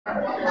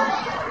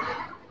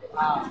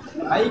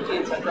மைக்கு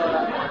சட்டம்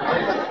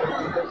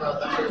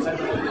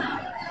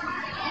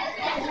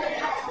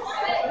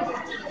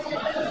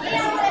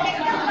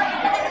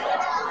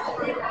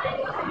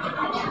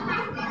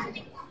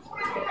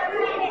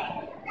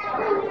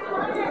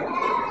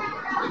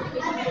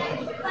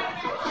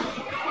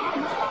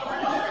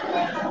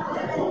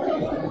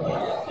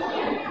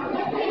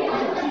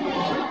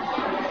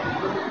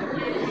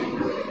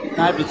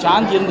நான் இப்படி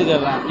சார்ஜ்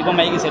இருந்துக்கிறேன். இப்போ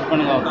மைக்கு செட்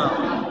பண்ணுங்க.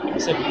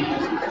 செட் பண்ணு.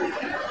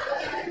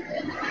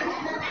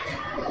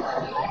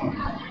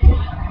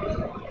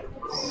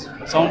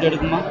 சவுண்ட்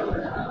எடுக்குமா?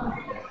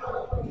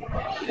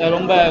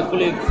 ரொம்ப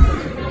குளிர்.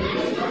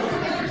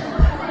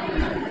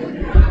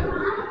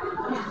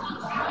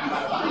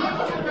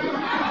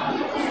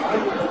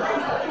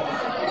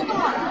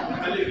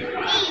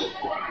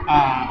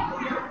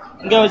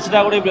 இங்கே வச்சுட்டா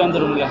கூட இப்படி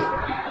வந்துடும்ல.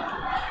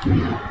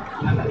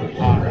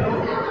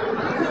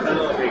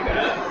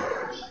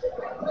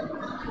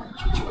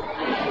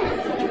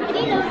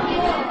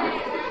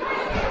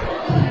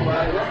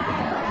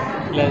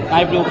 இல்லை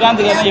நான் இப்படி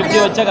உட்காந்துக்கிறேன். எப்படி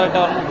வச்சா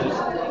கரெக்டாக வரணும்?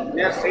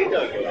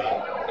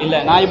 இல்லை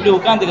நான் இப்படி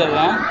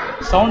உட்காந்துக்கிறேன்.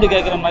 சவுண்டு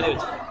கேட்குற மாதிரி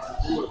வச்சு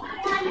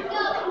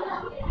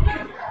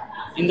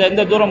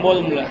இந்த தூரம்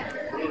போதும்ல.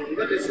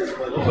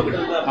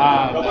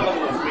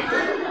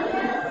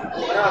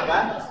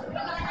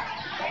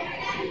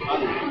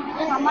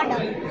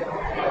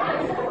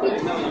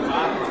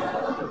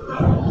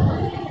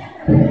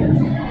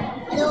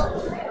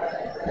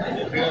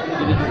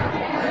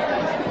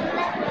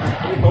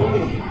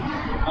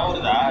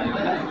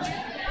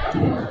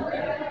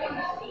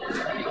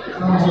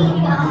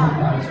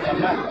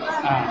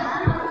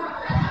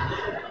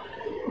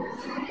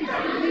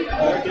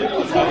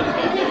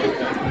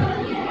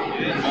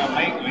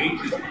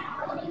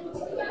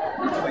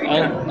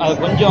 அது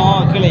கொஞ்சம்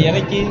கீழே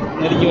இறக்கி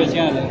நெருக்கி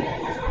வச்சேன். அது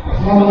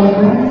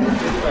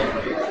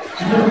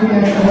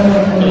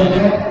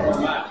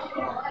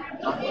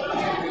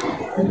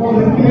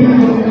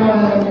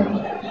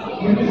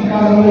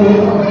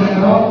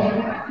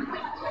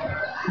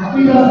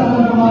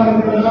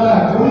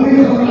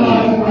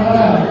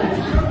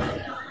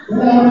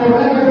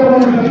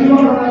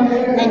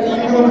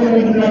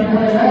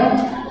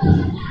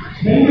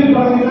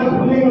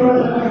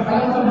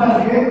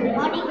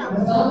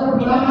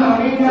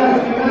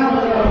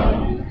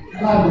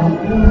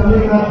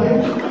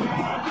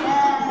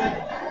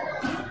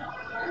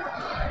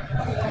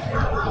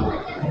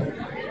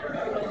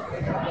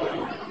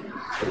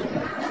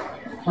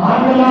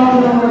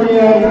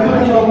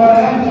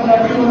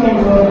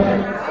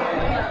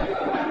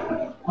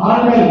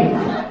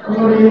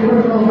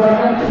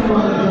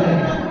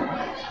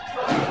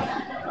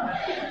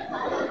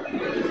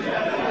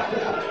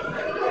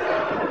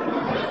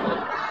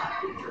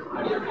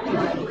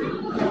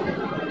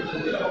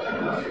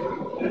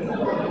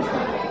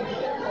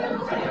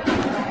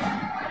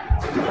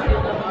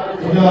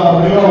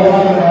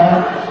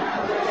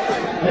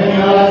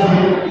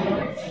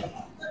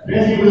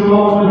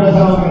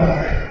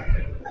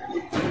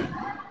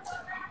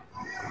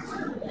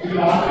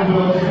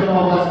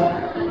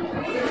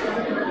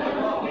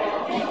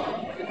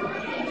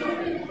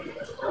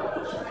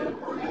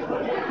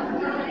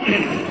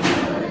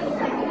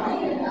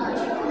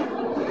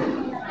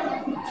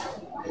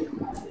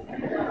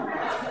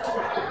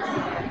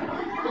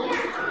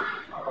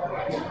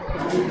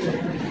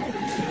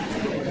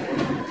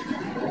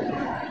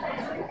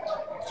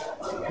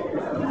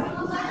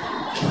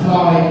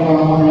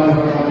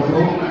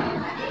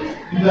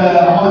இந்த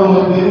அமர்வு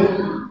வந்து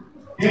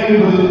கேள்வி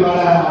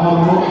பதிலுக்கான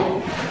அமர்வு.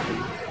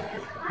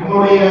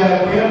 உங்களுடைய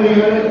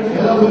கேள்விகள்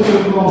எதை குறித்து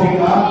இருக்கும்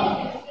அப்படின்னா,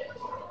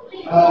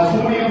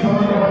 சூரியன்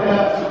சம்பந்தப்பட்ட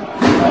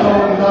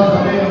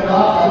சந்தேகம்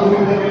தான் அது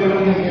குறித்த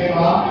கேள்விகள்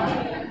கேட்கலாம்.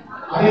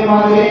 அதே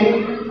மாதிரி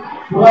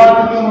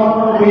புராணத்துக்கு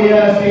மக்களுடைய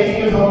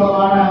செய்திகள்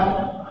சம்பந்தமான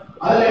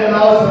அதுல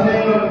ஏதாவது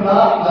சந்தேகங்கள் இருந்தா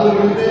அது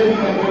குறித்து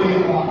நீங்க கேள்வி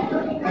இருக்கலாம்.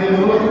 இது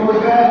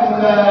முழுக்க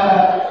இந்த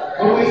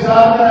கொள்கை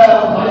சார்ந்த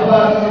தலைப்பா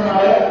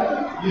இருக்கிறதுனால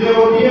இதை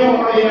ஒட்டிய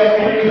உங்களுடைய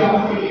கேள்விகள்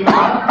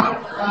அமைச்சிருக்கீங்கன்னா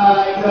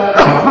இந்த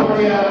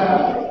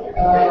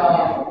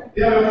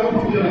தேவையான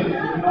புரிஞ்சு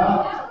வைக்கிறீங்கன்னா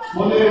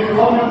முதலிய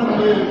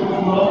கவர்மெண்ட்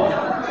இருக்கும்போது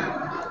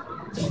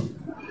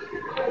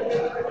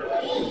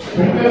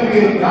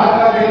பெண்களுக்கு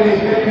யாரா கேள்வி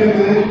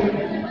கேட்கிறது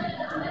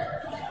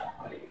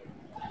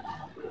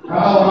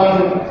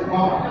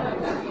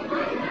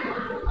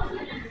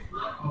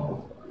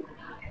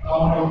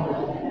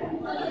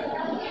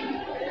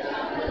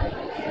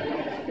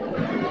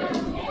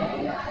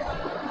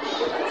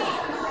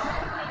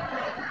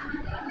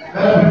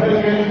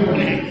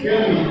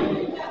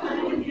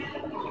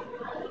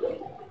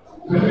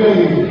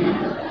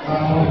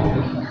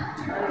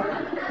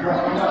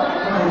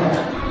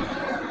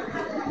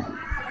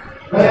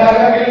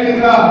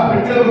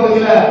பெண்கள்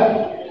பகுதியில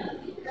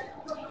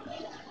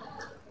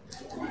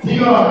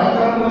சீக்கிரம்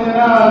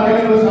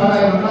கேள்வி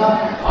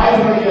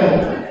ஆய்வு பண்ணிக்காது.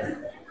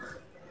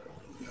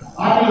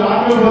 ஆண்கள்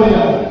பகுதியில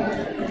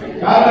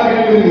யாரா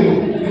கேள்வி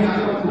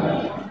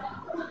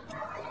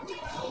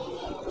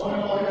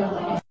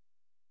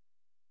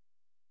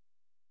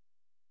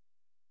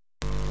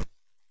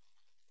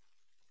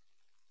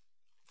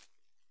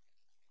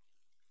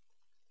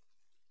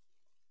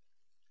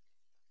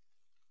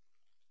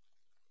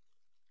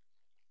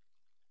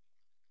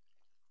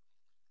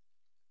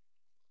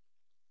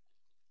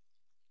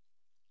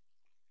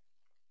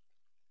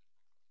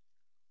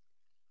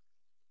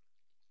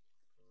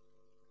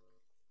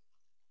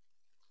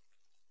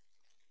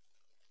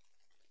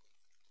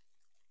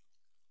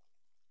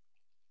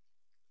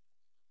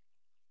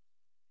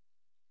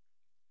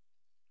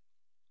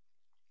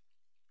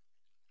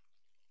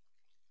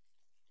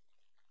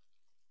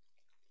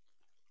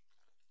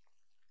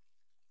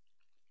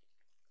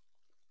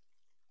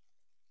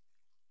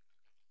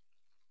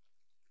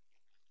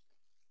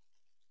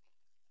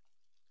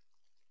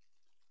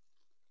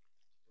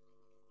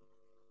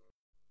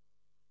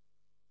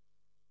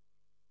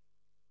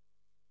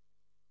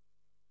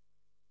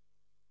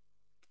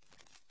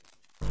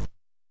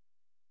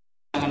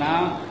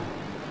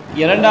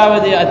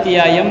 2வது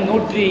அத்தியாயம்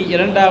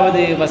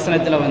 102வது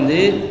வசனத்தில் வந்து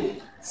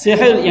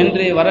சிஹர்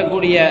என்று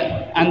வரக்கூடிய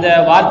அந்த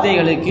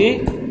வார்த்தைகளுக்கு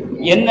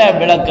என்ன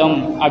விளக்கம்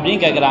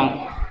அப்படின்னு கேட்குறாங்க.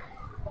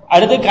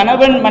 அடுத்து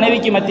கணவன்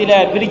மனைவிக்கு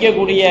மத்தியில்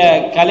பிரிக்கக்கூடிய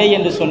கலை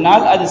என்று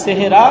சொன்னால் அது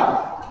சிஹரா,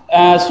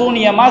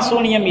 சூனியமா,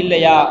 சூனியம்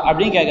இல்லையா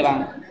அப்படின்னு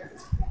கேட்குறாங்க.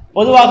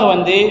 பொதுவாக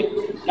வந்து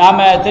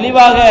நாம்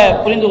தெளிவாக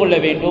புரிந்து கொள்ள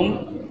வேண்டும்.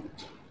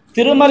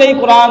 திருமலை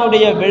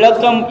குர்ஆனுடைய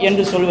விளக்கம்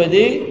என்று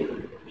சொல்வது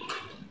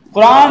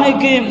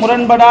குர்ஆனுக்கு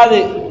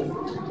முரண்படாது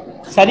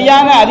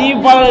சரியான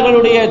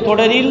அறிவிப்பாளர்களுடைய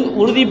தொடரில்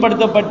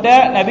உறுதிப்படுத்தப்பட்ட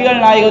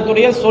நபிகள்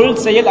நாயகத்துடைய சொல்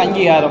செயல்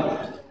அங்கீகாரம்.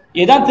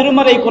 இதுதான்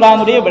திருமறை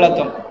குர்ஆனுடைய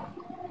விளக்கம்.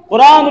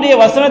 குர்ஆனுடைய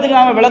வசனத்துக்கு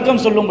நாம்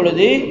விளக்கம் சொல்லும்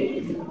பொழுது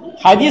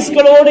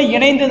ஹதீஸ்களோடு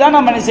இணைந்து தான்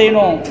நாம் என்ன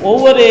செய்யணும்,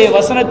 ஒவ்வொரு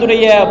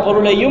வசனத்துடைய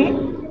பொருளையும்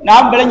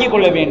நாம் விளங்கிக்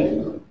கொள்ள வேண்டும்.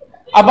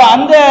 அப்போ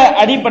அந்த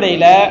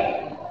அடிப்படையில்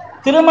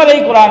திருமறை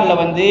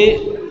குர்ஆனில் வந்து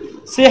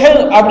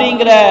சிஹர்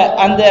அப்படிங்கிற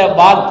அந்த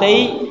வார்த்தை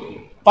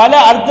பல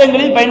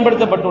அர்த்தங்களில்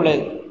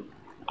பயன்படுத்தப்பட்டுள்ளது.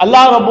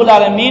 அல்லாஹ் ரப்பல்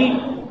ஆலமீன்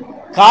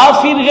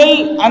காஃபிர்கள்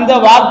அந்த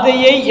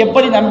வார்த்தையை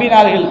எப்படி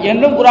நம்பினார்கள்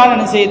என்றும் குர்ஆன்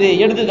என்ன செய்து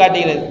எடுத்து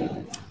காட்டுகிறது.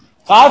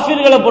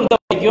 காஃபிர்களை பொறுத்த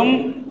வரைக்கும்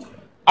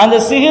அந்த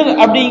சிஹர்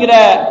அப்படிங்கிற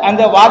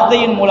அந்த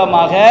வார்த்தையின்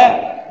மூலமாக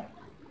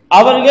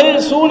அவர்கள்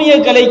சூனிய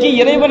கலைக்கு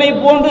இறைவனை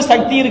போன்று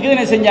சக்தி இருக்குது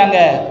என்ன செஞ்சாங்க,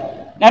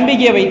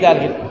 நம்பிக்கையை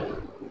வைத்தார்கள்.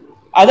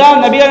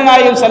 அதான் நபிகள்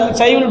நாயகம்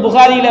சஹீஹுல்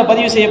புகாரியில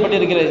பதிவு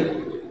செய்யப்பட்டிருக்கிறது.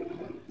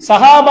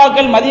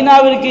 சஹாபாக்கள்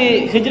மதீனாவிற்கு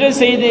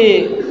ஹிஜ்ரத் செய்து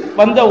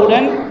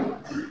வந்தவுடன்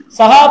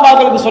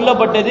சஹாபாக்களுக்கு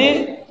சொல்லப்பட்டது,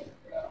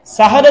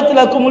 சஹரத்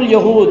லக்குமுல்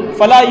யஹூத்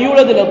ஃபலா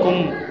யூலது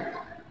லக்கும்,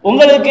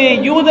 உங்களுக்கு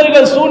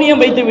யூதர்கள்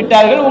சூனியம் வைத்து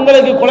விட்டார்கள்,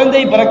 உங்களுக்கு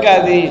குழந்தை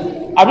பிறக்காது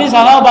அப்படின்னு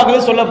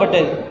சஹாபாக்களுக்கு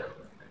சொல்லப்பட்டது.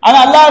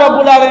 ஆனால் அல்லாஹ்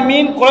ரப்பல்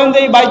ஆலமீன்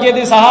குழந்தை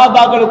பாக்கியத்தை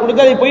சஹாபாக்களுக்கு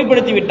கொடுத்து அதை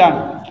பொய்ப்படுத்தி விட்டான்.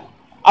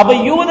 அப்ப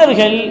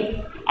யூதர்கள்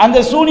அந்த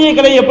சூனிய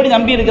கலை எப்படி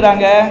நம்பி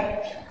இருக்கிறாங்க,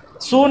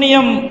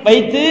 சூனியம்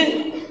வைத்து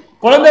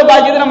குழந்தை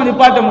பாக்கியத்தை நம்ம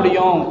நிப்பாட்ட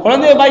முடியும்,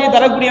 குழந்தை பாக்கியம்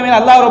தரக்கூடியவன்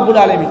அல்லாஹ்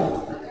ரப்பல் ஆலமீன்.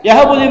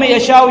 யஹபு லிமன்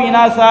யஷாஉ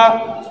இனாசா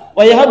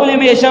வ யஹபு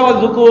லிமன் யஷாஉ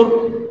ஸுகூர்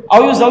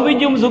அவ்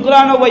யுஸவ்விஜுஹும்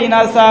ஸுக்ரான வ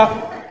இனாசா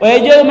வ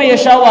யஜ்அலு மன்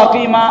யஷாஉ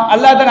அகீமா.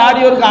 அல்லாஹ் தன்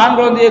நாடியோருக்கு ஆண்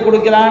குழந்தையை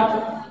கொடுக்கிறான்,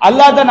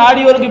 அல்லாஹ் தன்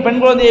நாடியோருக்கு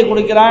பெண் குழந்தையை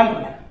கொடுக்கிறான்,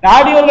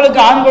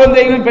 நாடியோர்களுக்கு ஆண்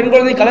குழந்தைகளும் பெண்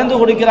குழந்தை கலந்து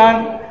கொடுக்கிறான்,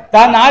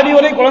 தான்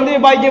நாடியோரை குழந்தை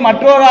பாக்கியம்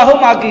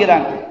மற்றவராகவும்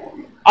ஆக்குகிறான்.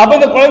 அப்ப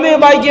இந்த குழந்தை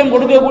பாக்கியம்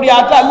கொடுக்கக்கூடிய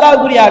ஆற்றல்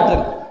அல்லாஹ்வுடைய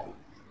ஆற்றல்.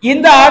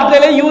 இந்த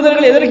ஆற்றலை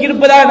யூதர்கள் எதற்கு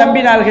இருப்பதாக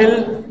நம்பினார்கள்,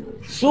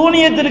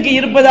 சூனியத்திற்கு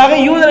இருப்பதாக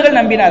யூதர்கள்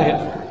நம்பினார்கள்.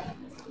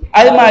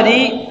 அது மாதிரி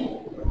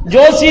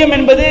ஜோசியம்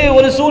என்பது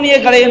ஒரு சூனிய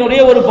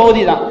கலையினுடைய ஒரு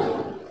பகுதி தான்.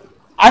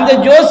 அந்த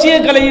ஜோசிய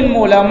கலையின்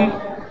மூலம்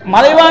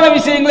மறைவான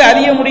விஷயங்களை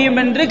அறிய முடியும்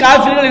என்று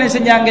காஃபிர்கள் என்ன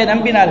செஞ்சாங்க,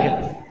 நம்பினார்கள்.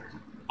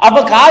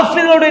 அப்ப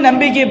காஃபிர்களுடைய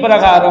நம்பிக்கை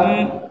பிரகாரம்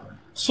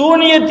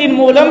சூனியத்தின்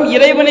மூலம்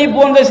இறைவனை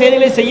போன்ற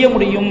செயல்களை செய்ய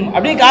முடியும்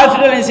அப்படி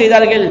காஃபிர்கள் என்ன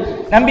செய்தார்கள்,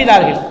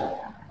 நம்பினார்கள்.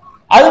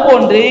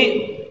 அதுபோன்று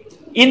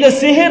இந்த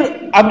சிஹர்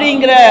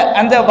அப்படிங்கிற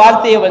அந்த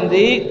வார்த்தையை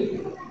வந்து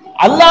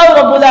அல்லாஹ்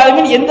ரப்பல்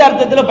ஆலமீன் எந்த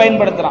அர்த்தத்தில்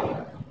பயன்படுத்துறான்,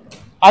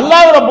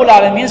 அல்லாஹ் ரப்பல்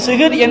ஆலமீன்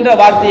சிஹர் என்ற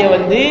வார்த்தையை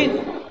வந்து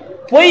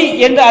பொய்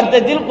என்ற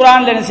அர்த்தத்தில்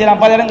குர்ஆன்ல என்ன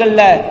செய்யறான், பல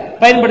இடங்கள்ல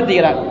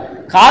பயன்படுத்துகிறான்.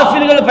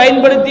 காஃபிர்கள்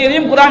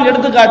பயன்படுத்தியதையும் குர்ஆன்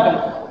எடுத்து காட்டும்.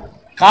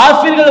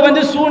 காஃபிர்கள்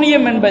வந்து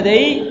சூனியம் என்பதை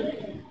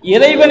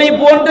இறைவனை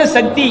போன்ற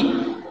சக்தி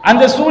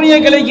அந்த சூனிய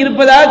கலைக்கு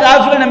இருப்பதாக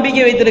காஃபிர்கள்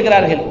நம்பிக்கை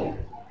வைத்திருக்கிறார்கள்.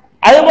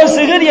 அதுபோல்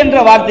சிஹர் என்ற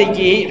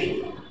வார்த்தைக்கு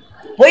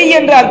பொய்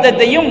என்ற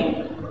அர்த்தத்தையும்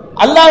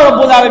அல்லாஹ்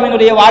ரப்பல்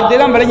ஆலமீனுடைய வார்த்தை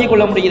தான் விளங்கிக்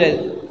கொள்ள முடிகிறது.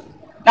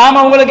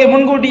 நாம உங்களுக்கு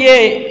முன்கூட்டியே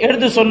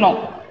எடுத்து சொன்னோம்,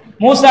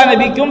 மூசா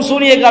நபிக்கும்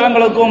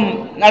சூனியக்காரங்களுக்கும்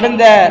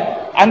நடந்த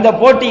அந்த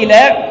போட்டியில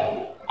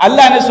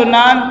அல்லாஹ் என்ன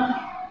சொன்னான்,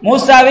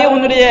 மூசாவே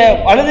உன்னுடைய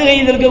வலது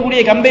கையில்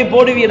இருக்கக்கூடிய கம்பை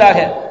போடுவீராக,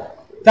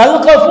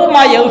 தல்கஃபு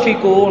மா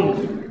யஃபிகூன்,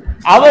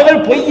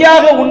 அவர்கள்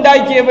பொய்யாக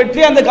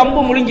உண்டாக்கியவற்றை அந்த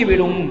கம்பு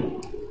முழுங்கிவிடும்.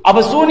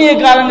 அப்ப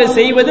சூனியக்காரங்கள்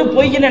செய்வது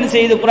பொய்ன்னு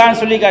செய்து குர்ஆன்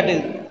சொல்லி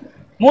காட்டுது.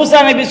 மூசா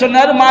நபி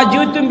சொன்னார், மா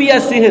ஜூத்தும் பி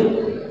அஸ்ஸிஹர்,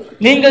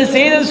 நீங்கள்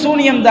செய்தது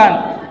சூனியம் தான்,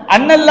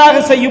 அன்னல்லாஹ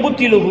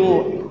சயுபுத்திலுஹு,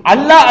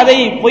 அல்லாஹ் அதை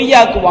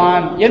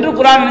பொய்யாக்குவான் என்று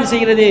குர்ஆன் என்ன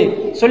செய்கிறது,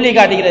 சொல்லி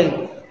காட்டுகிறது.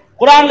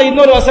 குர்ஆன்ல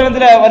இன்னொரு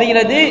வசனத்துல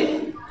வருகிறது,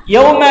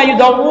 யௌம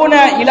யுதஊன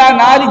இலா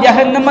நாரி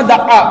ஜஹன்னம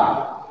தஆ,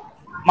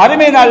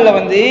 மறுமை நாள்ல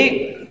வந்து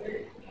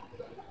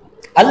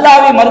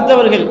அல்லாஹ்வை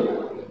மறுத்தவர்கள்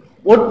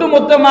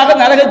ஒட்டுமொத்தமாக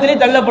நரகத்திலே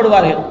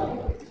தள்ளப்படுவார்கள்.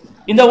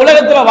 இந்த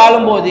உலகத்தில்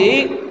வாழும்போது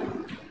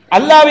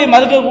அல்லாஹ்வை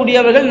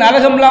மறுக்கக்கூடியவர்கள்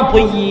நரகம்லாம்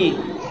பொய்,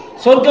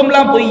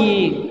 சொர்க்கம்லாம் பொய்,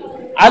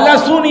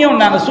 அதெல்லாம் சூனியம்,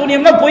 நாங்க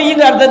சூனியம்னா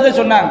பொய்ங்கிற அர்த்தத்தை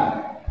சொன்னாங்க.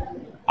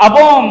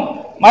 அப்போ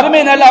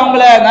மறுமை நாள்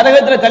அவங்கள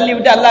நரகத்தில் தள்ளி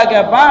விட்டு அல்லாஹ்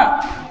கேட்பான்,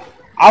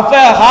 அஃப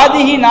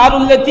ஹாதிஹி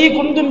நாருல்லதி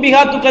குந்தும்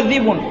பிஹா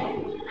துகதிபுன்,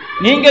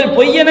 நீங்கள்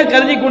பொய்யென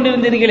கருதி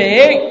கொண்டிருந்தீர்களே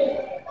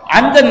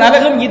அந்த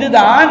நரகம்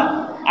இதுதான்,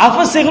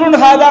 அஃப சிஹ்ருன்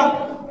ஹாதா,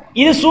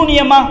 இது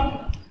சூனியமா,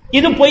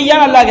 இது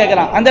பொய்யான்னு அல்லாஹ்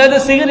கேட்கிறான். அந்த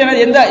சிஹர்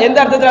எந்த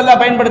அர்த்தத்தில்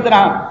அல்லாஹ்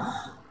பயன்படுத்துறான்,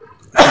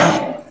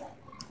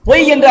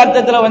 பொய் என்ற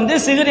அர்த்தத்தில் வந்து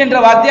சிஹர் என்ற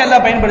வார்த்தையை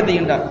அல்லாஹ்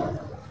பயன்படுத்துகின்றார்.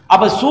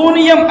 அப்ப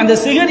சூனியம் அந்த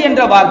சிஹர்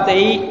என்ற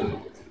வார்த்தை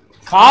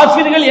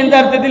காஃபிர்கள் எந்த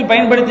அர்த்தத்தில்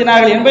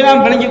பயன்படுத்தினார்கள் என்பதை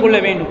நாம் விளங்கிக் கொள்ள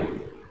வேண்டும்.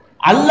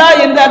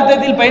 அல்லாஹ் எந்த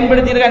அர்த்தத்தில்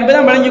பயன்படுத்தினார்கள் என்பதை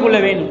நாம் விளங்கிக் கொள்ள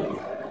வேண்டும்.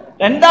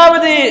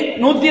 இரண்டாவது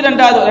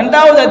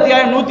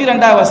அத்தியாயம்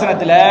 102வது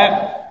வசனத்துல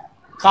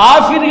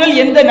காஃபிர்கள்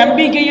எந்த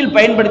நம்பிக்கையில்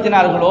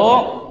பயன்படுத்தினார்களோ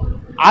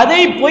அதை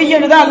பொய்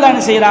என்று தான் அல்லாஹ்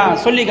என்ன செய்யறான்,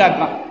 சொல்லி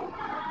காட்டுறான்.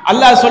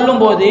 அல்லாஹ்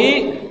சொல்லும் போது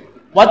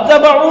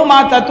வத்தபஉ மா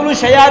தத்லு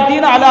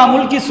ஷயாத்தீன் அலா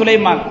முல்கி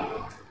சுலைமான்,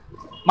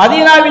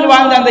 மதீனாவில்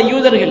வாழ்ந்த அந்த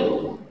யூதர்கள்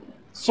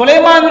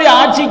சுலைமானுடைய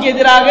ஆட்சிக்கு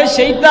எதிராக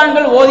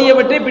ஷைத்தான்கள்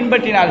ஓதியவற்றை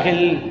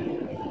பின்பற்றினார்கள்.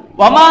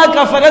 வமா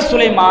கஃபர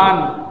சுலைமான்,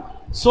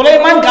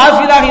 சுலைமான்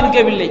காஃபிராக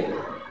இருக்கவில்லை.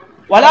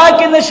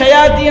 வலாக்கின்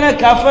ஷயாத்தீன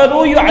கஃபரு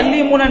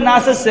யுஅல்லிமுன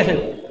நாஸ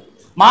ஸிஹ்ர்,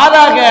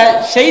 மாறாக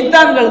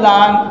ஷைத்தான்கள்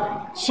தான்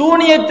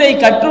சூனியத்தை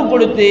கற்றுக்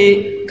கொடுத்து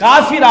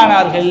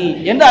காஃபிரானார்கள்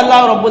என்று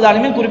அல்லாஹ் ரப்பல்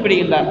ஆலமீன்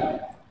குறிப்பிடுகின்றார்.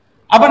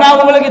 அப்ப நான்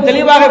உங்களுக்கு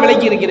தெளிவாக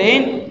விளக்கி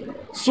இருக்கிறேன்.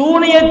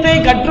 சூனியத்தை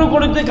கற்றுக்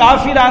கொடுத்து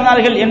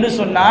காஃபிரானார்கள் என்று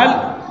சொன்னால்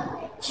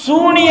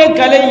சூனிய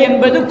கலை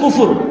என்பது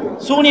குஃபுர்.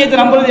 சூனியத்தை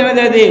நம்புறது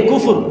என்னது?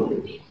 குஃபுர்.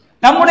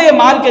 நம்முடைய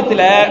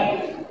மார்க்கத்தில்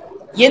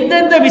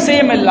எந்தெந்த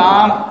விஷயம்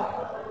எல்லாம்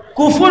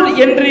குஃபுர்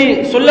என்று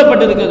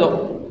சொல்லப்பட்டிருக்கிறதோ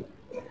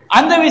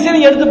அந்த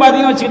விஷயம் எடுத்து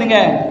பார்த்தீங்கன்னு வச்சுக்கிடுங்க,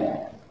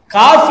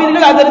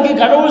 காஃபிர்கள் அதற்கு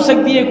கடவுள்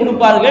சக்தியை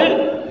கொடுப்பார்கள்,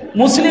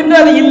 முஸ்லிம்கள்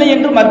அது இல்லை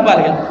என்று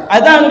மறுப்பார்கள்.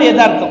 அதுதான் அதனுடைய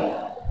யதார்த்தம்.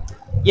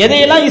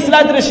 எதையெல்லாம்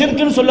இஸ்லாத்தில்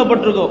ஷிர்க்குன்னு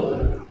சொல்லப்பட்டிருக்கோ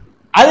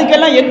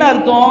அதுக்கெல்லாம் என்ன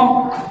அர்த்தம்?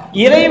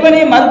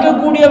 இறைவனை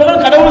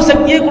மறுக்கக்கூடியவர்கள் கடவுள்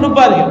சக்தியை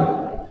கொடுப்பார்கள்,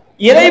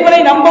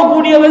 இறைவனை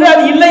நம்பக்கூடியவர்கள்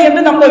அது இல்லை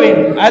என்று நம்ப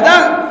வேண்டும்.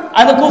 அதுதான்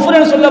அந்த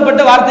குஃப்ர்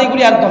சொல்லப்பட்ட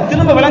வார்த்தைக்குரிய அர்த்தம்.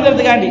 திரும்ப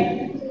விளங்குறதுக்காண்டி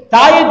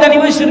தாயை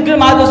தனிவு ஷிர்க்கு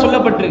மார்க்க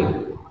சொல்லப்பட்டிருக்கு.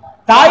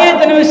 தாயை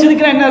தனிவு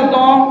ஷிர்க்கு என்ன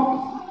அர்த்தம்?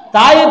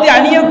 தாயத்தை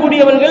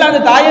அணியக்கூடியவர்கள் அந்த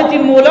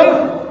தாயத்தின் மூலம்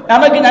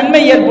நமக்கு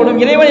நன்மை ஏற்படும்,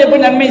 இறைவன்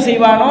எப்படி நன்மை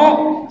செய்வானோ,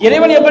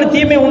 இறைவன் எப்படி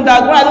தீமை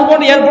உண்டாக்கும், அது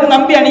போன்று ஏற்படும்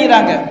நம்பி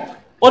அணிகிறாங்க.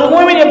 ஒரு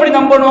மூமின் எப்படி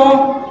நம்பணும்?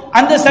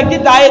 அந்த சக்தி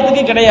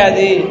தாயத்துக்கு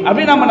கிடையாது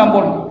அப்படின்னு நம்ம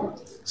நம்பணும்.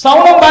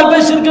 சவுனம்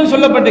பார்ப்பது ஷிர்க்குன்னு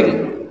சொல்லப்பட்டிருக்கு.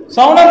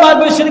 சவுனம்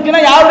பார்ப்பது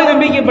ஷிர்க்குனா யாருடைய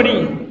நம்பிக்கைப்படி?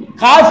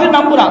 காஃபிர்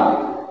நம்புறான்.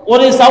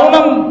 ஒரு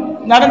சவுனம்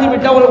நடந்து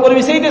விட்டால், ஒரு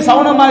விஷயத்தை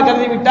சவுனமாக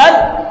கருதி விட்டால்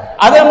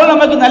அதன் மூலம்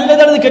நமக்கு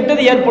நல்லது அல்லது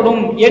கெட்டது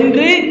ஏற்படும்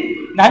என்று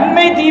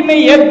நன்மை தீமை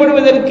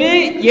ஏற்படுவதற்கு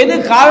எது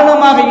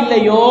காரணமாக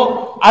இல்லையோ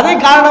அதை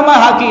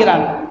காரணமாக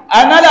ஆக்குகிறான்.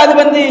 அதனால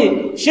அது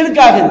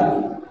ஷிர்காகுது.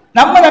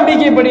 நம்ம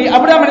நம்பிக்கைப்படி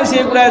அப்படி நம்ம என்ன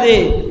செய்யக்கூடாது,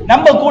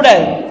 நம்ப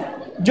கூடாது.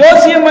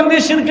 ஜோசியம்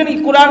ஷிர்க்கு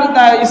குர்ஆன்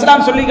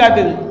இஸ்லாம் சொல்லி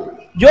காட்டுது.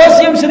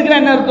 ஜோசியம் ஷிர்க்குனா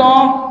என்ன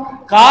அர்த்தம்?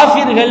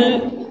 காஃபிர்கள்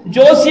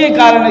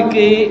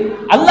ஜோசியக்காரனுக்கு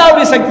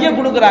அல்லாஹ்வுடைய சக்தியை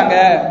கொடுக்குறாங்க.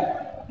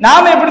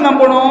 நாம எப்படி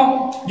நம்பணும்?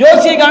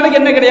 ஜோசியக்காரனுக்கு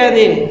என்ன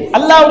கிடையாது,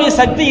 அல்லாஹ்வுடைய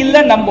சக்தி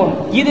இல்லைன்னு நம்பணும்.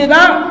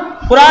 இதுதான்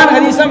குர்ஆன்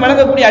ஹதீஸம்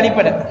வழங்கக்கூடிய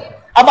அடிப்படை.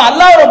 அப்ப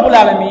அல்லாஹ் ரப்பல்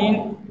ஆலமீன்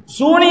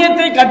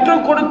சூனியத்தை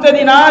கற்றுக்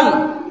கொடுத்ததினால்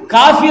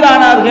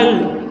காஃபிரானார்கள்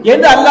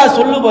என்று அல்லாஹ்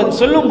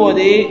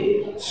சொல்லும்போது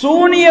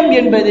சூனியம்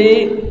என்பது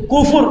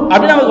குஃபுர்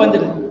அப்படின்னு நமக்கு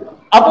வந்துடுது.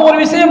 அப்போ ஒரு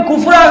விஷயம்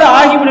குஃப்ராக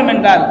ஆகிவிடும்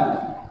என்றால்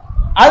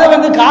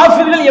அதை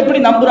காஃபிர்கள்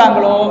எப்படி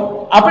நம்புறாங்களோ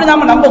அப்படி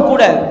நாம நம்ப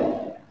கூடாது.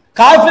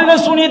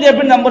 காஃபிர்கள் சூனியத்தை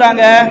எப்படி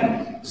நம்புறாங்க?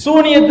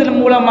 சூனியத்தின்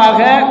மூலமாக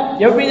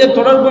எவ்வித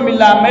தொடர்பும்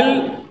இல்லாமல்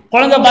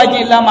குழந்தை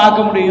பாக்கியம் இல்லாம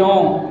ஆக்க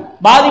முடியும்,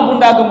 பாதிப்பு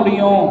உண்டாக்க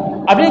முடியும்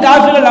அப்படின்னு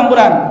காஃபிர்கள்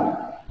நம்புறாங்க.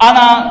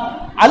 ஆனா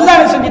அல்லாஹ்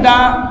என்ன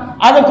செஞ்சிட்டான்?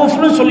 அதை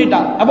குஃப்ருன்னு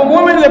சொல்லிட்டான். அப்ப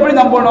மூமின்கள் எப்படி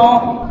நம்பணும்?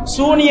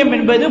 சூனியம்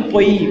என்பது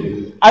பொய்,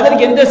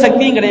 அதற்கு எந்த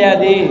சக்தியும்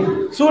கிடையாது,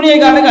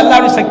 சூனியக்காரனுக்கு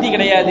அல்லாஹ்வுடைய சக்தி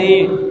கிடையாது,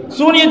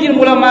 சூனியத்தின்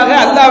மூலமாக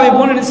அல்லாஹ்வை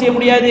போன்று என்ன செய்ய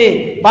முடியாது,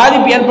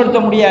 பாதிப்பு ஏற்படுத்த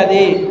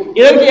முடியாது.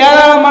 இதற்கு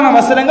ஏராளமான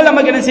வசனங்கள்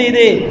நமக்கு என்ன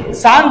செய்யுது,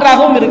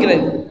 சான்றாகவும்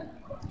இருக்கிறது.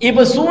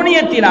 இப்ப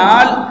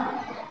சூனியத்தினால்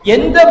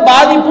எந்த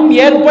பாதிப்பும்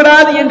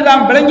ஏற்படாது என்று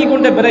நாம் விளங்கி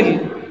கொண்ட பிறகு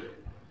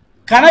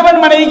கணவன்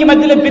மனைவிக்கு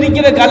மத்தியில்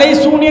பிரிக்கிற கலை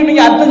சூனியம்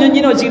நீங்க அர்த்தம்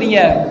செஞ்சுன்னு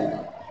வச்சுக்கிறீங்க.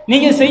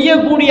 நீங்க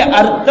செய்யக்கூடிய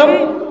அர்த்தம்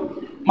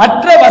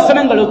மற்ற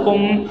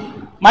வசனங்களுக்கும்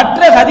மற்ற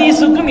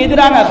ஹதீஸுக்கும்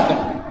எதிரான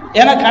அர்த்தம்.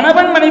 ஏன்னா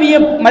கணவன் மனைவியை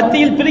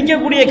மத்தியில்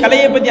பிரிக்கக்கூடிய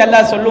கலையை பற்றி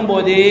அல்லாஹ் சொல்லும்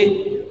போது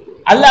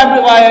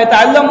அல்லாஹ்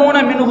அல்லமூன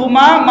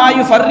மின்ஹுமா மா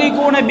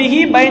யுஃபர்ரிகூன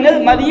பிஹி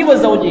பைனல் மர்இ வ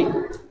ஸௌஜி,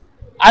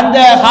 அந்த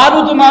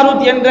ஹாரூத்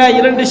மாரூத் என்ற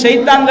இரண்டு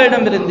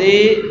ஷைத்தான்களிடமிருந்து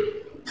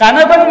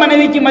கணவன்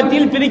மனைவிக்கு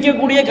மத்தியில்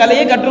பிரிக்கக்கூடிய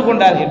கலையை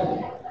கற்றுக்கொண்டார்கள்.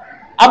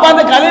 அப்ப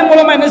அந்த கலை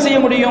மூலமா என்ன செய்ய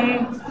முடியும்?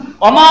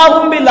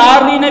 வமாஹும்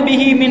பில்லாரின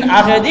பிஹி மின்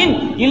அஹதின்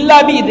இல்லா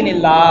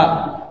பிஇذنில்லாஹ்,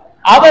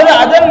 அவர்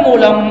அதன்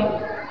மூலம்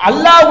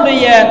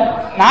அல்லாஹ்வுடைய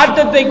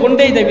நாட்டத்தை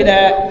கொண்டே தவிர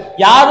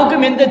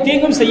யாருக்கும் எந்த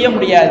தீங்கும் செய்ய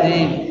முடியாது.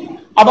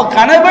 அப்ப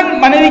கணவன்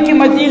மனைவிக்கு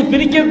மத்தியில்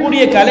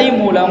பிரிக்கக்கூடிய கலை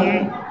மூலம்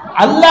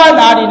அல்லாஹ்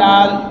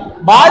நாடினால்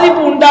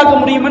பாதிப்பு உண்டாக்க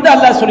முடியும் என்று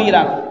அல்லாஹ்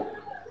சொல்கிறான்.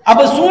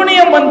 அப்ப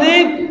சூனியம்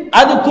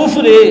அது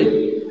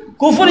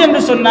குஃப்ர்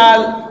என்று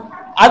சொன்னால்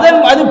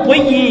அது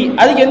பொய்,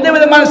 அதுக்கு எந்த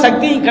விதமான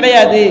சக்தியும்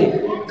கிடையாது.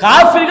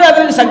 காஃபிர்கள்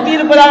அதற்கு சக்தி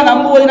இருப்பதாக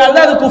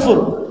நம்புவதனால்தான் அது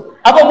குஃப்ர்.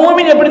 அப்ப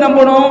மூமின் எப்படி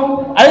நம்பணும்?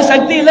 அது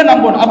சக்தி இல்லை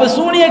நம்பணும். அப்ப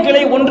சூனிய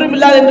கிளை ஒன்றும்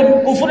இல்லாத என்று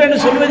குஃப்ர் என்று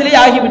சொல்வதிலே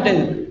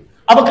ஆகிவிட்டது.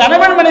 அப்ப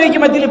கணவன் மனைவிக்கு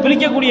மத்தியில்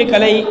பிரிக்கக்கூடிய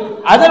கலை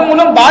அதன்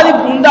மூலம்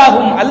பாதிப்பு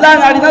உண்டாகும்,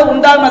 அல்லாஹ் நாடினால்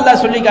உண்டாகும்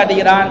அல்லாஹ் சொல்லி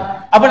காட்டுகிறான்.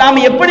 அப்ப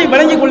நாம எப்படி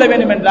விளங்கிக் கொள்ள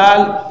வேண்டும்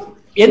என்றால்,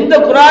 எந்த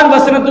குர்ஆன்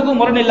வசனத்துக்கும்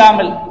முரண்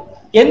இல்லாமல்,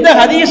 எந்த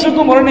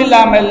ஹதீஸுக்கும் முரண்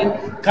இல்லாமல்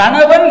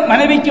கணவன்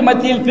மனைவிக்கு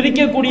மத்தியில்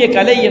பிரிக்கக்கூடிய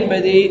கலை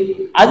என்பது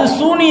அது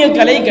சூனிய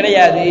கலை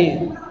கிடையாது.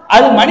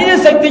 அது மனித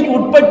சக்திக்கு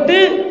உட்பட்டு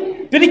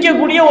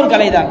பிரிக்கக்கூடிய ஒரு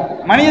கலைதான்.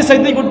 மனித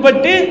சக்திக்கு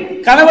உட்பட்டு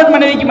கணவன்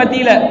மனைவிக்கு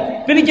மத்தியில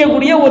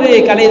பிரிக்கக்கூடிய ஒரு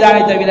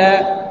கலைதானே தவிர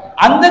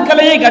அந்த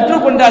கலையை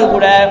கற்றுக்கொண்டால்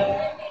கூட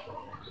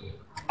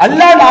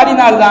அல்லாஹ்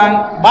நாடினால்தான்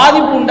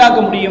பாதிப்பு உண்டாக்க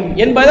முடியும்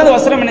என்பதை அந்த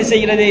வசனம் என்ன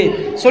செய்கிறது,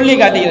 சொல்லி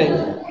காட்டுகிறது.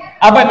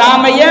 அப்ப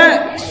நாம ஏன்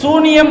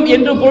சூனியம்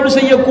என்று பொருள்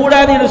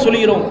செய்யக்கூடாது என்று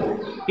சொல்கிறோம்,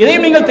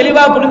 இதையும் நீங்கள்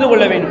தெளிவாக புரிந்து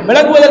கொள்ள வேண்டும்.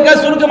 விளக்குவதற்காக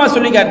சுருக்கமா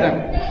சொல்லி காட்டுறேன்.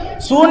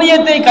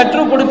 சூனியத்தை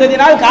கற்றுக்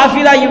கொடுத்ததினால்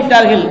காஃபிராகி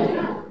விட்டார்கள்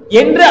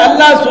என்று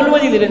அல்லாஹ்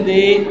சொல்வதிலிருந்து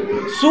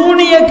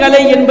சூனிய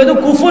கலை என்பது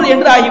குஃபுர்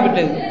என்று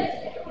ஆகிவிட்டது.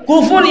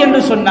 குஃபுர்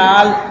என்று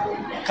சொன்னால்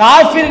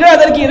காஃபிர்கள்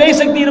அதற்கு இறை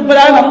சக்தி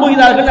இருப்பதாக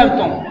நம்புகிறார்கள்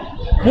அர்த்தம்.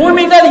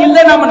 மூமின்கள்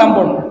இல்லை நாம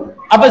நம்பணும்.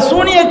 அப்ப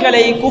சூனிய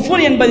கலை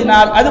குஃபுர்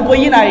என்பதனால் அது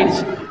பொய்யின்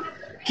ஆயிடுச்சு.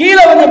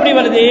 கீழே வந்து எப்படி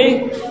வருது,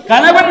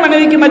 கணவன்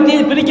மனைவிக்கு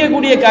மத்தியில்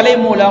பிரிக்கக்கூடிய கலை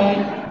மூலம்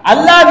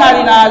அல்லாஹ்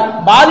நாடினால்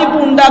பாதிப்பு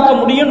உண்டாக்க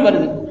முடியும்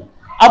வருது.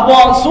 அப்போ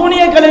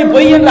சூனிய கலை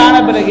பொய் என்று ஆன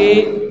பிறகு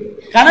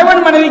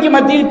கணவன் மனைவிக்கு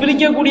மத்தியில்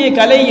பிரிக்கக்கூடிய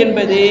கலை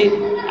என்பது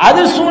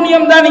அது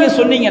சூனியம் தான் நீங்க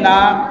சொன்னீங்கன்னா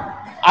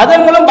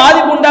அதன் மூலம்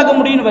பாதிப்பு உண்டாக்க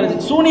முடியும் வருது.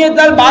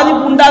 சூனியத்தால்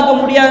பாதிப்பு உண்டாக்க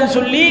முடியாதுன்னு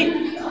சொல்லி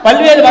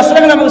பல்வேறு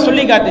வசனங்கள் நமக்கு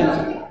சொல்லி காட்டுது.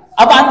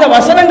 அப்ப அந்த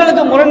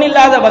வசனங்களுக்கு முரண்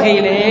இல்லாத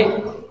வகையிலே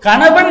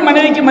கணவன்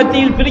மனைவிக்கு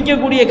மத்தியில்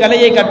பிரிக்கக்கூடிய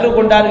கலையை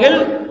கற்றுக்கொண்டார்கள்.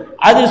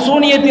 அது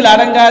சூனியத்தில்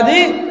அடங்காது.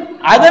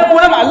 அதன்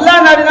மூலம்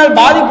அல்லாஹ் நாடினால்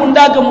பாதிப்பு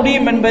உண்டாக்க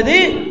முடியும் என்பது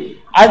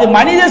அது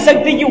மனித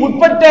சக்திக்கு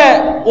உட்பட்ட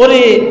ஒரு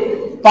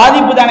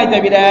பாதிப்பு தானே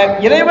தவிர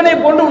இறைவனை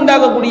போன்று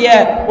உண்டாகக்கூடிய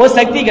ஒரு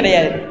சக்தி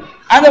கிடையாது.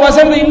 அந்த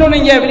வசனத்தை இன்னும்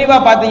நீங்க விரிவா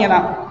பார்த்தீங்கன்னா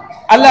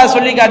அல்லாஹ்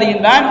சொல்லி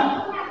காட்டுகின்றான்,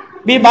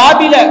 பி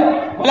பாபில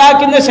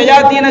வலாக்கிந்த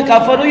ஷயாத்தீன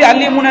கஃபரு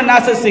அல்லிமுன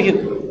நாஸ சிஹ்ர்.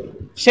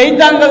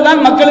 ஷைத்தான்கள்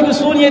தான் மக்களுக்கு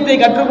சூனியத்தை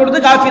கற்றுக்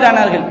கொடுத்து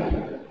காஃபிரானார்கள்.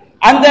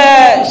 அந்த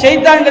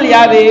ஷைத்தான்கள்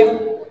யாரு?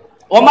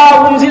 ஒமா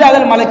உன்சில்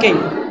அதல் மலக்கை,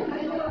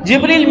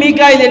 ஜிப்ரீல்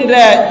மீகாயில் என்ற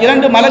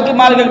 2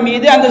 மலக்குமார்கள்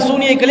மீது அந்த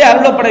சூனிய கலை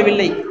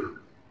அருளப்படவில்லை.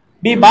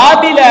 பி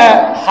பாபில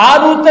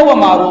ஹாரூத் வ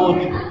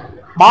மாரூத்,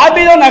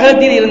 பாபிலோ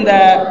நகரத்தில் இருந்த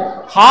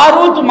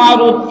ஹாரூத்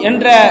மாரூத்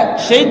என்ற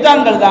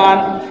ஷைத்தான்கள் தான்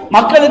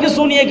மக்களுக்கு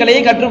சூனிய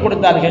கலையை கற்றுக்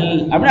கொடுத்தார்கள்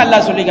அப்படின்னு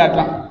அல்லாஹ் சொல்லி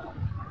காட்டுறான்.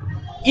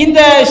 இந்த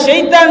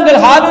ஷைத்தான்கள்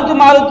ஹாரூத்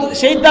மாரூத்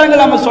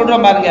ஷைத்தான்கள் நம்ம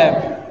சொல்றோம் பாருங்க,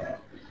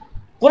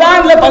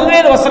 குர்ஆன்ல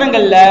பல்வேறு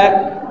வசனங்கள்ல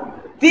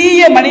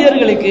தீய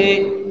மனிதர்களுக்கு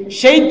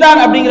ஷைத்தான்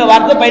அப்படிங்கிற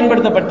வார்த்தை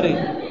பயன்படுத்தப்பட்டு,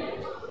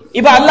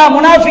 இப்ப அல்லாஹ்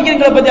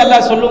முனாஃபிகீன்களை பத்தி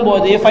அல்லாஹ் சொல்லும்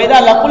போது ஃபைதா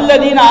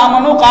லகுல்லதீன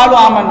ஆமனு காலு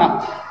ஆமன்னா,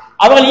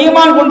 அவர்கள்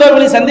ஈமான்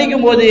கொண்டவர்களை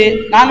சந்திக்கும் போது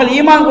நாங்கள்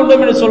ஈமான்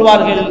கொண்டோம் என்று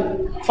சொல்வார்கள்.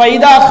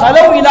 ஃபைதா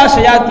ஹலவ் இலா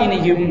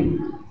ஷயாத்தீனிஹிம்,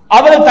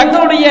 அவர்கள்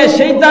தங்களுடைய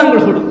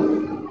ஷைத்தான்களோடு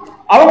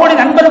அவங்களுடைய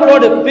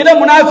நண்பர்களோடு பிற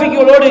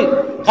முனாஃபிக்குகளோடு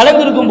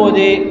கலந்திருக்கும்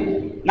போது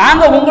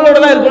நாங்க உங்களோட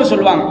தான் இருக்கோம்னு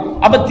சொல்லுவாங்க.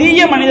 அப்ப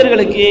தீய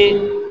மனிதர்களுக்கு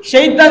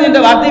ஷைத்தான் என்ற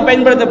வார்த்தை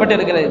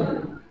பயன்படுத்தப்பட்டிருக்கிறது.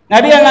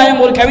 நபிகள்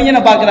நாயகம் ஒரு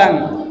கவிஞனை பார்க்கிறாங்க,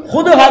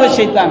 ஹுதுஹாத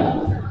ஷைத்தான்,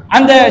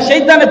 அந்த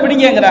ஷைத்தானை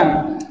பிடிங்கிறாங்க.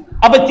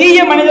 அப்ப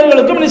தீய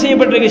மனிதர்களுக்கும் என்ன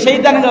செய்யப்பட்டிருக்கு,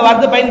 ஷைத்தான்ங்கிற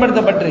வார்த்தை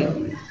பயன்படுத்தப்பட்டிருக்கு.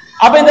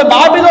 அப்ப இந்த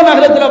பாபிலோ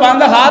நகரத்தில்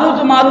வாழ்ந்த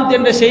ஹாரூத் மாரூத்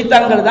என்ற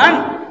ஷைத்தான்கள் தான்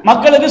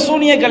மக்களுக்கு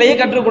சூனிய கலையை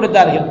கற்றுக்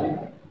கொடுத்தார்கள்.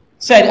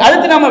 சரி,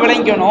 அடுத்து நாம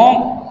விளங்கணும்,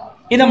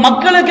 இந்த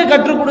மக்களுக்கு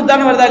கற்றுக்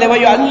கொடுத்தான்னு வருதா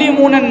இல்லையோ,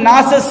 அல்லிமுன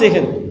நாஸ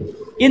சிஹ்ர்.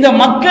 இந்த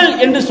மக்கள்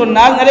என்று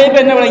சொன்னால் நிறைய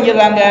பேர் என்ன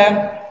விளங்கிறாங்க,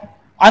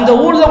 அந்த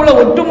ஊர்ல உள்ள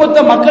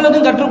ஒட்டுமொத்த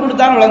மக்களுக்கும் கற்றுக்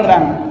கொடுத்தான்னு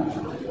விளங்குறாங்க.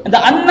 இந்த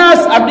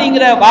அன்னாஸ்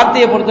அப்படிங்கிற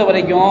வார்த்தையை பொறுத்த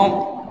வரைக்கும்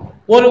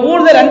ஒரு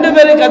ஊர்ல 2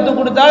 பேருக்கு கற்றுக்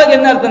கொடுத்தாலும்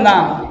என்ன அர்த்தம்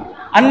தான்,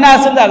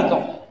 அன்னாஸ்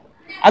அர்த்தம்.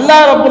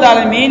 அல்லாஹ் ரப்பல்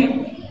ஆலமீன்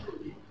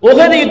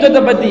உஹது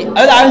யுத்தத்தை பத்தி,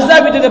 அதாவது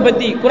அஹ்ஸாப் யுத்தத்தை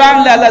பத்தி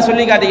குர்ஆன்ல அல்லாஹ்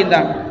சொல்லி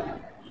காட்டுகின்றான்.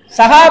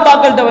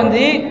 சஹாபாக்கள்கிட்ட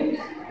வந்து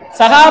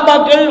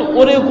சஹாபாக்கள்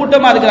ஒரு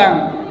கூட்டமா இருக்கிறாங்க,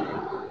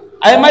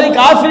 அதே மாதிரி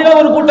காஃபிர்கள்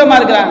ஒரு கூட்டமா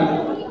இருக்கிறாங்க.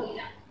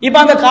 இப்ப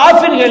அந்த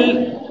காஃபிர்கள்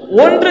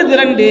ஒன்று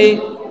திரண்டு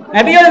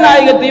நபிகள்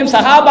நாயகத்தையும்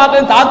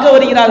சஹாபாக்களையும் தாக்க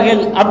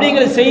வருகிறார்கள்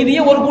அப்படிங்கிற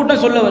செய்தியை ஒரு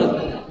கூட்டம் சொல்ல வருது.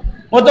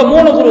 மொத்தம்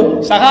 3 குரூப்,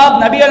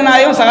 நபிகள்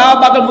நாயகம்,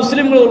 சஹாபாக்கள்,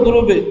 முஸ்லிம்கள் ஒரு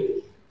குரூப்,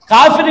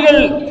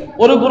 காஃபிர்கள்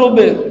ஒரு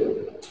குரூப்.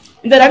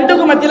 இந்த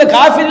 2க்கும் மத்தியில்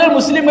காஃபிர்கள்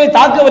முஸ்லிம்களை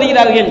தாக்க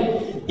வருகிறார்கள்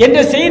என்ற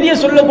செய்தியை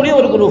சொல்லக்கூடிய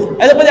ஒரு குரூப்.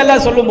 அதை பத்தி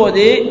அல்லாஹ் சொல்லும்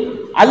போது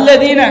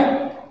அல்லதீன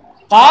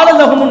கால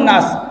லஹுமுன்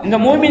நாஸ், இந்த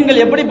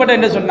மூமின்கள் எப்படிப்பட்ட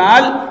என்று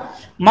சொன்னால்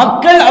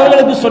மக்கள்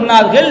அவர்களுக்கு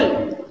சொன்னார்கள்,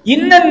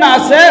 இன்னன்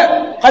நாஸ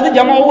கது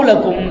ஜமஊ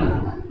லக்கும்,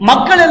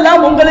 மக்கள்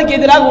எல்லாம் உங்களுக்கு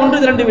எதிராக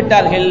ஒன்று திரண்டு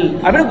விட்டார்கள்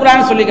அப்படின்னு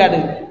குர்ஆன் சொல்லி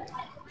காட்டுது.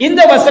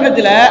 இந்த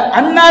வசனத்துல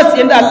அன்னாஸ்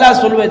என்று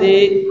அல்லாஹ் சொல்வது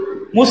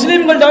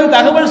முஸ்லிம்கள்ட்ட வந்து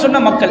தகவல்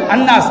சொன்ன மக்கள்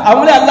அன்னாஸ்,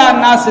 அவங்களே அல்லாஹ்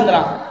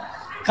அன்னாஸ்ங்கிறான்.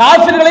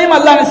 காஃபிர்களையும்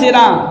அல்லாஹ் என்ன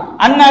செய்யறான்,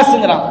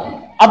 அன்னாஸ்ங்கிறான்.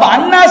 அப்ப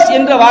அன்னாஸ்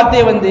என்ற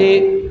வார்த்தை வந்து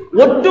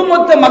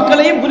ஒட்டுமொத்த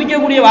மக்களையும்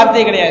குறிக்கக்கூடிய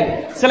வார்த்தை கிடையாது.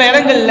 சில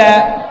இடங்கள்ல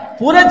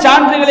புற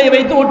சான்றுகளை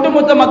வைத்து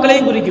ஒட்டுமொத்த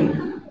மக்களையும் குறிக்கும்.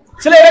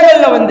 சில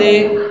இடங்கள்ல வந்து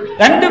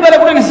 2 பேரை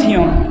கூட என்ன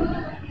செய்யும்,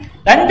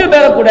 2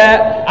 பேரை கூட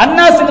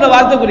அன்னாஸ்ங்கிற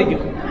வார்த்தை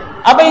குறிக்கும்.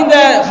 அப்ப இந்த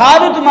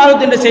ஹாரூத்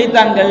மாரூத் என்ற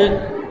ஷைத்தான்கள்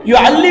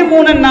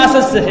அல்லிமுன நாஸ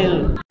சிஹ்ர்,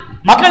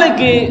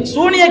 மக்களுக்கு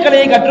சூனிய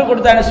கலையை கற்றுக்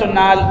கொடுத்தான்னு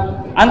சொன்னால்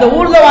அந்த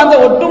ஊர்ல வாழ்ந்த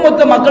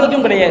ஒட்டுமொத்த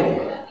மக்களுக்கும் கிடையாது,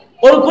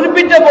 ஒரு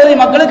குறிப்பிட்ட பகுதி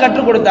மக்களுக்கு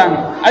கற்றுக் கொடுத்தாங்க.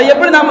 அது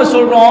எப்படி நாம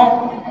சொல்றோம்,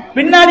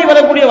 பின்னாடி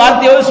வரக்கூடிய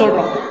வார்த்தையோடு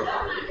சொல்றோம்.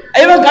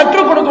 இவன்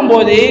கற்றுக் கொடுக்கும்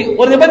போது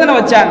ஒரு நிபந்தனை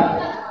வச்சாங்க,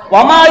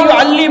 வமாயு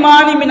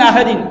அல்லிமானி மின்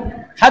அஹதின்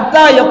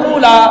ஹத்தா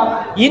யகூலா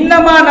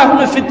இன்னமா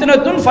நஹ்னு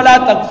ஃபித்னத்துன் ஃபலா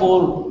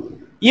தக்ஃபூர்.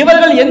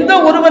 இவர்கள் எந்த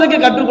ஒருவருக்கு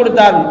கற்றுக்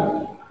கொடுத்தாலும்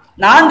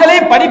நாங்களே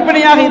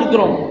படிப்பனையாக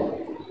இருக்கிறோம்,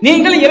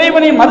 நீங்கள்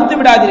இறைவனை மறுத்து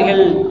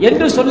விடாதீர்கள்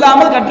என்று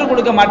சொல்லாமல் கற்றுக்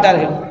கொடுக்க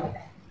மாட்டார்கள்.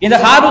 இந்த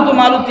ஹாரூத்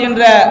மாரூத்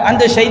என்ற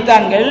அந்த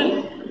ஷைத்தான்கள்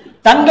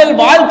தங்கள்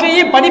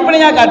வாழ்க்கையை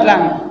படிப்பனையாக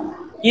காட்டுறாங்க.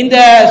 இந்த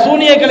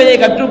சூனிய கலையை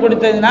கற்றுக்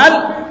கொடுத்ததினால்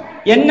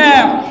என்ன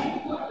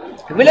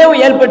விளைவு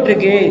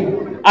ஏற்பட்டிருக்கு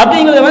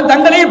அப்படிங்கிறத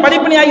தங்களையே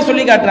படிப்பனையாகி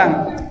சொல்லி காட்டுறாங்க.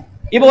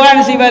 இப்போ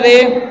என்ன செய்வாரு,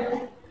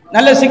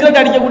 நல்ல சிகரெட்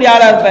அடிக்கக்கூடிய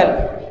ஆளா இருப்பார்.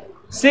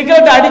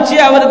 சிகரெட் அடிச்சு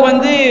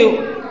அவருக்கு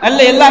நல்ல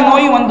எல்லா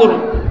நோயும்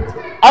வந்துடும்.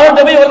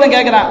 அவர்கிட்ட போய் ஒருத்தன்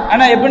கேட்கறான்,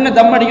 ஆனா எப்படின்னு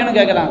தம் அடிக்கணும்னு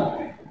கேட்கறான்.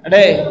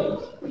 அடே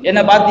என்ன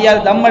பாத்தியா,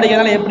 தம்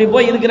அடிக்கிறதுனால எப்படி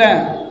போய் இருக்கிறேன்,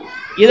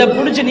 இதை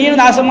பிடிச்சி நீ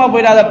நாசமா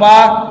போயிடாதப்பா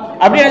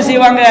அப்படி என்ன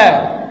செய்வாங்க,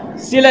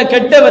 சில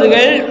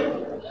கெட்டவர்கள்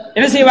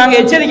என்ன செய்வாங்க,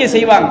 எச்சரிக்கை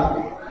செய்வாங்க.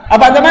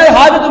 அப்ப அந்த மாதிரி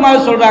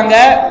ஹாபித்துமாக சொல்றாங்க,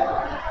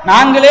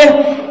 நாங்களே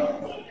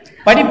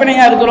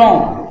படிப்பனையா இருக்கிறோம்,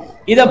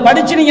 இதை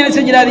படிச்சு நீங்க என்ன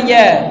செஞ்சிடாதீங்க,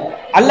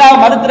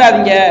 அல்லாஹ்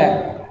மறுத்துறாதீங்க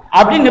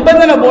அப்படின்னு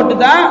நிபந்தனை போட்டு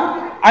தான்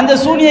அந்த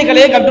சூனிய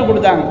கலையை கற்றுக்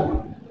கொடுத்தாங்க.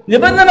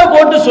 நிபந்தனை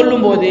போட்டு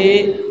சொல்லும் போது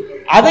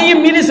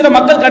அதையும் மீறி சில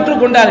மக்கள்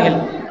கற்றுக்கொண்டார்கள்.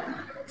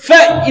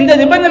 இந்த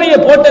நிபந்தனையை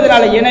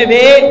போட்டதனால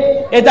எனவே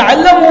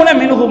அல்லமூன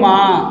மின்ஹுமா,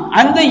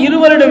 அந்த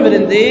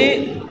இருவரிடமிருந்து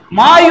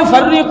மாயு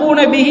ஃபர்ரிகூன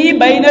பிஹி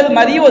பைனல்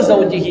மரி வ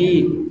ஸௌஜிஹி,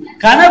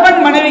 கணவன்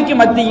மனைவிக்கு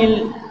மத்தியில்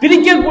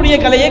பிரிக்கக்கூடிய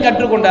கலையை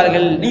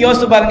கற்றுக்கொண்டார்கள். நீங்க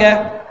யோசிச்சு பாருங்க,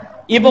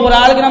 இப்ப ஒரு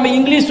ஆளுக்கு நம்ம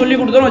இங்கிலீஷ் சொல்லி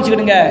கொடுத்தோம்னு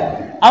வச்சுக்கிடுங்க,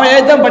 அவன்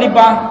எதைத்தான்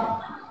படிப்பான்,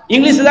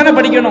 இங்கிலீஷ் தானே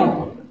படிக்கணும்.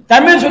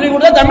 தமிழ் சொல்லி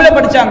கொடுத்தா தமிழை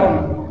படிச்சாங்க.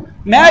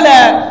 மேல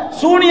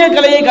சூனிய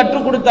கலையை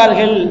கற்றுக்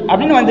கொடுத்தார்கள்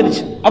அப்படின்னு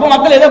வந்துருச்சு. அப்ப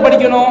மக்கள் எதை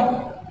படிக்கணும்,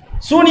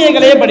 சூனிய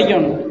கலையை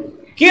படிக்கணும்.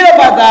 கீழே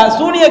பார்த்தா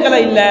சூனிய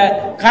கலை இல்ல,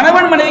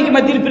 கணவன் மனைவிக்கு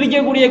மத்தியில்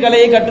பிரிக்கக்கூடிய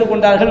கலையை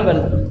கற்றுக்கொண்டார்கள்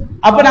வருது.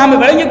 அப்ப நாம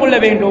விளங்கிக் கொள்ள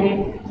வேண்டும்,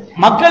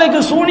 மக்களுக்கு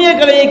சூனிய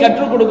கலையை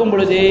கற்றுக் கொடுக்கும்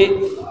பொழுது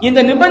இந்த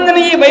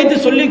நிபந்தனையை வைத்து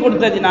சொல்லிக்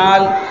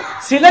கொடுத்ததினால்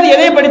சிலர்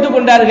எதை படித்துக்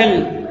கொண்டார்கள்,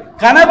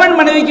 கணவன்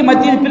மனைவிக்கு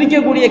மத்தியில்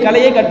பிரிக்கக்கூடிய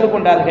கலையை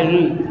கற்றுக்கொண்டார்கள்.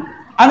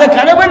 அந்த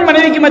கணவன்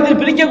மனைவிக்கு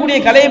மத்தியில் பிரிக்கக்கூடிய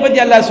கலையை பற்றி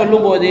அல்லாஹ்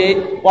சொல்லும் போது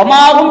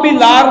வமாஹும்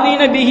பில்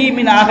ஆர்தீன பிஹி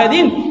மின்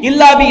அஹதின்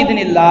இல்லா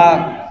பிஇذنில்லாஹ்,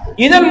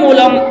 இதன்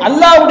மூலம்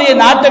அல்லாஹ்வுடைய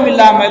நாட்டம்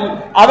இல்லாமல்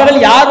அவர்கள்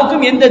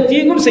யாருக்கும் எந்த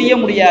தீங்கும் செய்ய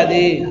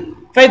முடியாது.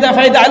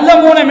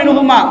 ஃபைதஅல்லமூன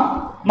மின்ஹுமா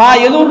மா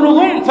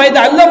யதுர்ருஹும்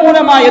ஃபைதஅல்லமூன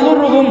மா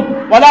யதுர்ருஹும்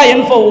வலா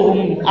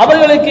யன்ஃபவுஹும்,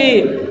 அவர்களுக்கு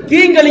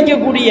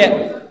தீங்களிக்கக்கூடிய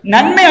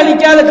நன்மை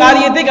அளிக்காத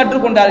காரியத்தை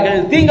கற்றுக்கொண்டார்கள்.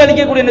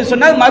 தீங்களிக்கக்கூடிய என்று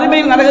சொன்னால்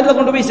மறுமையில் நரகத்தில்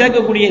கொண்டு போய்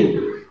சேர்க்கக்கூடியது,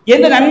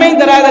 எந்த நன்மையும்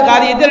தராத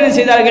காரியத்தை என்ன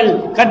செய்தார்கள்,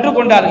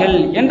 கற்றுக்கொண்டார்கள்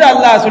என்று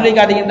அல்லாஹ் சொல்லி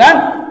காட்டுகின்றான்.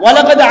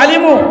 வலகத்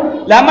அலிமு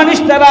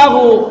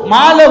லமனிஷ்தராஹு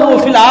மாலஹு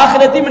ஃபில்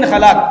ஆখিরাতি மின்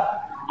ஹலாக்,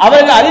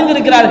 அவர்கள்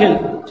அறிந்திருக்கிறார்கள்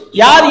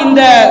யார்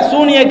இந்த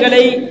சூனிய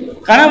கலை,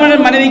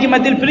 கணவன் மனைவிக்கு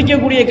மத்தியில்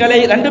பிரிக்கக்கூடிய கலை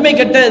ரெண்டுமே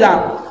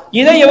கெட்டதுதான்,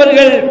 இதை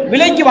இவர்கள்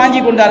விலைக்கு வாங்கி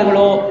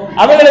கொண்டார்களோ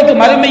அவர்களுக்கு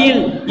மறுமையில்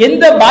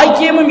எந்த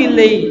பாக்கியமும்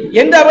இல்லை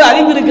என்று அவர்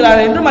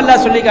அறிந்திருக்கிறார்கள் என்றும்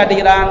அல்லாஹ் சொல்லி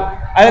காட்டுகிறான்.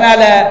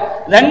 அதனால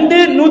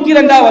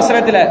 102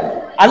 வசனத்துல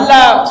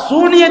அல்லாஹ்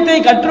சூனியத்தை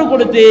கற்றுக்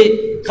கொடுத்து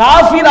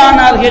காஃபிர்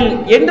ஆனார்கள்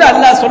என்று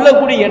அல்லாஹ்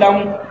சொல்லக்கூடிய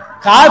இடம்,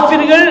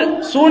 காஃபிர்கள்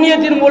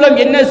சூனியத்தின் மூலம்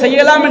என்ன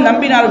செய்யலாம் என்று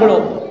நம்பினார்களோ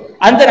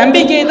அந்த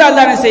நம்பிக்கையை தான்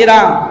அல்லாஹ் என்ன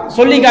செய்யறான்,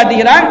 சொல்லி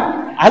காட்டுகிறான்.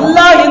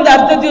 அல்லாஹ் எந்த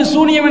அர்த்தத்தில்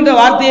சூனியம் என்ற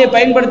வார்த்தையை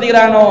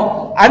பயன்படுத்துகிறானோ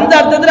அந்த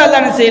அர்த்தத்தில்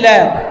அல்லாஹ் என்ன செய்யல,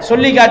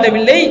 சொல்லி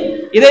காட்டவில்லை.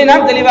 இதை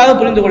நாம் தெளிவாக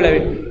புரிந்து கொள்ள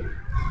வேண்டும்.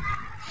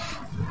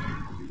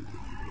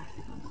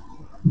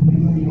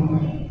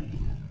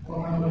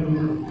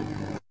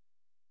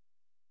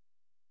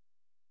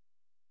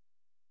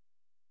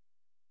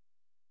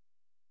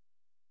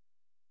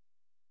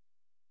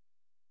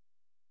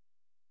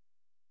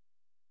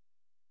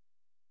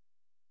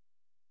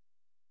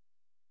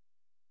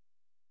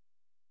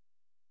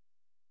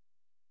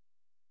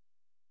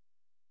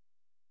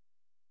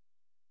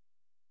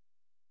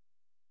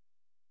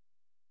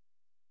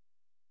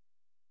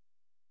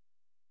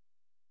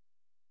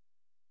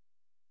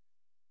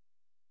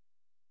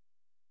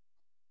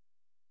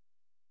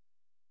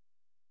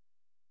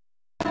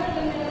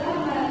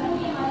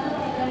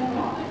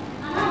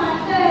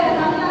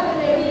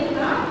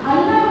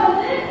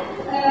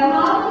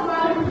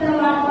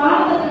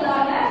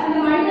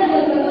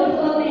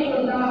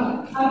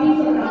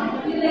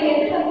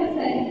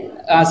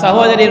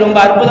 சகோதரி ரொம்ப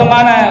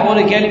அற்புதமான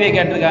ஒரு கேள்வியை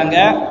கேட்டிருக்காங்க.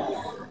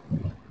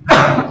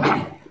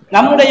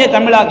 நம்முடைய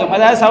தமிழாக்கம்,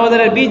 அதாவது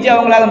சகோதரர் பிஜி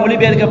அவங்களால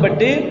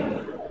மொழிபெயர்க்கப்பட்டு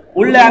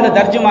உள்ள அந்த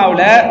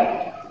தர்ஜுமாவில்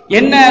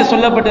என்ன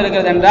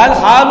சொல்லப்பட்டிருக்கிறது என்றால்,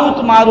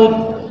 ஹாரூத் மாரூத்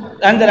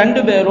அந்த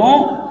 2 பேரும்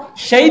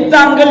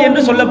ஷைத்தான்கள்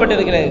என்று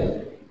சொல்லப்பட்டிருக்கிறது.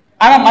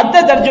 ஆனா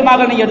மற்ற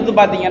தர்ஜுமாக நீங்க எடுத்து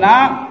பார்த்தீங்கன்னா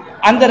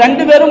அந்த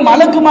 2 பேரும்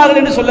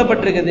மலக்குமார்கள் என்று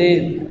சொல்லப்பட்டிருக்குது.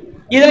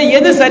 இதுல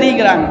எது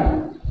சரிங்கிறாங்க?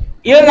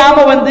 இதை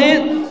நாம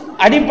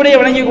அடிப்படையை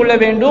விளங்கிக் கொள்ள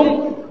வேண்டும்.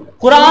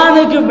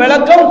 குரானுக்கு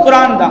விளக்கம்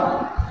குரான் தான்,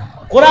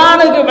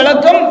 குரானுக்கு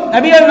விளக்கம்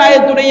நபிகள்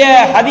நாயகத்துடைய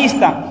ஹதீஸ்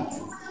தான்.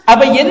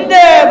 அப்ப எந்த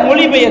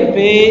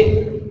மொழிபெயர்ப்பு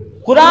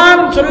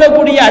குரான்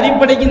சொல்லக்கூடிய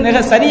அடிப்படைக்கு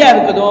மிக சரியா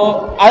இருக்குதோ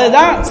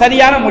அதுதான்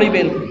சரியான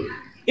மொழிபெயர்ப்பு.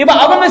 இப்ப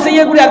அவங்க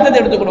செய்யக்கூடிய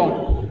அர்த்தத்தை எடுத்துக்கணும்.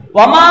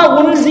 வமா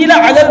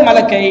உன்சில அலல்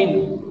மலக்கைன்,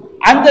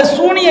 அந்த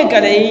சூனிய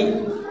கலை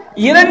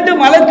 2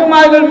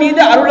 மலக்குமார்கள்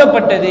மீது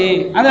அருளப்பட்டது.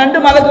 அந்த 2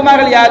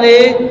 மலக்குமார்கள் யாரு?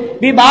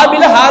 பி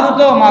பாபில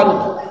ஹாரூத்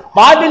மாரூத்.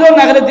 பாபிலோன்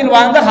நகரத்தில்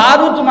வாழ்ந்த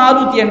ஹாரூத்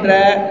மாரூத் என்ற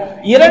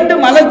 2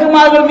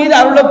 மலக்குமார்கள் மீது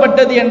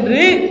அருளப்பட்டது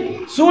என்று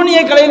சூனிய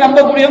கலை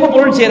நம்பக்கூடியவங்க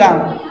பொருள்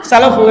செய்யறாங்க.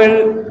 சலஃபுகள்,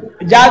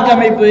 ஜாக்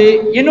அமைப்பு,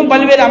 இன்னும்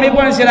பல்வேறு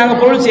அமைப்புகள் செய்யறாங்க,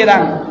 பொருள்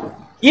செய்யறாங்க.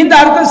 இந்த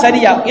அர்த்தம்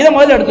சரியா? இதை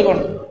முதல்ல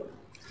எடுத்துக்கணும்.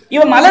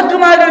 இவன்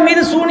மலக்குமார்கள்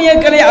மீது சூனிய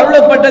கலை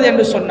அருளப்பட்டது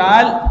என்று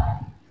சொன்னால்,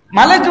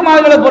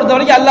 மலக்குமார்களை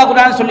பொறுத்தவரைக்கும் அல்லாஹ்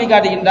குர்ஆன் சொல்லி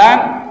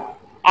காட்டுகின்றான்.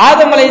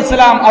 ஆதம்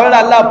அலைஹிஸ்ஸலாம் அவரை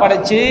அல்லாஹ்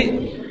படைச்சு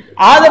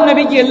ஆதம்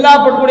நபிக்கு எல்லா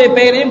பொருட்களுடைய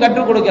பெயரையும்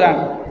கற்றுக் கொடுக்கிறான்.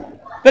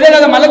 பிறகு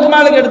அதை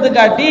மலக்குமார்களுக்கு எடுத்து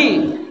காட்டி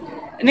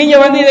நீங்க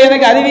இதை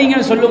எனக்கு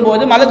அறிவிங்கன்னு சொல்லும்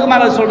போது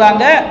மலக்குமார்கள்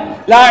சொல்றாங்க,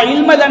 லா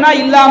இல்மலனா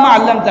இல்லாம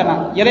அல்லம்தனா,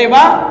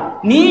 இறைவா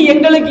நீ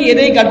எங்களுக்கு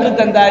எதை கற்று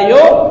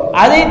தந்தாயோ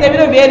அதை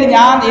தவிர வேறு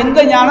எந்த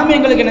ஞானமும்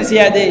எங்களுக்கு என்ன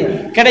செய்யாது,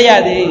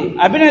 கிடையாது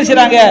அப்படின்னு என்ன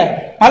செய்றாங்க,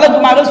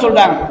 மலக்குமார்கள்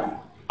சொல்றாங்க.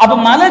 அப்ப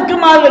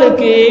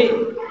மலக்குமார்களுக்கு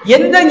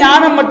எந்த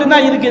ஞானம்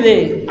மட்டும்தான் இருக்குது,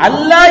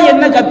 அல்லாஹ்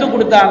என்ன கற்றுக்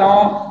கொடுத்தானோ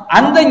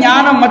அந்த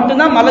ஞானம்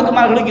மட்டும்தான்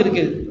மலக்குமார்களுக்கு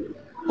இருக்குது.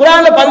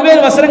 குர்ஆன்ல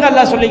பல்வேறு வசனங்கள்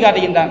அல்லாஹ் சொல்லி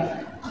காட்டுகின்றான்.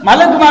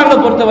 மலக்குமார்களை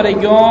பொறுத்த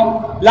வரைக்கும்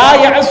லா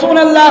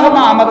யஸூனல்லாஹ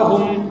மா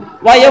அமரஹும்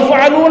வ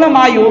யஃஅலூன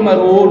மா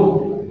யுமரூன்,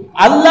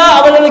 அல்லாஹ்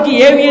அவர்களுக்கு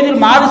ஏவியதில்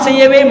மாறு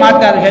செய்யவே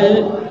மாட்டார்கள்,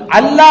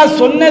 அல்லாஹ்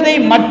சொன்னதை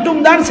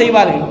மட்டும் தான்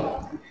செய்வார்கள்.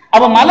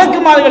 அப்ப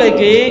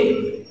மலக்குமார்களுக்கு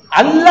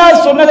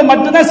அல்லாஹ் சொன்னதை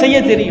மட்டும்தான் செய்ய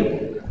தெரியும்.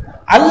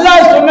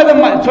 அல்லாஹ்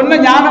சொன்ன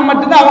ஞானம்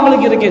மட்டும்தான்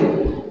அவங்களுக்கு இருக்குது.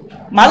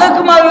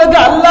 மலக்குமார்களுக்கு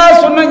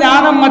அல்லாஹ் சொன்ன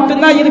ஞானம்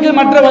மட்டும்தான் இருக்குது.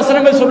 மற்ற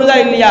வசனங்கள் சொல்லுதா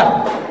இல்லையா?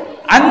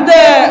 அந்த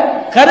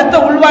கருத்தை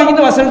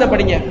உள்வாங்கிட்டு வசனத்தை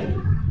படிங்க.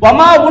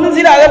 வமா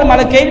உன்சில அதல்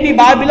மலக்கைன் பி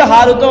பாபில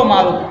ஹாரூத்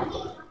மாரூத்,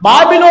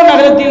 பாபிலோன்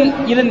நகரத்தில்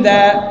இருந்த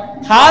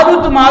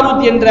ஹாரூத்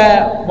மாரூத் என்ற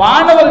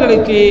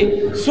வானவர்களுக்கு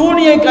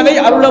சூனிய கலை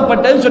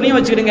அருளப்பட்டது சொல்லி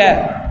வச்சுக்கிடுங்க.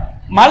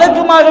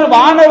 மலக்குமார்கள்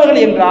வானவர்கள்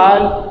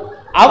என்றால்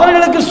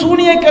அவர்களுக்கு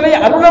சூனிய கலை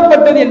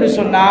அருளப்பட்டது என்று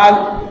சொன்னால்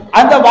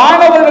அந்த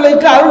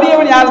வானவர்களுக்கு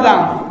அருளியவன் யார்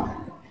தான்?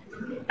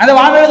 அந்த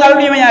வானவர்களுக்கு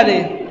அருளியவன் யாரு?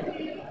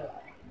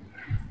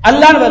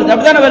 அல்லாஹ்னு வருது,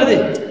 அப்படித்தானே வருது.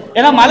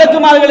 ஏன்னா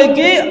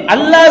மலக்குமார்களுக்கு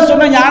அல்லாஹ்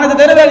சொன்ன ஞானத்தை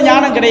தவிர வேறு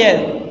ஞானம்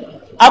கிடையாது.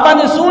 அப்ப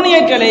அந்த சூனிய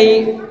கலை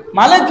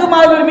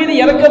மலக்குமார்கள் மீது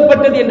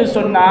இறக்கப்பட்டது என்று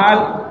சொன்னால்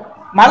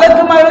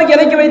மலக்குமார்களுக்கு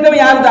இறக்கி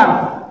வைத்தவன் யார் தான்?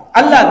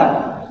 அல்லாஹ் தான்.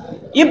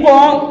 இப்போ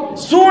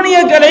சூனிய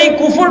கலை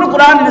குஃபுர்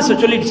குர்ஆன்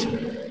சொல்லிடுச்சு,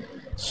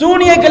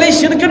 சூனிய கலை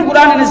ஷிர்க்குன்னு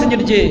குர்ஆன் என்ன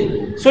செஞ்சிடுச்சு,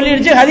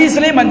 சொல்லிடுச்சு,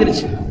 ஹதீஸ்லயும்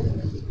வந்துருச்சு.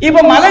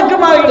 இப்ப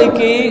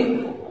மலக்குமார்களுக்கு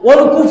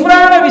ஒரு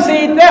குஃப்ரான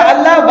விஷயத்தை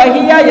அல்லாஹ்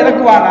வஹியா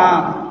இறக்குவானா?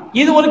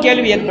 இது ஒரு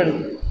கேள்வி ஏற்படுது.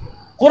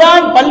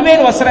 குர்ஆன்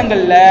பல்வேறு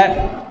வசனங்கள்ல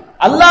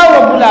அல்லாஹ்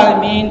ரப்பல்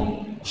ஆலமீன்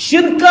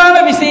ஷிர்கான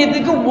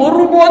விஷயத்துக்கு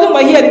ஒருபோதும்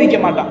வஹி அறிவிக்க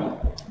மாட்டான்.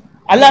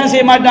 அல்லாஹ் என்ன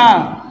செய்ய மாட்டான்?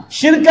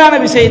 ஷிர்கான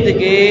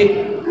விஷயத்துக்கு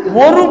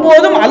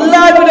ஒருபோதும்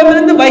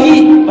அல்லாஹ்விடமிருந்து வஹி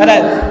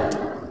வராது.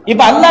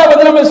 இப்ப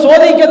அல்லாஹ் நம்ம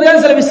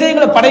சோதிக்கிறதுக்கான சில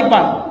விஷயங்களை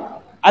படைப்பான்.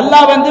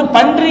 அல்லாஹ்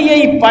பன்றியை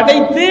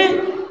படைத்து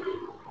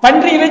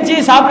பன்றி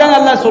இறைச்சியை சாப்பிடாங்க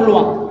அல்லாஹ்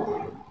சொல்லுவான்.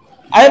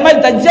 அதே மாதிரி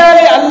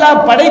தஜ்ஜாலை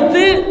அல்லாஹ்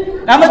படைத்து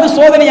நமக்கு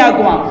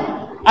சோதனையாக்குவான்.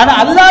 ஆனா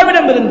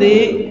அல்லாஹ்விடம் இருந்து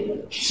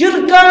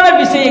ஷிர்கான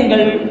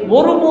விஷயங்கள்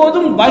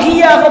ஒருபோதும்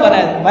வஹியாக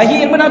வராது. வஹி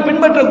என்பது நாம்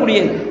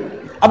பின்பற்றக்கூடியது.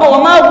 அப்ப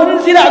வமா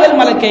உன்சில அதல்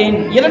மலக்கைன்,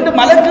 2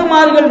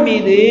 மலக்குமார்கள்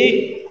மீது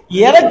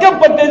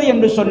இறக்கப்பட்டது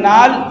என்று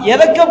சொன்னால்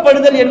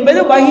இறக்கப்படுதல் என்பது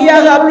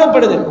வஹியாக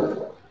அருளப்படுதல்.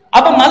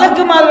 அப்ப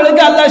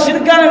மலக்குமார்களுக்கு அல்லாஹ்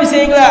ஷிர்கான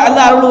விஷயங்களை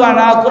அல்லாஹ்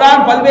அருள்வானா?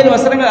 குர்ஆன் பல்வேறு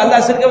வசனங்கள்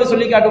அல்லாஹ் ஷிர்கை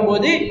சொல்லி காட்டும்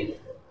போது,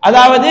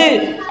 அதாவது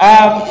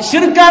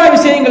ஷிர்கான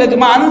விஷயங்களுக்கு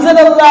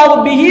அன்ஸலல்லாஹு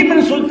பிஹி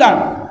மின் சுல்தான்,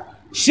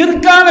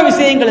 ஷிர்கான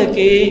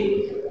விஷயங்களுக்கு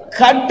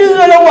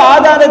கட்டுகளவு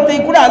ஆதாரத்தை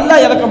கூட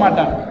அல்லாஹ் இறக்க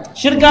மாட்டான்.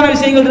 ஷிர்கான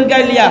விஷயங்கள் இருக்கா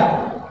இல்லையா?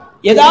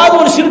 ஏதாவது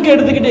ஒரு ஷிர்க்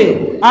எடுத்துக்கிட்டு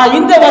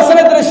இந்த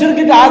வசனத்துல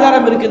ஷிர்க்குக்கு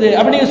ஆதாரம் இருக்குது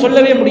அப்படின்னு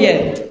சொல்லவே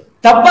முடியாது.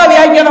 தப்பா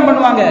வியாக்கியானம்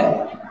பண்ணுவாங்க.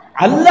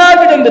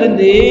 அல்லாஹ்விடம்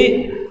இருந்து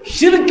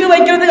ஷிர்க்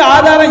வைக்கிறதுக்கு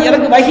ஆதாரம்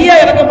வஹியா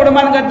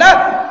இறக்கப்படுமான்னு கேட்டா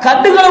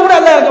கட்டுகளை கூட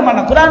அல்லாஹ் இறக்க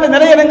மாட்டான். குர்ஆன்ல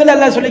நிறைய இடங்கள்ல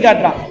அல்லாஹ் சொல்லி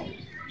காட்டுறான்.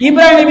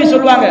 இப்ராஹிம் நபி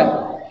சொல்லுவாங்க,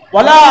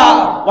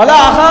 வலா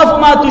அகாஃபு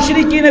மா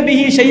துஷ்ரிகீன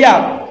பிஹி ஷையா,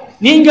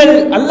 நீங்கள்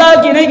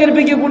அல்லாஹ்க்கு இணை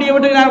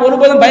கற்பிக்கக்கூடியவற்றுக்கு நான்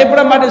ஒருபோதும்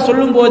பயப்பட மாட்டேன்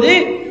சொல்லும் போது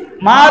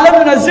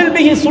மாலம் நஸில்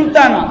பிஹி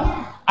சுல்தானா,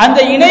 அந்த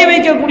இணை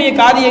வைக்கக்கூடிய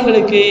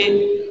காரியங்களுக்கு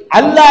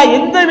அல்லாஹ்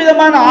எந்த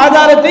விதமான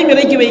ஆதாரத்தையும்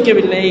இறக்கி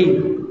வைக்கவில்லை.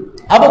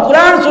 அப்ப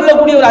குர்ஆன்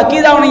சொல்லக்கூடிய ஒரு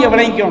அக்கீதாவை நீங்க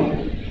விளங்கிக்கும்.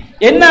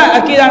 என்ன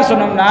அக்கீதான்னு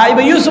சொன்னோம்னா,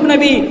 இப்ப யூசுப்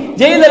நபி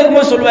ஜெயில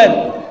இருக்கும்போது சொல்வார்,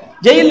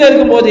 ஜெயில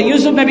இருக்கும்போது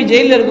யூசுப் நபி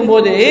ஜெயில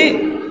இருக்கும்போது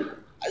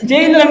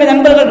ஜெயில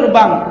நண்பர்கள்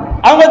இருப்பாங்க,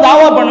 அவங்க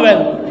தாவா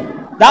பண்ணுவார்.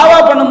 தாவா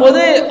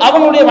பண்ணும்போது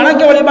அவங்களுடைய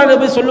வணக்க வழிபாடு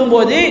போய் சொல்லும்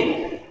போது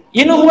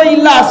இன்ஹுவ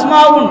இல்லா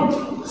அஸ்மாவுன்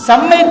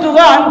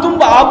சம்மைத்துகா அன்தும்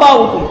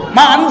ஆபாவுக்கும்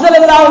மா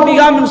அன்ஸலல்லாஹு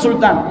பிஹா மின்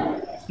சுல்தான்,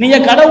 நீங்க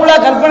கடவுளா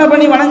கற்பனை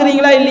பண்ணி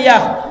வணங்குறீங்களா இல்லையா,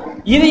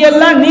 இது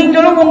எல்லாம்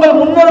நீங்களும் உங்கள்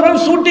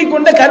முன்னோர்களும் சூட்டி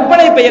கொண்ட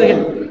கற்பனை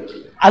பெயர்கள்,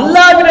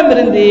 அல்லாஹ்விடம்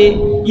இருந்து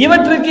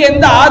இவற்றுக்கு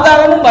எந்த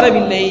ஆதாரமும்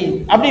வரவில்லை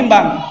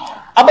அப்படிம்பாங்க.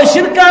 அப்ப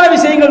ஷிர்கான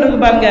விஷயங்கள் இருக்கு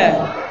பாருங்க,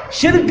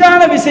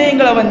 ஷிர்கான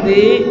விஷயங்களை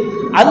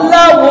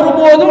அல்லாஹ்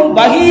ஒருபோதும்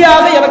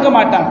வஹியாக இறக்க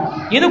மாட்டான்.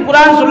 இது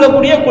குர்ஆன்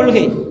சொல்லக்கூடிய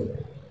கொள்கை.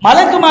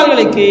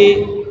 மலக்குமார்களுக்கு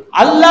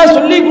அல்லாஹ்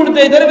சொல்லி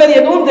கொடுத்ததை தவிர வேறு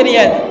எதுவும்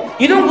தெரியாது.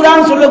 இதுவும்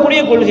குர்ஆன் சொல்லக்கூடிய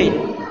கொள்கை.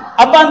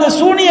 அப்ப அந்த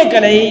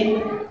சூனியக்கலை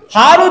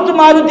ஹாரூத்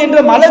மாரூத் என்ற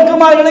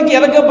மலக்குமார்களுக்கு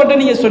இறக்கப்பட்டு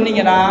நீங்க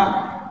சொன்னீங்கன்னா,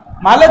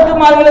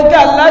 மலக்குமார்களுக்கு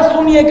அல்லாஹ்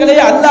சூனியக்கலை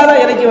அல்லாஹ்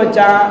தான் இறக்கி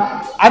வச்சான்.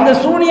 அந்த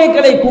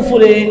சூனியக்கலை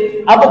குஃப்ரு.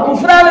 அப்ப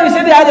குஃப்ரான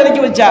விஷயத்தை யார்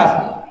இறக்கி வச்சா?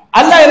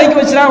 அல்லாஹ் இறக்கி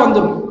வச்சா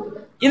வந்துடும்.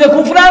 இந்த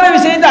குஃப்ரான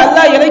விஷயத்தை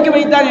அல்லாஹ் இறக்கி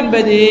வைத்தான்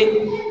என்பது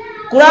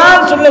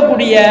குர்ஆன்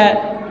சொல்லக்கூடிய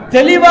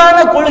தெளிவான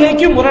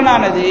கொள்கைக்கு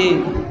முரணானது.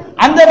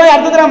 அந்த மாதிரி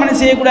அர்த்தத்தை நாம் என்ன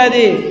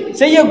செய்யக்கூடாது,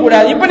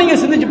 செய்யக்கூடாது. இப்ப நீங்க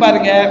சிந்திச்சு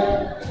பாருங்க,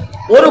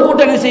 ஒரு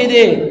கூட்டம் என்ன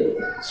செய்யுது,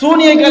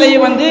 சூனியக்கலை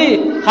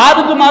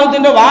ஹாரூத் மாரூத்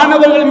என்ற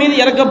வானவர்கள் மீது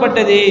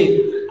இறக்கப்பட்டது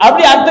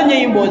அப்படி அர்த்தம்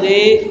செய்யும் போது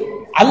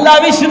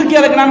அல்லாவே ஷிர்க்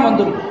இறக்குனான்னு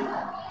வந்துடும்.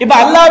 இப்ப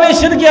அல்லாவே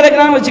ஷிர்க்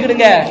இறக்குனான்னு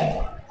வச்சுக்கிடுங்க,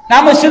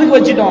 நாம ஷிர்க்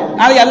வச்சுட்டோம்.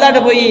 நாளைக்கு அல்லாட்ட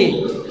போய்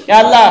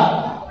அல்லாஹ்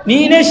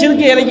நீனே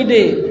ஷிர்க்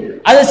இறக்கிட்டு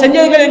அதை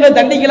செஞ்சதுக்கு எங்களை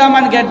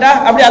தண்டிக்கலாமான்னு கேட்டா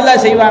அப்படி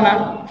அல்லாஹ் செய்வானா?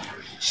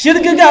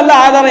 ஷிர்க்குக்கு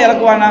அல்லாஹ் ஆதாரம்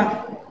இறக்குவானா?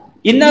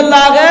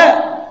 இன்னல்லாக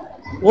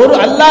ஒரு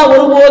அல்லாஹ்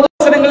ஒருபோது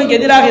வசனங்களுக்கு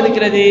எதிராக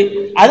இருக்கிறது.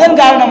 அதன்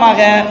காரணமாக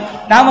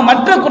நாம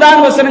மற்ற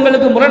குர்ஆன்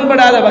வசனங்களுக்கு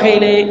முரண்படாத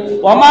வகையிலே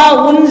வமா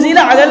உன்சில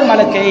அலல்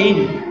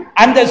மலக்கைன்,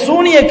 அந்த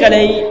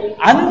சூனியக்கலை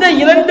அந்த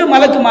இரண்டு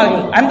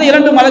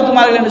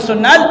மலக்குமார்கள் என்று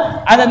சொன்னால்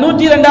அந்த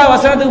 102வது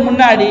வசனத்துக்கு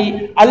முன்னாடி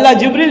அல்லாஹ்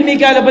ஜிப்ரீல்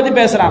மீகால பத்தி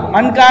பேசுறான்.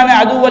 மன்கான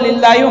அதுவல்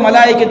இல்லாஹி வ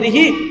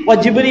மலாயிகத்திஹி வ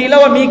ஜிப்ரீல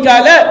வ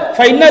மீகால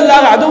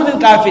ஃபைனல்லாஹு அதுவுல்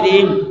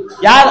காஃபிரீன்.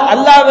 யார்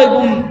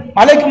அல்லாஹ்வுக்கும்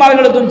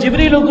மலக்குமார்களுக்கும்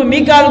ஜிப்ரீலுக்கும்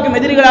மீகாலுக்கும்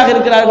எதிரிகளாக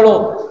இருக்கிறார்களோ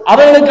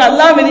அவர்களுக்கு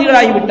அல்லாஹ்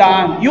எதிரிகளாகி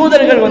விட்டான்.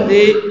 யூதர்கள்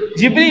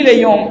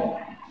ஜிப்ரீலையும்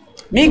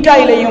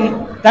மீகாயிலையும்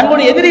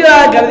தங்களுடைய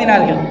எதிரிகளாக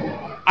கருதினார்கள்.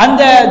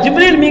 அந்த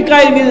ஜிப்ரீல்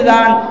மீகாயில் மீது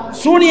தான்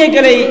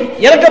சூனியக்கலை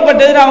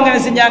இறக்கப்பட்டது. அவங்க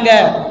என்ன செஞ்சாங்க,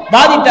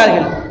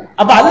 பாதித்தார்கள்.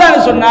 அப்ப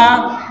அல்லாஹ் சொன்னா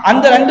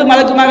அந்த 2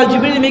 மலக்குமார்கள்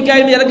ஜிப்ரீல்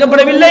மீகாயில் மீது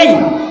இறக்கப்படவில்லை.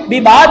 பி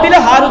பாபில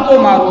ஹாரூத்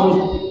மாரூத்,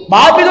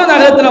 பாபிலோ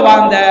நகரத்தில்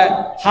வாழ்ந்த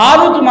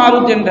ஹாரூத்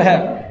மாரூத் என்ற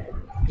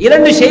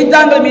 2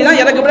 ஷைத்தான்கள் மீது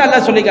தான் இறக்கப்பட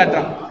அல்லாஹ் சொல்லி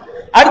காட்டுறான்.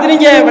 அடுத்து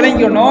நீங்க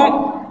விளங்கிக்கணும்,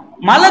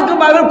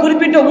 மலக்குமார்கள்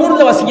குறிப்பிட்ட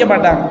ஊர்ல வசிக்க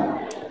மாட்டாங்க.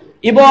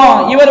 இப்போ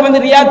இவர்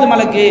ரியாத்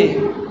மலக்கு,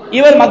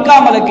 இவர் மக்கா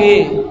மலக்கு,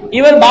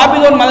 இவர்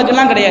பாபிலோன் மலக்கு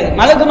எல்லாம் கிடையாது.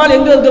 மலக்குமார்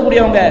எங்க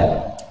இருக்கக்கூடியவங்க,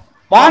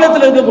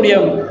 வானத்தில்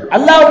இருக்கக்கூடியவங்க.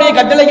 அல்லாஹ்வுடைய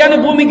கட்டளைக்கான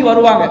பூமிக்கு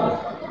வருவாங்க.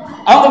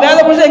 அவங்க வேலை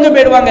முடிச்சு எங்க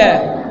போயிடுவாங்க,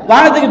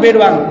 வானத்துக்கு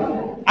போயிடுவாங்க.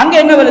 அங்க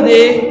என்ன வருது,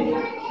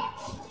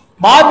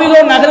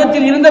 பாபிலோன்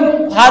நகரத்தில் இருந்த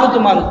ஹாரூத்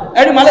மாரூத்.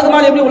 அப்படி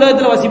மலக்குமார் எப்படி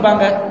உலகத்தில்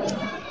வசிப்பாங்க?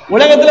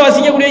 உலகத்தில்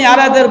வசிக்கக்கூடிய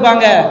யாராத்தான்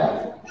இருப்பாங்க,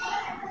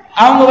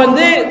 அவங்க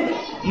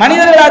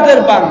மனிதர்களாக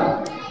இருப்பாங்க.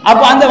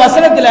 அப்ப அந்த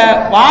வசனத்துல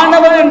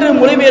வானவர் என்று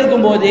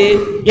மொழிபெயர்க்கும் போது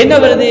என்ன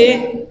வருது,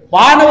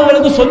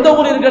 வானவர்களுக்கு சொந்த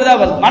ஊர் இருக்கிறதா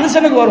வருது.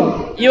 மனுஷனுக்கு வரும்,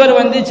 இவர்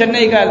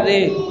சென்னைக்காரரு,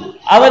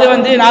 அவர்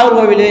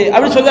நாகர்கோவில்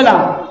அப்படி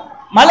சொல்லலாம்.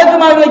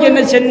 மலக்குமார்களுக்கு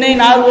என்ன சென்னை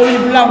நாகர்கோவில்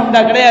இப்படிலாம்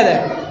உண்டா? கிடையாது.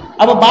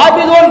 அப்ப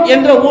பாபிலோன்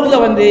என்ற ஊர்ல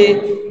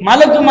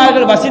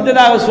மலக்குமார்கள்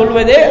வசித்ததாக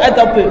சொல்வதே அது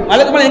தப்பு.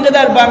 மலக்குமார்கள் எங்க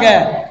தான் இருப்பாங்க,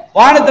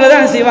 வானத்துல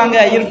தான் செய்வாங்க,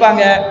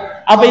 இருப்பாங்க.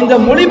 அப்ப இந்த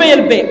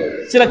மொழிபெயர்ப்பே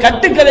சில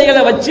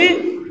கட்டுக்கதைகளை வச்சு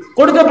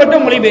கொடுக்கப்பட்ட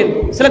மொழிபெயர்ப்பு.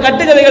 சில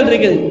கட்டுக்கதைகள்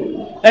இருக்குது.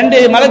 2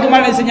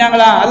 மலக்குமார்கள்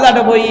செஞ்சாங்களா,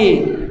 அல்லாட்ட போய்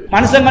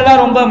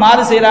மனுஷங்கள்லாம் ரொம்ப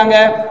மாறு செய்யறாங்க,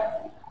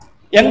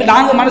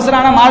 நாங்க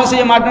மனுஷனானா மாறு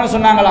செய்ய மாட்டோம்னு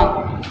சொன்னாங்களாம்.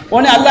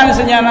 உடனே அல்லாஹ் என்ன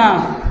செஞ்சானா,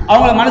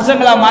 அவங்கள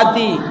மனுஷங்களா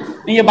மாத்தி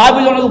நீங்க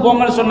பாபிலோனுக்கு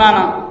போங்கன்னு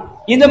சொன்னானா.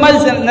 இந்த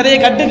மாதிரி நிறைய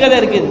கட்டுக்கதை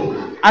இருக்குது.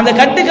 அந்த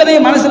கட்டுக்கதையை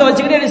மனசுல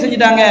வச்சுக்கிட்டு என்ன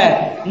செஞ்சுட்டாங்க,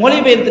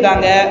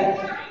 மொழிபெயர்த்துட்டாங்க.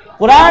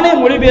 குர்ஆனை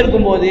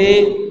மொழிபெயர்க்கும் போது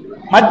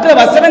மற்ற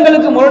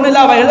வசனங்களுக்கு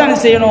முரணில்லா வகையில்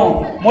தான் செய்யணும்,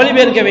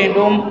 மொழிபெயர்க்க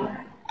வேண்டும்.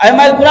 அது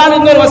மாதிரி குர்ஆன்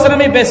இன்னொரு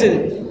வசனமே பேசுது,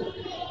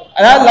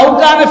 அதாவது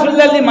லவ்கான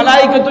ஃபில்லல்லி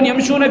மலாயிகத்துன்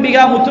யம்ஷூன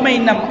பிஹா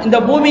முத்மைஇன்னம், இந்த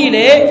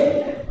பூமியிலே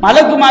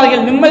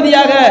மலக்குமார்கள்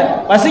நிம்மதியாக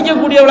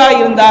வசிக்கக்கூடியவர்களாக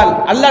இருந்தால்,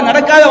 அல்லாஹ்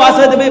நடக்காத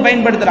வாசகத்தை போய்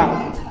பயன்படுத்துறான்.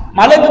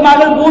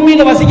 மலக்குமார்கள்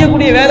பூமியில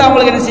வசிக்கக்கூடிய வேலை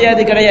அவங்களுக்கு என்ன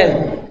செய்யாது, கிடையாது.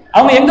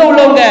 அவங்க எங்க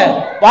உள்ளவங்க,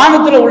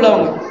 வானத்துல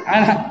உள்ளவங்க.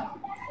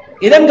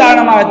 இதன்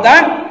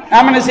காரணமாகத்தான்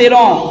நாம் என்ன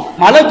செய்யறோம்,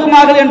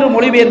 மலக்குமார்கள் என்று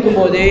மொழிபெயர்க்கும்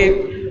போது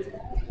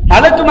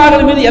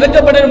மலக்குமார்கள் மீது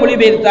இறக்கப்பட்ட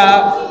மொழிபெயர்த்தா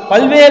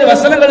பல்வேறு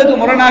வசனங்களுக்கு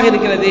முரணாக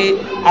இருக்கிறது.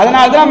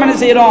 அதனால்தான் நம்ம என்ன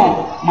செய்யறோம்,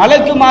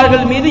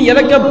 மலக்குமார்கள் மீது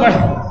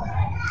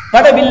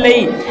இறக்கப்படவில்லை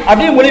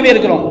அப்படின்னு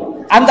மொழிபெயர்க்கிறோம்.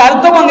 அந்த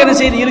அர்த்தம் அங்க என்ன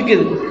செய்து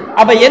இருக்குது.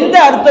 அப்ப எந்த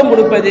அர்த்தம்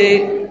கொடுப்பது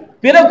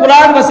பிற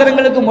குர்ஆன்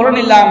வசனங்களுக்கு முரண்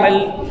இல்லாமல்,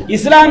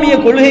 இஸ்லாமிய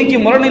கொள்கைக்கு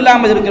முரண்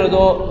இல்லாமல்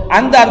இருக்கிறதோ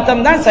அந்த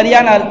அர்த்தம் தான்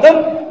சரியான அர்த்தம்.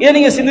 இதை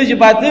நீங்க சிந்திச்சு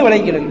பார்த்து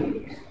விளங்கிடுங்க.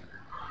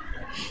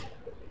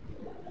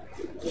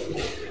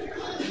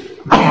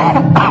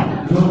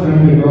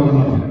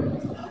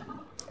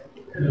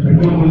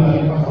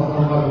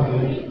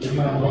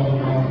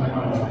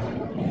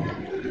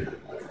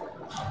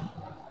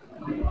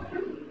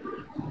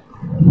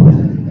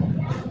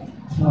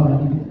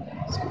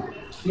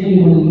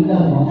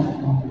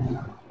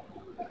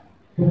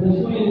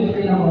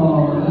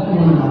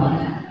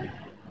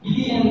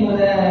 இது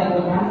என்பதை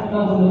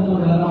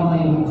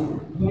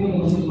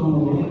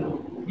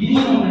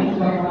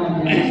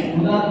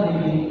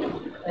உதாரணத்துக்கு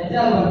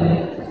தஜ்ஜால் அந்த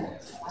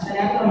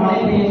நேரத்தில் மழை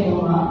பெய்ய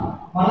சொன்னா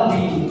மழை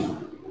பெய்யும்.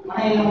 ஆனா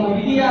இதை நம்ம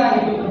விதியா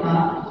எடுத்துட்டோம்னா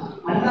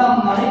அல்லா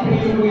மழை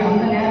பெய்யக்கூடிய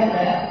அந்த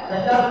நேரத்தை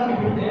தஜ்ஜால்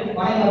விட்டு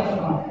மழை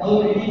வச்சுக்கலாம். அது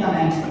ஒரு விதி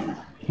தானே.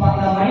 இப்போ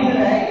அந்த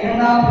மனிதரை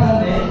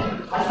 2ஆவது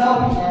அல்லா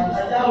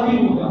தஜ்ஜால்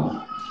உயிர் கொடுக்கலாம்.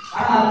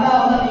 ஆனா அல்லா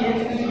அந்த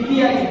ஏற்கனவே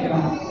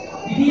விதியாக்கிக்கிறான்.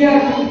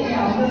 விதியாக்கி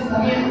அந்த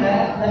சமயத்துல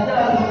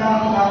தஜ்ஜால்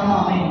காரணமா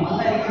அமையும்.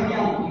 அந்த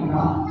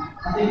விதியாக்கிக்கிறான்.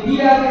 அந்த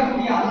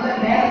விதியாக்கக்கூடிய அந்த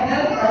நேரத்தை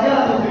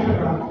தஜ்ஜால்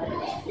குறிப்பிடுறான்.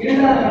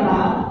 இரண்டாவதுன்னா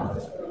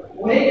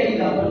ஒரே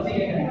கேள்விதான் பற்றி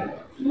கேட்கிறேன்.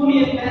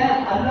 சூரியத்தை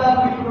அல்லாஹ்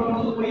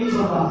குறிப்பிடும்போது பொய்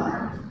சொல்றான்.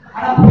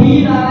 ஆனா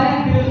பொய்யினால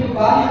பிறருக்கு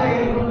பாதிப்பை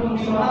ஏற்படுத்த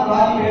முடியும்னா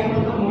பாதிப்பை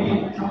ஏற்படுத்த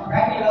முடியும். நம்ம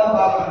பிராக்டிகலா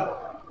பார்க்கலாம்.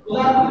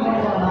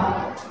 உதாரணத்துக்கு சொன்னா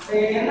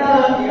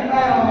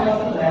 2000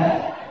 வருஷத்துல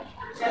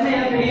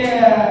சென்னையில பெரிய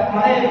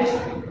மழை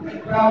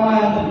கிராமமா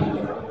இருந்தது.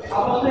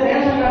 அப்போ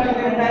ரேஷன்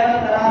கார்டுக்கு 2000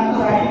 தராங்க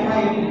ஒரு ஐடியா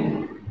இருக்குது.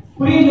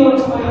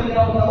 புரிந்தோர் கோயிலுக்கு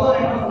அவங்க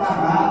சகோதரர் என்ன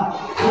சொன்னாங்கன்னா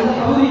அந்த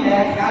பகுதியில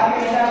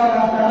யாருக்கு 2000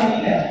 காசு தரணும்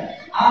இல்லை.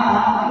 ஆனா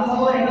அந்த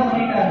சகோதரர் என்ன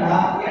பண்ணிட்டாருன்னா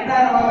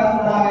 2000 காசு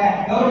தராங்க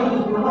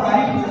கவர்மெண்ட் ஒரு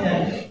அறிவிப்பு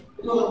செஞ்சாரு.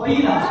 இது ஒரு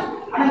பொய் தான்.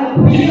 ஆனா இந்த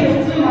பொய்யை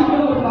வச்சு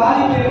மக்களுக்கு ஒரு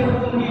பாதிப்பை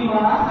ஏற்படுத்த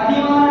முடியுமா?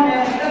 அதிகமான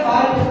நேரத்தில்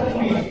பாதிப்பு ஏற்படுத்த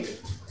முடியும்.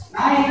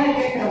 நான் என்ன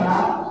கேட்கிறேன்னா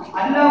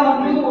அல்லாஹ்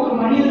வந்து ஒரு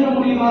மனிதன்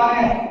மூலியமாக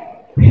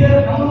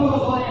பிறர் நமக்கு ஒரு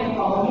சோதனை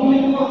வைப்பான், ஒரு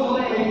மூலிக்கு ஒரு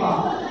சோதனை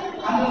வைப்பான்.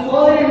 அந்த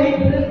சோதனை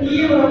வைப்பது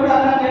தீவிரோடு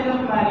அல்லாஹ்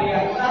தேர்ந்தெடுக்கிறான் இல்லையா?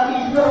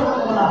 இவ்வளவு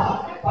சொல்லலாம்.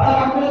 பல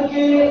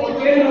மக்களுக்கு ஒரு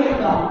கேள்வி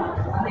இருக்கலாம்.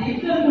 அந்த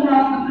யுத்தத்துக்கு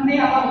முன்னே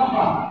அல்லாஹ்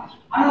கொடுப்பான்.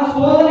 ஆனா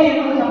சோதனை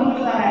என்பது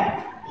நமக்கு தானே.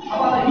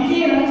 அப்ப அந்த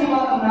விதியை நினைச்சு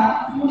பார்த்தோம்னா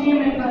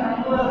சூரியன் என்ற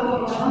நண்பர்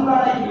ஒரு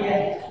உடன்பாடா இல்லையே.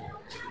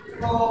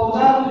 இப்போ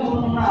உதாரணத்துக்கு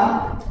சொல்லணும்னா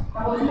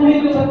நம்ம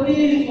சூரியனை பத்தி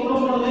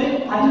சொல்லும் பொழுது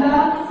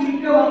அல்லாஹ்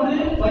சிக்க வந்து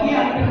வகை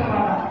அனுப்பிக்க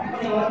மாட்டான்.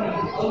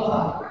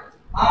 அவ்வளவுதான்.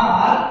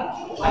 ஆனால்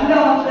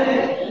அல்லாஹ் வந்து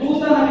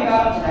மூசா நபி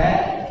காலத்துல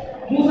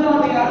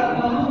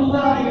வந்து மூசா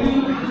நபி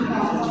வெளியிட்டு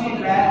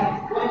சமயத்துல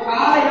ஒரு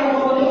காலை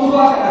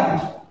உருவாக்குறாங்க.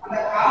 அந்த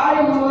காலை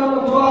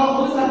உருவாக்கும்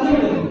போது சத்தம்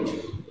விடுது.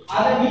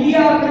 அதை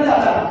விதியாக்குறது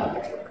அல்லாஹ்.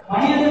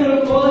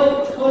 மனிதர்கள்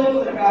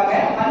சோதிப்பதற்காக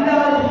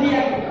அல்லாஹ்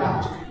விதியாக்கிட்டான்.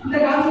 இந்த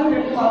கான்செப்ட்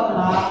எடுத்து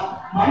பார்த்தோம்னா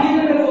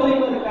மனிதர்கள்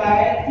சோதிப்பதற்காக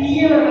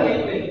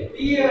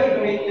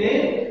தீயவர்கள் வைத்து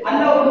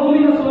அந்த ஒரு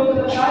பூமியை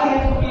சோதிப்பதற்காக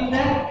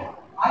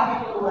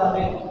ஆக்கிக்க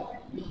கூடாது.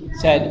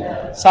 சரி,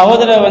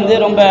 சகோதரர் வந்து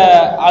ரொம்ப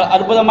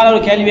அற்புதமான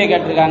ஒரு கேள்வியை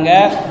கேட்டிருக்காங்க.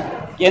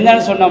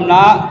 என்னன்னு சொன்னோம்னா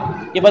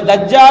இப்ப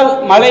தஜ்ஜால்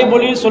மழை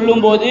பொழின்னு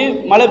சொல்லும் போது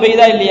மழை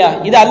பெய்தா இல்லையா?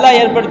 இது அல்லாஹ்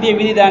ஏற்படுத்திய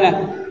விதி தானே.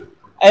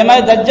 அதே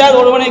மாதிரி தஜ்ஜால்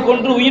ஒருவனை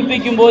கொன்று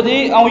உயிர்ப்பிக்கும் போது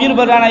அவன் உயிர்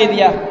பெறானா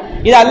இல்லையா?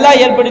 இது அல்லாஹ்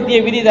ஏற்படுத்திய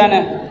விதி தானே.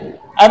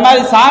 அது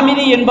மாதிரி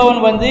சாமிரி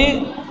என்பவன் வந்து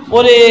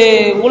ஒரு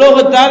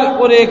உலோகத்தால்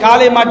ஒரு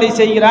காளை மாட்டை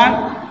செய்கிறான்.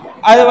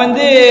 அது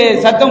வந்து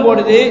சத்தம்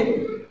போடுது.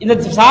 இந்த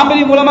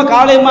சாமிரி மூலமா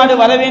காளை மாடு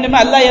வர வேண்டுமே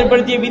அல்லாஹ்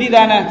ஏற்படுத்திய விதி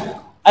தானே.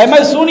 அது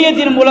மாதிரி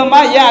சூனியத்தின் மூலமா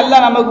ஏன்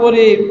அல்லாஹ் நமக்கு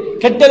ஒரு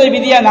கெட்டதை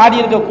விதியா நாடி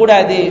இருக்க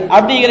கூடாது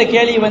அப்படிங்கிற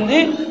கேள்வி வந்து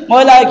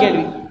முதலாவது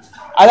கேள்வி.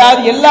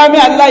 அதாவது எல்லாமே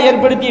அல்லாஹ்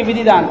ஏற்படுத்திய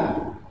விதிதான்.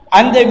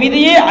 அந்த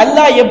விதியை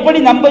அல்லாஹ் எப்படி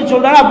நம்ப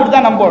சொல்றானோ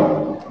அப்படித்தான் நம்பணும்.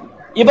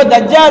 இப்ப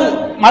தஜ்ஜால்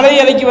மழை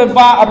இறக்கி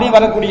வைப்பான் அப்படின்னு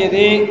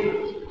வரக்கூடியது,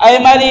 அதே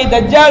மாதிரி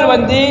தஜ்ஜால்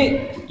வந்து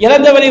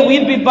இறந்தவரை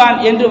உயிர்ப்பிப்பான்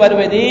என்று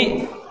வருவது,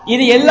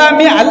 இது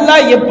எல்லாமே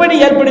அல்லாஹ் எப்படி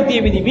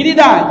ஏற்படுத்திய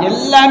விதிதான்.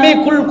 எல்லாமே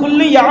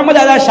குல்லு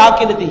யாமல் அல்லா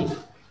ஷாக்கிருதி,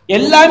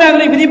 எல்லாமே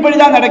அவருடைய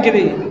விதிப்படிதான்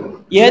நடக்குது.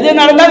 எது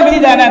நடந்தாலும்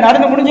விதிதானே,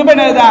 நடந்து முடிஞ்சப்ப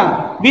என்னதுதான்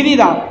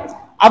விதிதான்.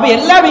 அப்ப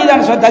எல்லா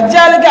விதிதான்.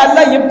 தஜ்ஜாலுக்கு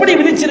அல்லாஹ் எப்படி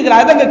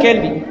விதிச்சிருக்கிறார் அதான்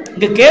கேள்வி.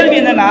 இங்க கேள்வி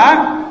என்னன்னா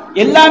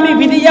எல்லாமே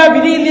விதியா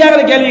விதி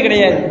இல்லையாங்கிற கேள்வி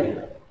கிடையாது.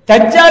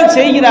 தஜ்ஜால்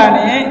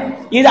செய்கிறானே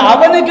இது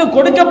அவனுக்கு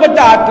கொடுக்கப்பட்ட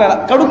ஆற்றல்,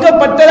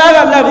 கொடுக்கப்பட்டதாக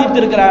அல்லாஹ்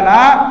விதித்திருக்கிறானா,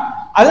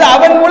 அது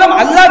அவன் மூலம்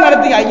அல்லாஹ்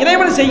நடத்துகிறான்,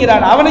 இறைவன்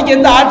செய்கிறான். அவனுக்கு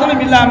எந்த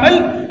ஆற்றலும் இல்லாமல்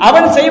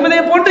அவன் செய்வதை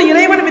போன்று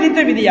இறைவன் விதித்த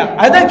விதியா?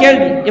 அதுதான்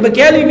கேள்வி. இப்ப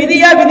கேள்வி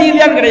விதியா விதி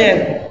இல்லையான்னு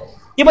கிடையாது.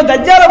 இப்ப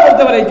தஜ்ஜாலை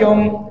பொறுத்த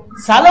வரைக்கும்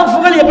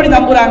சலஃபுகள் எப்படி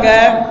நம்புறாங்க?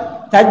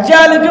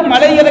 தஜ்ஜாலுக்கு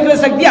மலை இறக்குற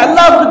சக்தி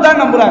அல்லாஹ்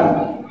கொடுத்தான் நம்புறாங்க.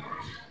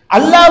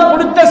 அல்லாஹ்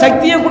கொடுத்த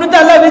சக்தியை கொடுத்து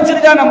அல்லாஹ்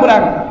விதிச்சிருக்கா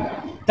நம்புறாங்க.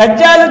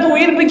 தஜ்ஜாலுக்கு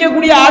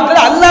உயிர்ப்பிக்கக்கூடிய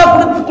ஆற்றல் அல்லாஹ்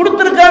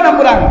கொடுத்திருக்கா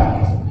நம்புறாங்க.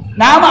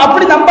 நாம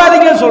அப்படி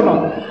நம்பாதீங்கன்னு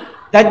சொல்றோம்.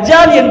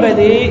 தஜ்ஜால்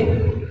என்பது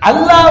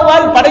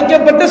அல்லாஹ்வால்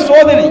படைக்கப்பட்ட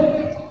சோதனை.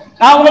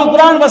 நான் உங்களுக்கு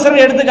குர்ஆன்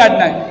வசனம் எடுத்து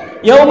காட்டினேன்.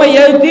 யௌம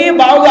யதி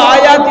பாவு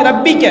ஆயாத்தி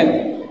ரப்பிக்க,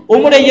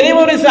 உங்களுடைய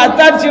இறைவனுடைய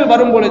அத்தாட்சிகள்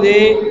வரும் பொழுது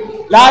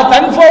லா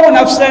தன்ஃபவு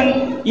நஃப்ஸன்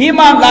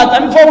ஈமான் லா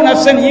தன்ஃபவு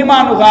நஃப்ஸன்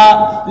ஈமானுஹா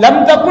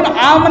லம் தகுன்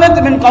ஆமனத்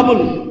மின்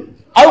கபுல்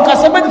அவ்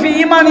கஸபத் ஃபீ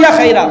ஈமானியா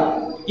கைரா.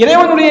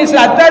 இறைவனுடைய சில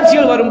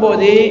அத்தாட்சிகள்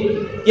வரும்போது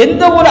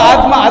எந்த ஒரு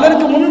ஆத்மா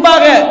அதற்கு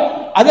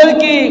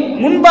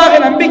முன்பாக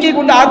நம்பிக்கை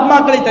கொண்ட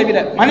ஆத்மாக்களை தவிர,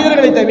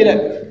 மனிதர்களை தவிர,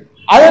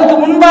 அதற்கு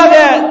முன்பாக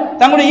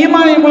தங்களுடைய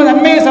ஈமானின் மூலம்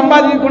நன்மையை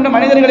சம்பாதித்துக் கொண்ட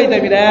மனிதர்களை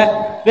தவிர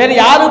வேற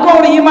யாருக்கும்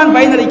அவருடைய ஈமான்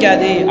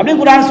பயனளிக்காது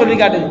அப்படின்னு குர்ஆன் சொல்லி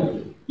காட்டுது.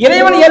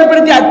 இறைவன்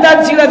ஏற்படுத்திய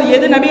அத்தாட்சிகள் அது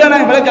எது? நபிகள்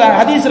நாயகம் விளக்குறாங்க,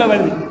 ஹதீஸ்ல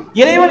வருது.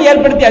 இறைவன்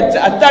ஏற்படுத்திய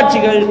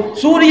அத்தாட்சிகள்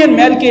சூரியன்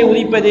மேற்கே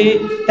உதிப்பது,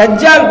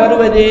 தஜ்ஜால்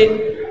வருவது,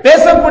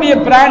 பேசக்கூடிய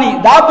பிராணி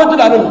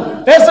தாபத்துல் அருள்,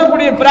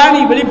 பேசக்கூடிய பிராணி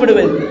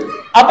வெளிப்படுவது.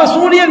 அப்ப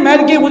சூரியன்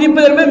மேற்கே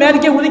உதிப்பது என்பது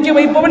மேற்கே உதிக்க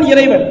வைப்பவன்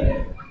இறைவன்,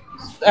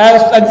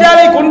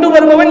 தஜ்ஜாலை கொண்டு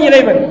வருபவன்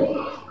இறைவன்,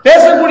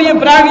 பேசக்கூடிய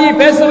பிராணியை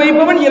பேச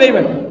வைப்பவன்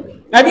இறைவன்.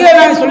 நபிகள்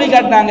நாயகம் சொல்லி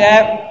காட்டினாங்க,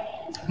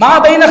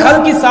 மாபைன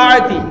ஹல்கி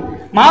சாஅத்தி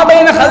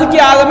மாபைன ஹல்கி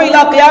ஆதம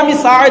இலா கியாமி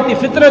சாஅத்தி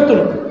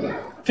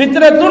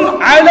ஃபித்ரத்துன்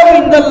அலவு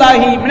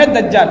இந்தல்லாஹி மினத்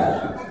தஜ்ஜால்.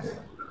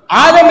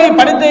 ஆதமை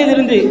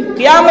படைத்ததிலிருந்து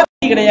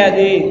கியாமத்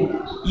கிடையாது,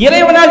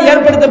 இறைவனால்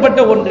ஏற்படுத்தப்பட்ட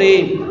ஒன்று.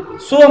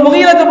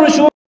 முகீரத்துல்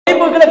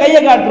ஷுவைப் தண்ணிக்குள்ள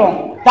கையை காட்டுறோம்,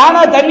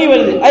 தானா தண்ணி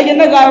வருது. அதுக்கு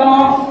என்ன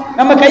காரணம்?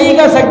 நம்ம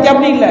கையைக்கா சக்தி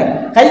அப்படி இல்லை,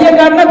 கையை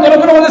காட்டினா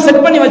துறக்கிறவங்க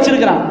செட் பண்ணி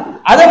வச்சிருக்கிறான்.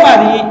 அதே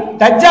மாதிரி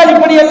தஜ்ஜால்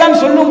இப்படி எல்லாம்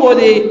சொல்லும்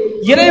போது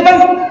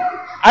இறைவன்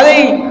அதை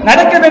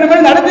நடக்க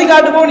வேண்டும் நடத்தி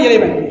காட்டுவோம்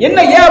இறைவன். என்ன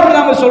ஏன் அப்படி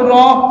நாம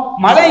சொல்றோம்?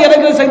 மலை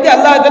இறக்குற சக்தி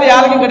அல்லாஹ் தஆலா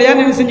யாருக்கும்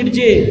கிடையாதுன்னு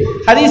செஞ்சிடுச்சு,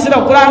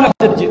 ஹதீஸ்ல குர்ஆன்ல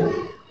வந்துருச்சு.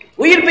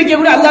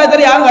 உயிர்ப்பிக்கக்கூடிய அல்லாஹ்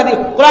தஆலா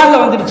யாரும் குர்ஆன்ல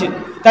வந்துருச்சு.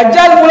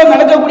 தஜ்ஜால் மூலம்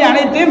நடக்கக்கூடிய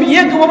அனைத்தையும்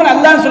இயக்குபவன்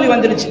அல்லாஹ்னு சொல்லி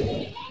வந்துருச்சு.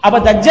 அப்ப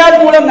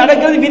தஜ்ஜால் மூலம்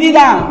நடக்கிறது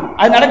விதிதான்,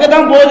 அது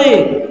நடக்கத்தான் போகுது.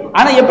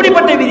 ஆனா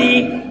எப்படிப்பட்ட விதி?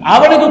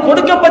 அவனுக்கு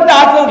கொடுக்கப்பட்ட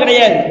ஆற்றல்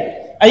கிடையாது.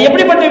 அது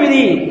எப்படிப்பட்ட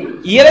விதி?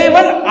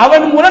 இறைவன்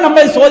அவன் மூலம்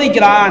நம்மை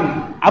சோதிக்கிறான்.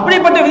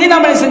 அப்படிப்பட்ட விதி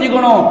நாம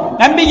செஞ்சுக்கணும்,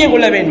 நம்பிக்கை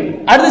கொள்ள வேண்டும்.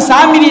 அடுத்து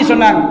சாமிரி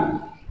சொன்னாங்க.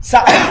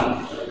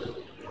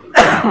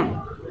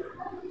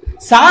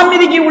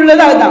 சாமிரிக்கு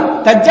உள்ளது அதுதான்.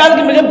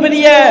 தஜ்ஜாலுக்கு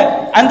மிகப்பெரிய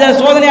அந்த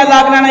சோதனை அல்லாஹ்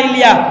ஆக்குனானா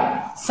இல்லையா?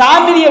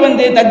 சாமிரியை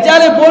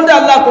தஜ்ஜாலை போன்று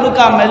அல்லாஹ்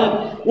கொடுக்காமல்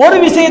ஒரு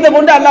விஷயத்தை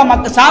கொண்டு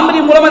அல்லாஹ் சாமிரி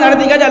மூலமா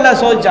நடத்திக்காச்சு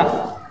அல்லாஹ் சோதிச்சான்.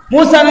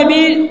 மூசா நபி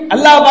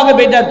அல்லாஹ் பார்க்க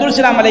போயிட்டார்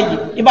துர்சினா மலைக்கு.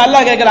 இப்ப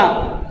அல்லாஹ் கேட்கிறான்,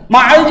 மா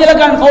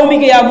அல்ஜலகான்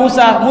கௌமிக யா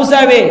மூசா,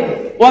 மூசாவே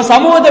உன்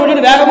சமூகத்தை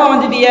விட்டு வேகமா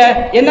வந்துட்டிய,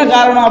 என்ன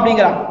காரணம்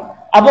அப்படிங்கிறான்.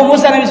 அப்போ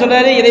மூசா நபி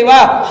சொல்றாரு, இறைவா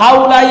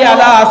ஹாவுலாயி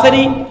அலா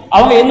அசரி,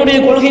 அவங்க என்னுடைய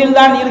கொள்கையில்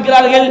தான்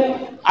இருக்கிறார்கள்.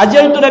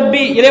 அஜல்து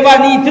ரப்பி, இறைவா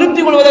நீ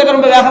திருப்தி கொள்வதற்கு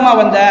ரொம்ப வேகமா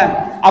வந்த.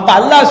 அப்ப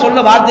அல்லாஹ்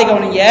சொல்ல வார்த்தை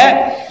கவனிங்க,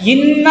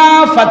 இன்னா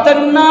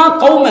ஃபதன்னா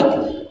கௌமக்,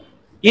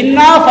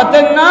 இன்னா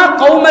ஃபதன்னா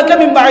கௌமக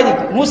மின்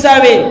பஅதிக்,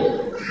 மூசாவே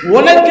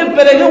உனக்கு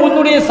பிறகு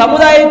உன்னுடைய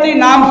சமுதாயத்தை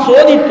நாம்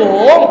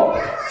சோதித்தோம்.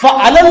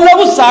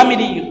 ஃபஅலல்லஹு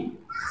சாமிரி,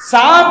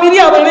 சாமிரி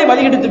அவர்களை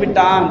வழிகெடுத்து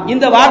விட்டான்.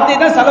 இந்த வார்த்தை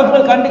தான்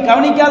சலஃப்கள்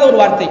கவனிக்காத ஒரு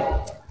வார்த்தை.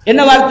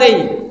 என்ன வார்த்தை?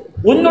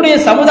 உன்னுடைய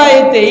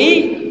சமுதாயத்தை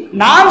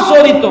நாம்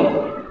சோதித்தோம்,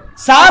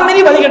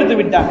 சாமிரி வழிகெடுத்து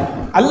விட்டான்.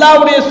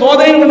 அல்லாஹ்வுடைய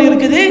சோதனை ஒன்று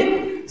இருக்குது,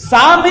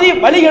 சாமிரி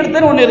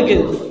வழிகெடுத்தல் ஒன்று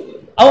இருக்குது.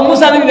 அவன்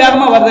மூசா நபி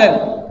வேகமா வர்றாரு,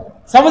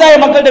 சமுதாய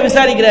மக்கள்கிட்ட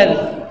விசாரிக்கிறாரு,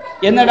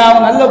 என்னடா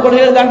அவன் நல்ல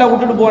கொள்கைகள் தாண்டா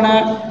விட்டுட்டு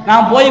போனேன்,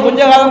 நான் போய் கொஞ்ச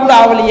காலம் கூட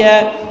ஆவலிய,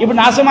 இப்ப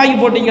நாசமாக்கி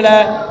போட்டீங்களே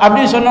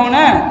அப்படின்னு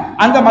சொன்னோன்னே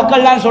அந்த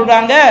மக்கள்லாம்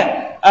சொல்றாங்க,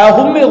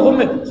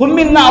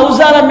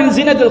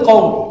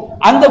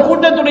 அந்த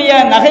கூட்டத்துடைய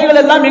நகைகள்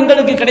எல்லாம்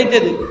எங்களுக்கு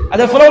கிடைத்தது.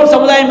 அது ஃபிரௌன்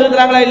சமுதாயம்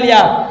இருக்கிறாங்களா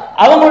இல்லையா,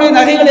 அவங்களுடைய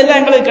நகைகள் எல்லாம்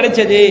எங்களுக்கு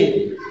கிடைச்சது,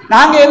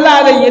 நாங்க எல்லாம்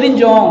அதை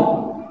எரிஞ்சோம்.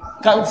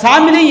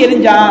 சாமிரி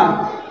எரிஞ்சான்.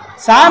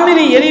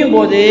 சாமிரி எரியும்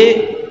போது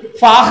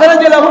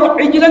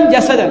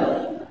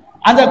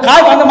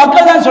அந்த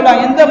மக்கள் தான்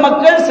சொல்றாங்க, எந்த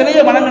மக்கள்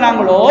சிலையை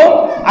வணங்கினாங்களோ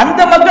அந்த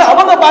மக்கள்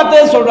அவங்க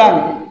பார்த்ததை சொல்றாங்க.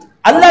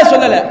 அல்லாஹ்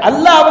சொல்லல,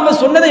 அல்லாஹ் அவங்க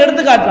சொன்னதை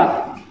எடுத்து காட்டுறான்.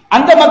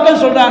 அந்த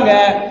மக்கள் சொல்றாங்க,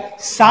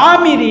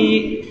 சாமிரி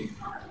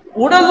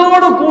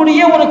உடலோடு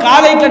கூடிய ஒரு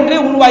காளை கன்றை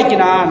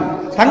உருவாக்கினான்.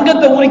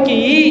 தங்கத்தை உருக்கி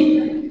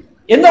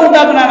என்ன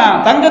உண்டாக்குனானா,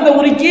 தங்கத்தை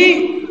உருக்கி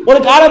ஒரு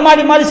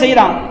காளமாடி மாதிரி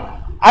செய்யறான்.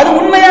 அது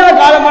உண்மையான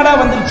காளமாடா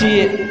வந்துருச்சு.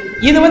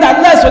 இது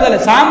அல்லாஹ் சொல்லல,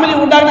 சாமிரி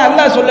உண்டாக்குன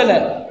அல்லாஹ் சொல்லல,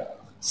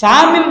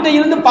 சாமிரிட்ட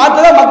இருந்து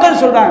பார்த்ததா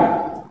மக்கள் சொல்றாங்க.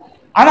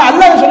 ஆனா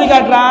அல்லாஹ் சொல்லி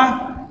காட்டுறான்,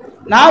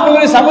 நான்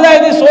உங்களுடைய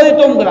சமுதாயத்தை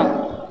சோதித்தோம்ங்கிறான்.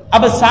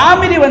 அப்ப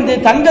சாமிரி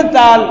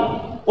தங்கத்தால்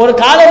ஒரு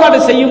காளமாட்டை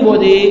செய்யும்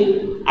போது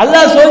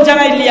அல்லாஹ்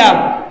சோதிச்சானா இல்லையா?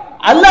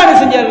 அல்லாஹ் என்ன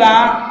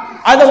செஞ்சிடறான்,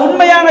 அதை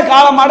உண்மையான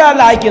காளமாட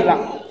அல்லாஹ்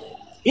ஆக்கிடுறான்.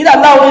 இது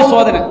அல்லாஹ்வுடைய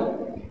சோதனை.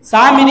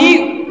 சாமிரி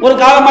ஒரு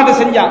காளமாட்டை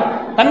செஞ்சான்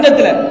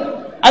தங்கத்துல,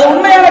 அது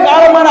உண்மையான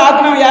காளமாட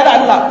ஆக்கினவன் யாரு?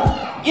 அல்லாஹ்.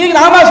 இதுக்கு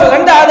நாம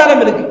ரெண்டு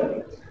ஆதாரம் இருக்கு.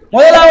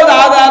 முதலாவது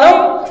ஆதாரம்,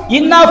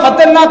 இன்னா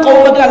ஃபத்தன்னா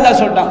கௌமக, அல்லாஹ்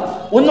சொல்லிட்டான்,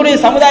 உன்னுடைய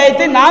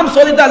சமுதாயத்தை நாம்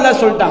சோதித்து அல்லாஹ்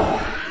சொல்லிட்டான்.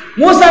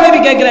 மூசா நபி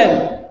கேட்கிறாரு,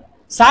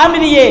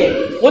 சாமிரியே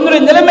உன்னுடைய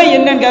நிலைமை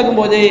என்னன்னு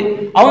கேட்கும்போது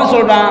அவன்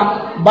சொல்றான்,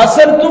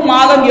 பசர்து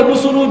மாலம்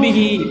எபுசுரு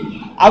பிஹி,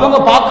 அவங்க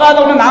பார்க்காத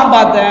ஒண்ணு நான்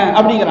பார்த்தேன்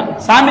அப்படிங்கிறான்.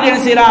 சாமிரி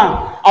என்ன செய்யறான்,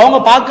 அவங்க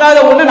பார்க்காத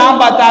ஒண்ணு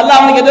நான் பார்த்தேன், அல்லாஹ்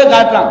அவனுக்கு ஏதோ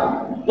காட்டுறான்.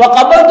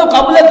 கபல்து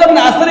கபலத்தம்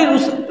அஸ்ரி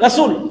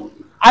ரசூல்,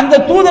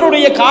 அந்த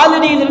தூதருடைய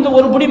காலடியில் இருந்து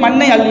ஒரு புடி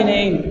மண்ணை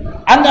அள்ளினேன்.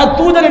 அந்த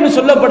தூதர் என்று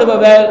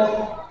சொல்லப்படுபவர்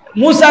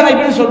மூசா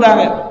நபின்னு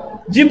சொல்றாங்க,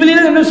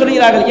 ஜிப்ரீல் என்று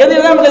சொல்கிறார்கள்.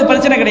 எதுதான் நமக்கு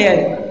பிரச்சனை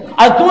கிடையாது.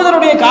 அது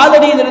தூதருடைய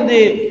காலடியில் இருந்து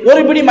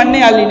ஒரு பிடி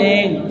மண்ணை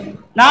அள்ளினேன்,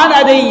 நான்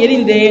அதை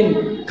எரிந்தேன்.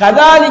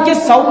 கதாலிக்கு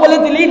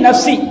சவ்வலத்திலே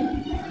நப்சி,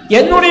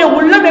 என்னுடைய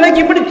உள்ளம்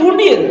எனக்கு இப்படி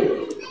தூண்டியது.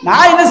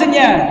 நான் என்ன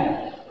செஞ்சேன்,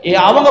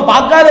 அவங்க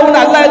பார்க்காத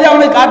ஒண்ணு அல்லாஹ்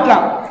அவனுக்கு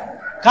காட்டுறான்.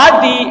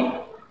 காட்டி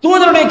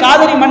தூதருடைய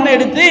காதலி மண்ணை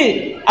எடுத்து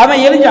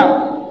அவன் எரிஞ்சான்.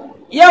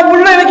 ஏன்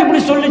உள்ள எனக்கு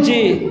இப்படி சொல்லுச்சு,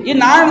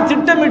 நான்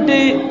திட்டமிட்டு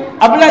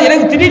அப்படிலாம்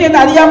எனக்கு திடீர்னு என்ன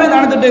அறியாமலே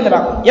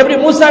நடந்துட்டுங்கிறான். எப்படி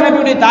மூசா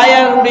நபியுடைய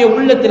தாயாருடைய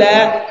உள்ளத்துல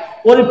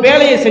ஒரு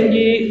பேழையை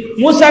செஞ்சு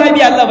மூசா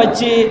நபி அல்லாஹ்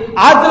வச்சு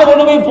ஆத்துல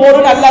கொண்டு போய்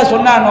போறன்னு அல்லாஹ்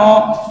சொன்னானோ,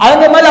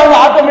 அந்த மாதிரி அவங்க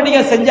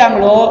ஆட்டோமேட்டிக்கா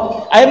செஞ்சாங்களோ,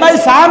 அது மாதிரி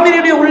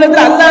சாமிரியுடைய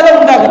உள்ளத்துல அல்லாஹ் தான்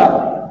உண்டாக்குறான்.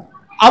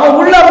 அவன்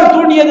உள்ள அவன்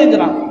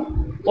தூண்டியதுங்கிறான்.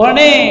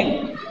 உடனே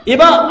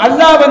இவன்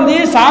அல்லாஹ்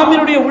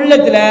சாமிரியுடைய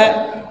உள்ளத்துல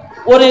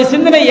ஒரு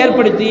சிந்தனை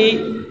ஏற்படுத்தி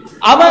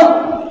அவன்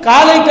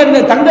காளை கன்று,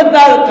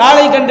 தங்கத்தால்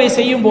காளை கன்றை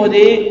செய்யும்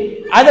போது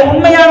அதை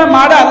உண்மையான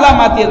மாட அல்லாஹ்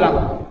மாத்திடுறான்.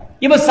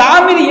 இப்ப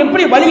சாமிரி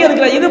எப்படி வழி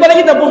எடுக்கிறான், இது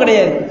வரைக்கும் தப்பு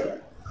கிடையாது.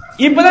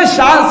 இப்பதான்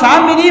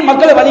சாமிரி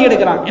மக்களை வழி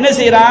எடுக்கிறான். என்ன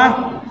செய்யறான்,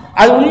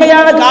 அது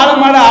உண்மையான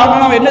காலமாட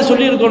ஆகணும். என்ன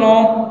சொல்லி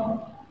இருக்கணும்,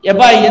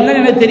 எப்பா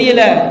என்னன்னு எனக்கு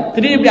தெரியல,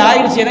 திடீர்னு இப்படி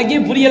ஆயிடுச்சு,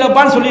 எனக்கு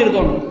புரியலப்பான்னு சொல்லி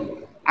இருக்கணும்.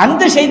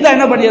 அந்த ஷைத்தான்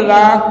என்ன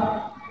பண்ணிடுறான்,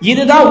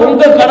 இதுதான்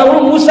உங்க கடவுள்,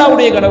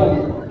 மூசாவுடைய கடவுள்.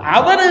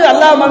 அவரு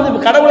அல்லாஹ்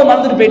மறந்து கடவுளை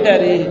மறந்துட்டு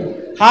போயிட்டாரு.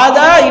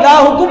 ஹாதா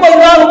இலாஹுக்கும்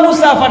இலாஹு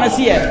மூசா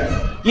ஃபனசிய.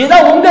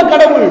 இதுதான் உங்க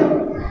கடவுள்,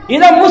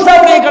 இதான்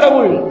மூசாவுடைய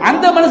கடவுள்.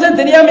 அந்த மனுஷன்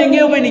தெரியாம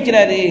எங்கேயோ போய்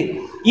நிக்கிறாரு.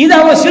 இது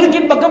அவன்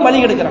ஷிர்கின் பக்கம்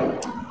வழி எடுக்கிறான்.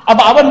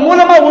 அப்ப அவன்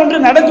மூலமா ஒன்று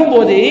நடக்கும்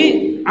போது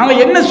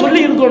அவன் என்ன சொல்லி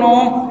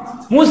இருக்கணும்?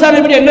 மூசா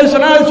நபி என்ன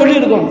சொன்னா அதை சொல்லி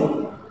இருக்கணும்.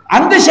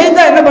 அந்த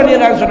ஷைத்தான் என்ன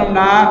பண்ணிடுறாங்க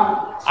சொன்னோம்னா,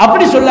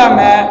 அப்படி சொல்லாம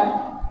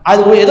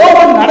அது ஏதோ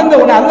ஒன்று நடந்த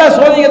ஒன்று அல்லாஹ்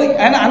சோதிக்கிறது.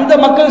 அந்த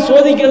மக்கள்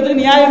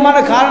சோதிக்கிறதுக்கு நியாயமான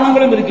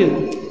காரணங்களும் இருக்குது.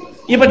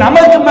 இப்ப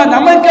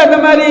நமக்கு அந்த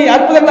மாதிரி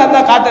அற்புதங்கள்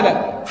அல்லாஹ் காட்டல.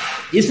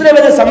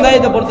 இஸ்ரவேல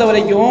சமுதாயத்தை பொறுத்த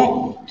வரைக்கும்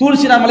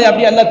தூள்சினா மலை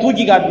அப்படி அல்லாஹ்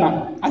தூக்கி காட்டினான்.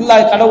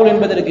 அல்லாஹ் கடவுள்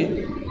என்பதற்கு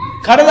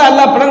கடலை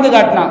அல்லாஹ் பிளந்து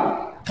காட்டினான்,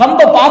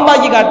 கம்ப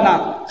பாம்பாக்கி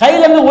காட்டினான்,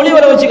 கையில இருந்து ஒளி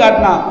வர வச்சு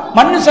காட்டினான்,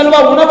 மண்ணு செல்வா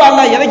உணவு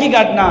அல்லாஹ் இறக்கி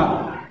காட்டினான்.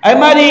 அது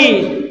மாதிரி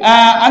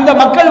அந்த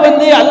மக்கள்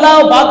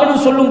அல்லாஹ்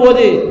பார்க்கணும்னு சொல்லும்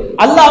போது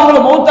அல்லாஹ் அவங்கள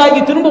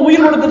மௌத்தாக்கி திரும்ப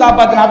உயிர் கொடுத்து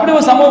காப்பாத்தினான். அப்படி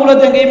ஒரு சமூக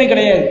உலகத்து எங்கேயுமே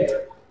கிடையாது.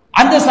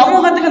 அந்த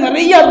சமூகத்துக்கு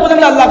நிறைய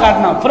அற்புதங்கள் அல்லாஹ்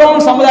காட்டினான்.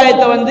 ஃபிரௌன்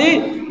சமுதாயத்தை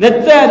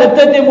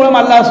ரத்தத்தின் மூலம்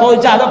அல்லாஹ்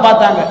சோதிச்சு அதை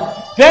பார்த்தாங்க,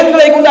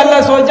 பேன்களை கொண்டு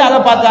அல்லாஹ் சோதிச்சு அதை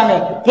பார்த்தாங்க,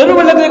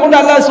 பெருவெள்ளத்தை கொண்டு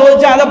அல்லாஹ்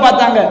சோதிச்சு அதை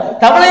பார்த்தாங்க,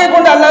 தவளையை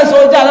கொண்டு அல்லாஹ்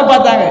சோதிச்சு அதை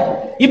பார்த்தாங்க.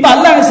 இப்ப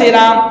அல்லாஹ் என்ன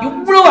செய்யறான்?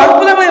 இவ்வளவு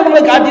அற்புதமா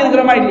இவங்களை காட்டி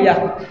இருக்கிறோமா இல்லையா?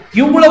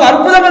 இவ்வளவு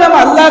அற்புதமா நம்ம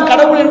அல்லாஹ்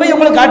கடவுள் என்பதை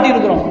இவங்களை காட்டி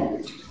இருக்கிறோம்.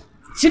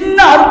 சின்ன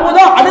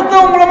அற்புதம்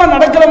அடுத்தவங்க மூலமா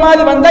நடக்கிற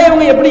மாதிரி வந்தா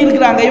இவங்க எப்படி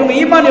இருக்கிறாங்க, இவங்க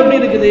ஈமான் எப்படி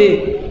இருக்குது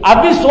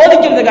அப்படி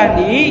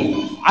சோதிக்கிறதுக்காண்டி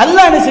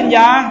அல்லாஹ் என்ன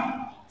செஞ்சான்?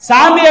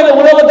 சாமியார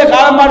உலகத்தை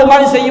காலமாடு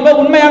மாதிரி செய்ய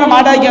உண்மையான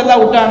மாடாக்கி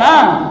அல்லாஹ் விட்டானா?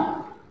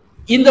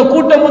 இந்த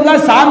கூட்டம்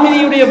தான்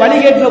சாமியுடைய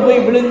வழிகேட்டுல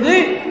போய் விழுந்து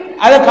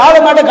அதை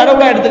காலமாட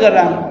கடவுளா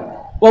எடுத்துக்கிறாங்க.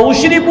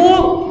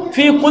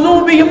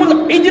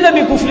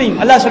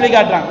 அல்லாஹ் சொல்லி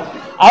காட்டுறாங்க.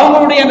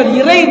 அவங்களுடைய அந்த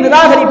இறை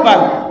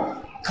நிராகரிப்பாங்க,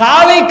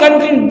 காளை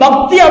கன்றின்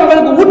பக்தி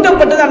அவங்களுக்கு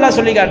ஊட்டப்பட்டது அல்லாஹ்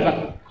சொல்லி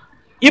காட்டுறான்.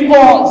 இப்போ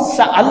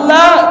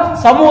அல்லாஹ்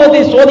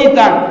சமூகத்தை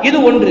சோதித்தான், இது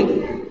ஒன்று.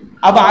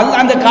 அப்ப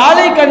அந்த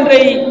காளை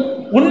கன்றை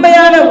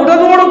உண்மையான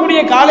உடலோடு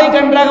கூடிய காளை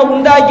கன்றாக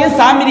உண்டாக்கிய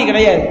சாமிரி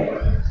கிடையாது.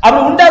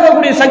 அப்படி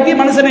உண்டாக்கக்கூடிய சக்தி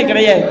மனுஷனே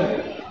கிடையாது.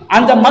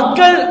 அந்த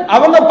மக்கள்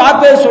அவங்க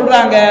பார்த்து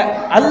சொல்றாங்க,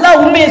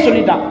 அல்லாஹ் உண்மையை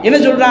சொல்லிட்டான். என்ன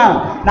சொல்றான்?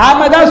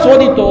 நாம தான்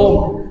சோதித்தோம்.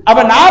 அப்ப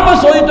நாம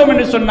சோதித்தோம்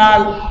என்று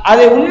சொன்னால்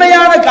அதை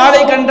உண்மையான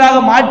காளை கன்றாக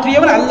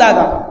மாற்றியவன் அல்லாஹ்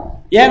தான்.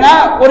 ஏன்னா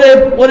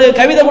ஒரு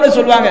கவிதை கூட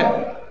சொல்லுவாங்க,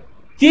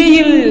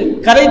 தீயில்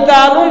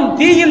கரைத்தாலும்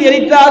தீயில்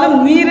எரித்தாலும்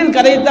நீரில்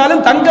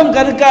கரைத்தாலும் தங்கம்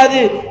கருக்காது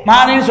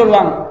மானேன்னு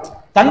சொல்லுவாங்க.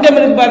 தங்கம்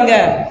இருக்கு பாருங்க,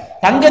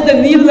 தங்கத்தை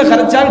நீர்ல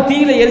கரைச்சாலும்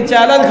தீயில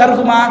எரிச்சாலும் அது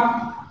கருக்குமா?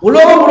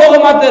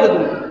 உலோகமா தான்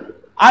இருக்கும்.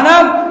 ஆனா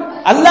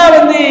அல்லாஹ்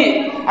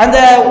அந்த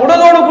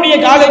உடலோடு கூடிய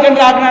காளை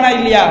கன்று ஆக்கினானா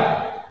இல்லையா?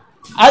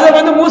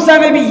 அதை மூசா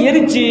நபி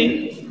எரிச்சு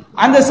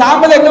அந்த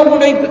சாம்பலை எங்க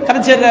கொண்டு போய்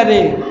கரைச்சிடுறாரு?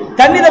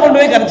 தண்ணியில கொண்டு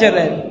போய்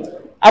கரைச்சிடுறாரு.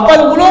 அப்ப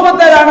அது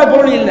உலோகத்தாலான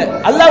பொருள் இல்லை.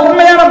 அல்லாஹ்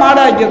உண்மையான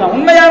மாடா ஆக்கிடுறான்.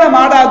 உண்மையான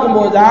மாடா ஆக்கும்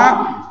போதுதான்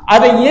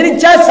அதை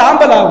எரிச்சா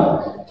சாம்பல் ஆகும்.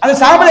 அந்த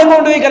சாம்பல் எங்க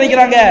கொண்டு போய்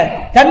கரைக்கிறாங்க?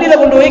 தண்ணியில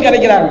கொண்டு போய்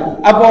கரைக்கிறாங்க.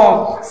 அப்போ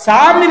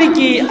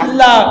சாமிரிக்கு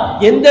அல்லாஹ்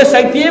எந்த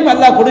சக்தியும்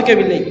அல்லாஹ்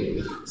கொடுக்கவில்லை.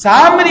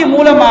 சாமிரி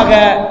மூலமாக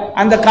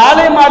அந்த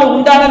காளை மாடு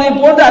உண்டானதை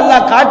போன்று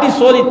அல்லாஹ் காட்டி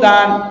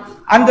சோதித்தான்.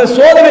 அந்த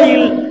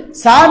சோதனையில்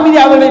சாமிரி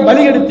அவர்களை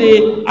பலியெடுத்து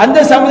அந்த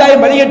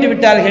சமுதாயம் பலியெட்டு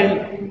விட்டார்கள்.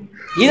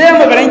 இதை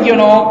நம்ம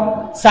விளங்கிக்கணும்.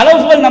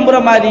 சலஃப்கள் நம்புற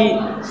மாதிரி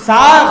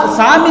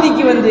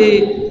சாமிரிக்கு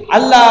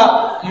அல்லாஹ்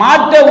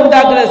மாட்டை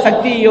உண்டாக்குற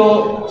சக்தியோ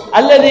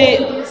அல்லது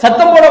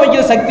சத்தம் போட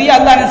வைக்கிற சக்தியோ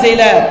அல்லாஹ் என்ன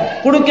செய்யல,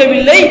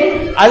 கொடுக்கவில்லை.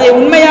 அதை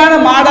உண்மையான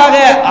மாடாக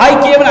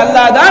ஆக்கியவன்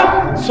அல்லாஹ் தான்.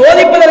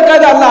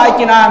 சோதிப்பதற்காக அல்லாஹ்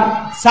ஆக்கினான்.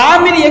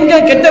 சாமிரி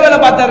எங்க கெட்ட வேலை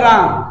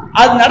பார்த்துறான்,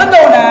 அது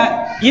நடந்தவன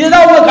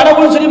இதுதான் உங்க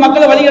கடவுள்னு சொல்லி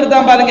மக்களை வழி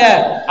எடுத்தான் பாருங்க,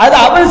 அது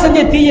அவன்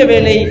செஞ்ச தீய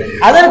வேலை.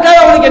 அதற்காக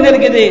அவனுக்கு என்ன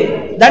இருக்குது?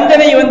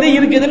 தண்டனை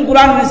இருக்குதுன்னு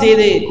குர்ஆன் என்ன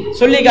செய்யுது,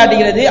 சொல்லி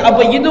காட்டுகிறது. அப்ப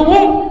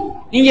இதுவும்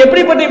நீங்க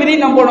எப்படிப்பட்ட விதி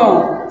நம்பணும்?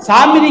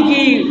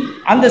 சாமிரிக்கு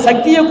அந்த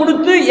சக்தியை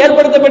கொடுத்து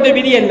ஏற்படுத்தப்பட்ட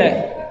விதி அல்ல,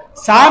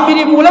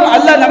 சாமிரி மூலம்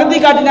அல்லாஹ் நடத்தி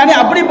காட்டினானே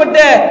அப்படிப்பட்ட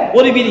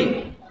ஒரு விதி.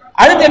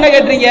 அடுத்து என்ன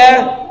கேட்டீங்க?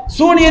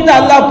 சூனியத்தை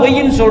அல்லாஹ்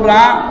பொய்ன்னு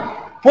சொல்றான்.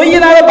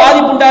 பொய்யினால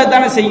பாதிப்பு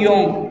உண்டாகத்தானே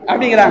செய்யும்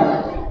அப்படிங்கிறாங்க.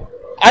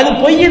 அது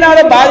பொய்யினால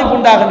பாதிப்பு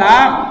உண்டாகுனா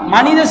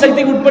மனித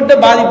சக்திக்கு உட்பட்ட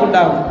பாதிப்பு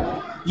உண்டாகும்.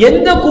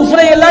 எந்த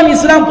குஃப்ரை எல்லாம்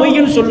இஸ்லாம்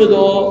பொய்ன்னு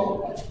சொல்லுதோ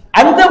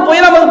அந்த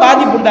பொய் நமக்கு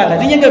பாதிப்பு உண்டாக.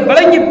 நீங்க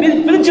விளங்கி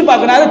பிரிச்சு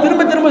பார்க்கணும். அதை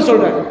திரும்ப திரும்ப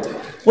சொல்றேன்.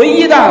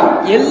 பொய் தான்,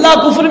 எல்லா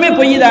குஃப்ருமே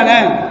பொய் தானே.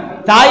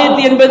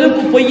 தாயத்து என்பது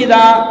பொய்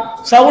தான்,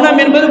 சவுனம்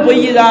என்பது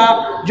பொய் தான்,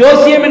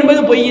 ஜோசியம்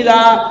என்பது பொய்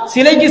தான்,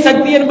 சிலைக்கு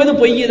சக்தி என்பது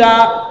பொய்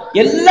தான்.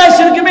 எல்லா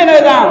ஷிர்க்குமே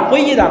என்னதான்?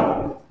 பொய் தான்.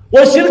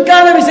 ஒரு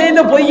ஷிர்கான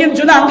விஷயத்தை பொய்ன்னு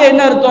சொன்னா அங்க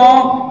என்ன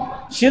அர்த்தம்?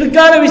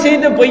 ஷிர்கான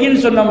விஷயத்தை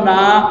பொய்ன்னு சொன்னோம்னா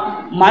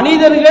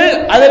மனிதர்கள்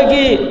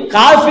அதற்கு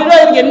காஃபிரா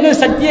அதற்கு என்ன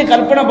சக்தியை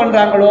கற்பனை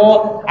பண்றாங்களோ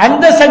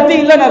அந்த சக்தி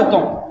இல்லைன்னு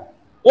அர்த்தம்.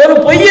 ஒரு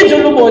பொய்யை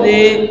சொல்லும் போது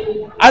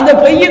அந்த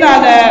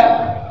பொய்யினால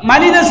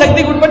மனித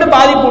சக்திக்கு உட்பட்டு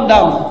பாதிப்பு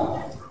உண்டாகும்.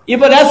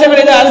 இப்ப ரேஷன்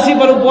கடையில அரிசி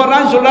பருப்பு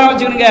போடுறான்னு சொல்றான்னு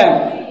வச்சுக்கோங்க,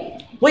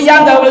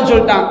 பொய்யான தகவல்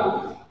சொல்லிட்டான்.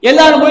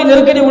 எல்லாரும் போய்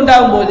நெருக்கடி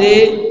உண்டாகும் போது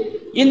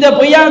இந்த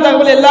பொய்யான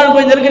தகவல் எல்லாரும்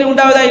போய் நெருக்கடி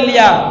உண்டாவதா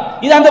இல்லையா?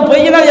 இது அந்த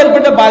பொய்யினால்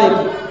ஏற்பட்ட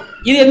பாதிப்பு.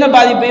 இது என்ன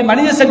பாதிப்பு?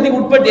 மனித சக்திக்கு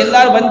உட்பட்டு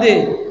எல்லாரும்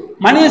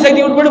மனித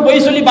சக்திக்கு உட்பட்டு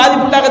பொய் சொல்லி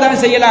பாதிப்பு உண்டாக தானே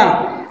செய்யலாம்.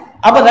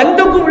 அப்ப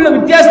ரெண்டுக்கும் உள்ள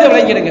வித்தியாசத்தை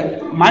விளங்கிடுங்க.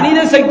 மனித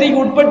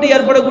சக்திக்கு உட்பட்டு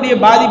ஏற்படக்கூடிய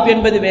பாதிப்பு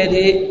என்பது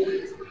வேறு.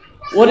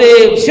 ஒரு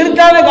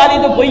ஷிர்கான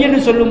காரியத்தை பொய் என்று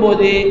சொல்லும்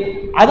போது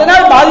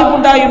அதனால் பாதிப்பு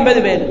உண்டாகும் என்பது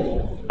வேறு.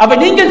 அப்ப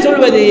நீங்கள்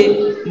சொல்வது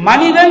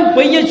மனிதன்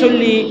பொய்யை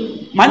சொல்லி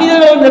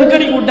மனிதர்கள்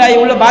நெருக்கடிக்கு உண்டாகி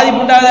உள்ள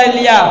பாதிப்பு உண்டாதா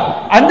இல்லையா,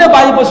 அந்த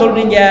பாதிப்பை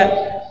சொல்றீங்க.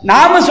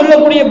 நாம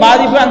சொல்லக்கூடிய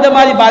பாதிப்பு அந்த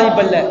மாதிரி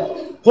பாதிப்பு அல்ல.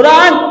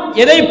 குர்ஆன்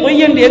எதை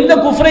பொய் என்று, எந்த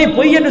குஃப்ரை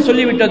பொய் என்று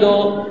சொல்லிவிட்டதோ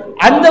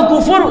அந்த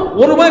குஃபுர்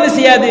ஒருபோது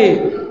செய்யாது,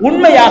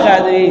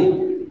 உண்மையாகாது.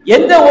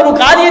 எந்த ஒரு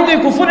காரியத்தை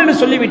குஃபுர் என்று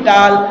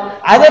சொல்லிவிட்டால்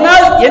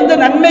அதனால் எந்த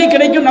நன்மை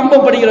கிடைக்கும்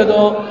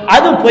நம்பப்படுகிறதோ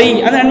அது பொய்,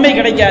 அந்த நன்மை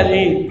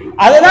கிடைக்காது.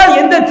 அதனால்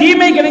எந்த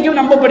தீமை கிடைக்கும்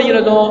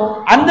நம்பப்படுகிறதோ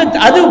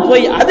அது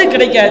பொய், அது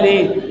கிடைக்காது.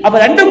 அப்ப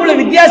ரெண்டுக்குள்ள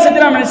வித்தியாசத்தை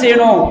நாம் என்ன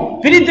செய்யணும்,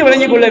 பிரித்து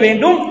விளங்கிக் கொள்ள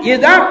வேண்டும்.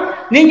 இதுதான்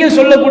நீங்க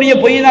சொல்லக்கூடிய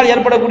பொய்யினால்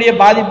ஏற்படக்கூடிய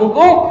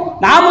பாதிப்புக்கும்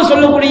நாம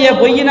சொல்லக்கூடிய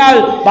பொய்யினால்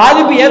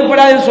பாதிப்பு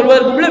ஏற்படாது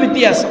சொல்வதற்கும் உள்ள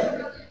வித்தியாசம்.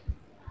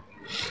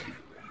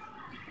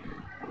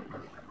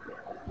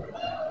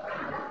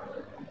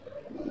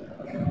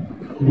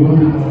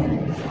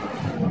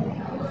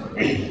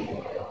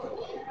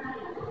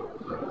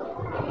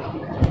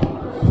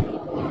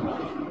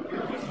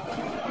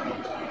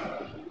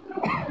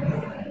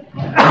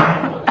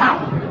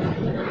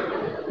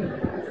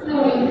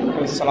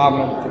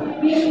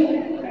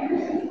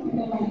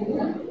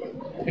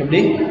 எப்படி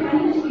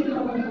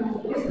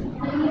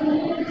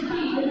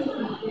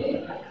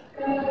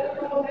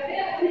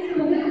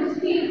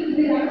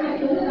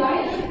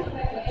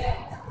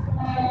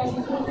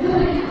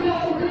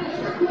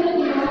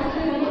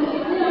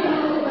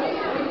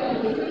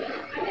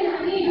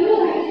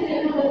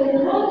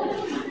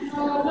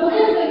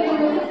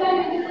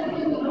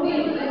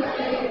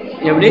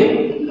எப்படி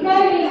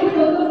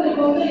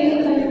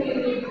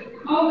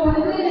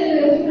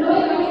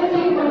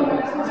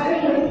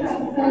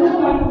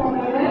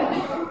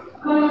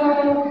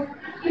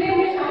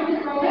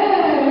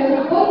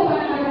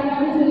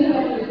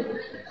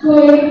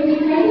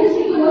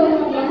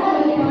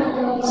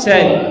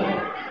சரி,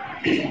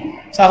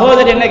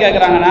 சகோதரி என்ன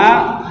கேட்கிறாங்கன்னா,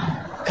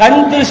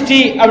 கண் திருஷ்டி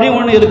அப்படின்னு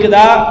ஒண்ணு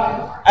இருக்குதா,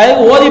 அது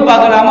ஓதி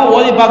பார்க்கலாமா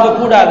ஓதி பார்க்க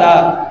கூடாதா,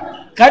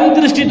 கண்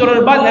திருஷ்டி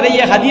தொடர்பா நிறைய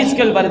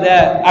ஹதீஸ்கள் வருது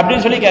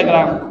அப்படின்னு சொல்லி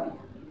கேட்கிறாங்க.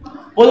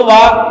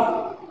 பொதுவா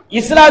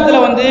இஸ்லாத்துல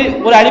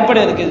ஒரு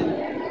அடிப்படை இருக்குது.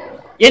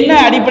 என்ன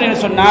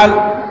அடிப்படைன்னு சொன்னால்,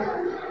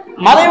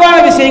 மறைவான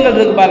விஷயங்கள்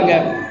இருக்கு பாருங்க,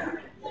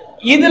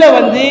 இதுல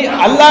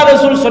அல்லாஹ்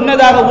ரசூல்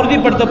சொன்னதாக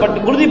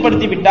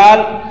உறுதிப்படுத்தி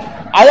விட்டால்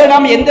அதை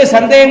நாம் எந்த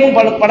சந்தேகமும்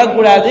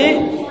படக்கூடாது,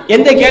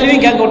 எந்த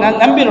கேள்வியும் கேட்க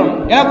நம்பிடணும்.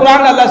 ஏன்னா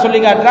குர்ஆன்ல அல்லாஹ் சொல்லி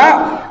காட்டுறான்,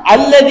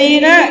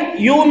 அல்லதீன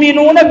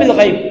யூமினூன பில்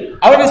கைப்,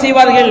 அவர்கள்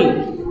செய்வார்கள்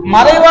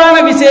மறைவான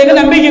விஷயங்கள்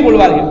நம்பிக்கை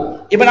கொள்வார்கள்.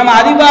 இப்ப நம்ம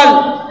அறிவால்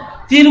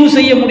தீர்வு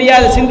செய்ய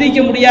முடியாத,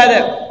 சிந்திக்க முடியாத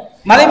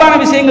மறைவான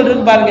விஷயங்கள்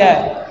இருக்கு பாருங்க,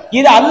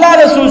 இது அல்லாஹ்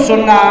ரசூல்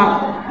சொன்னா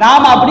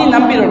நாம அப்படி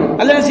நம்பிடணும்.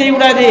 அல்லது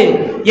செய்யக்கூடாது,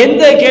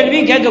 எந்த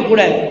கேள்வியும்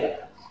கேட்கக்கூடாது.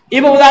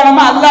 இப்ப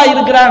உதாரணமா அல்லாஹ்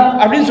இருக்கிறான்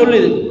அப்படின்னு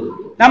சொல்லுது,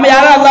 நம்ம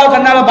யாரும் அல்லாஹ்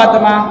கண்ணால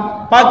பார்த்தோமா,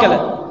 பார்க்கல.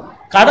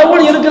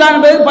 கடவுள் இருக்கிறான்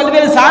என்பது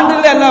பல்வேறு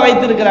சான்றுகளை அல்லாஹ்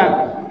வைத்திருக்கிறான்.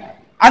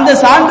 அந்த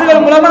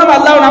சான்றுகள் மூலமா நம்ம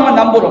அல்லாஹ் நாம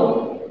நம்புறோம்.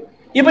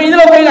 இப்ப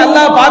இதுல போய்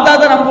அல்லாஹ் பார்த்தா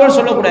தான் நம்புவோம்னு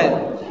சொல்லக்கூடாது.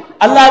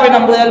 அல்லாஹ்வை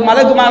நம்புதல்,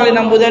 மலக்குமார்களை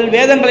நம்புதல்,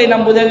 வேதங்களை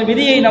நம்புதல்,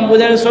 விதியை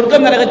நம்புதல்,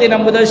 சொர்க்கம் நரகத்தை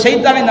நம்புதல்,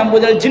 ஷைத்தானை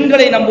நம்புதல்,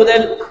 ஜின்களை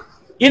நம்புதல்,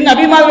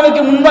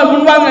 நபிமார்களுக்கு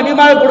முன்பாக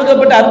நபிமார்கள்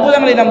கொடுக்கப்பட்ட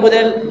அற்புதங்களை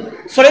நம்புதல்,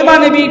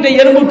 சுலைமான் நபி கிட்ட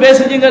எறும்பு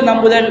பேசுதுங்கிற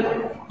நம்புதல்,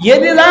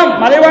 எதுதான்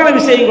மறைவான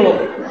விஷயங்களோ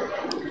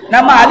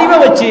நம்ம அறிவை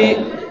வச்சு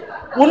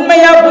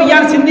உண்மையா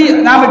பொய்யான்னு சிந்தி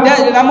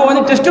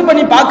நம்ம டெஸ்ட்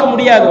பண்ணி பார்க்க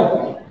முடியாதோ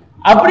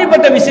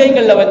அப்படிப்பட்ட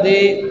விஷயங்கள்ல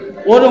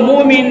ஒரு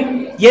மூமின்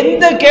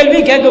எந்த கேள்வி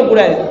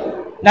கேட்கக்கூடாது,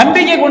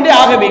 நம்பிக்கை கொண்டே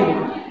ஆக வேண்டும்.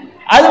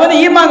 அது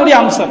ஈமானுடைய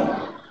அம்சம்.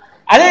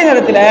 அதே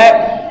நேரத்தில்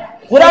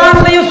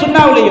குர்ஆன்லயும்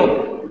சுன்னாவிலையும்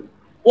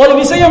ஒரு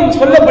விஷயம்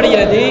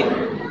சொல்லப்படுகிறது,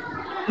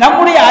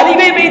 நம்முடைய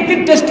அறிவை வைத்து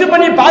டெஸ்ட்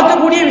பண்ணி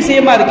பார்க்கக்கூடிய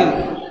விஷயமா இருக்குது.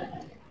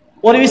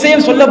 ஒரு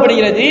விஷயம்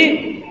சொல்லப்படுகிறது,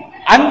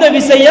 அந்த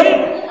விஷயம்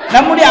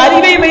நம்முடைய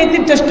அறிவை வைத்து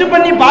டெஸ்ட்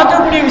பண்ணி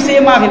பார்க்கக்கூடிய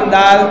விஷயமாக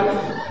இருந்தால்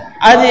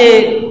அது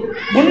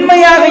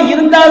உண்மையாக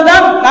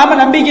இருந்தால்தான் நாம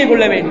நம்பிக்கை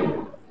கொள்ள வேண்டும்.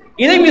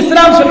 இதை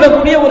இஸ்லாம்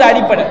சொல்லக்கூடிய ஒரு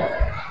அடிப்படை.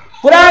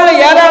 குர்ஆன்ல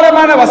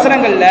ஏராளமான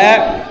வசனங்கள்ல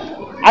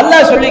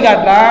அல்லாஹ் சொல்லி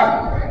காட்டுறான்,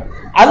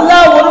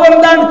 அல்லாஹ்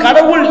ஒருவன் தான்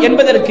கடவுள்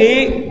என்பதற்கு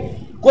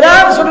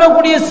குர்ஆன்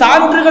சொல்லக்கூடிய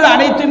சான்றுகள்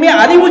அனைத்துமே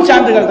அறிவு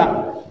சான்றுகள் தான்.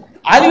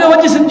 அறிவை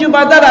வச்சு செஞ்சு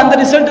பார்த்தா அந்த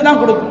ரிசல்ட்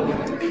தான் கொடுக்கும்.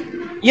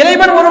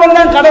 இறைவன் ஒருவன்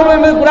தான் கடவுள்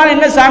என்பது குர்ஆன்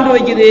என்ன சான்று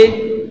வைக்குது,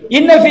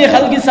 இன்ன ஃபீ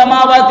ஹல்கி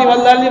ஸமாவாதி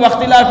வல் அர்தி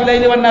வக்திலாஃபில்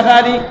லைலி வன்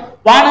நஹாரி,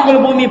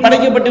 வானங்கள் பூமி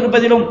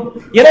படைக்கப்பட்டிருப்பதிலும்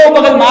இரவு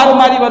பகல் மாறி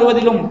மாறி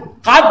வருவதிலும்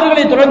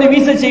காற்றுகளை தொடர்ந்து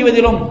வீச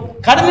செய்வதிலும்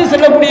கடலில்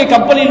செல்லக்கூடிய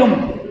கப்பலிலும்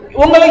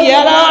உங்களுக்கு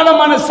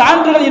ஏராளமான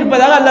சான்றுகள்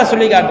இருப்பதாக அல்லாஹ்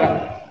சொல்லி காட்டுறான்.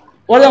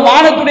 ஒரு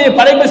வானத்துடைய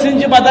படைப்பை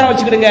செஞ்சு பார்த்தான்னு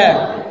வச்சுக்கிடுங்க,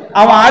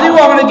 அவன் அறிவு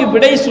அவனுக்கு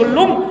விடை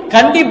சொல்லும்,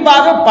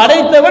 கண்டிப்பாக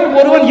படைத்தவன்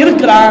ஒருவன்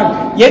இருக்கிறான்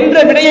என்ற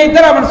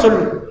விடையைத்தான் அவன்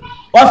சொல்லும்.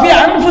 வஃபி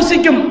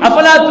அன்ஃபுசிக்கும்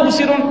அஃபலா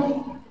துப்சிரூன்,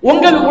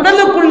 உங்கள்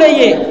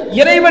உடலுக்குள்ளேயே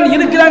இறைவன்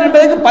இருக்கிறான்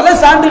என்பதற்கு பல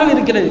சான்றுகள்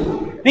இருக்கிறது,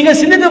 நீங்க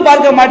சிந்தித்து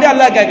பார்க்க மாட்டேன்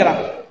அல்லாஹ் கேட்கிறான்.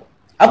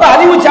 அப்ப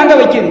அறிவு சான்ற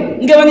வைக்குது.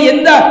 இங்க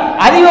எந்த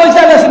அறிவை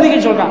வச்சு அல்லாஹ் சிந்திக்க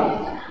சொல்றான்.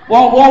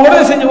 உன்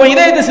உடலை செஞ்சு, உன்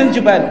இதயத்தை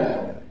செஞ்சு பாரு,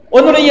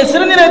 உன்னுடைய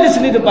சிறுநீரகத்தை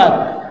சிந்தித்து பார்,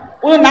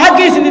 உன்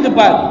நாக்கை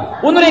சிந்தித்துப்பார்,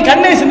 உன்னுடைய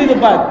கண்ணை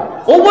சிந்தித்துப்பார்,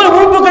 ஒவ்வொரு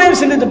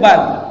உறுப்புகளையும்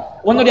சிந்தித்துப்பார்.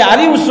 உன்னுடைய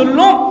அறிவு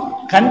சொல்லும்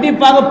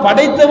கண்டிப்பாக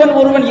படைத்தவன்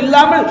ஒருவன்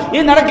இல்லாமல்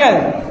இது நடக்காது.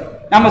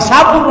 நம்ம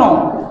சாப்பிடுறோம்,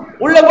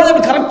 உள்ள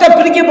பொழுது கரெக்டா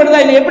பிரிக்கப்படுதா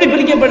இல்லை? எப்படி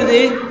பிரிக்கப்படுது?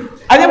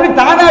 அது எப்படி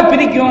தானா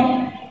பிரிக்கும்?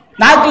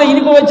 நாக்குல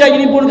இனிப்பு வச்சா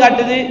இனிப்புன்னு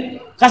காட்டுது,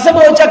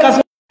 கசப்பு வச்சா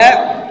கசப்பு.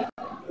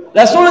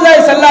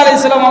 ரசூலுல்லாஹி ஸல்லல்லாஹு அலைஹி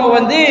வஸல்லம்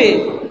அவங்க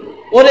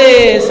ஒரு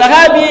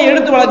சஹாபியை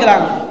எடுத்து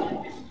வளர்க்கிறாங்க.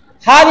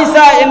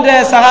 ஹாரிசா என்ற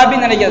சஹாபி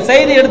நினைக்கிறேன்,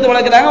 செய்தி எடுத்து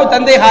வளர்க்கிறாங்க. ஒரு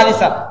தந்தை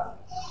ஹாரிசா.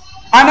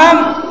 ஆனா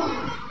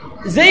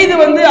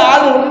ஜெயிது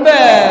ஆள் ரொம்ப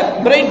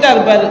பிரைட்டா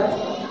இருப்பாரு.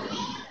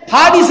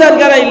 ஹாரிசா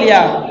இருக்காரா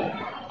இல்லையா,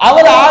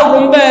 அவர் ஆள்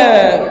ரொம்ப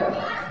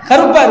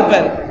கருப்பா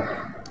இருப்பார்.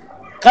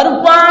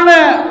 கருப்பான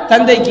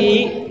தந்தைக்கு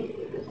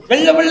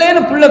வெள்ளை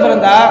வெள்ளைன்னு புள்ள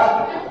பிறந்தா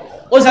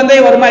ஒரு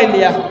சந்தேகம் வருமா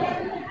இல்லையா?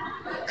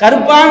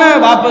 கருப்பான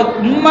பாப்பா,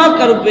 உம்மா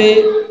கருப்பு,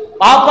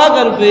 பாப்பா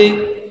கருப்பு,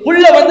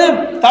 புள்ள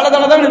தல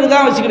தலதான்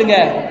இருக்குதான் வச்சுக்கிடுங்க,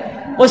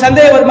 ஒரு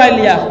சந்தேகம் வருமா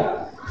இல்லையா?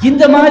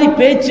 இந்த மாதிரி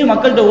பேச்சு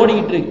மக்கள்கிட்ட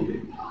ஓடிக்கிட்டு இருக்கு.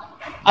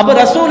 அப்ப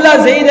ரசூல்லா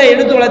ஜெயிதை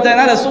எடுத்து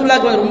வளர்த்தா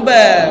ரசூல்லாக்கு ரொம்ப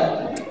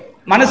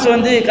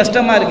மனசு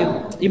கஷ்டமா இருக்கு,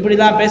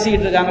 இப்படிதான்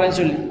பேசிக்கிட்டு இருக்காங்கன்னு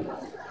சொல்லி.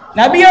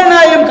 நபிகள்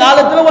நாயகம்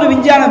காலத்துல ஒரு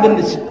விஞ்ஞானம்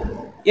இருந்துச்சு.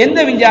 எந்த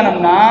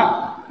விஞ்ஞானம்னா,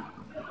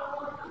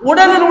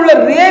 உடலில் உள்ள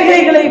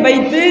ரேகைகளை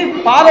வைத்து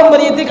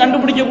பாரம்பரியத்தை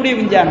கண்டுபிடிக்கக்கூடிய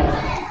விஞ்ஞானம்.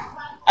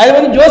 அது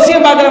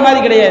ஜோசியம் பார்க்கிற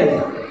மாதிரி கிடையாது,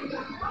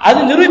 அது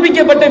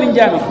நிரூபிக்கப்பட்ட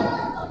விஞ்ஞானம்.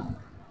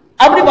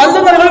 அப்படி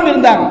வல்லுநர்களும்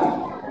இருந்தாங்க.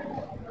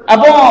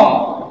 அப்போ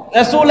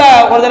ரசூலா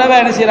ஒரு தடவை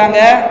என்ன செய்யறாங்க,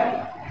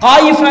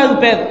 காயிஃப்னா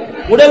பேர்,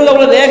 உடல்ல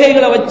உள்ள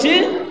ரேகைகளை வச்சு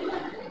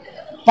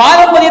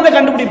பாரம்பரியத்தை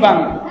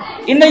கண்டுபிடிப்பாங்க.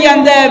 இன்னைக்கு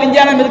அந்த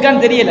விஞ்ஞானம்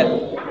இருக்கான்னு தெரியல.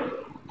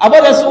 அப்போ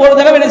ஒரு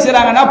தடவை என்ன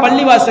செய்யறாங்கன்னா,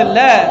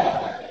 பள்ளிவாசல்ல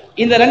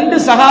இந்த 2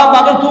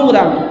 சஹாபாக்கள்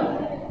தூங்குறாங்க.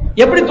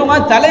 எப்படி தூங்க?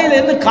 தலையில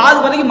இருந்து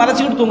கால் வரைக்கும்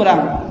மறைச்சிக்கிட்டு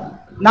தூங்குறாங்க.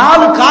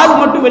 4 கால்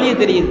மட்டும் வெளியே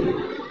தெரியுது.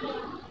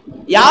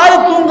 யாரு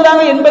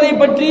தூங்குறாங்க என்பதை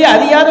பற்றி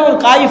அறியாத ஒரு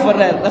காயிஃப்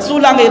வர்றார்.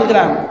 ரசூல் அங்க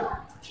இருக்கிறாங்க.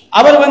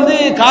 அவர்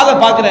காதை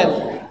பார்க்கிறார்.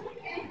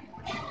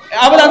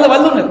 அவர் அந்த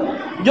வல்லுநர்,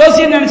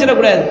 ஜோசியம்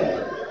நினைச்சிடக்கூடாது.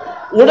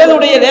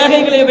 உடலுடைய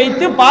ரேகைகளை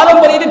வைத்து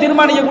பாரம்பரியத்தை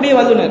தீர்மானிக்கக்கூடிய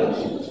வல்லுநர்.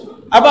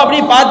 அப்ப அப்படி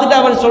பார்த்துட்டு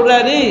அவர்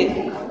சொல்றாரு,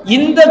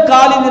 இந்த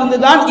காலில் இருந்து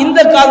தான் இந்த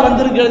கால்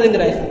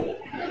வந்திருக்கிறதுங்கிறார்.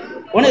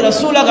 உடனே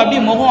ரசூலாக்கு அப்படி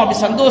முகம் அப்படி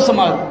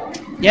சந்தோஷமாகுது.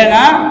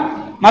 ஏன்னா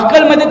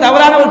மக்கள் மத்திய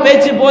தவறான ஒரு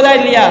பேச்சு போதா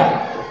இல்லையா,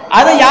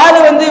 அதை யாரு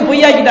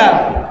பொய்யாக்கிட்டார்?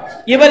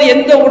 இவர்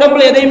எந்த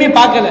உடம்புல எதையுமே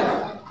பார்க்கல,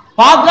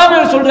 பார்க்காம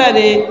இவர்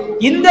சொல்றாரு,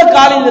 இந்த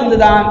காலில்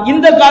இருந்துதான்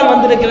இந்த கால்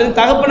வந்திருக்கிறது.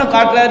 தகப்பனை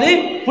காட்டுறாரு,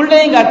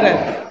 பிள்ளையும் காட்டுறாரு.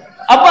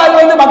 அப்ப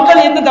அது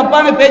மக்கள் எந்த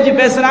தப்பான பேச்சு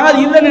பேசுறாங்க,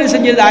 அது இல்லைன்னு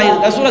செஞ்சது ஆயுது.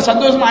 ரசூலா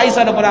சந்தோஷமா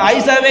ஆயிஷா போறாங்க.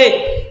 ஆயிஷாவே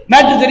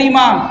மேட்ரு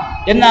தெரியுமா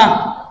என்ன?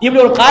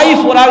 இப்படி ஒரு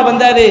காயிஃப் ஒரு ஆள்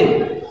வந்தாரு,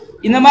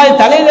 இந்த மாதிரி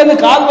தலையில இருந்து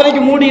கால்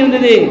வரைக்கும் மூடி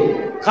இருந்தது,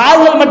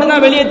 கால்கள்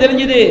மட்டும்தான் வெளியே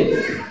தெரிஞ்சது,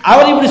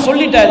 அவர் இப்படி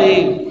சொல்லிட்டாரு.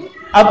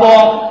 அப்போ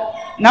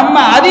நம்ம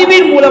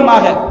அறிவின்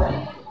மூலமாக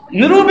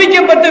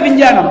நிரூபிக்கப்பட்ட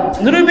விஞ்ஞானம்,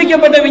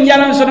 நிரூபிக்கப்பட்ட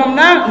விஞ்ஞானம்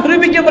சொன்னோம்னா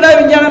நிரூபிக்கப்படாத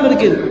விஞ்ஞானம்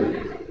இருக்குது,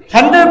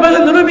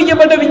 100%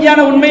 நிரூபிக்கப்பட்ட விஞ்ஞான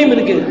உண்மையும்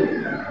இருக்குது.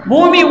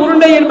 பூமி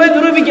உருண்டை என்பது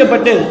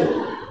நிரூபிக்கப்பட்டது,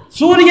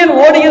 சூரியன்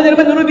ஓடுகிறது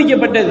என்பது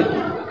நிரூபிக்கப்பட்டது,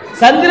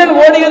 சந்திரன்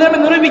ஓடுகிறது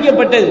என்பது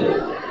நிரூபிக்கப்பட்டது.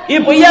 இது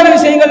பொய்யான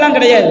விஷயங்கள்லாம்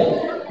கிடையாது.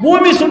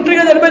 பூமி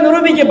சுற்றுகிறது என்பது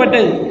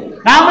நிரூபிக்கப்பட்டது.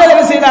 நாமளே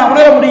என்ன செய்யலாம்,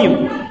 உணர முடியும்.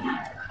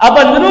 அப்ப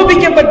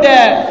நிரூபிக்கப்பட்ட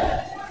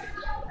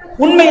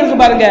உண்மை இருக்கு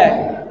பாருங்க,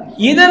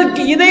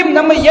 இதை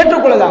நம்ம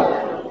ஏற்றுக்கொள்ளலாம்.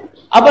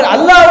 அப்ப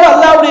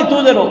அல்லாஹ்வுடைய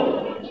தூதரும்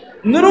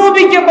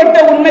நிரூபிக்கப்பட்ட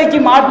உண்மைக்கு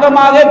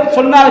மாற்றமாக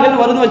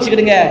சொன்னார்கள் வருது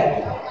வச்சுக்கிடுங்க,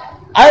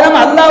 அதை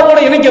நம்ம அல்லாஹ்வோட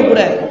இணைக்க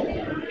கூடாது.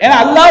 ஏன்னா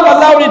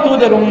அல்லாஹ்வுடைய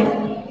தூதரும்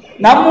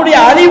நம்முடைய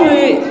அறிவு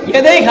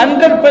எதை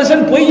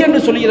 100% பொய் என்று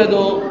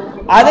சொல்கிறதோ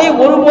அதை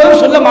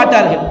ஒருபோதும் சொல்ல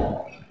மாட்டார்கள்.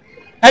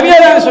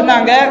 நபிகள்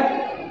சொன்னாங்க,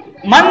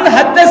 மன்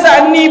ஹத்தஸ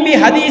அன்னி பி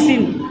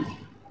ஹதீஸின்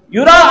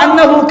யுரா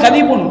அன்னஹு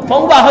கதிபுன்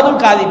ஃபஹுவ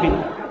அஹதுல் காதிபின்.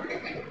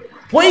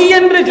 பொய்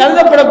என்று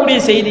கருதப்படக்கூடிய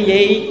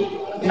செய்தியை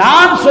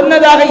நான்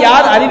சொன்னதாக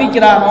யார்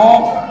அறிவிக்கிறானோ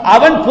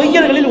அவன்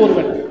பொய்யர்களில்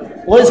ஒருவன்.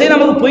 ஒரு செய்தி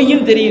நமக்கு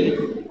பொய்ன்னு தெரியுது,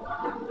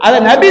 அதை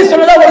நபி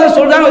சொன்னதா ஒரு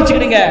சொல்றான்னு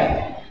வச்சுக்கிடுங்க,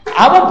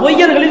 அவன்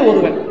பொய்யர்களில்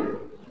ஒருவன்.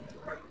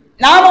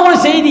 நாம ஒரு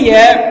செய்திய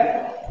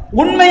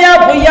உண்மையா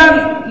பொய்யா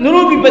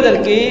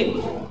நிரூபிப்பதற்கு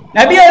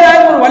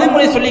நபிகள் ஒரு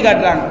வழிமுறை சொல்லி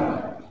காட்டுறாங்க.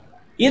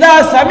 இதா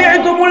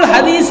சமிஅதுமுல்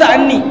ஹதீஸ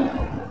அன்னி,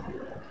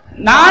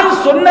 நான்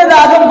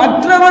சொன்னதாக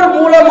மற்றவர்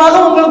மூலமாக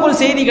உங்களுக்கு ஒரு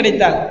செய்தி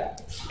கிடைத்தால்,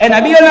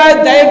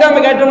 நபிகள்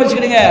தயக்காம கேட்டோம்னு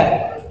வச்சுக்கிடுங்க,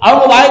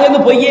 அவங்க வாயிலிருந்து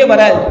பொய்யே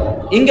வராது.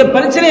 இங்க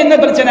பிரச்சனை என்ன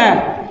பிரச்சனை?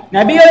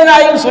 நபிகள்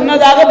நாயகம்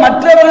சொன்னதாக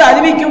மற்றவர்கள்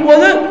அறிவிக்கும்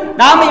போது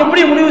நாம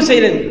எப்படி முடிவு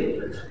செய்யறது?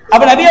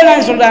 அப்ப நபிகள்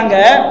நாயகம் சொல்றாங்க,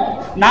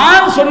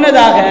 நான்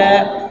சொன்னதாக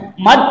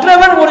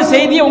மற்றவன் ஒரு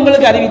செய்தியை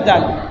உங்களுக்கு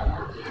அறிவித்தால்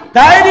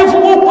தஅரிஃபு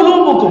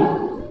குலூபுக்கும்,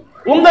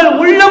 உங்கள்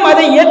உள்ளம்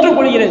அதை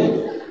ஏற்றுக்கொள்கிறது.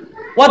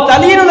 வ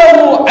தலீனு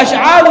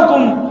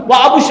அஷ்ஆருக்கும் வ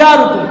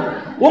அப்ஷாருக்கும்,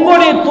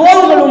 உங்களுடைய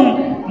தோள்களும்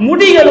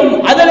முடிகளும்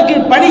அதற்கு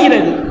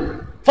பணிகிறது.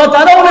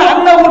 ஃபதரவுன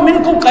அன்னஹு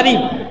மின்கும்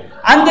கரீப்,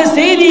 அந்த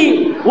செய்தி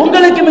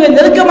உங்களுக்கு மிக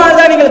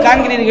நெருக்கமானதாக நீங்கள்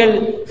காண்கிறீர்கள்.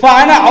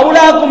 ஃபஅனா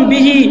அவுலாக்கும்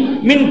பிஹி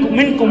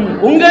மின்கும்,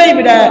 உங்களை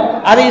விட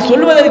அதை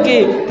சொல்வதற்கு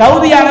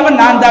தகுதியானவன்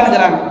நான்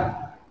தான்ங்கிறாங்க.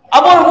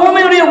 அப்போ ஒரு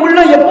மூமினுடைய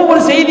உள்ளம் எப்போ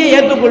ஒரு செய்தியை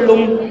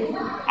ஏற்றுக்கொள்ளும்?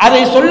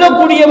 அதை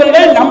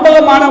சொல்லக்கூடியவர்கள்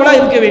நம்பகமானவர்களா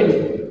இருக்க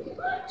வேண்டும்.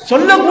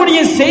 சொல்லக்கூடிய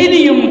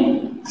செய்தியும்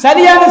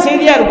சரியான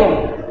செய்தியா இருக்கும்.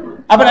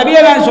 அப்ப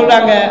நபியல்லாஹ்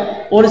சொல்றாங்க,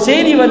 ஒரு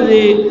செய்தி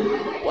வருது,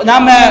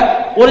 நாம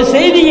ஒரு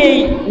செய்தியை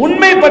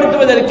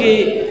உண்மைப்படுத்துவதற்கு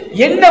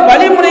என்ன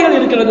வழிமுறைகள்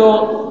இருக்கிறதோ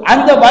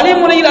அந்த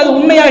வழிமுறையில் அது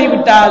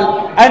உண்மையாகிவிட்டால்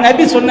அது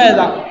நபி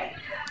சொன்னதுதான்.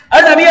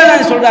 அது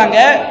நபியல்லாஹ் சொல்றாங்க,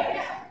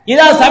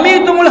 இதா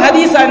சமீத்துமுல்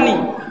ஹதீஸ் அன்னி,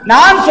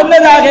 நான்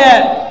சொன்னதாக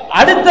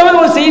அடுத்தவர்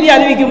ஒரு செய்தி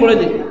அறிவிக்கும்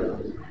பொழுது,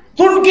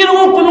 துன்கிரு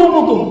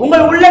குலூபுக்கும்,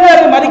 உங்கள்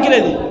உள்ளங்கள்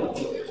மறிக்கிறது,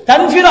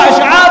 தன்ஃபிரு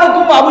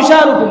அஷாருக்கும்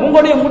அபுஷாருக்கும்,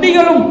 உங்களுடைய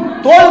முடிகளும்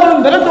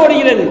தோள்களும் விரட்டு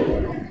ஓடுகிறது,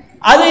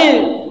 அது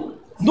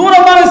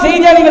தூரமான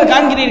செய்தியாக நீங்கள்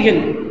காண்கிறீர்கள்,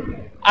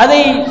 அதை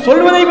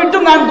சொல்வதை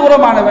விட்டும் நான்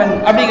தூரமானவன்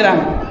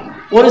அப்படிங்கிறாங்க.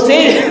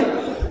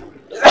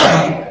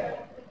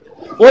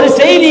 ஒரு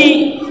செய்தி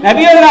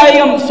நபிகள்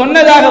நாயகம்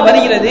சொன்னதாக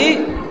வருகிறது,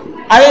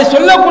 அதை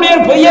சொல்லக்கூடிய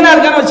பொய்யனா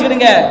இருக்கான்னு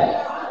வச்சுக்கிடுங்க,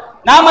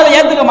 நாம் அதை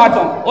ஏற்றுக்க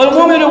மாட்டோம். ஒரு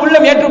மூமியுடைய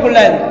உள்ளம்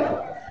ஏற்றுக்கொள்ளாது.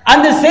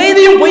 அந்த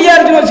செய்தியும் பொய்யா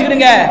இருக்குன்னு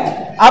வச்சுக்கிடுங்க,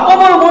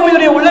 அப்பவும் ஒரு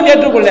மூமியுடைய உள்ளம்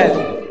ஏற்றுக்கொள்ளாது.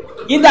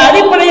 இந்த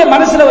அடிப்படையை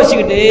மனசுல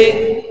வச்சுக்கிட்டு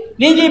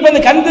நீங்க இப்ப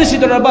இந்த கண் திருஷ்டி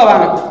தொடர்பா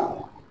வாங்க.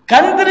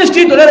 கண்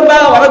திருஷ்டி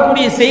தொடர்பாக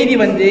வரக்கூடிய செய்தி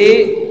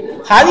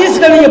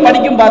ஹதீஸ்கள் நீங்க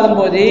படிக்கும்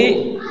பார்க்கும்போது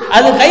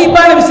அது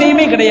கைப்பான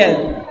விஷயமே கிடையாது.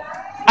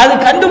 அது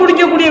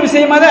கண்டுபிடிக்கக்கூடிய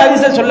விஷயமா தான்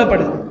ஹதீஸ்ல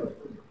சொல்லப்படுது.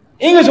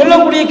 இங்க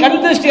சொல்லக்கூடிய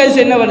கண் திருஷ்டி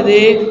ஹதீஸ் என்ன வருது?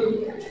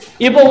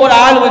 இப்போ ஒரு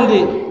ஆள்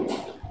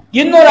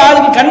இன்னொரு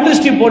ஆளுக்கு கண்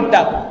திருஷ்டி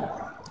போட்டா,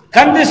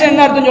 கண் திருஷ்டி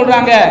என்ன அர்த்தம்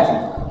சொல்றாங்க?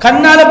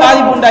 கண்ணால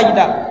பாதிப்பு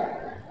உண்டாக்கிட்டா.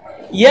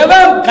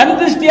 எவன் கண்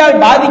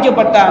திருஷ்டியால்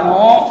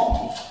பாதிக்கப்பட்டானோ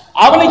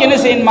அவனுக்கு என்ன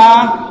செய்யணுமா?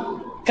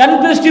 கண்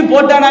திருஷ்டி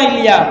போட்டானா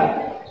இல்லையா,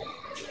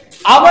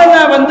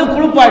 அவனை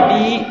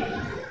குளிப்பாட்டி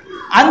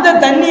அந்த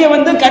தண்ணியை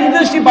கண்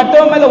திருஷ்டி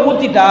பட்டவன் மேல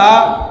ஊத்திட்டா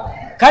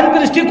கண்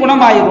திருஷ்டி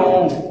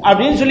குணமாயிரும்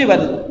அப்படின்னு சொல்லி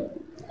வருது.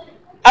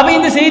 அப்ப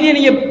இந்த செய்தியை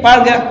நீங்க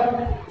பாருங்க.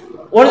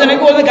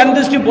 ஒருத்தனுக்கு கண்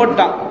திருஷ்டி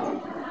போட்டான்.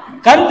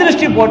 கண்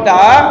திருஷ்டி போட்டா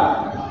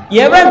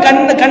எவன்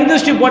கண்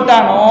திருஷ்டி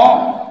போட்டானோ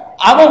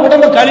அவன்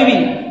உடம்பு கழுவி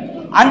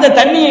அந்த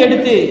தண்ணியை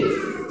எடுத்து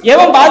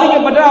எவன்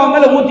பாதிக்கப்பட்டான் அவன்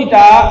மேல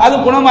ஊத்திட்டா அது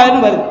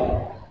குணமாயிரும் வருது.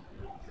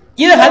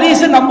 இது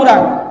ஹதீஸ்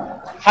நம்புறாங்க.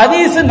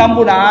 ஹதீஸ்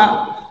நம்புனா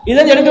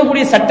இதன்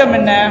எடுக்கக்கூடிய சட்டம்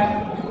என்ன?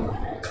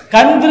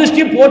 கண்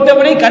திருஷ்டி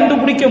போட்டவனை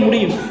கண்டுபிடிக்க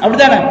முடியும்,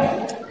 அப்படித்தானே?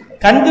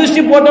 கண்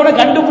திருஷ்டி போட்டவனை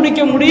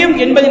கண்டுபிடிக்க முடியும்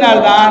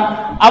என்பதனால்தான்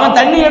அவன்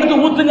தண்ணி எடுத்து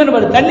ஊத்துங்கன்னு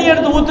வருது. தண்ணி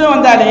எடுத்து ஊத்து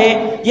வந்தாலே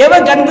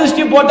எவன் கண்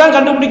திருஷ்டி போட்டான்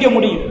கண்டுபிடிக்க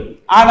முடியும்.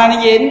 ஆனா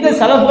நீங்க எந்த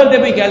சலஃபுகள்கிட்ட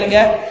போய் கேளுங்க,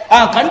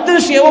 கண்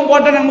திருஷ்டி எவன்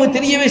போட்டா நமக்கு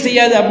தெரியவே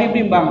செய்யாது அப்படி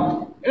இப்படிம்பாங்க.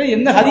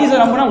 எந்த ஹதீஸை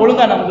நம்புனா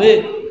ஒழுங்கா நம்பு,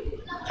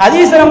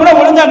 ஹதீஸை நம்புனா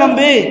ஒழுங்கா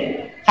நம்பு.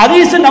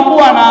 ஹதீஸ்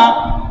நம்புவானா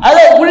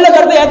அதை உள்ள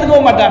கருத்தை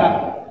ஏத்துக்கவும் மாட்டானா?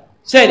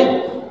 சரி,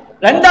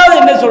 ரெண்டாவது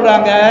என்ன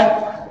சொல்றாங்க?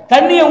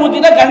 தண்ணியை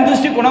ஊத்தினா கண்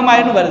திருஷ்டி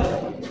குணமாயின்னு வருது.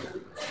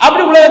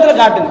 அப்படி உலகத்துல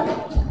காட்டுங்க.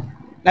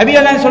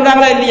 நபிகள்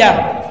சொல்றாங்களா இல்லையா?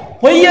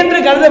 பொய் என்று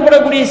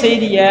கருதப்படக்கூடிய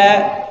செய்திய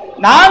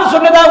நான்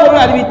சொன்னதாக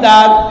ஒருவன்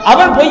அறிவித்தால்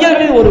அவன்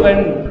பொய்யர்களில்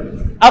ஒருவன்.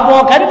 அப்போ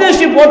கண்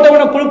திருஷ்டி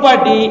போட்டவனை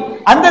குளிப்பாட்டி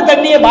அந்த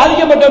தண்ணியை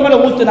பாதிக்கப்பட்டவன் மேல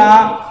ஊத்துனா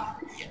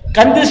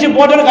கண் திருஷ்டி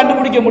போட்டவனை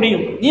கண்டுபிடிக்க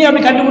முடியும். நீ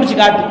அப்படி கண்டுபிடிச்சு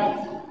காட்டு.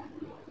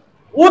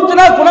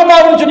 ஊத்துனா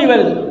குணமாகும் சொல்லி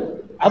வருது.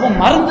 அப்ப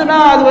மருந்துனா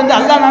அது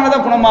அல்லாஹ்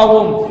நானதான்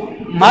குணமாகும்.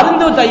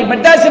 மருந்து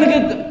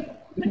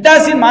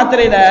மெட்டாசின்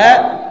மாத்திரையில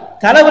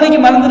தலைவலிக்கு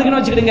மருந்து இருக்குன்னு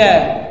வச்சுக்கிடுங்க,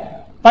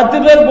 10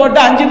 பேர் போட்டு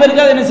 5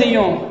 பேருக்கு அது என்ன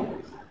செய்யும்?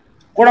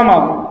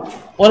 குணமாகும்.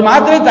 ஒரு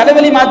மாத்திரை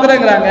தலைவலி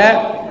மாத்திரைங்கிறாங்க,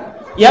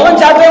 எவன்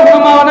சாப்பிட்டா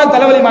குணமாவனா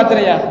தலைவலி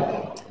மாத்திரையா?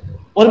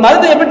 ஒரு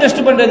மருந்து எப்படி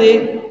டெஸ்ட் பண்றது?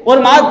 ஒரு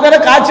மாத்திரை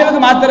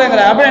காய்ச்சலுக்கு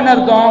மாத்திரைங்கிற அப்ப என்ன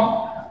அர்த்தம்?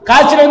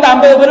 காய்ச்சல்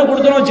 50 பேருக்கு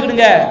கொடுத்தோம்னு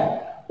வச்சுக்கிடுங்க,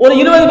 ஒரு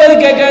 20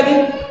 பேருக்கு கேட்காது,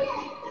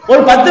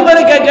 ஒரு 10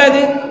 பேருக்கு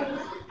கேட்காது.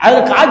 அது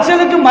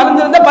காய்ச்சலுக்கு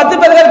மருந்து இருந்தா 10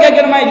 பேருக்கு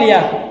கேட்கணுமா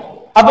இல்லையா?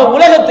 அப்ப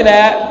உலகத்துல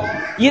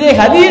இதை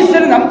ஹதீஸ்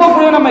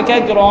நம்பக்கூடிய நம்ம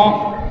கேட்கிறோம்.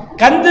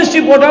 கண் திருஷ்டி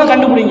போட்டாலும்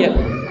கண்டுபிடிங்க,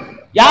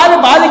 யாரு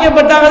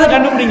பாதிக்கப்பட்டாங்க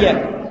கண்டுபிடிங்க.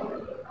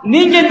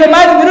 நீங்க இந்த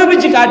மாதிரி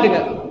நிரூபிச்சு காட்டுங்க.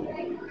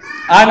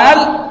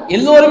 ஆனால்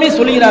எல்லோருமே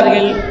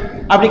சொல்கிறார்கள்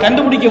அப்படி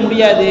கண்டுபிடிக்க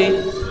முடியாது,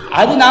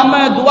 அது நாம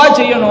துவா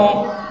செய்யணும்,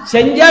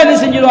 செஞ்சா என்ன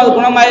செஞ்சிடும், அது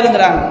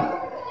குணமாயிருங்கிறாங்க.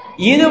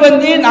 இது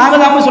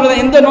நாம சொல்றது,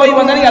 எந்த நோய்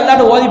வந்தாலும்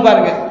அல்லாஹ்ட்ட ஓதி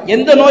பாருங்க.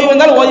 எந்த நோய்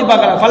வந்தாலும் ஓதி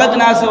பார்க்கலாம், ஃபலக்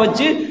நாஸ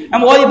வச்சு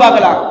நம்ம ஓதி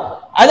பார்க்கலாம்.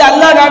 அது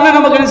அல்லாஹ் நாம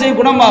நமக்கு என்ன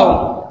செய்யும்,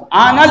 குணமாகும்.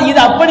 ஆனால் இது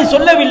அப்படி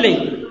சொல்லவில்லை.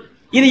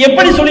 இது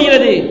எப்படி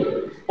சொல்லுகிறது?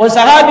 ஒரு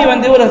சஹாபி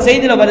ஒரு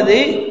செய்தியில வருது,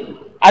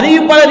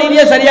 அறிவிப்பாளர்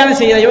ரீதியா சரியான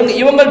செய்தி.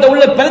 இவங்கள்ட்ட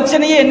உள்ள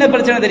பிரச்சனையே என்ன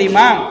பிரச்சனை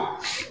தெரியுமா?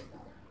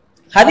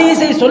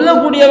 ஹதீஸை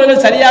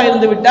சொல்லக்கூடியவர்கள் சரியாக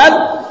இருந்து விட்டால்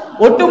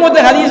ஒட்டுமொத்த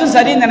ஹதீஸும்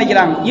சரின்னு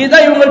நினைக்கிறாங்க.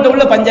 இதுதான் இவங்கள்ட்ட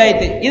உள்ள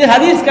பஞ்சாயத்து. இது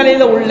ஹதீஸ்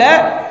கலையில உள்ள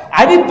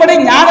அடிப்படை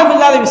ஞானம்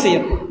இல்லாத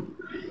விஷயம்.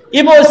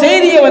 இப்போ ஒரு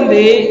செய்தியை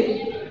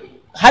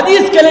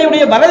ஹதீஸ்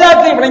கலையுடைய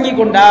வரலாற்றை விளங்கி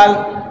கொண்டால்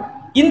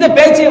இந்த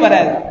பேச்சே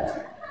வராது.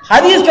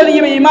 ஹதீஸ்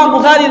கலையை இமாம்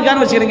புகாரி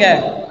இருக்கான்னு வச்சுக்கிறீங்க.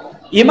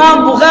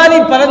 இமாம் புகாரி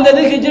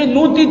பிறந்தது ஹிஜ்ரி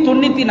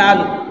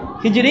 194.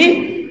 ஹிஜ்ரி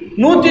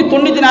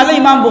 194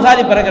 இமாம்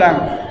புகாரி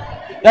பிறகுறாங்க.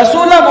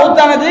 ரசூலுல்லாஹ்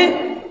மௌத்தானது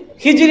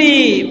ஹிஜ்ரி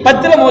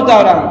 10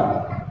 மௌத்தாகிறாங்க.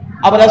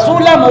 அப்ப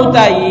ரசூலுல்லாஹ்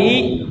மௌத்தாயி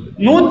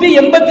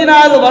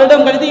 184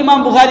 வருடம் கழித்து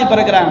இமாம் புகாரி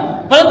பிறகுறாங்க.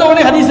 பிறந்த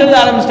உடனே ஹதீஸ் எழுத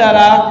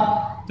ஆரம்பிச்சிட்டாரா?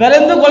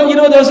 பிறந்து கொஞ்சம்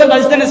 20 வருஷம்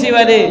கழிச்சு என்ன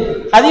செய்வாரு?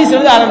 ஹதீஸ்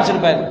எழுத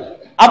ஆரம்பிச்சிருப்பார்.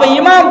 அப்ப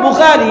இமாம்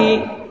புகாரி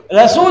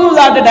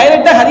ரசூலுல்லாஹ்ட்ட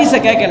டைரக்டா ஹதீஸை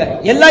கேட்கல.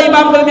 எல்லா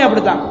இமாம்களுமே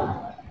அப்படித்தான்.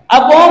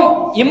 அப்போ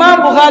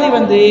இமாம் புகாரி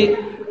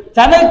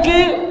தனக்கு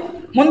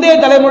முந்தைய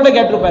தலைமுறை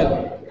கேட்டிருப்பார்,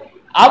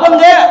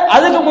 அவங்க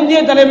அதுக்கு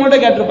முந்தைய தலைமுறை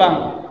கேட்டிருப்பாங்க,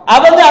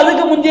 அவங்க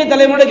அதுக்கு முந்தைய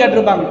தலைமுறை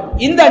கேட்டிருப்பாங்க.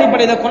 இந்த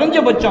அடிப்படையில்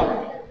குறைஞ்சபட்சம்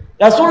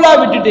ரசூல்லா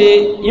விட்டுட்டு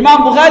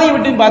இமாம் புகாரி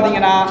விட்டு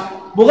பாத்தீங்கன்னா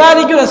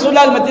புகாரிக்கு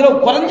ரசூல்லா மத்தியில்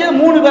குறைஞ்சது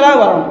 3 பேராக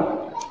வரணும்.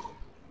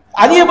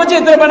 அதிகபட்சம்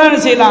எத்தனை பேரா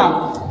செய்யலாம்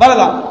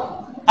வரலாம்.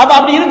 அப்ப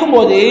அப்படி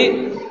இருக்கும்போது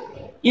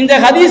இந்த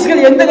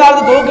ஹதீஸ்கள் எந்த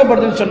காலத்தில்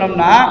தொகுக்கப்படுதுன்னு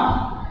சொன்னோம்னா,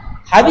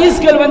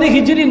 ஹதீஸ்கள்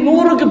ஹிஜ்ரி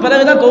 100க்கு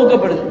பிறகுதான்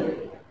தொகுக்கப்படுது.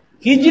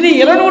 ஹிஜ்ரி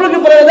 200க்கு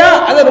பிறகுதான்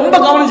அதை ரொம்ப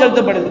கவனம்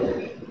செலுத்தப்படுது.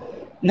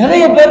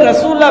 நிறைய பேர்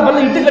ரசூல்லா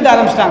பேர்ல இட்டுக்கட்ட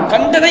ஆரம்பிச்சிட்டாங்க,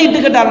 கண்டதை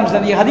இட்டுக்கட்ட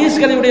ஆரம்பிச்சிட்டாங்க.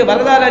 ஹதீஸ்களுடைய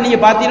வரலாறு நீங்க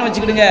பாத்தீங்கன்னு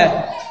வச்சுக்கிடுங்க,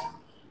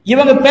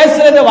 இவங்க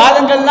பேசுறது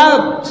வாதங்கள்லாம்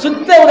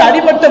சுத்த ஒரு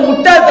அடிபட்ட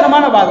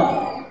முட்டாள்தனமான வாதம்.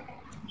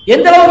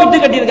 எந்த அளவுக்கு இட்டு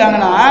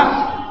கட்டியிருக்காங்கன்னா,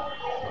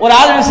 ஒரு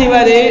ஆள் என்ன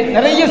செய்வாரு,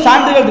 நிறைய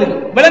சான்றுகள் இருக்கு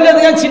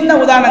விளங்குறதுக்காக சின்ன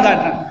உதாரணம்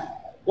காட்டுறேன்.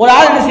 ஒரு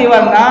ஆள் என்ன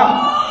செய்வாருன்னா,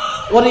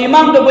 ஒரு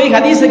இமாம்கிட்ட போய்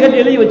ஹதீஸை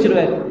கேட்டு எழுதி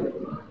வச்சிருவாரு.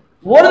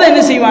 ஒருத்தன்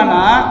என்ன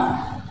செய்வான்னா,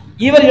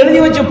 இவர் எழுதி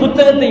வச்ச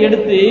புத்தகத்தை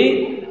எடுத்து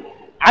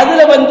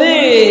அதுல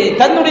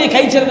தன்னுடைய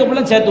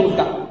கைச்சரக்கு சேர்த்து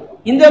விட்டான்.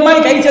 இந்த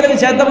மாதிரி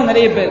கைச்சரக்கு சேர்த்தவங்க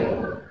நிறைய பேர்.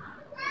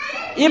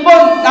 இப்போ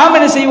நாம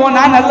என்ன செய்வோம்,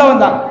 நான்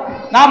நல்லவன் தான்,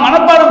 நான்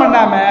மனப்பாடம்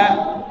பண்ணாம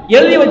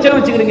எழுதி வச்சேன்னு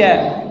வச்சுக்கிடுங்க,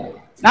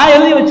 நான்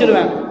எழுதி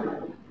வச்சிருவேன்.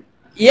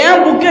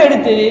 ஏன் புக்கை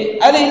எடுத்து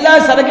அது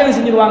இல்லாத சரக்கு என்ன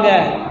செஞ்சிருவாங்க,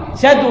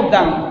 சேர்த்து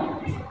விட்டாங்க.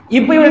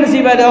 இப்ப இவன் என்ன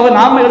செய்வாரு,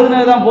 நாம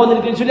எழுதுனதுதான் போது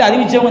இருக்குன்னு சொல்லி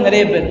அறிவிச்சவங்க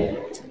நிறைய பேர்.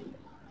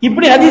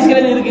 இப்படி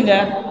ஹதீஸ்கள் இருக்குங்க.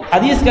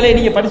 ஹதீஸ்களை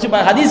நீங்க படிச்சு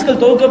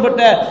ஹதீஸ்கள்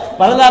தொகுக்கப்பட்ட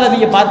வரலாறு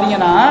நீங்க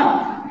பாத்தீங்கன்னா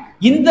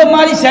இந்த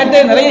மாதிரி சேட்டை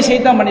நிறைய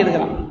செய்தான்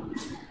பண்ணியிருக்கிறான்.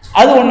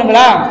 அது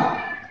ஒண்ணுங்களா.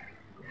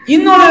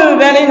 இன்னொரு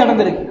வேலையும்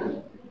நடந்திருக்கு.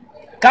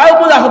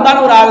 காபூல்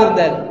அஹ்பான ஒரு ஆள்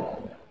இருந்தார்.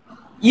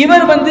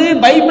 இவர்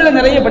பைபிளை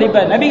நிறைய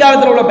படிப்பார், நபி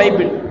காலத்தில் உள்ள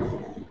பைபிள்.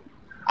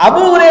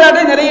 அபூ ஹுரைராட்ட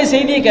நிறைய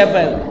செய்தியை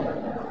கேட்பார்.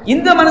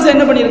 இந்த மனுஷன்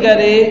என்ன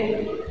பண்ணியிருக்காரு,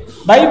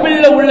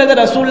 பைபிள்ல உள்ளதை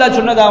ரசூல்லா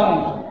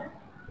சொன்னதாகவும்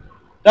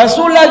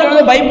ரசூல்லா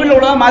சொன்னதை பைபிள்ல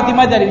உள்ளதா மாத்தி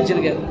மாத்தி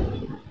அறிவிச்சிருக்காரு.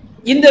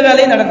 இந்த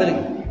வேலையும்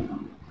நடந்திருக்கு.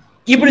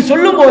 இப்படி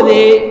சொல்லும் போது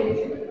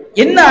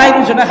என்ன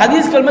ஆயிடும் சொன்னா,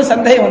 ஹதீஸ்கள்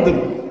சந்தேகம்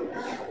வந்துடும்.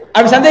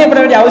 அப்படி சந்தேகப்பட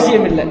வேண்டிய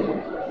அவசியம் இல்லை.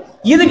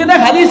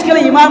 இதுக்குதான்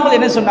ஹதீஸ்களை இமாம்கள்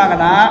என்ன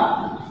சொன்னாங்கன்னா,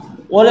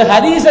 ஒரு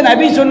ஹதீஸ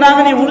நபி சொன்னாங்க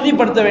நீ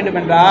உறுதிப்படுத்த வேண்டும்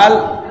என்றால்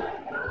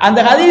அந்த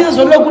ஹதீஸ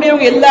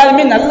சொல்லக்கூடியவங்க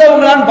எல்லாருமே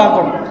நல்லவங்களான்னு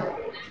பார்க்கணும்.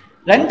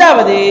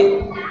 ரெண்டாவது,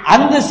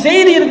 அந்த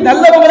செய்தி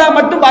நல்லவங்களா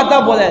மட்டும் பார்த்தா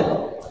போதாது,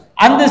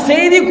 அந்த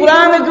செய்தி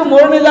குர்ஆனுக்கு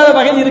முரணில்லாத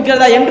வகையில்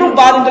இருக்கிறதா என்றும்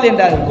பாருங்கள்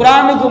என்றார்.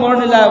 குர்ஆனுக்கு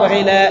முரணில்லாத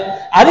வகையில,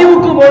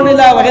 அறிவுக்கு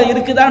முரணில்லாத வகையில்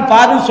இருக்குதான்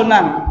பாருன்னு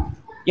சொன்னாங்க.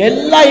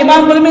 எல்லா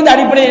இமாம்களுமே இந்த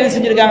அடிப்படையை என்ன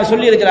செஞ்சிருக்காங்க,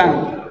 சொல்லி இருக்கிறாங்க.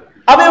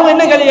 அப்ப இவங்க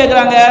என்ன கேள்வி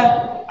கேட்கிறாங்க,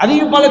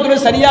 அறிவிப்பாளத்துறை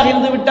சரியாக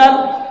இருந்து விட்டால்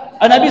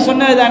அது நபி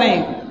சொன்னது தானே,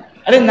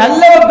 அதே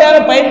நல்லவர் பேரை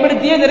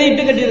பயன்படுத்தியே நிறைய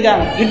இட்டு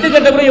கட்டியிருக்காங்க. இட்டு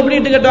கட்டப்பறம் எப்படி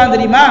இட்டு கட்டுவாங்க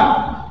தெரியுமா,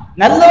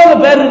 நல்லவங்க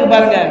பேர் இருக்கு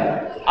பாருங்க,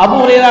 அபூ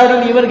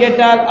ஹுரைராவுடன் இவர்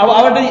கேட்டார்,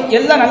 அவர்கிட்ட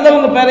எல்லா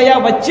நல்லவங்க பேரையா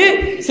வச்சு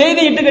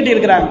செய்தி இட்டு கட்டி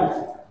இருக்கிறாங்க.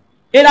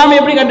 நாம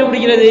எப்படி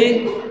கண்டுபிடிக்கிறது,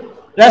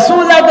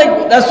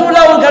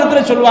 ரசூலா ஒரு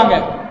கருத்துல சொல்லுவாங்க,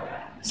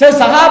 சில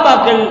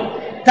சஹாபாக்கள்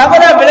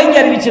தவறா விளங்கி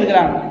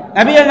அறிவிச்சிருக்கிறாங்க.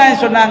 நபிகள்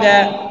நாயகம் சொன்னாங்க,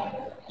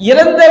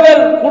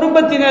 இறந்தவர்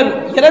குடும்பத்தினர்,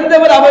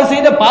 இறந்தவர் அவர்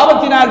செய்த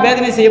பாவத்தினால்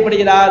வேதனை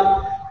செய்யப்படுகிறார்,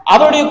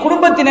 அவருடைய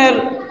குடும்பத்தினர்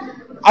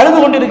அழுது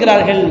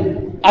கொண்டிருக்கிறார்கள்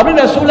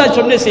அப்படின்னு ரசூலா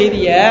சொன்ன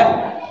செய்திய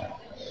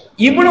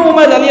இப்னு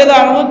உமர்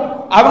ரலியல்லாஹு அன்ஹு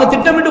அவங்க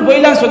திட்டமிட்டு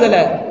போய்லாம் சொல்லல,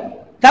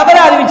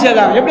 தவறா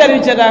அறிவிச்சிடறாங்க. எப்படி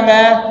அறிவிச்சிடறாங்க,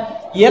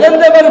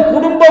 இறந்தவர்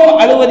குடும்பம்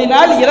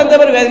அழுவதினால்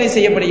இறந்தவர் வேதனை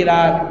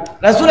செய்யப்படுகிறார்.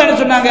 ரசூலா என்ன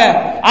சொன்னாங்க,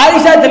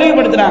 ஆயிஷா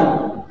தெளிவுபடுத்துறாங்க,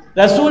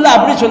 ரசூலா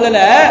அப்படி சொல்லல,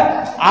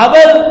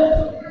 அவர்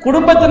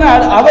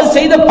குடும்பத்தினால் அவர்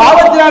செய்த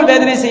பாவத்தினால்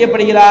வேதனை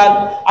செய்யப்படுகிறார்,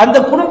 அந்த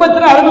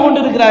குடும்பத்தினால் அழுது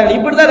கொண்டு இருக்கிறார்கள்,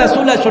 இப்படிதான்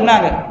ரசூலா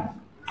சொன்னாங்க.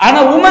 ஆனா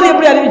உமர்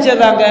எப்படி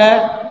அறிவிச்சிடறாங்க,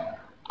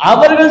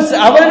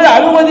 அவர்கள்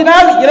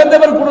அழுவதினால்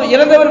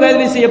இறந்தவர்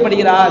வேதனை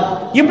செய்யப்படுகிறார்,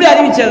 இப்படி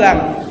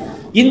அறிவிச்சிடறாங்க.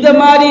 இந்த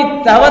மாதிரி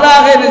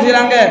தவறாக என்ன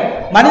செய்யறாங்க,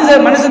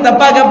 மனுஷன்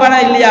தப்பா கேட்பானா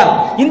இல்லையா,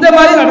 இந்த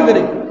மாதிரி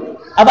நடந்தது.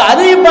 அப்ப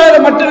அறிவிப்பாளரை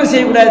மட்டும்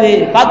செய்யக்கூடாது,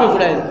 பார்க்க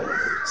கூடாது,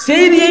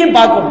 செய்தியையும்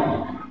பார்க்கணும்.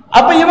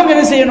 அப்ப இவங்க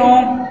என்ன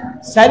செய்யணும்,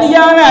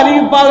 சரியான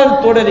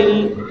அறிவிப்பாளர் தொடரில்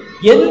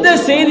எந்த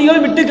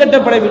செய்திகளும் விட்டு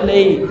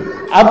கட்டப்படவில்லை,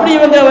 அப்படி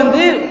இவங்க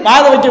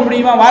வாத வைக்க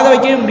முடியுமா, வாத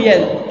வைக்கவே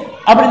முடியாது.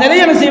 அப்படி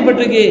நிறைய என்ன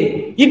செய்யப்பட்டிருக்கு,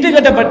 இட்டு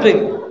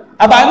கட்டப்பட்டிருக்கு.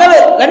 அப்ப அதனால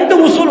 2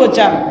 உசூல்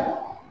வச்சாங்க,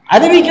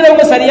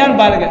 அறிவிக்கிறவங்க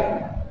சரியான்னு பாருங்க,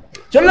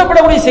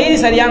 சொல்லப்படக்கூடிய செய்தி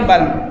சரியான்னு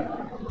பாருங்க.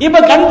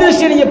 இப்ப கண்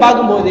திருஷ்டி நீங்க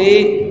பார்க்கும்போது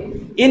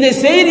இந்த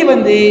செய்தி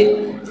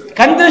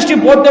கண் திருஷ்டி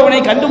போட்டவனை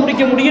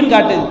கண்டுபிடிக்க முடியும்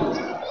காட்டுது,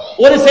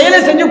 ஒரு செயலை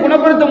செஞ்சு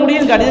குணப்படுத்த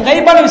முடியும் காட்டுது,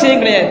 கைப்பான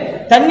விஷயம் கிடையாது.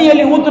 தண்ணி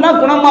அள்ளி ஊத்துனா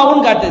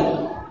குணமாவும் காட்டுது.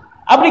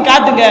 அப்படி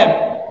காட்டுங்க,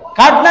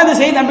 காட்டுனா இந்த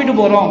செய்தி நம்பிட்டு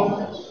போறோம்.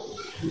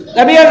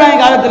 நபிகள்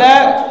நாயகம் காலத்துல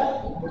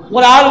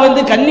ஒரு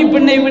ஆள் கன்னி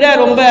பெண்ணை விட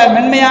ரொம்ப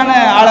மென்மையான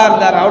ஆளா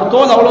இருந்தார், அவர்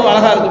தோல் அவ்வளவு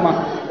அழகா இருக்குமா,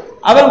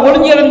 அவர்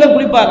ஒளிஞ்சிருந்த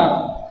குளிப்பாராம்.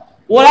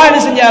 ஒரு ஆள் என்ன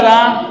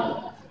செஞ்சாராம்,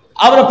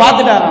 அவரை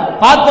பார்த்துட்டாராம்,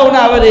 பார்த்த உடனே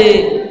அவரு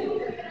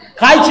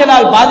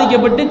காய்ச்சலால்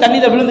பாதிக்கப்பட்டு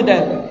தண்ணியில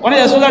விழுந்துட்டார்.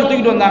 உடனே ரசூலா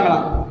தூக்கிட்டு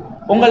வந்தாங்களாம்,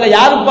 உங்களை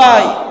யாருப்பா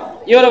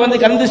இவரை வந்து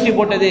கண் திருஷ்டி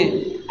போட்டது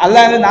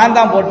அல்லாஹ் நான்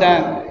தான் போட்டேன்.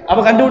 அப்ப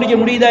கண்டுபிடிக்க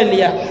முடியுதா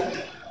இல்லையா?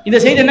 இந்த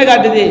செய்தி என்ன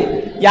காட்டுது?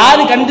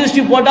 யாரு கண்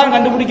திருஷ்டி போட்டாலும்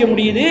கண்டுபிடிக்க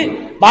முடியுது,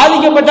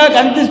 பாதிக்கப்பட்டால்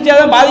கண் திருஷ்டியா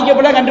தான்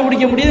பாதிக்கப்பட்டா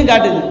கண்டுபிடிக்க முடியுதுன்னு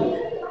காட்டுது.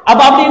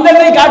 அப்ப அப்படி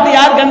இல்லைன்னு காட்டு,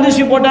 யார் கண்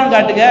திருஷ்டி போட்டான்னு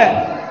காட்டுங்க,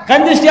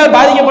 கண் திருஷ்டியால்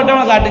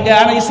பாதிக்கப்பட்டவங்க காட்டுங்க.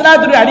 ஆனா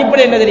இஸ்லாத்துடைய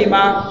அடிப்படை என்ன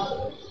தெரியுமா?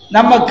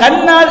 நம்ம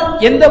கண்ணால்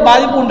எந்த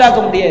பாதிப்பும் உண்டாக்க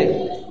முடியாது.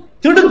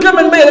 திடுக்கம்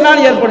என்பது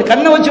எதனால ஏற்படும்?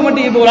 கண்ணை வச்சு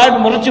மட்டும் இப்ப ஒரு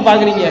ஆள் முறைச்சு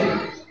பாக்குறீங்க,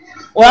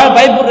 ஒரு ஆள்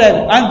பயப்படுறாரு,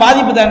 அது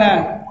பாதிப்பு தானே.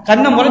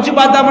 கண்ணை முறைச்சு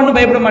பார்த்தா மட்டும்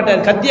பயப்பட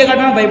மாட்டார், கத்தியை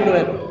காட்டினா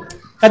பயப்படுவார்.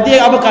 கத்தியை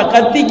அப்ப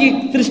கத்திக்கு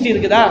திருஷ்டி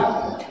இருக்குதா?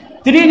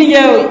 திடீர்னு நீங்க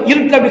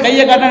இருட்டில் அப்படி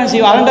கையை காட்டினா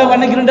செய்வோம், அரண்ட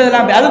கண்ணுக்கு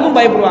இருண்டதெல்லாம் அதுக்கும்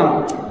பயப்படுவாங்க.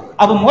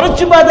 அப்ப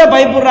முறைச்சு பார்த்தா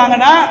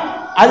பயப்படுறாங்கன்னா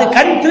அது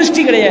கண்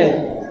திருஷ்டி கிடையாது,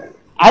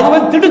 அது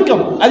வந்து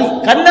திடுக்கம், அது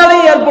கண்ணாலே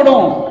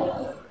ஏற்படும்.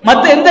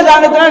 மற்ற எந்த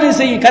காரணத்தினாலும் நீ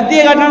செய்யும்,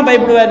 கத்தியை காட்டினாலும்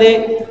பயப்படுவாரு.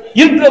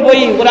 இருட்டில்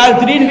போய் ஒரு ஆள்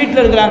திடீர்னு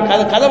வீட்டில்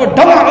இருக்கிறாங்க, கதவை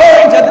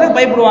டம்னு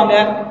பயப்படுவாங்க.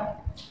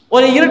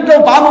 ஒரு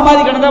இருட்டில் பாம்பு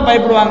மாதிரி கிடந்தா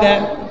பயப்படுவாங்க.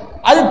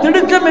 அது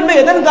திடுக்கம் என்று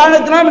எதன்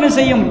காரணத்தினாலும் என்ன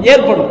செய்யும்,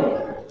 ஏற்படும்.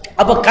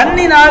 அப்ப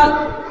கண்ணினால்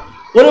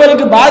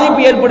ஒருவருக்கு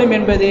பாதிப்பு ஏற்படும்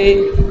என்பது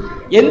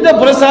எந்த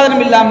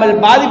புரசாதனம் இல்லாமல்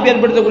பாதிப்பு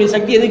ஏற்படுத்தக்கூடிய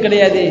சக்தி எது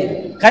கிடையாது,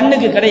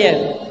 கண்ணுக்கு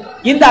கிடையாது.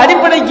 இந்த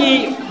அடிப்படைக்கு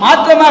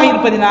மாற்றமாக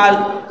இருப்பதனால்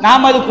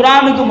நாம் அது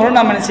குர்ஆனுக்கு முரண்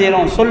நாம் என்ன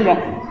செய்யறோம்,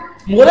 சொல்றோம்.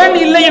 முரண்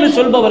இல்லை என்று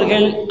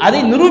சொல்பவர்கள் அதை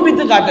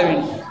நிரூபித்து காட்ட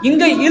வேண்டும்.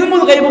 இங்க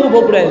இருமுது கைப்புக்கு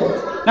போகக்கூடாது.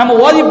 நம்ம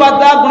ஓதி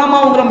பார்த்தா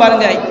குணமாகுங்கிறோம்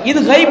பாருங்க, இது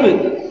கைப்பு.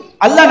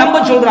 அல்லாஹ் நம்ப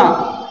சொல்றான்,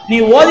 நீ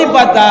ஓதி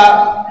பார்த்தா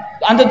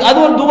அந்த அது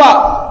ஒரு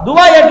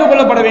துவா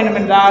ஏற்றுக்கொள்ளப்பட வேண்டும்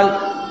என்றால்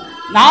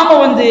நாம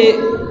வந்து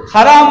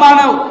ஹராமான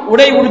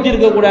உடை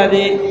உடுத்திருக்க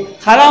கூடாது,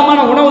 ஹராமான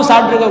உணவு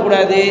சாப்பிட்டிருக்க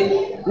கூடாது,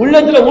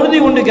 உள்ளத்துல உறுதி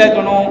கொண்டு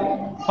கேட்கணும்,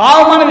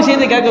 பாவமான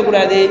விஷயத்தை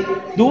கேட்கக்கூடாது.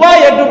 துவா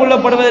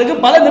ஏற்றுக்கொள்ளப்படுவதற்கு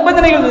பல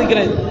நிபந்தனைகள்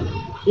இருக்கிறது.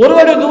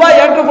 ஒருவருடைய துவா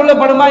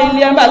ஏற்றுக்கொள்ளப்படுமா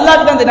இல்லையா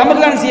அல்லாஹ்க்கு தான்,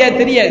 நமக்கு தான் செய்ய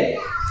தெரியாது.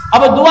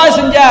 அப்ப துவா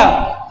செஞ்சா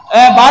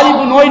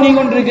பாதிப்பு நோய்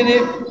நீங்கும் இருக்குது,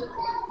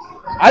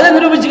 அதை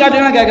நிரூபிச்சு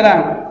காட்டுங்க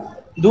கேட்கிறாங்க.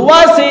 துவா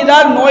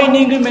செய்தால் நோய்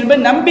நீங்கும்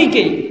என்பது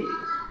நம்பிக்கை.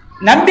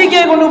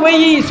 நம்பிக்கையை கொண்டு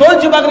போய்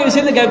சோதிச்சு பார்க்குற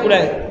விஷயத்தை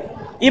கேட்கக்கூடாது.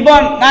 இப்போ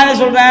நான் என்ன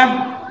சொல்றேன்,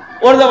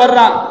 ஒருத்தர்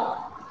வர்றான்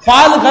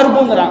பால்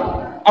கருப்புங்கிறான்,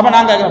 அப்ப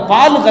நான் கேட்கிறேன்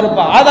பால்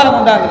கருப்பா, ஆதாரம்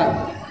கொண்டாங்கிறேன்.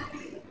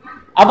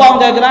 அப்ப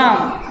அவன் கேட்கிறான்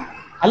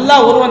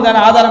அல்லாஹ் ஒருவன் தானே,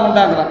 ஆதாரம்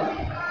கொண்டாங்கிறான்.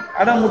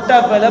 அட முட்டா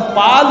பேல,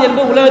 பால்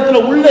என்று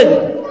உலகத்துல உள்ளது,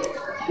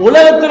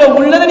 உலகத்துல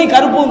உள்ளது நீ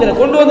கருப்புங்கிற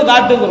கொண்டு வந்து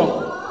காட்டுங்கிறோம்.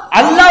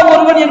 அல்லாஹ்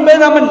ஒருவன் என்பது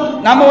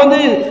நம்ம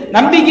வந்து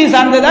நம்பிக்கை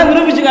சார்ந்ததா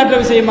நிரூபிச்சு காட்டுற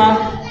விஷயமா?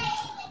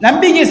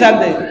 நம்பிக்கை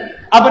சார்ந்தது.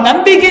 அப்ப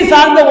நம்பிக்கை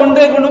சார்ந்த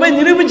ஒன்றை கொண்டு போய்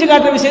நிரூபிச்சு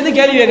காட்டுற விஷயத்தை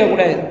கேள்வி கேட்க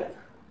கூடாது.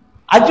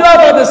 அஜ்வா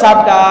பழத்தை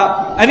சாப்பிட்டா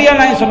நபிகள்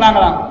நாயகம்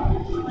சொன்னாங்களாம்,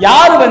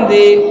 யார் வந்து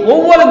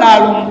ஒவ்வொரு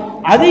நாளும்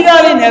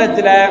அதிகாலை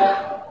நேரத்துல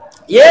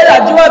 7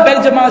 அஜ்வா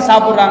பேரிச்சம்பழம்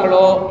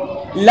சாப்பிடுறாங்களோ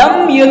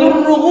லம்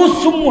எலுர்ருஹு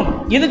சும்முன்,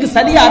 இதுக்கு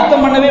சரியா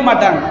அர்த்தம் பண்ணவே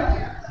மாட்டாங்க.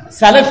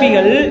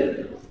 சலஃபிகள்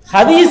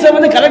ஹதீஸை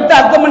வந்து கரெக்டா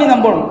அர்த்தம் பண்ணி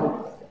நம்பணும்,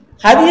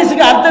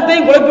 ஹதீஸுக்கு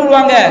அர்த்தத்தையும் குழப்பி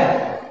விடுவாங்க,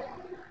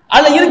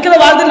 அதுல இருக்கிற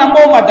வார்த்தை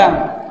நம்பவும் மாட்டாங்க.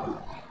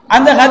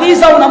 அந்த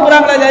ஹதீஸ் அவங்க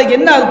நம்புறாங்களா, அதுக்கு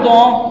என்ன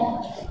அர்த்தம்?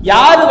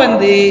 யாரு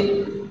வந்து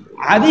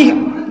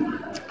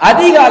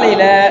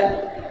அதிகாலையில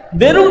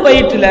வெறும்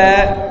வயிற்றுல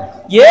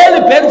 7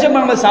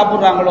 பேரிச்சம்பழம்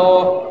சாப்பிடுறாங்களோ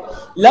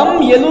லம்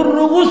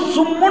எலுர்ருஹு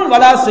சும்முன்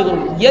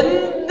வலாசுகும்,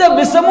 எந்த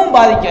விஷமும்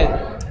பாதிக்காது.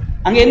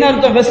 அங்க என்ன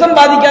அர்த்தம்? விஷம்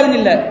பாதிக்காதுன்னு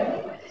இல்ல,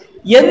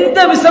 எந்த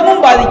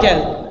விஷமும்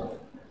பாதிக்காது.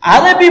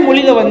 அரபி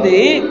மொழியில வந்து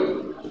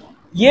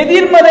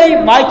எதிர்மறை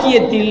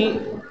வாக்கியத்தில்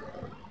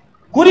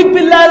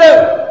குறிப்பில்லாத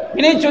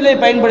வினைச்சொல்லை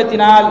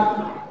பயன்படுத்தினால்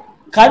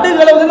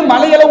கடுகளவு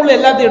மலையளவுல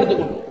எல்லாத்தையும்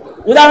எடுத்துக்கணும்.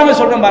 உதாரணம்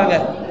சொல்றேன் பாருங்க,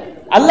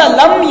 அல்லாஹ்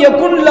லம்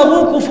யகுன் லஹு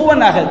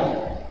குஃபுவன் அஹத்,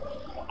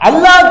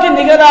 அல்லாஹ்க்கு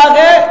நிகராக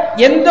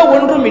எந்த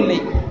ஒன்றும் இல்லை.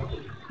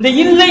 இந்த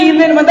இல்லை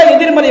இல்லைன்னு வந்தா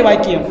எதிர்மறை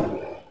வாக்கியம்.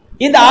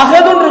 இந்த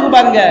அகதுன்னு இருக்கு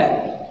பாருங்க,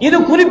 இது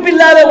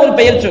குறிப்பில்லாத ஒரு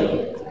பெயர் சொல்.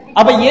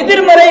 அப்ப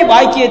எதிர்மறை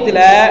வாக்கியத்துல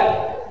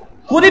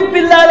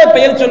குறிப்பில்லாத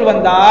பெயர் சொல்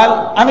வந்தால்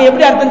அங்க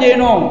எப்படி அர்த்தம்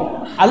செய்யணும்?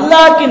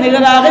 அல்லாஹ்க்கு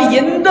நிகராக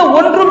எந்த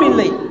ஒன்றும்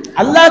இல்லை.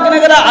 அல்லாஹ்க்கு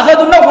நிகராக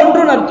அகதுன்னா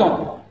ஒன்றுன்னு அர்த்தம்.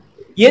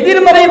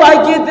 எதிர்மறை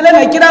வாக்கியத்துல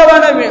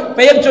நக்கிராவான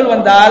பெயர் சொல்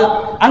வந்தால்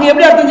அங்க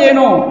எப்படி அர்த்தம்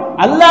செய்யணும்?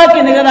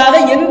 அல்லாஹ்க்கு நிகராக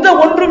எந்த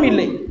ஒன்றும்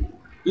இல்லை.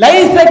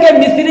 லைஸக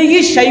மிஸ்லிஹி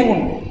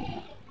ஷைஉன்,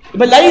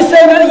 இப்ப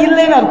லைஸங்கிறது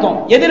இல்லைன்னு அர்த்தம்,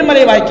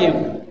 எதிர்மறை வாக்கியம்.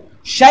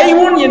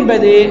 ஷைஉன்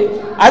என்பது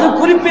அது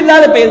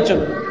குறிப்பில்லாத பெயர்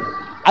சொல்.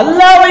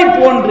 அல்லாஹ்வை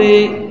போன்று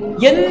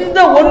எந்த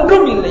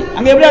ஒன்றும் இல்லை,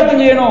 அங்க எப்படி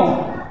அர்த்தம் செய்யணும்?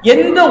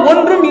 எந்த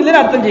ஒன்றும்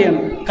இல்லைன்னு அர்த்தம்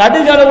செய்யணும்.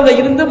 கடுகளவுல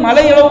இருந்து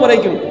மலையளவு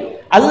வரைக்கும்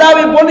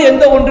அல்லாஹ்வை போன்று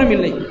எந்த ஒன்றும்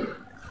இல்லை.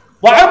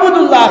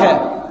 வஅபுதுல்லாஹ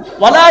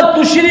வலா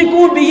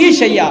துஷ்ரிகு பிஹி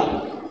ஷையா,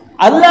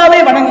 அல்லாஹ்வை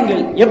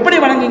வணங்குங்கள். எப்படி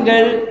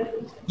வணங்குங்கள்?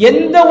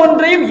 எந்த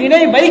ஒன்றையும்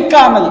இணை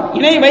வைக்காமல்.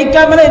 இணை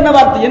வைக்காமல் என்ன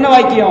வார்த்தை, என்ன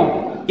வாக்கியம்?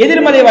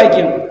 எதிர்மறை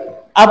வாக்கியம்.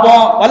 அப்போ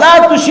வலா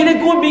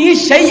துஷ்ரிகு பிஹி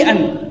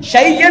ஷைஅன்,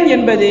 ஷையன்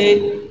என்பது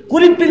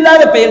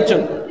குறிப்பில்லாத பெயர்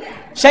சொல்.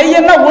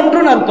 ஷையன்னா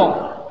ஒன்றுன்னு அர்த்தம்.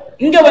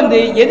 இங்க வந்து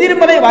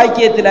எதிர்மறை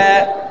வாக்கியத்துல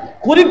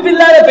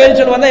குறிப்பில்லாத பெயர்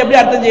சொல் வந்தா எப்படி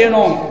அர்த்தம்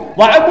செய்யணும்?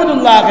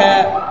 வஅபுதுல்லாஹ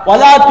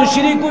வலா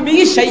துஷ்ரிகு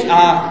பிஹி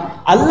ஷைஆ,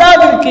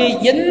 அல்லாஹ்விற்கு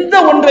எந்த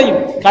ஒன்றையும்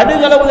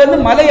கடுகளவுல இருந்து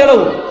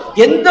மலையளவு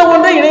எந்த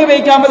ஒன்றை இணை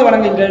வைக்காமல்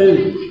வணங்குங்கள்.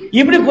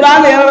 இப்படி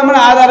குர்ஆன்ல ஏராளமான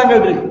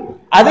ஆதாரங்கள் இருக்கு.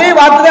 அதே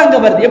வார்த்தை தான் அங்க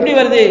வருது. எப்படி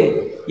வருது?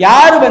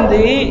 யாரு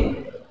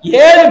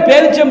 7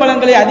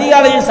 பேரிச்சம்பழங்களை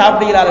அதிகாலையில்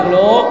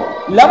சாப்பிடுகிறார்களோ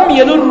லம்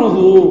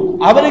எலுருஹு,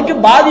 அவருக்கு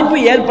பாதிப்பு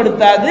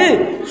ஏற்படுத்தாது.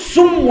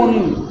 சும்முன்,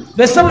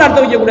 விஷம்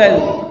நடத்த வைக்க கூடாது.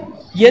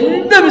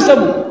 எந்த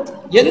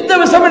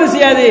விஷமும் என்ன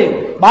செய்யாது,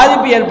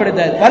 பாதிப்பு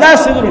ஏற்படுத்தாது. வலா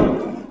சிகுரு,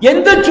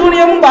 எந்த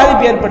சூனியமும்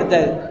பாதிப்பு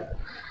ஏற்படுத்தாது.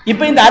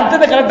 இப்ப இந்த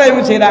அர்த்தத்தை கரெக்டா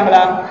இவங்க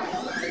செய்யறாங்களா?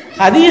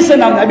 ஹதீஸ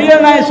நாம்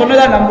நபிகள் நாயகம்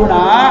சொன்னதா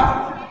நம்புனா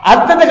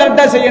அர்த்தத்தை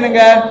கரெக்டா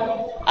செய்யணுங்க.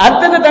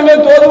 அர்த்தத்தை தங்களை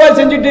தோதுவா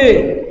செஞ்சுட்டு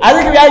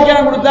அதுக்கு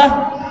வியாக்கியானம் கொடுத்தா,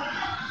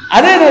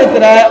 அதே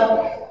நேரத்தில்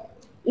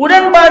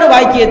உடன்பாடு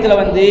வாக்கியத்தில்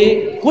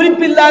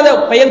குறிப்பில்லாத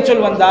பெயர்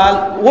சொல் வந்தால்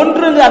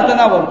ஒன்றுங்கிற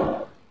அர்த்தம் தான் வரும்.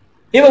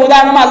 இப்ப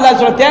உதாரணமா அல்லாஹ்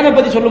சொல்ல தேனை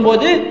பத்தி சொல்லும்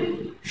போது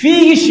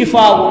ஃபீஹி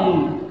ஷிஃபாவும்,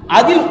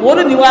 அதில்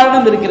ஒரு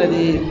நிவாரணம்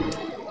இருக்கிறது.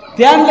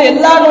 தேன்ல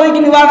எல்லா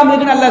நோய்க்கும் நிவாரணம்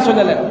இருக்குன்னு அல்லாஹ்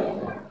சொல்லல.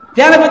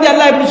 தேனை பத்தி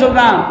அல்லாஹ் எப்படி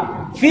சொல்றான்?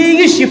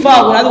 ஃபீஹி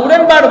ஷிஃபாவும், அது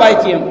உடன்பாடு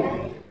வாக்கியம்,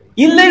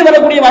 இல்லைன்னு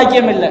வரக்கூடிய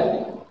வாக்கியம் இல்லை.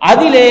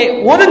 அதிலே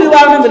ஒரு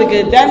நிவாரணம் இருக்கு.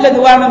 தேன்ல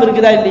நிவாரணம்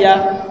இருக்குதா இல்லையா?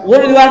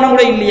 ஒரு நிவாரணம்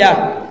கூட இல்லையா?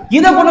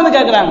 இதை கொண்டு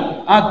கேட்கிறாங்க.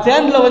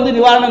 தேன்ல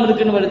நிவாரணம்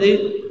இருக்குன்னு வருது.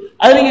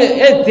 அது நீங்க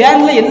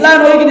தேன்ல எல்லா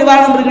நோய்க்கும்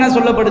நிவாரணம் இருக்குன்னு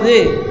சொல்லப்படுது.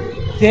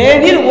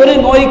 தேனில் ஒரு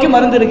நோய்க்கு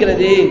மருந்து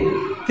இருக்கிறது,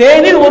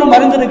 தேனில் ஒரு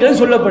மருந்து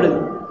இருக்கிறது சொல்லப்படுது.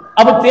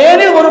 அப்ப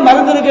தேனில் ஒரு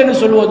மருந்து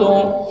இருக்குன்னு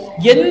சொல்வதும்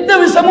எந்த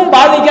விஷமும்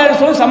பாதிக்காத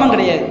சொல்ல சமம்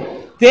கிடையாது.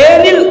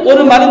 தேனில்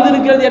ஒரு மருந்து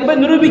இருக்கிறது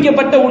என்பது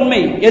நிரூபிக்கப்பட்ட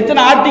உண்மை.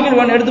 எத்தனை ஆர்டிகல்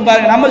வேணும் எடுத்து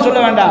பாருங்க, நம்ம சொல்ல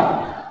வேண்டாம்.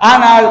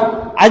 ஆனால்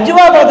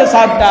அஜ்வா பழத்தை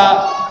சாப்பிட்டா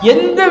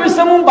எந்த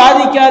விஷமும்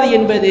பாதிக்காது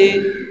என்பது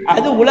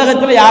அது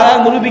உலகத்தில்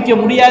யாராலும் நிரூபிக்க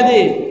முடியாது.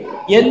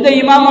 எந்த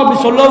இமாமும் அப்படி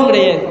சொல்லவும்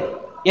கிடையாது.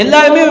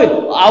 எல்லாருமே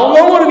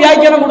அவங்க ஒரு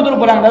வியாக்கியானம்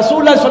கொடுத்துட்டு போறாங்க.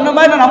 ரசூலுல்லாஹ் சொன்ன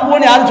மாதிரி நான்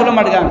நம்புவேன்னு யாரும் சொல்ல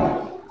மாட்டேங்காங்க.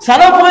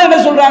 சலஃபுகள் என்ன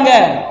சொல்றாங்க?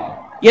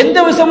 எந்த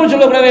விஷயமும்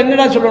சொல்லக்கூடாது.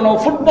 என்னடா சொல்லணும்?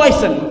 Food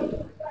poison.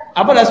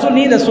 அப்ப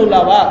நீ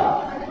ரசூலுல்லாஹ்வா?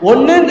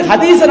 ஒன்னு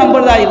ஹதீஸ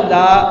நம்புறதா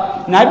இருந்தா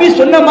நபி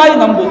சொன்ன மாதிரி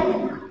நம்பு.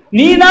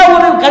 நீனா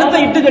ஒரு கருத்தை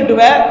இட்டு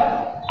கட்டுவ,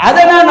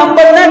 அதை நான்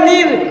நம்புறேன்னா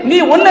நீ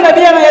ஒன்னு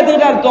நபியா நான்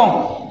ஏத்துக்கிட்ட அர்த்தம்.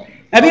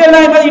 நபிகள்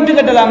நாயகம் இட்டு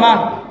கட்டலாமா?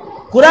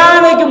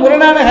 குர்ஆனுக்கு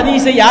முரணான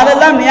ஹதீஸை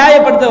யாரெல்லாம்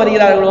நியாயப்படுத்த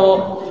வருகிறார்களோ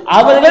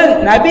அவர்கள்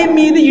நபி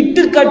மீது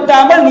இட்டு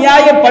கட்டாமல்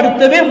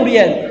நியாயப்படுத்தவே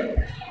முடியாது.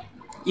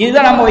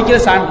 இதுதான் நம்ம வைக்கிற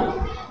சான்று.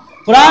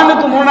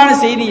 குர்ஆனுக்கு முரணான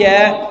செய்தியை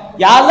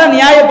யாரெல்லாம்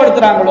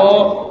நியாயப்படுத்துறாங்களோ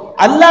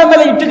அல்லாஹ்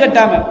மேல இட்டு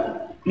கட்டாம,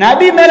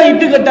 நபி மேல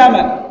இட்டு கட்டாம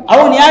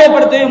அவங்க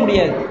நியாயப்படுத்தவே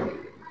முடியாது.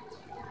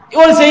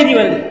 ஒரு செய்தி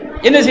வருது.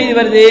 என்ன செய்தி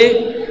வருது?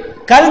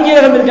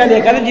 கருஞ்சீரகம் இருக்கா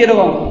இல்லையா?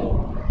 கருஞ்சீரகம்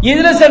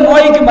இதுல சில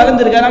நோய்க்கு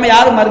மருந்து இருக்கா? நம்ம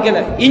யாரும் மறுக்கல.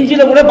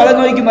 இஞ்சில கூட பல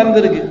நோய்க்கு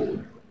மருந்து இருக்கு,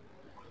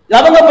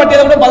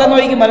 லவங்கப்பட்டையில கூட பல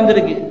நோய்க்கு மருந்து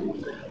இருக்கு,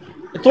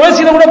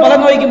 துளசியில கூட பல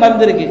நோய்க்கு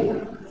மருந்து இருக்கு,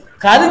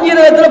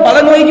 கருஞ்சீரகத்துல பல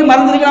நோய்க்கு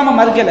மருந்து இருக்கு, நம்ம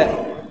மறுக்கல.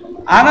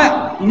 ஆனா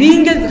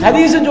நீங்க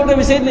ஹதீஸ் சொல்ற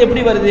விஷயத்துல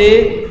எப்படி வருது?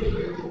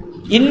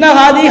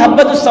 இன்னஹாதி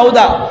ஹப்பத்து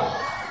சௌதா,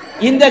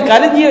 இந்த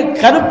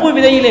கருப்பு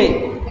விதையிலே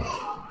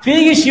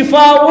ஃபீஹி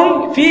ஷிஃபாவும்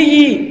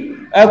ஃபீஹி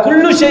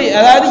குல்லு ஷை,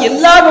 அதாவது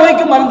எல்லா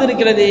நோய்க்கும் மருந்து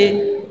இருக்கிறது,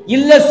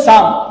 இல்ல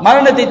சாம்,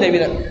 மரணத்தை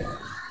தவிர.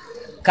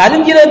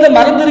 கருஞ்சீரகத்தை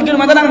மருந்து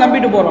இருக்குன்னு தான் நாங்கள்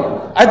நம்பிட்டு போறோம்.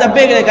 அது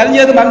தப்பே கிடையாது.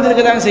 கருஞ்சீரகத்தை மருந்து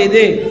இருக்கதான்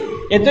செய்யுது.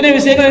 எத்தனை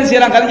விஷயங்கள்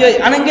செய்யலாம்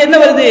கருஞ்சீரகம். ஆனா இங்க என்ன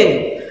வருது?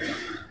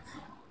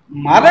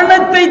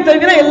 மரணத்தை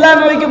தவிர எல்லா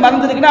நோய்க்கும்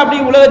மருந்து இருக்குன்னா அப்படி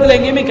உலகத்தில்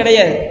எங்கேயுமே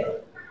கிடையாது.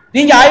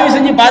 நீங்க ஆய்வு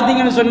செஞ்சு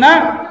பார்த்தீங்கன்னு சொன்னா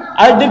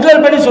அது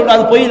டிக்ளேர் பண்ணி சொல்றோம்,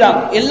 அது பொய் தான்.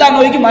 எல்லா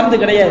நோய்க்கும்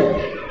மருந்து கிடையாது,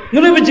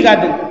 நிரூபிச்சு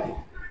காட்டுங்க.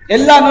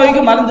 எல்லா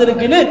நோய்க்கும் மருந்து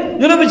இருக்குன்னு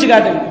நிரூபிச்சு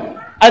காட்டுங்க.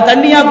 அது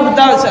தண்ணியா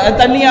கொடுத்தா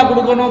தண்ணியா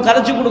கொடுக்கணும்,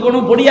 கரைச்சி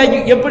கொடுக்கணும், பொடியாக்கி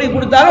எப்படி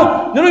கொடுத்தாலும்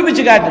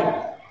நிரூபிச்சு காட்டு.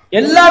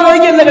 எல்லா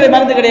நோய்க்கும் என்ன கிடையாது?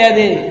 மருந்து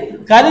கிடையாது.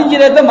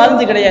 கருஞ்சீரகத்தை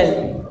மருந்து கிடையாது,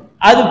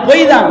 அது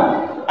பொய் தான்.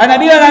 அது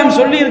நபிகள் நாயகம்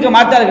சொல்லி இருக்க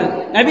மாட்டார்கள்.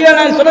 நபிகள்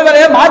நாயகம் சொல்ல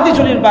வேலையை மாற்றி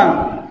சொல்லியிருப்பாங்க.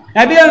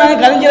 நபிகள்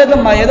நாயகம்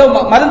கருஞ்சீரகத்தை ஏதோ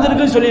மருந்து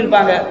இருக்குன்னு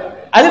சொல்லியிருப்பாங்க.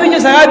 அறிவிக்க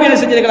சகாபி என்ன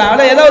செஞ்சிருக்கலாம்?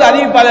 ஏதோ ஒரு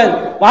அறிவிப்பாளர்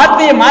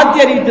வார்த்தையை மாற்றி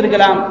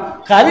அறிவித்திருக்கலாம்.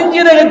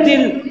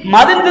 கருஞ்சீரகத்தில்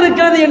மருந்து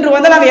இருக்கிறது என்று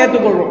வந்தால் நாங்கள்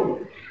ஏற்றுக்கொள்றோம்.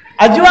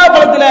 அஜ்வா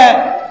பழத்துல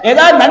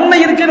ஏதாவது நன்மை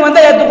இருக்குன்னு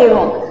வந்தா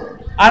ஏற்றுக்கொள்றோம்.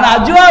 ஆனா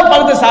அஜ்வா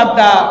பழத்தை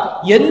சாப்பிட்டா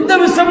எந்த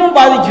விஷமும்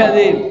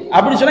பாதிக்காது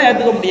அப்படின்னு சொன்னா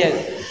ஏற்றுக்க முடியாது.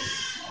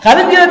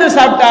 கருஞ்சீரகத்தை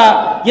சாப்பிட்டா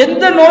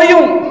எந்த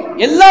நோயும்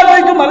எல்லா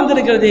நோய்க்கும் மருந்து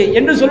இருக்கிறது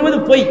என்று சொல்வது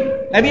பொய்.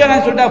 நபியா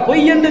நான் சொல்லிட்டா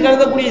பொய் என்று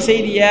கருதக்கூடிய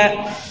செய்திய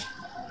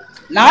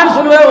நான்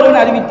சொல்வதை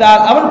ஒருவன்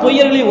அறிவித்தால் அவன்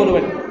பொய்யர்களில்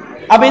ஒருவன்.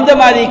 அப்ப இந்த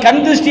மாதிரி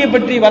கண் திருஷ்டியை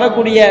பற்றி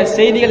வரக்கூடிய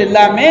செய்திகள்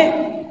எல்லாமே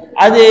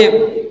அது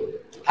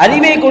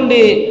அறிவை கொண்டு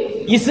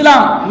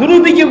இஸ்லாம்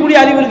நிரூபிக்கக்கூடிய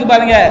அறிவு இருக்கு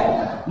பாருங்க,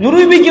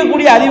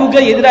 நிரூபிக்கக்கூடிய அறிவுக்கு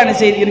எதிரான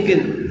செய்தி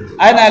இருக்குது.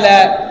 அதனால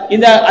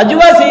இந்த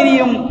அஜ்வா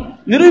செய்தியும்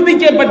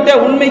நிரூபிக்கப்பட்ட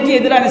உண்மைக்கு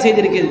எதிரான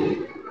செய்தி இருக்குது,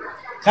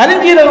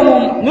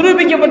 கருஞ்சீரகமும்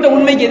நிரூபிக்கப்பட்ட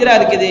உண்மைக்கு எதிராக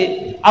இருக்குது.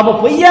 அப்ப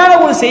பொய்யான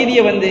ஒரு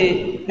செய்தியை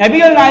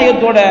நபிகள்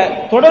நாயகத்தோட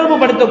தொடர்பு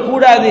படுத்தக்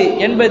கூடாது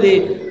என்பது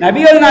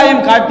நபிகள்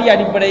நாயகம் காட்டிய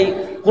அடிப்படை,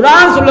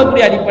 குர்ஆன்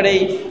சொல்லக்கூடிய அடிப்படை.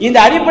 இந்த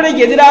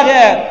அடிப்படைக்கு எதிராக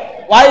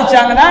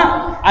வாதிச்சாங்கன்னா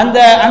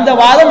அந்த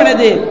வாதம்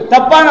என்னது?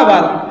 தப்பான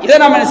வாதம். இதை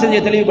நாம் என்ன செஞ்ச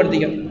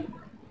தெளிவுபடுத்திக்கிறோம்.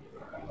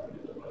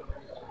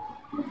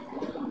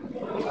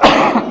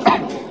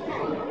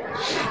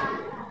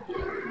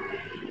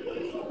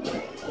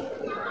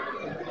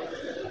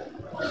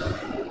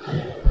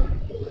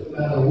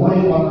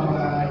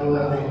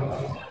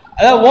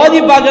 அதாவது ஓதி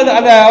பார்க்கறது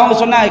அந்த அவங்க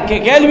சொன்னாங்க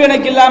கேள்வி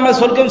எனக்கு இல்லாமல்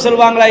சொர்க்கம்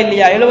செல்வாங்களா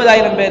இல்லையா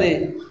 70,000 பேர்.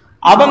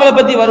 அவங்களை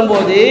பத்தி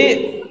வரும்போது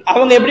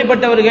அவங்க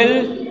எப்படிப்பட்டவர்கள்?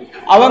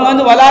 அவங்க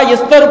வந்து வலா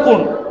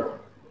எஸ்தர்கூன்,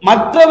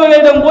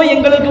 மற்றவர்களிடம் போய்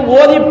எங்களுக்கு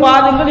ஓதி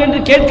பாருங்கள் என்று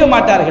கேட்க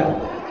மாட்டார்கள்.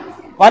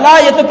 வலா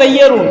எத்த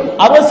தையரும்,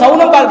 அவர்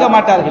சவுனம் பார்க்க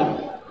மாட்டார்கள்.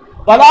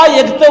 வலா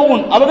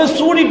எக்தவும், அவர்கள்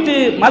சூடிட்டு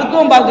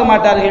மருத்துவம் பார்க்க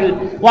மாட்டார்கள்.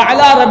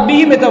 வலா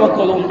ரப்பியும்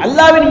எத்தவக்கலும்,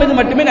 அல்லாவின் மீது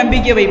மட்டுமே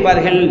நம்பிக்கை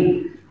வைப்பார்கள்.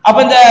 அப்ப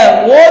இந்த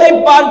ஓதி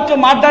பார்க்க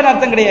மாட்டான்னு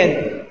அர்த்தம் கிடையாது.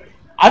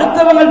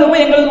 அடுத்தவங்கள்ட்ட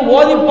போய் எங்களுக்கு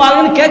ஓதி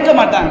பாருங்கன்னு கேட்க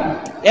மாட்டாங்க.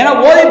 ஏன்னா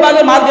ஓதி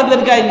பார்க்க மார்க்கத்தில்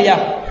இருக்கா இல்லையா?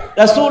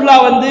 ரசூல்லா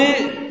வந்து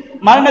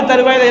மரண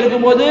தருவாயில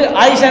இருக்கும்போது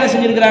ஆயிஷா என்ன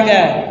செஞ்சிருக்கிறாங்க?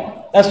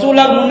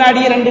 ரசூலுல்லாஹ்க்கு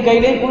முன்னாடியே 2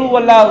 கையிலே குல்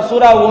வல்லாஹ்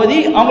சூரா ஓதி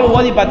அவங்களுக்கு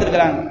ஓதி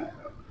பார்த்திருக்கிறாங்க.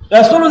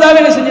 ரசூலுல்லாஹ்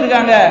என்ன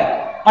செஞ்சிருக்காங்க?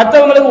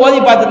 மற்றவங்களுக்கு ஓதி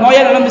பார்த்து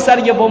நோயாளி நலம்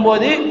விசாரிக்க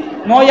போகும்போது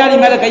நோயாளி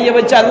மேல கையை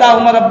வச்சு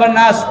அல்லாஹும்ம ரப்பன்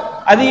நாஸ்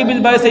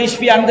அதீபில் பஸ்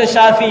இஷ்ஃபி அந்த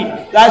ஷாஃபி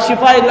லா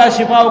ஷிஃபா இல்லா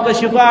ஷிஃபாவுக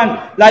ஷிஃபான்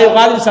லா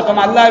யுகாதிரு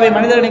சகம், அல்லாஹ்வே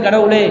மனிதர்களின்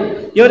கடவுளே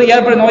இவருக்கு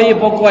ஏற்பட்ட நோயை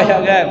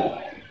போக்குவாயாக,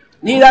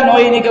 நீதான்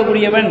நோயை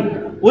நீக்கக்கூடியவன்,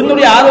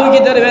 உன்னுடைய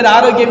ஆரோக்கியத்தை வேறு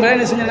ஆரோக்கியங்களை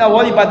என்ன செஞ்சிருக்காங்க?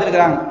 ஓதி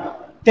பார்த்திருக்கிறாங்க.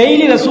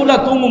 டெய்லி ரசூலா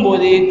தூங்கும்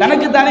போது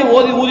தனக்குத்தானே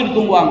ஊதிட்டு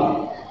தூங்குவாங்க.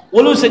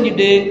 ஒழு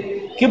செஞ்சுட்டு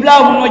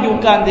கிப்லாவை முன்னோக்கி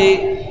உட்கார்ந்து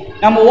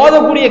நம்ம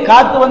ஓதக்கூடிய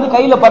காத்து வந்து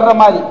கையில படுற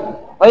மாதிரி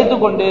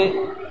வைத்துக்கொண்டு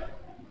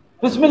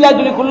பிஸ்மில்லா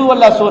சொல்லி குல்லு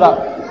வல்லா சூரா,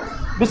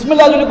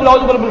 பிஸ்மில்லா சொல்லி குல்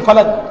அவுது பிரபில்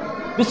ஃபலக்,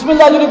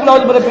 பிஸ்மில்லா சொல்லி குல்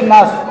அவுது பிரபில்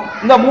நாஸ்,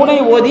 இந்த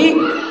 3ஐயும் ஓதி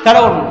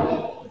தடவணும்.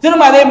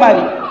 திரும்ப அதே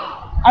மாதிரி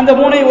அந்த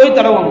 3ஐயும் ஓதி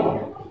தடவணும்.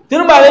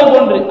 திரும்ப அதே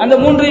போன்று அந்த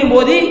 3ஐயும்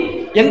ஓதி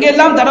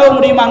எங்கெல்லாம் தடவ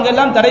முடியுமோ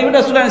அங்கெல்லாம் தடவிட்டு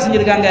ரசூலா என்ன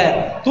செஞ்சிருக்காங்க?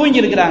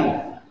 தூங்கி இருக்கிறாங்க.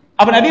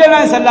 அப்ப நபிகள்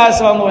நாயகம் ஸல்லல்லாஹு அலைஹி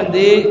வஸல்லம்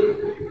வந்து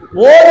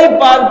ஓதி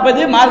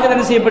பார்ப்பது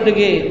மார்க்கத்தில்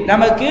செய்யப்பட்டிருக்கு,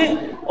 நமக்கு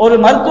ஒரு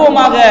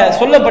மருத்துவமாக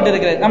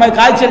சொல்லப்பட்டிருக்கிறது. நம்ம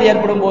காய்ச்சல்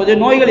ஏற்படும் போது,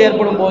 நோய்கள்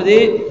ஏற்படும் போது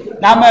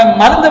நாம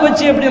மருந்தை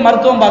வச்சு எப்படி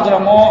மருத்துவம்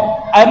பார்க்கிறோமோ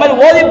அது மாதிரி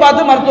ஓதி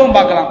பார்த்து மருத்துவம்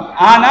பார்க்கலாம்.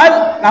 ஆனால்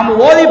நம்ம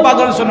ஓதி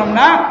பார்க்கணும்னு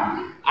சொன்னோம்னா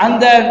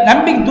அந்த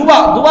நம்பிக்கை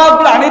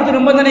துவாக்குள்ள அனைத்து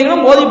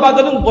நிபந்தனைகளும் ஓதி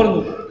பார்த்ததும்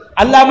பொருந்தும்.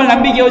 அல்லாமல்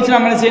நம்பிக்கை வச்சு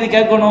நம்ம என்ன செய்யணும்?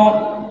 கேட்கணும்.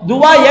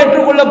 துவா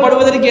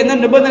ஏற்றுக்கொள்ளப்படுவதற்கு என்ன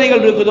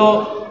நிபந்தனைகள் இருக்குதோ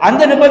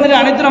அந்த நிபந்தனை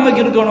அனைத்தும்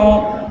நமக்கு இருக்கணும்.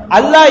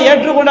 அல்லாஹ்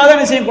ஏற்றுக்கொண்டாதான்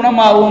என்ன செய்ய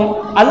குணமாகும்.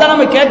 அல்லாஹ்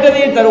நம்ம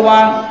கேட்டதையே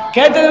தருவான்,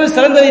 கேட்டதை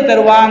சிறந்ததை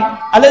தருவான்,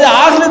 அல்லது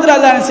ஆகிரத்தில்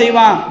அல்லாஹ் என்ன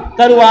செய்வான்?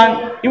 தருவான்.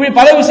 இப்படி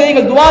பல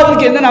விஷயங்கள்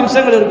துவாவிற்கு என்ன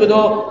அம்சங்கள்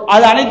இருக்குதோ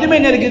அது அனைத்துமே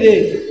என்ன இருக்குது?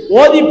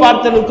 ஓதி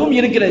பார்த்தலுக்கும்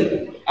இருக்கிறது.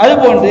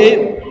 அதுபோன்று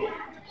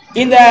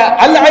இந்த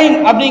அல் ஐன்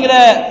அப்படிங்கிற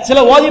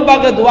சில ஓதி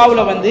பார்க்கிற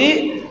துவாவுல வந்து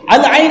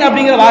அல் ஐன்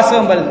அப்படிங்கிற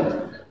வாசகம் வருது.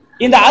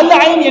 இந்த அல்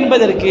ஐன்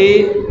என்பதற்கு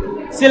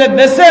சில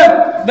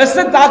பெச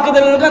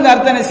தாக்குதல்களுக்கு அந்த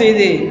அர்த்தம் என்ன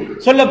செய்து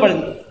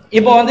சொல்லப்படுது.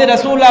 இப்போ வந்து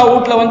ரசூல்லா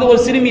வீட்டுல வந்து ஒரு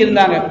சிறுமி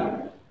இருந்தாங்க.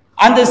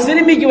 அந்த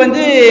சிறுமிக்கு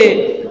வந்து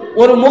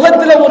ஒரு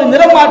முகத்துல ஒரு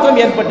நிறமாற்றம்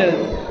ஏற்பட்டது.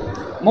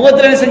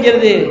 முகத்துல என்ன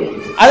செஞ்சது?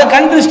 அது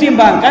கண்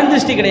திருஷ்டிம்பாங்க. கண்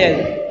திருஷ்டி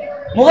கிடையாது,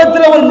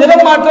 முகத்துல ஒரு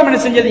நிறமாற்றம் என்ன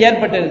செஞ்சது?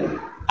 ஏற்பட்டது.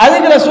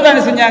 அதுக்கு ரசூலா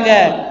என்ன செஞ்சாங்க?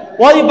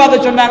 ஓதி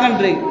பார்க்க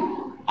சொன்னாங்கன்று.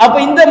 அப்ப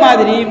இந்த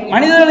மாதிரி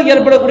மனிதர்களுக்கு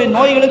ஏற்படக்கூடிய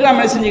நோய்களுக்கு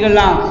நம்ம என்ன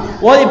செஞ்சுக்கலாம்?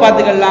 ஓதி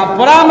பார்த்துக்கலாம்.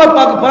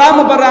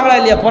 பொறாமப்படுறாங்களா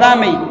இல்லையா?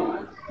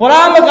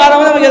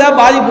 பொறாமைக்காரங்க நமக்கு ஏதாவது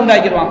பாதிப்பு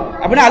உண்டாக்கிடுவான்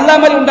அப்படின்னா அல்லா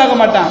மாதிரி உண்டாக்க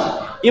மாட்டான்.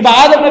 இப்ப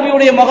ஆதம்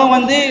நபியுடைய மகன்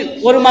வந்து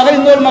ஒரு மகன்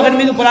இன்னொரு மகன்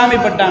மீது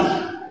பொறாமைப்பட்டான்.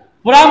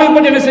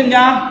 பொறாமைப்பட்டு என்ன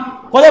செஞ்சான்?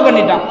 கொலை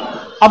பண்ணிட்டான்.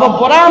 அப்ப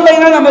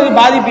பொறாமைனா நமக்கு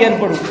பாதிப்பு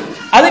ஏற்படும்.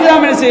 அதுக்கு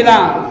நாம என்ன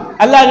செய்யலாம்?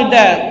 அல்லாஹ் கிட்ட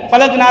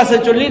பலக்கு நாச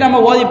சொல்லி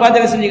நம்ம ஓதி பார்த்து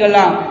என்ன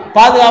செஞ்சுக்கலாம்?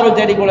 பாதுகாவல்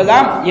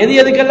தேடிக்கொள்ளலாம்.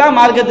 எதுக்கெல்லாம்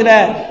மார்க்கத்துல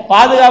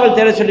பாதுகாவல்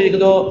தேட சொல்லி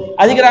இருக்குதோ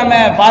அதுக்கு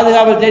நாம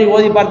பாதுகாவல் தேடி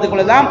ஓதி பார்த்து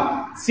கொள்ளலாம்.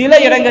 சில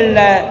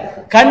இடங்கள்ல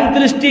கண்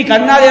திருஷ்டி,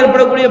 கண்ணால்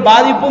ஏற்படக்கூடிய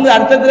பாதிப்புங்கிற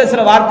அர்த்தத்துல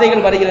சில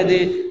வார்த்தைகள் வருகிறது.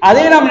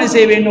 அதை நாம் என்ன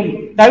செய்ய வேண்டும்?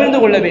 தவிர்த்து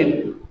கொள்ள வேண்டும்.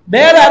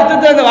 வேற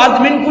அர்த்தத்தில் அந்த வார்த்தை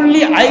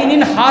மின்குள்ளி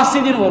ஐனின்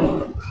ஹாசிதின் வரும்.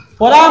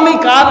 பொறாமை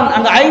காரன்,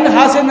 அங்க ஐன்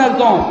ஹாசின்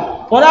அர்த்தம்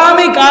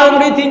பொறாமை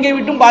காரனுடைய தீங்கை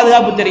விட்டும்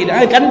பாதுகாப்பு தெரியுது.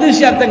 அது கண்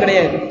திருஷ்டி அர்த்தம்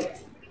கிடையாது.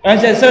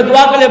 சில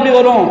துவாக்கள் எப்படி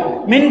வரும்?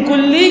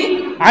 மின்குள்ளி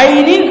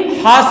ஐனின்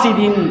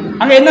ஹாசிதின்,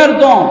 அங்க என்ன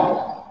அர்த்தம்?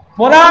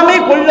 பொறாமை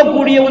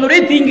கொள்ளக்கூடியவனுடைய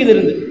தீங்கில்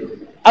இருந்து.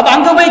 அப்ப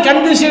அங்க போய்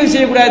கண் திருஷ்டி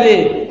செய்யக்கூடாது,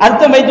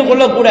 அர்த்தம் வைத்துக்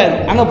கொள்ளக்கூடாது.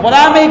 அங்க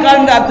பொறாமை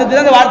காண்ட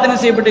அர்த்தத்தில் அந்த வார்த்தை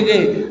செய்யப்பட்டு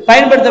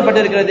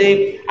பயன்படுத்தப்பட்டிருக்கிறது.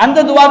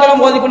 அந்த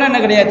துவாக்களும் ஓதிக்கொண்டு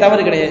என்ன கிடையாது,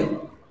 தவறு கிடையாது.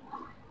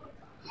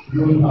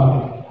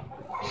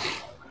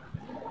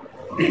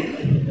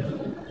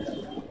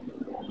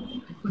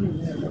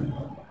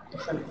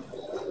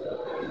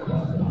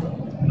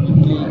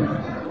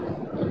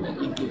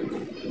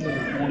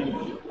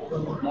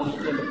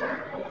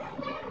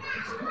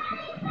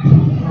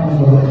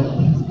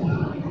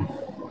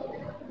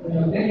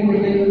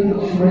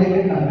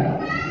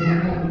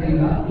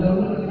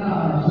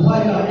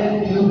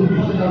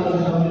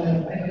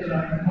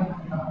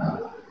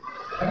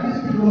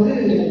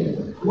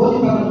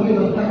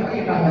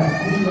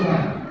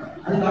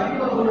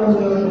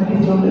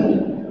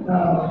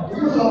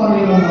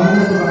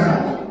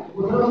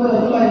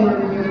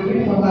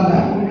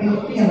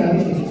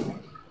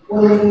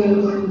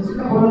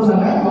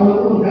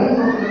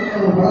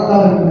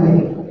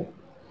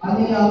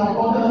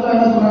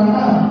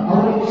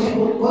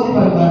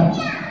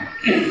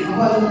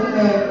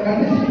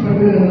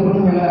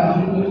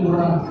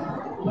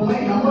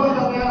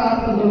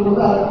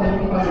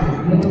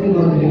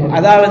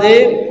 அதாவது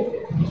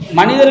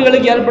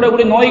மனிதர்களுக்கு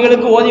ஏற்படக்கூடிய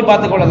நோய்களுக்கு ஓதி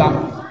பார்த்துக் கொள்ளலாம்.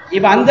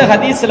 இப்ப அந்த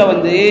ஹதீஸ்ல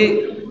வந்து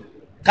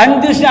கண்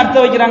திருஷ்டி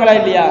அர்த்தம் வைக்கிறாங்களா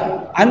இல்லையா,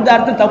 அந்த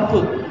அர்த்தம் தப்பு.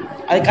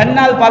 அது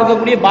கண்ணால்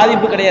பார்க்கக்கூடிய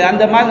பாதிப்பு கிடையாது.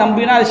 அந்த மாதிரி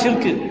நம்பினா அது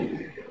ஷிர்க்கு.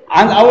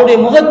 அவருடைய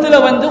முகத்துல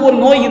வந்து ஒரு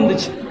நோய்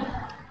இருந்துச்சு.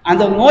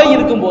 அந்த நோய்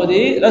இருக்கும்போது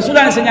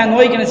ரசூலா என்ன செஞ்சாங்க,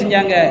 நோய்க்கு என்ன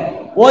செஞ்சாங்க,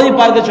 ஓதி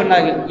பார்க்க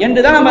சொன்னார்கள்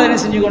என்றுதான் நம்ம அதை என்ன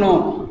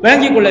செஞ்சுக்கணும்,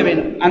 விளங்கிக் கொள்ள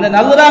வேண்டும். அந்த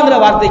நல்றாங்கிற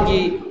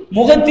வார்த்தைக்கு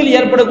முகத்தில்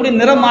ஏற்படக்கூடிய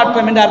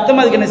நிறமாற்றம் என்ற அர்த்தம்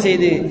அதுக்கு என்ன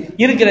செய்யுது,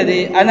 இருக்கிறது.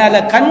 அதனால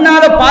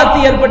கண்ணால பார்த்து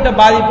ஏற்பட்ட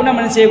பாதிப்பு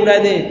நம்ம என்ன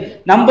செய்யக்கூடாது,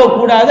 நம்ப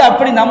கூடாது.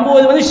 அப்படி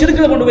நம்புவது வந்து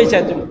ஷிர்க்குல கொண்டு போய்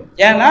சேர்த்துடும்.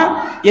 ஏன்னா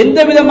எந்த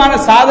விதமான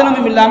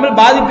சாதனமும் இல்லாமல்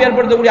பாதிப்பு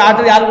ஏற்படுத்தக்கூடிய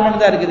ஆற்றல் யாருக்கு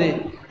மட்டும்தான் இருக்குது,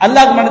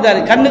 அல்லாஹ்க்கு மட்டும்தான்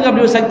இருக்கு. கண்ணுக்கு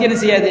அப்படி ஒரு சக்தி என்ன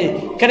செய்யாது,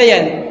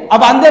 கிடையாது.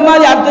 அப்ப அந்த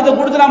மாதிரி அர்த்தத்தை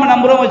கொடுத்து நம்ம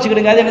நம்புறோம்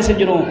வச்சுக்கிடுங்க, அது என்ன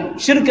செஞ்சிடும்,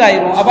 ஷிர்க்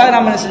ஆயிரும். அப்ப அதை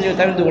நம்ம என்ன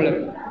செஞ்சு தவிர்த்து கொள்ள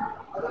வேண்டும்.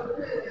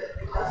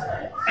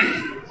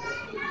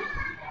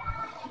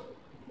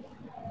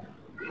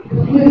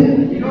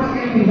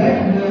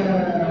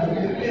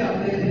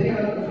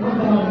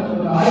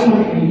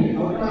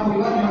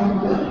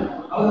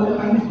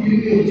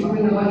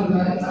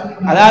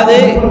 அதாவது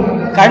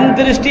கண்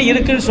திருஷ்டி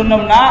இருக்குன்னு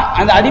சொன்னோம்னா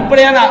அந்த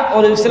அடிப்படையான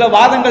ஒரு சில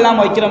வாதங்கள்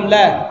நாம வைக்கிறோம்ல,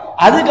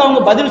 அதுக்கு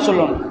அவங்க பதில்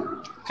சொல்லணும்.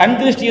 கண்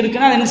திருஷ்டி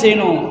இருக்குன்னா என்ன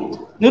செய்யணும்,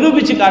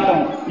 நிரூபிச்சு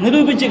காட்டணும்.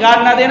 நிரூபிச்சு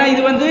காட்டினாது. ஏன்னா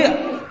இது வந்து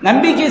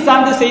நம்பிக்கை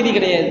சார்ந்த செய்தி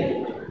கிடையாது,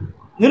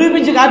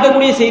 நிரூபிச்சு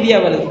காட்டக்கூடிய செய்தியா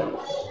வருது.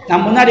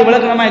 நான் முன்னாடி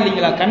விளக்கணுமா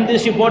இல்லைங்களா, கண்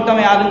திருஷ்டி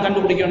போட்டவன் யாருன்னு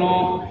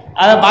கண்டுபிடிக்கணும்,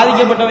 அதை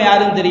பாதிக்கப்பட்டவன்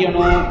யாருன்னு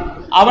தெரியணும்,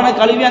 அவனை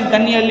கழுவி அந்த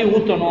தண்ணி அள்ளி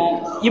ஊற்றணும்,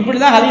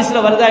 இப்படிதான்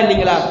ஹதீஸ்ல வருதா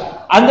இல்லைங்களா.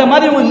 அந்த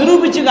மாதிரி அவங்க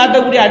நிரூபிச்சு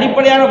காட்டக்கூடிய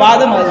அடிப்படையான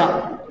வாதம் அதுதான்.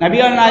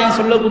 நபிகள் நாயகம்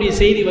சொல்லக்கூடிய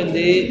செய்தி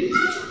வந்து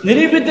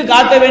நிரூபித்து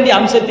காட்ட வேண்டிய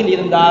அம்சத்தில்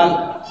இருந்தால்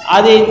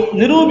அதை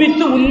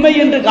நிரூபித்து உண்மை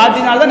என்று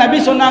காட்டினால்தான் நபி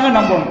சொன்னாங்க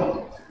நம்பணும்.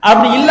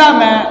 அப்படி இல்லாம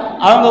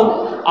அவங்க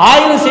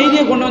 1000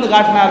 செய்தியை கொண்டு வந்து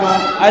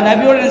காட்டினாலும் அது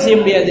நபியோட என்ன செய்ய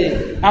முடியாது,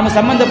 நாம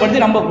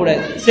சம்பந்தப்படுத்தி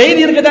நம்பக்கூடாது.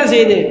 செய்தி இருக்கத்தான்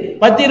செய்யுது,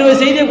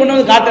 10-20 செய்தியை கொண்டு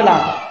வந்து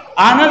காட்டலாம்.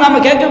 ஆனால்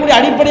நம்ம கேட்கக்கூடிய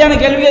அடிப்படையான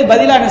கேள்வியை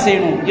பதிலா என்ன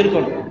செய்யணும்,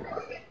 இருக்கணும்.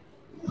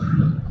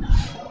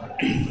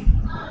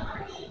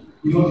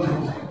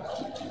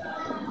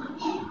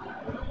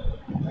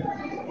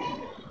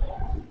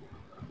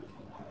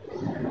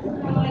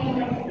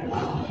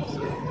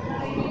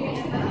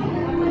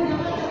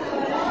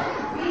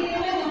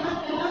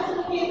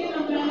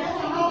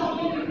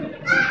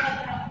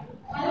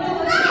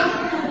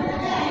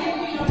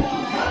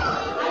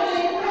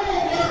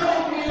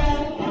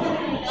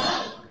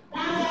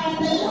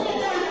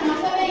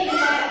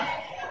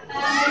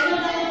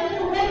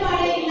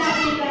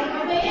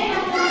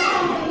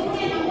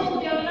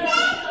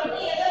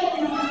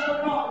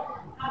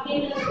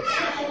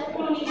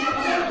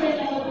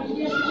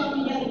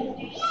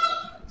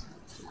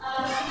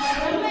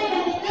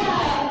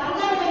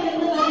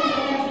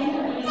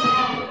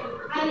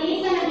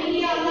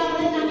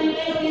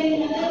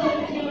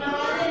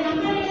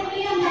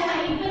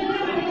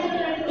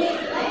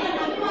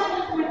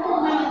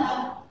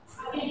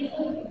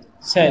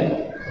 சரி,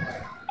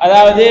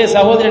 அதாவது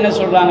சகோதரர் என்ன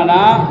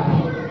சொல்றாங்கன்னா,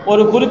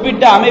 ஒரு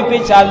குறிப்பிட்ட அமைப்பை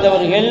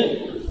சார்ந்தவர்கள்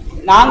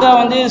நாங்கள்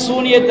வந்து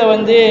சூனியத்தை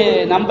வந்து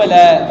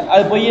நம்பலை,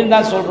 அது பொய்ன்னு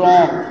தான்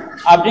சொல்கிறோம்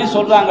அப்படின்னு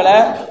சொல்கிறாங்களே,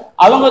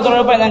 அவங்க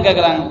தொடர்பாக என்ன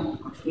கேட்குறாங்க,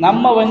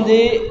 நம்ம வந்து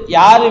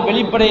யார்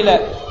வெளிப்படையில்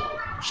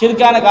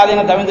ஷிர்கான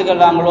காரியங்களை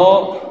தவிர்த்துக்கிறாங்களோ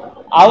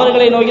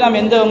அவர்களை நோக்கி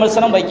நாம் எந்த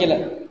விமர்சனம் வைக்கல.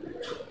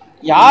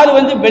 யார்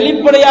வந்து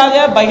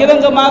வெளிப்படையாக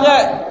பகிரங்கமாக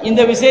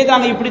இந்த விஷயத்தை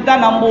நாங்கள்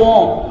இப்படித்தான்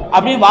நம்புவோம்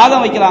அப்படின்னு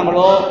வாதம்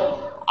வைக்கிறாங்களோ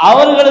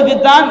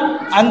அவர்களுக்குத்தான்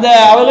அந்த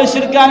அவர்கள்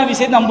ஷிர்கான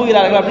விஷயத்தை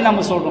நம்புகிறார்கள் அப்படின்னு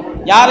நம்ம சொல்றோம்.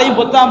 யாரையும்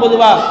பொத்தாம்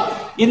பொதுவா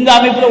இந்த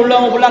அமைப்புல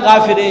உள்ளவங்க ஃபுல்லா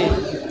காஃபிரு,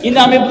 இந்த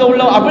அமைப்புல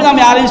உள்ள அப்படி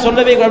நம்ம யாரையும்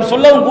சொல்லவே கூடாது,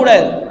 சொல்லவும்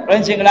கூடாது.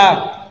 புரிஞ்சுங்களா?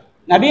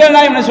 நபிகள்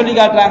நாயகம் என்ன சொல்லி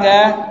காட்டுறாங்க,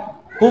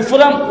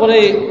 குஃப்ரம் ஒரு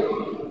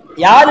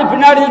யாரு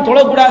பின்னாடி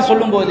தொழக்கூடாதுன்னு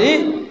சொல்லும் போது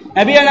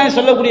நபிகள் நாயகம்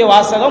சொல்லக்கூடிய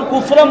வாசகம்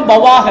குஃப்ரம்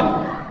பவாகன்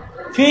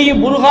ஃபீஹி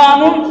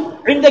புர்ஹானும்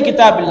இந்த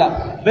கிதாபில்லா,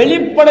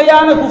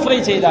 வெளிப்படையான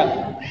குஃப்ரை செய்தார்.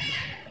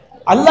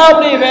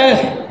 அல்லாஹ்வுடைய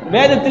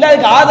வேதத்தில்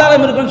அதுக்கு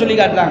ஆதாரம் இருக்குன்னு சொல்லி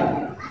காட்டுறாங்க.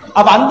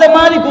 அப்ப அந்த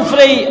மாதிரி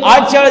குஃப்ரை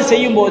ஆட்சியாளர்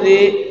செய்யும் போது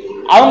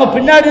அவங்க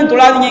பின்னாடி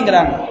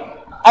தொழாதீங்கிறாங்க.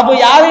 அப்போ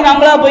யாரையும்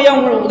நாமளா போய்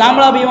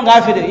இவன்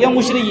காஃபிரு, இவன்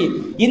முஷ்ரிகி,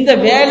 இந்த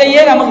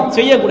வேலையே நமக்கு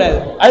செய்யக்கூடாது,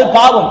 அது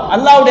பாவம்,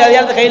 அல்லாஹ்வுடைய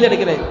அதிகாரத்தை கையில்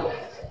எடுக்கிறது.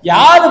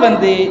 யார்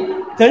வந்து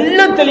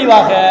தெள்ள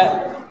தெளிவாக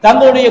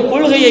தங்களுடைய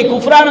கொள்கையை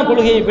குஃப்ரான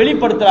கொள்கையை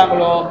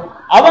வெளிப்படுத்துறாங்களோ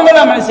அவங்க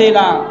நம்ம என்ன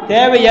செய்யலாம்,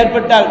 தேவை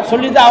ஏற்பட்டால்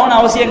சொல்லிதான் அவன்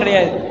அவசியம்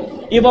கிடையாது.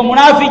 இப்ப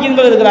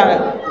முனாஃபிக்குகள் இருக்கிறாங்க,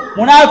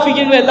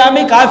 முனாஃபிக்குகள்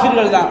எல்லாமே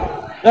காஃபிர்கள் தான்.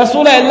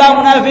 ரசூலா எல்லா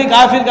முனாஃபிக்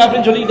காஃபிர்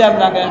காஃபிர்னு சொல்லிக்கிட்டே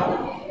இருந்தாங்க,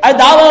 அது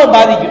தாவாவை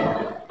பாதிக்கும்.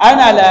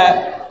 அதனால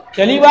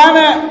தெளிவான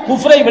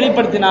குஃப்ரை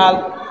வெளிப்படுத்தினால்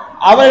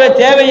அவர்கள்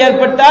தேவை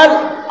ஏற்பட்டால்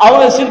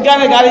அவங்க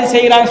சிற்கான காரியம்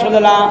செய்கிறான்னு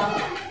சொல்லலாம்.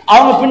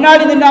 அவங்க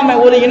பின்னாடி நின்று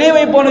ஒரு இணை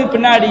வைப்பவனுக்கு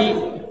பின்னாடி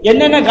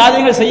என்னென்ன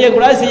காரியங்கள்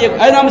செய்யக்கூடாது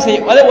அது நாம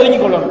அதை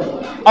ஒதுங்கிக் கொள்ளணும்.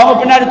 அவங்க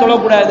பின்னாடி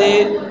தொழக்கூடாது,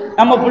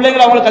 நம்ம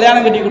பிள்ளைங்களை அவங்களை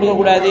கல்யாணம் கட்டி கொடுக்க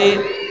கூடாது,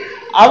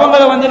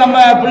 அவங்கள வந்து நம்ம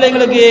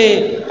பிள்ளைங்களுக்கு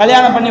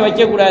கல்யாணம் பண்ணி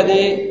வைக்கக்கூடாது.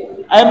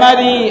 அது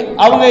மாதிரி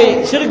அவங்க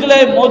சிறுக்குல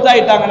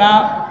மௌத்தாயிட்டாங்கன்னா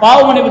பாவ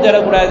மன்னிப்பு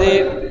தேடக்கூடாது,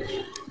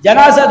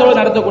 ஜனாசா தொழில்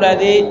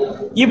நடத்தக்கூடாது.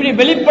 இப்படி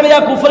வெளிப்படையா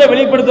குஃப்ரை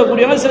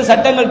வெளிப்படுத்தக்கூடிய சில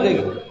சட்டங்கள்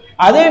இருக்கு.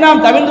 அதை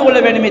நாம் தவிர்த்து கொள்ள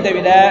வேண்டுமே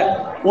தவிர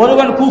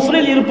ஒருவன்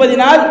குஃப்ரில்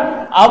இருப்பதினால்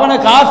அவனை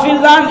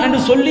காஃபிர் தான் என்று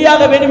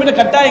சொல்லியாக வேண்டும் என்ற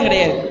கட்டாயம்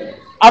கிடையாது.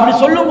 அப்படி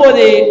சொல்லும்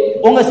போது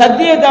உங்க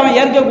சத்தியத்தை அவன்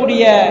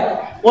ஏற்கக்கூடிய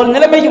ஒரு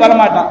நிலைமைக்கு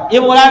வரமாட்டான்.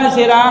 இவன் உதாரணம்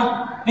செய்யறான்,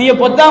 நீங்க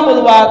பொத்தாம்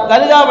பொதுவா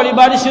தர்கா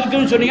வழிபாடு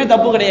ஷிர்க்குன்னு சொன்னீங்க,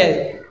 தப்பு கிடையாது.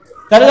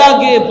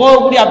 தர்காவுக்கு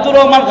போகக்கூடிய அப்துல்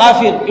ரஹ்மான்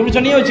காஃபிர் இப்படி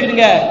சொன்னீங்க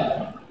வச்சுக்கிடுங்க,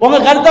 உங்க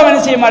கருத்தை அவன்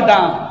என்ன செய்ய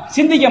மாட்டான்,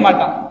 சிந்திக்க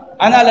மாட்டான்.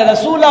 அதனால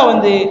ரசூலா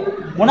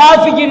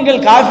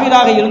முனாஃபிகீன்கள்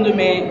காஃபிராக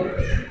இருந்துமே,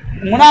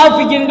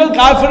 முனாஃபிகீன்கள்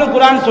காஃபிர்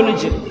குர்ஆன்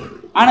சொல்லுச்சு.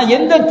 ஆனா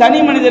எந்த தனி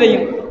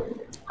மனிதரையும்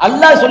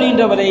அல்லாஹ்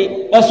சொல்லுகின்றவரை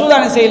ரசூலா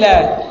என்ன செய்யல,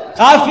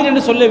 காஃபிர்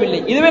என்று சொல்லவில்லை.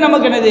 இதுவே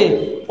நமக்கு என்னது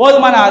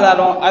போதுமான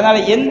ஆதாரம். அதனால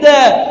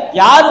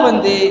யார்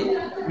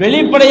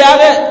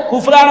வெளிப்படையாக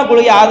குஃப்ரான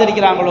கொள்கையை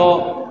ஆதரிக்கிறாங்களோ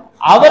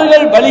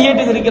அவர்கள்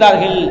வழிகேட்டு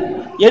இருக்கிறார்கள்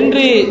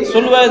என்று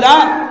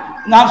சொல்வதுதான்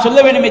நாம் சொல்ல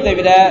வேண்டுமே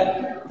தவிர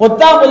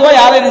பொத்தாம் பொதுவாக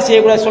யாரும் என்ன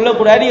செய்யக்கூடாது,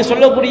 சொல்லக்கூடாது. நீங்க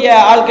சொல்லக்கூடிய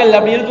ஆட்கள்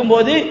அப்படி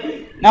இருக்கும்போது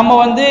நம்ம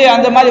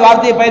அந்த மாதிரி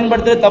வார்த்தையை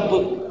பயன்படுத்துறது தப்பு.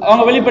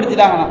 அவங்க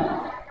வெளிப்படுத்திட்டாங்கன்னா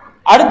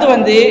அடுத்து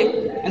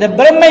அந்த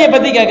பிரம்மையை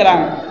பத்தி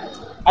கேட்கிறாங்க.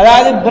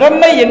 அதாவது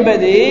பிரம்மை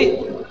என்பது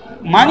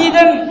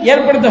மனிதன்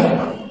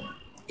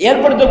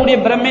ஏற்படுத்தக்கூடிய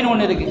பிரம்மைன்னு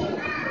ஒண்ணு இருக்கு,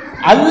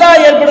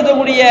 அல்லாஹ்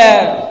ஏற்படுத்தக்கூடிய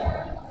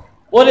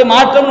ஒரு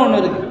மாற்றம்னு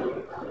ஒண்ணு இருக்கு.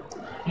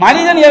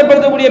 மனிதன்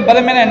ஏற்படுத்தக்கூடிய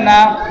பிரம்மைன்னா என்ன,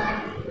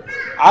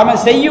 அவன்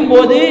செய்யும்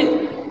போது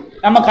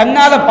நம்ம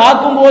கண்ணால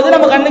பார்க்கும் போது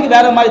நம்ம கண்ணுக்கு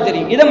வேற மாதிரி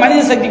தெரியும். இதை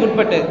மனித சக்திக்கு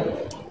உட்பட்டது.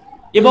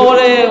 இப்போ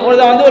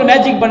ஒரு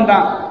மேஜிக்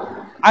பண்றான்,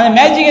 அந்த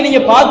மேஜிக்கை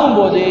நீங்க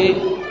பார்க்கும்போது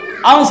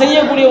அவன்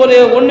செய்யக்கூடிய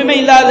ஒண்ணுமே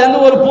இல்லாத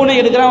ஒரு பூனை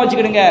எடுக்கிறான்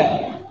வச்சுக்கிடுங்க,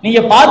 நீங்க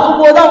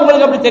பார்க்கும்போது தான்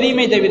உங்களுக்கு அப்படி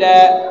தெரியுமே தவிர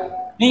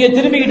நீங்க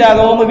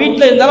திரும்பிக்கிட்டாலோ உங்க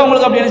வீட்டில் இருந்தாலும்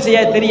உங்களுக்கு அப்படி என்ன செய்ய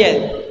தெரியாது.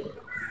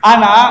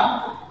 ஆனா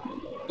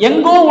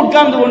எங்கோ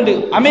உட்கார்ந்து கொண்டு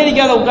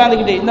அமெரிக்காவில்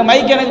உட்கார்ந்துக்கிட்டு இந்த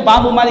மைக் எனக்கு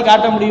பாம்பு மாதிரி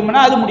காட்ட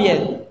முடியுமா, அது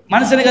முடியாது.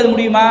 மனுஷனுக்கு அது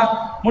முடியுமா,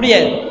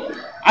 முடியாது.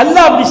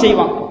 அல்லாஹ் அப்படி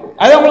செய்வான்.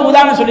 அதை உங்களுக்கு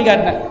உதாரணம் சொல்லி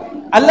காட்டினேன்.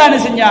 அல்லாஹ் என்ன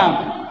செஞ்சான்,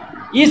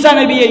 ஈசா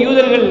நபியை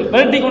யூதர்கள்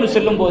விரட்டி கொண்டு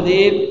செல்லும் போது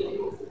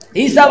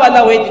ஈசாவை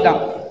அல்லாஹ்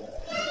உயர்த்திட்டான்.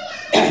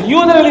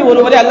 யூதர்களில்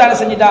ஒருவரை அல்லாஹ் என்ன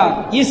செஞ்சிட்டான்,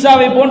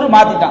 ஈசாவை போன்று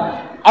மாத்திட்டான்.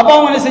 அப்ப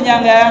அவங்க என்ன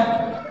செஞ்சாங்க,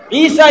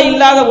 ஈசா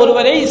இல்லாத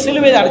ஒருவரை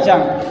சிலுவையில்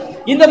அடைச்சாங்க.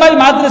 இந்த மாதிரி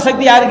மாத்திர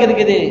சக்தி யாருக்கு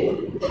இருக்குது,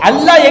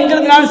 அல்லாஹ்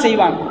எங்களுக்குனாலும்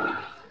செய்வான்.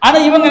 ஆனா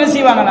இவங்க என்ன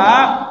செய்வாங்கன்னா,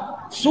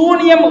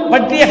 சூனியம்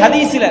பற்றிய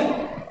ஹதீஸ்ல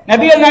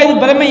நபிகள்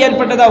நாயகம் பிரமை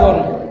ஏற்பட்டதா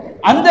வரும்,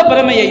 அந்த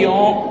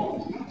பிரமையையும்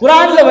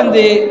குர்ஆன்ல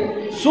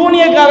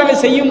சூனியக்காரங்க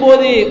செய்யும்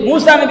போது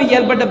மூசா நபிக்கு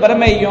ஏற்பட்ட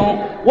பிரமையையும்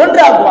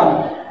ஒன்றாக்குவாங்க.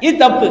 இது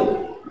தப்பு.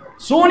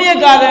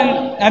 சூனியக்காரன்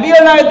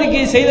நபிகள் நாயகத்துக்கு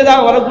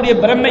செய்ததாக வரக்கூடிய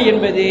பிரமை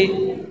என்பது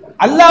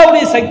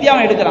அல்லாஹ்வுடைய சக்தி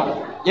அவன் எடுக்கிறான்.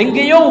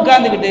 எங்கேயோ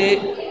உட்கார்ந்துக்கிட்டு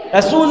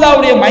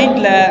ரசூலுல்லாஹ்வுடைய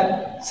மைண்ட்ல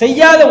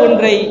செய்யாத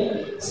ஒன்றை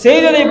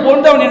செய்ததை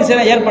போன்று அவன் என்ன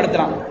செய்ய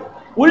ஏற்படுத்துறான்.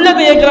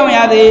 உள்ளத்தை இயக்கிறவன்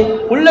யாரு,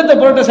 உள்ளத்தை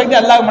புரட்ட சக்தி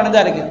அல்லாஹ்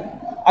மட்டும்தான் இருக்கு.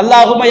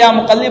 அல்லாஹும்ம யா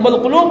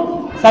முகல்லிபல் குலூப்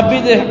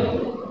சப்பித்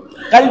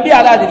கல்பி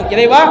அலா தீனிக்,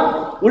 இறைவா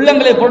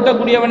உள்ளங்களை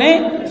புரட்டக்கூடியவனே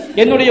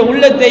என்னுடைய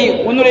உள்ளத்தை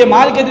உன்னுடைய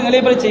மார்க்கத்தை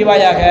நிலைபெற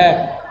செய்வாயாக.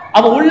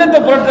 அப்ப உள்ளத்தை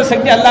புரட்டுற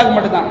சக்தி அல்லாஹ்க்கு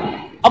மட்டும்தான்.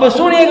 அப்ப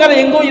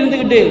சூனியக்காரன் எங்கோ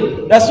இருந்துகிட்டு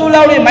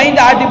ரசூலுல்லாஹ்வுடைய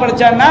மைண்ட் ஆட்டி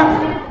படைச்சான்னா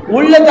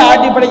உள்ளத்தை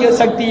ஆட்டி படைக்கிற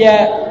சக்தியை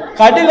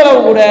கடுகளவு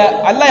கூட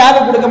அல்லாஹ்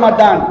யாரும் கொடுக்க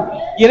மாட்டான்,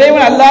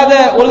 இறைவன் அல்லாத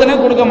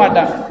ஒருதனுக்கு கொடுக்க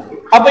மாட்டான்.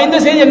 அப்ப இந்த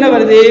செய்தி என்ன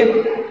வருது,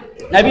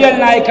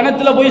 நபிகள் நாயகம்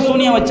கிணத்துல போய்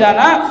சூனியம்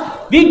வச்சானா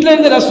வீட்டுல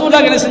இருந்து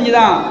ரசூலுல்லாஹ் என்ன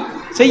செஞ்சுதான்,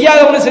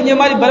 செய்யாதவனை செஞ்ச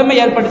மாதிரி பெருமை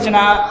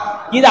ஏற்பட்டுச்சுன்னா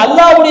இது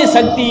அல்லாஹ்வுடைய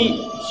சக்தி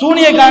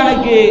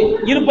சூனியக்காரனுக்கு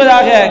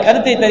இருப்பதாக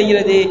கருத்தை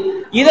தருகிறது.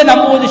 இதை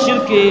நம்புவது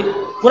ஷிர்க்கு.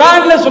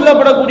 குர்ஆன்ல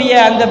சொல்லப்படக்கூடிய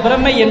அந்த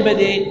பிரமை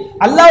என்பது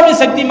அல்லாஹ்வுடைய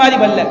சக்தி மாதிரி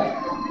வல்ல.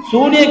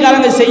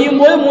 சூனியக்காரங்க செய்யும்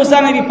போது மூசா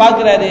நபி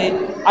பார்க்கிறாரு,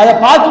 அதை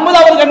பார்க்கும்போது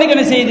அவர் கண்ணுக்கு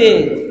என்ன செய்யுது,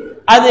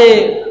 அது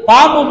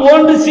பாம்பு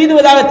போன்று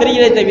சீதுவதாக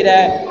தெரிகிறதே தவிர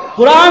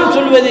குர்ஆன்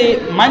சொல்வது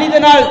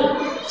மனிதனால்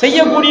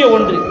செய்யக்கூடிய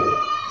ஒன்று.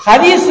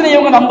 ஹதீஸ்ல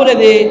இவங்க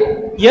நம்புறது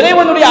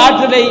இறைவனுடைய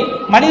ஆற்றலை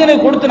மனிதனை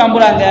கொடுத்து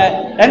நம்புறாங்க.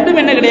 ரெண்டும்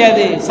என்ன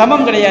கிடையாது,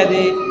 சமம்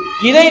கிடையாது.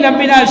 இதை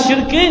நம்பினால்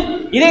ஷிர்க்கு,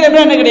 இதை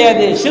நம்பினால் என்ன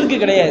கிடையாது, ஷிர்க்கு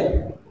கிடையாது.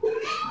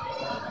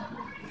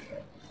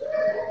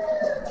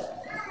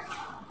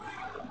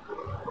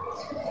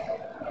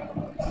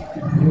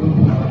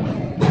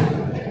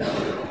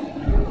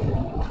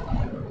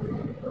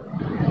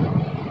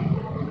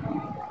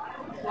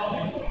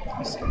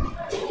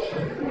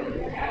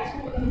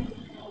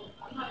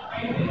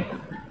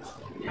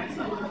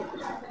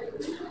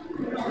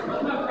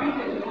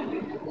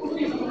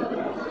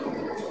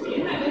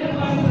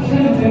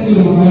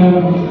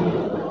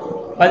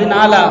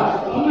 பதினாலா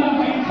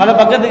பல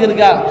பக்கத்துக்கு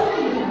இருக்கா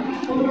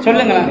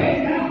சொல்லுங்களேன்.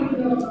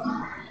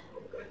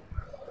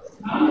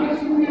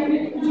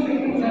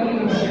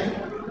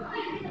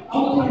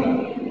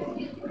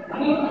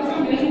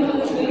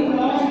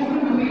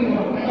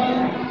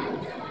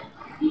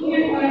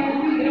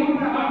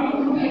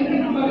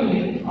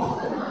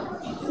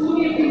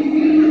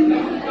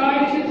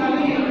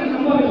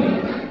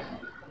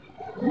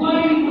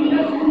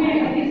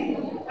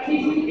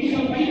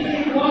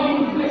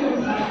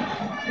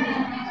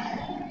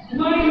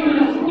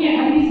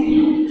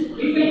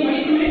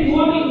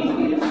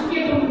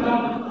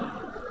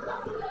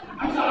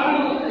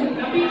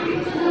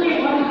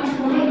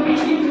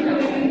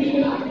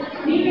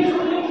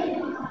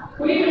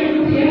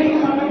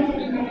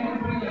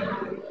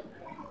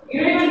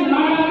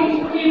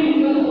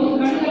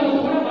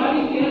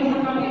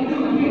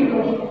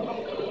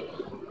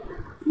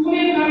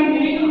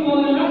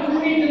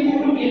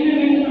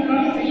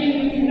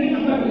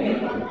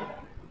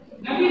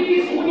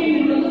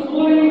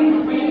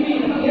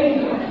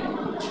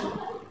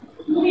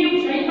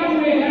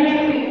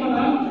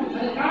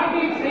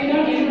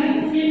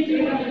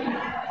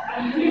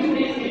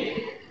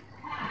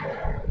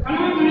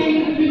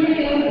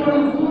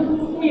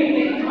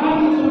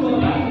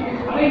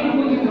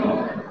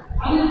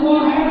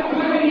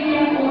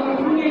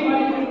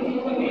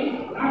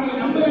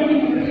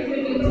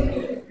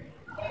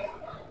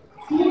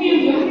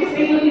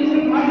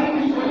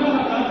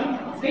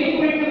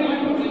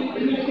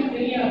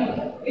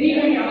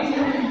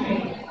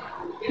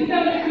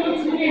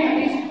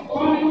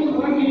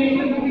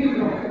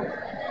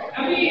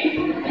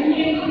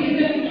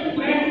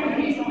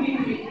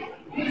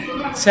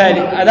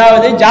 சரி,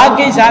 அதாவது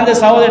ஜாக்கை சார்ந்த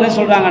சகோதரர் என்ன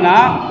சொல்றாங்கன்னா,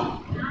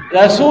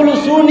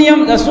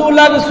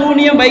 ரசூலுல்லாஹ்க்கு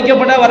சூனியம்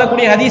வைக்கப்பட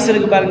வரக்கூடிய ஹதீஸ்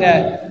இருக்கு பாருங்க.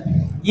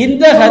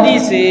 இந்த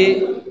ஹதீஸ்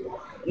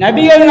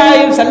நபிகள்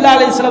நாயகம் ஸல்லல்லாஹு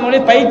அலைஹி வஸல்லம்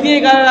அவர்களை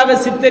பைத்தியக்காரராக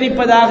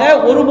சித்தரிப்பதாக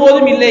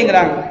ஒருபோதும்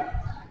இல்லைங்கிறாங்க.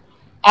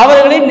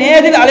 அவர்களை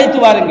நேரில் அழைத்து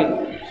வாருங்கள்,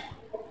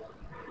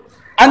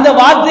 அந்த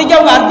வார்த்தைக்கு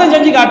அவங்க அர்த்தம்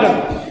செஞ்சு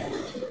காட்டணும்.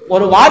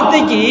 ஒரு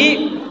வார்த்தைக்கு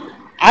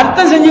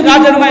அர்த்தம் செஞ்சு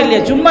காட்டணுமா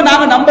இல்லையா? சும்மா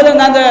நாங்க நம்புற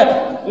அந்த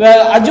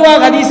அஜ்வா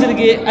ஹதீஸ்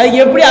இருக்கு,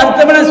 அதுக்கு எப்படி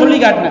அர்த்தம் நான் சொல்லி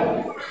காட்டினேன்.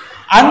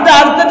 அந்த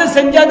அர்த்தத்தை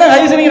செஞ்சாதான்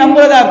ஹதீஸ் நீங்க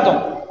நம்புறதா அர்த்தம்.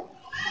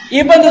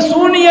 இப்ப இந்த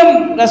சூனியம்,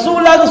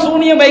 ரசூலுல்லாஹ்க்கு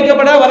சூனியம்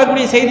வைக்கப்பட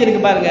வரக்கூடிய செய்தி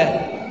இருக்கு பாருங்க.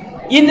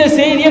 இந்த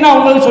செய்தியை நான்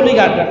உங்களுக்கு சொல்லி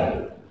காட்டுறேன்.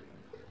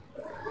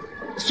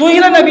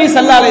 சுஹில நபி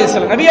ஸல்லல்லாஹு அலைஹி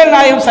வஸல்லம், நபிகள்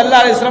நாயகம்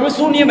ஸல்லல்லாஹு அலைஹி வஸல்லம்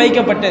சூனியம்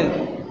வைக்கப்பட்டது.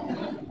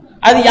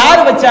 அது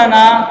யார்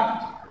வச்சானா?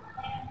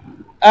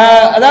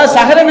 அதாவது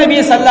சஹர நபி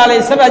ஸல்லல்லாஹு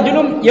அலைஹி வஸல்லம்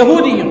ரஜுலும்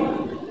யஹூதியும்,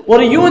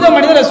 ஒரு யூத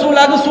மனிதர்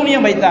ரசூலுல்லாஹ்க்கு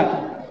சூனியம் வைத்தான்.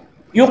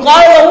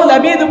 யுகாலஹு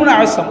லபீத் இப்னு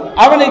அஸம்,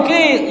 அவனுக்கு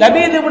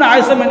லபீத் இப்னு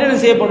அஸம் என்று என்ன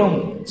செய்யப்படும்,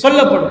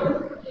 சொல்லப்படும்.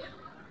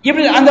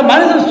 இப்படி அந்த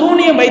மனிதன்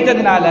சூனியம்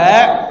வைத்ததினால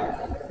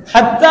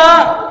ஹத்தா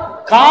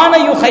கான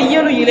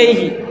யுஹய்யலு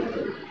இலைஹி,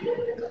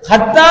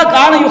 ஹத்தா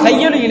கான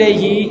யுஹய்யலு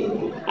இலைஹி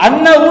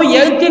அன்னஹு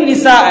யல்தி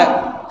நிசா,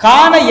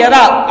 கான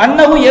யரா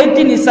அன்னஹு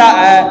யல்தி நிசா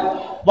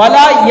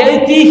வலா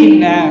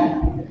யல்திஹின்ன.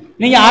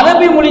 நீங்க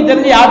அரபி மொழி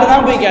தெரிஞ்சு யார்கிட்ட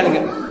தான் போய் கேளுங்க.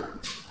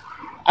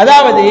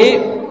 அதாவது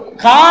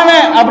கான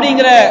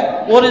அப்படிங்கிற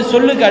ஒரு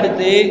சொல்லுக்கு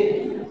அடுத்து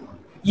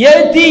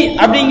எழுத்தி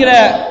அப்படிங்கிற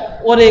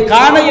ஒரு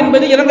கான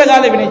என்பது இறந்த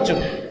கால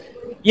வினைச்சொல்,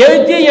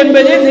 எழுத்தி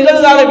என்பது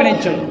நிகழ்கால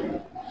வினைச்சொல்.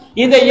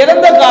 இந்த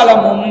இறந்த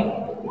காலமும்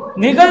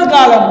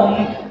நிகழ்காலமும்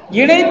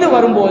இணைந்து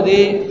வரும்போது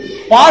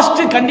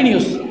பாஸ்ட்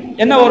கண்டினியூஸ்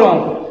என்ன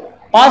வரும்?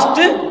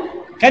 பாஸ்ட்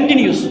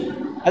கண்டினியூஸ்,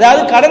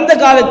 அதாவது கடந்த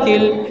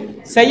காலத்தில்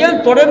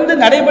செயல் தொடர்ந்து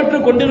நடைபெற்று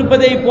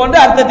கொண்டிருப்பதை போன்ற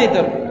அர்த்தத்தை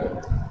தரும்.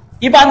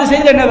 இப்ப அந்த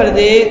செய்தியில் என்ன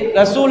வருது?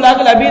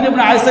 ரசூலுல்லாஹ்க்கு லபீத்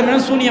இப்னு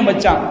அஸம் சூனியம்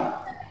வச்சான்.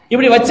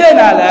 இப்படி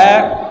வச்சதுனால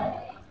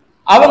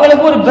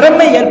அவங்களுக்கு ஒரு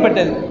பிரமை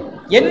ஏற்பட்டது.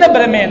 என்ன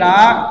பிரமைனா,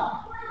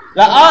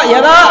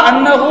 யரா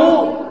அன்னஹு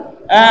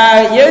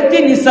யல்தி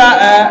நிசா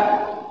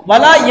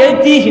வலா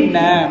யல்திஹின்ன,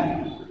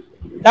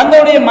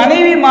 தங்களுடைய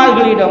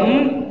மனைவிமார்களிடம்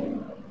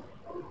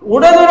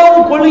உடலுறவு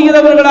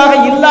கொள்கிறவர்களாக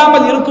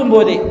இல்லாமல் இருக்கும்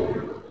போதே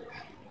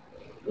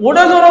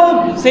உடலுறவு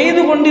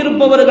செய்து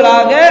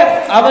கொண்டிருப்பவர்களாக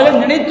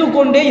அவர்கள் நினைத்து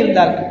கொண்டே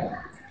இருந்தார்கள்.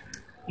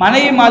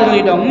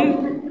 மனைவிமார்களிடம்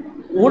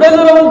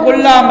உடலுறவு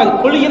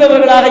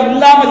கொள்கிறவர்களாக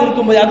இல்லாமல்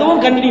இருக்கும்போது,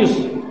 அதுவும் கண்டினியூஸ்,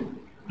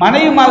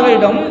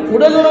 மனைவிமார்களிடம்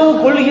உடலுறவு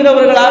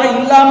கொள்கிறவர்களாக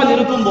இல்லாமல்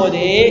இருக்கும்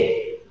போதே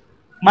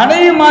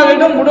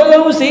மனைவிமார்களிடம்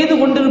உடலுறவு செய்து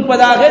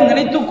கொண்டிருப்பதாக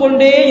நினைத்து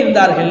கொண்டே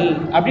இருந்தார்கள்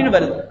அப்படின்னு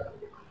வருது.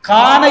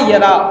 கான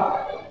யரா,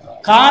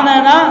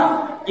 கானனா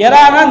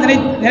யரானா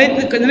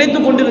நினைத்து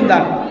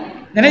கொண்டிருந்தார்,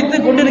 நினைத்து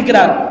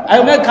கொண்டிருக்கிறார்.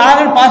 அது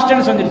காரணம் பாஸ்ட்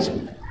டென்ஸ் வந்துருச்சு.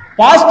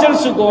 பாஸ்ட்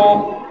டென்ஸுக்கும்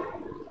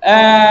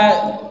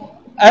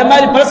அது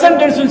மாதிரி பிரசன்ட்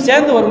டென்ஸும்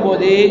சேர்ந்து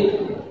வரும்போது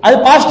அது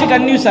பாஸ்ட்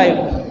கன்டினியூஸ்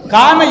ஆகும்.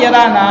 கான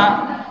யரானா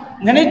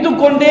நினைத்து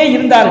கொண்டே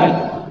இருந்தார்கள்.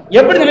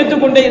 எப்படி நினைத்து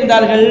கொண்டே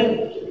இருந்தார்கள்?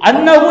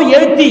 அன்னஹு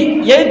யல்தி,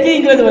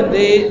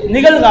 யல்திங்கிறது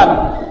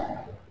நிகழ்காலம்.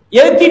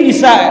 யல்தி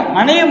நிசா,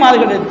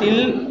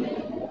 மனைவிமார்களிடத்தில்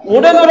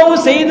உடலுறவு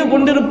செய்து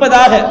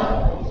கொண்டிருப்பதாக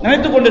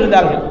நினைத்து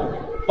கொண்டிருந்தார்கள்.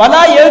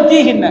 வலா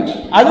யல்திஹின்ன,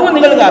 அதுவும்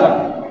நிகழ்காலம்.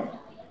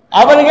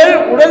 அவர்கள்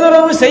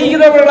உடலுறவு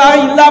செய்கிறவர்களாக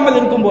இல்லாமல்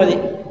இருக்கும் போதே,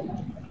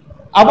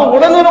 அப்ப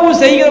உடலுறவு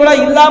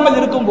செய்கிறவர்களாக இல்லாமல்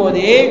இருக்கும்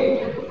போதே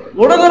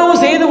உடலுறவு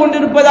செய்து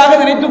கொண்டிருப்பதாக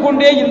நினைத்துக்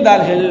கொண்டே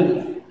இருந்தார்கள்.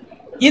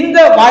 இந்த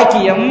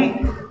வாக்கியம்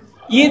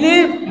இது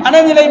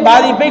மனநிலை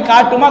பாதிப்பை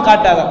காட்டுமா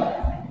காட்டாதா?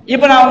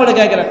 இப்ப நான்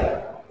உங்களுக்கு கேட்கிறேன்,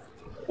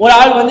 ஒரு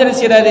ஆள் என்ன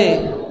செய்யறாரு,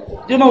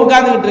 சும்மா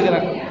உட்கார்ந்துகிட்டு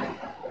இருக்கிறேன்,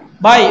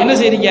 பாய் என்ன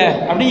செய்றீங்க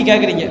அப்படின்னு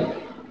கேட்கறீங்க,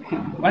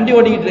 வண்டி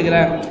ஓட்டிக்கிட்டு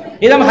இருக்கிறேன்.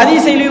 இதை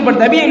ஹதீஸை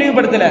இழிவுபடுத்த, நபியை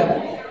இழிவுபடுத்தல,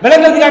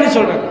 விளங்குறதுக்காண்டி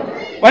சொல்றேன்.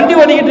 வண்டி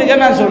ஓட்டிக்கிட்டு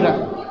இருக்கேன்னு நான் சொல்றேன்.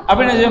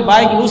 அப்படின்னு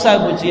பாய்க்கு லூஸ் ஆகி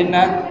போச்சு. என்ன,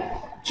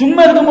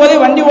 சும்மா இருக்கும் போதே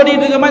வண்டி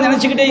ஓட்டிக்கிட்டு இருக்க மாதிரி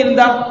நினைச்சுக்கிட்டே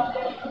இருந்தால்,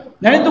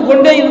 நினைத்து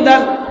கொண்டே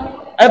இருந்தால்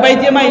அது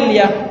பைத்தியமா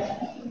இல்லையா?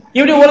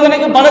 இப்படி ஒரு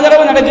தனக்கு பல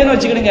தடவை நடக்குன்னு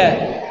வச்சுக்கிடுங்க.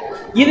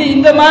 இது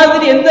இந்த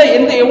மாதிரி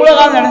எவ்வளவு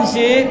காலம்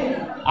நடந்துச்சு?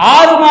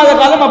 6 மாத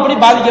காலம் அப்படி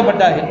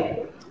பாதிக்கப்பட்டார்கள்.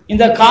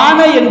 இந்த காண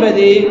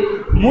என்பது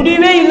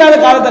முடிவே இல்லாத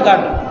காலத்தை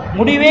காட்டும்,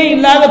 முடிவே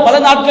இல்லாத பல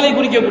நாட்களை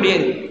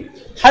குறிக்கக்கூடியது.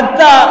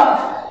 ஹத்தா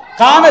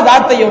காண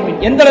தாத்தையோமி,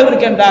 எந்த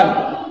அளவிற்கு என்றால்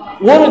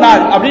ஒரு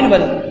நாள் அப்படின்னு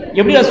வருது.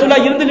 எப்படி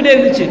ரசூலுல்லாஹ் இருந்துகிட்டே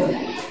இருந்துச்சு,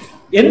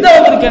 எந்த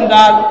அளவிற்கு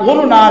என்றால்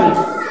ஒரு நாள்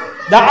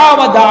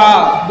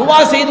துவா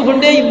செய்து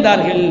கொண்டே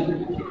இருந்தார்கள்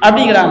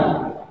அப்படிங்கிறாங்க.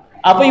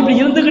 அப்ப இப்படி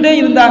இருந்துகிட்டே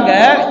இருந்தாங்க.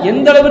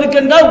 எந்த அளவிற்கு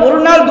என்றால் ஒரு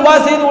நாள் துவா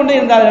செய்து கொண்டே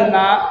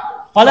இருந்தார்கள்னா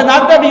பல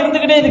நாட்கள் அப்படி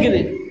இருந்துகிட்டே இருக்குது.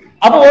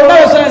 அப்ப ஒரு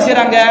நாள் என்ன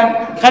செய்யறாங்க,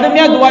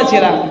 கடுமையா துவா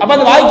செய்யறாங்க. அப்ப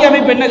அந்த வாழ்க்கை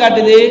அமைப்பு என்ன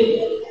காட்டுது?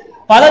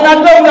 பல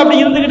நாட்கள் அவங்க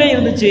அப்படி இருந்துகிட்டே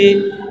இருந்துச்சு.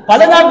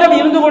 பல நாட்கள்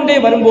இருந்து கொண்டே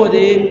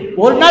வரும்போது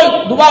ஒரு நாள்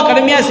துவா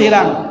கடுமையா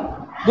செய்யறாங்க.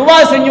 துவா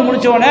செஞ்சு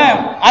முடிச்ச உடனே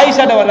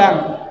ஆயிஷாட்ட வர்றாங்க.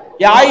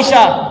 யா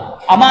ஆயிஷா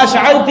அமா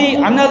ஷஅல்தி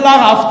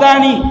அன்னல்லாஹ்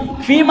அஃப்தானி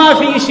ஃபீமா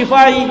ஃபீ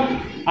ஷிஃபாயி,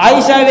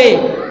 ஆயிஷாவே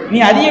நீ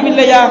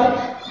அறியவில்லையா,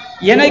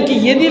 எனக்கு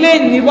எதிலே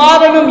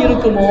நிவாரணம்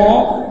இருக்குமோ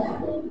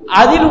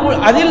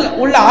அதில்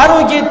உள்ள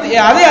ஆரோக்கியத்தை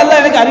அதை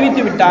அல்லாஹ் எனக்கு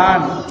அறிவித்து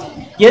விட்டான்.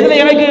 எதுல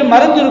எனக்கு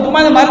மருந்து இருக்குமோ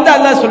அந்த மருந்து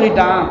அல்லாஹ்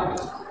சொல்லிட்டான்.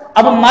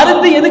 அப்ப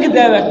மருந்து எதுக்கு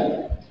தேவை?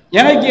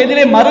 எனக்கு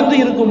எதிலே மருந்து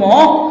இருக்குமோ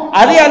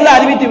அதை அல்லாஹ்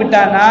அறிவித்து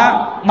விட்டான்னா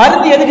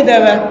மருந்து எதுக்கு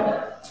தேவை?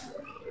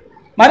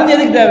 மருந்து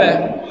எதுக்கு தேவை?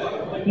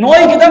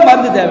 நோய்க்கு தான்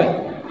மருந்து தேவை.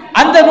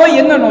 அந்த நோய்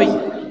என்ன நோய்?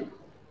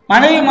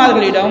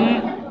 மனைவிமார்களிடம்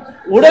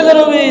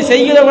உடலுறவு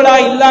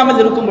செய்கிறவர்களாக இல்லாமல்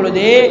இருக்கும்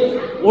பொழுது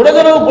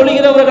உடலுறவு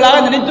கொள்கிறவர்களாக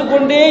நினைத்துக்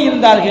கொண்டே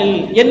இருந்தார்கள்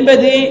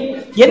என்பது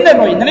என்ன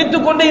நோய்?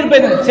 நினைத்துக் கொண்டே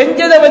இருப்பது.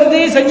 செஞ்சதை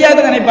செய்யாத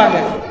நினைப்பாங்க,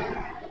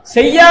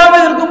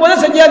 செய்யாமல் இருக்கும் போது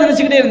செய்யாத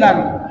நினைச்சுக்கிட்டே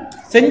இருந்தாங்க.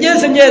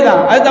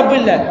 செஞ்சதுதான், அது தப்பு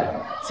இல்லை.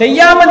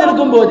 செய்யாமல்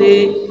இருக்கும் போது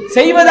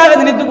செய்வதாக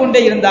நினைத்துக்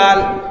கொண்டே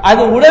இருந்தால்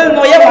அது உடல்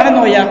நோயா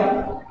மனநோயா?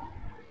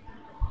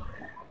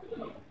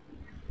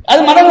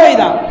 அது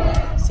மனநோய் தான்.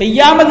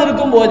 செய்யாமல்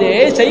இருக்கும் போது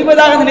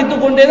செய்வதாக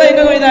நினைத்துக் கொண்டே தான்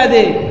என்ன நோய் தான்?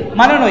 அது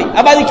மனநோய்.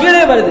 அப்ப அது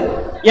கீழே வருது.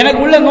 எனக்கு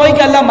உள்ள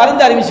நோய்க்கு அல்லாஹ்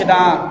மருந்து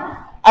அறிவிச்சிட்டான்.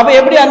 அப்ப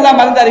எப்படி அல்லாஹ்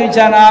மருந்து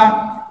அறிவிச்சானா?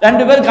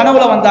 2 பேர்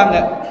கனவுல வந்தாங்க.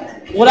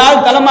 ஒரு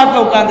ஆள்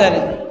தலைமாட்டில் உட்கார்ந்தாரு,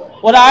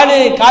 ஒரு ஆளு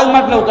கால்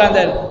மாட்டில்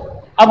உட்கார்ந்தாரு.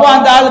 அப்போ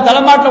அந்த ஆள்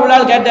தலைமாட்டில் உள்ள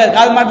ஆள் கேட்டார்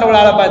கால் மாட்டில் உள்ள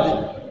ஆளை பார்த்து,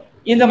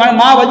 இந்த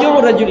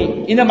ரஜுலி,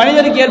 இந்த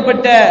மனிதனுக்கு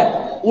ஏற்பட்ட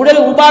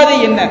உடல் உபாதை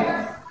என்ன?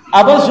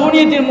 அப்போ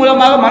சூனியத்தின்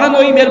மூலமாக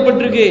மனநோயும்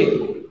ஏற்பட்டிருக்கு,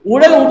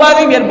 உடல்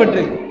உபாதையும்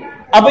ஏற்பட்டிருக்கு.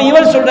 அப்ப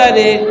இவர்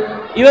சொல்றாரு,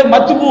 இவர்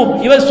மத்பூப்,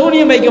 இவர்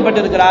சூனியம்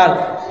வைக்கப்பட்டிருக்கிறார்.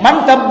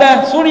 மண் தப்ப,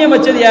 சூனியம்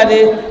வச்சது யாரு?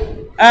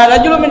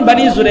 ரஜுலுமின்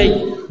பனி சுரை,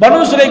 பனு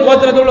சுரை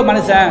கோத்திரத்தில் உள்ள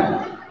மனுஷன்.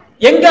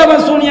 எங்க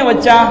அவன் சூனியம்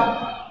வச்சான்?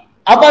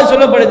 அப்பா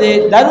சொல்லப்படுது,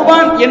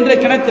 தர்வான் என்ற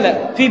கிணத்துல,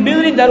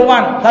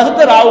 தர்வான்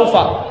தகுத்த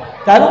ராவுஃபா,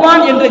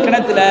 தர்வான் என்ற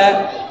கிணத்துல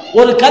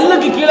ஒரு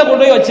கல்லுக்கு கீழே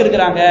கொண்டு போய்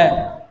வச்சிருக்கிறாங்க.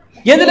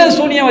 எதுல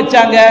சூனியம்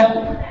வச்சாங்க?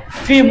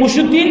 ஃபி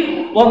முஷுத்தின்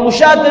வ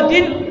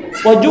முஷாத்தத்தின்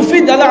வ ஜுஃபி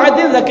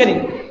தலஅத்தில்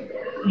தக்கரின்,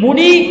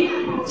 முடி,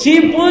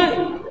 சீப்பு,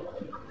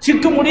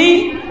 சிக்கு முடி,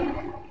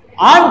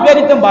 ஆண்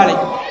பேரித்தம்பாலை,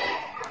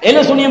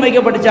 எதுல சூனியம்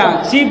வைக்கப்பட்டுச்சான்?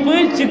 சீப்பு,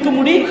 சிக்கு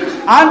முடி,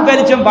 ஆண்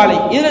பேரிச்சம்பாலை,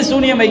 இதுல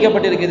சூனியம்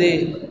வைக்கப்பட்டிருக்குது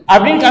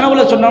அப்படின்னு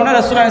கனவுல சொன்னவொடனே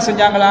ரசூலுல்லாஹ் என்ன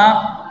செஞ்சாங்களாம்?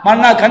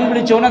 மண்ணா கண்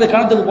விழிச்சவொடனே அந்த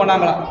கிணத்துக்கு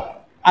போனாங்களாம்.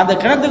 அந்த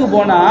கிணத்துக்கு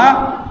போனா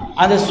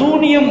அந்த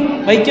சூனியம்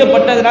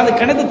வைக்கப்பட்டதுனால அந்த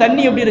கிணத்து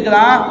தண்ணி எப்படி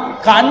இருக்குதான்?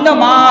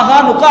 கண்ணமாக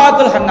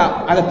நுகாத்தல் கண்ணா,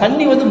 அந்த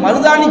தண்ணி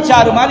மருதாணி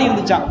சாறு மாதிரி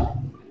இருந்துச்சான்.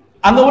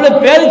 அங்க உள்ள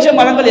பேரிச்ச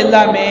மரங்கள்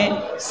எல்லாமே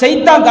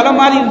சைத்தான் தலை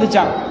மாதிரி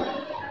இருந்துச்சான்.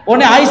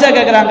 உடனே ஆயிஷா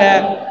கேட்கிறாங்க,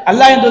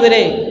 அல்லாஹ்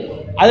என்றதே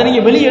அதை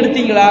நீங்க வெளியே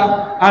எடுத்தீங்களா?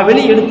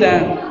 வெளியே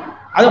எடுத்தேன்.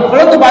 அதை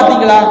புலந்து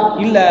பார்த்தீங்களா?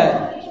 இல்ல.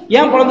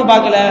 ஏன் புலந்து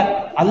பார்க்கல?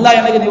 அல்லாஹ்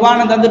எனக்கு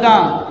நிவாரணம்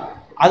தந்துட்டான்.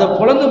 அதை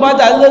புலந்து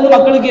பார்த்து அதுல இருந்து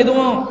மக்களுக்கு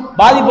எதுவும்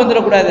பாதிப்பு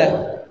வந்துடக்கூடாது,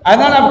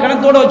 அதனால நான்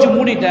கிணத்தோட வச்சு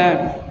மூடிட்டேன்.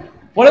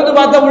 புலந்து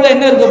பார்த்தா உள்ள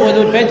என்ன இருக்க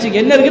போகுது? ஒரு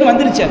பேச்சுக்கு என்ன இருக்குன்னு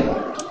வந்துருச்சேன்.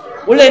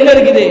 உள்ள என்ன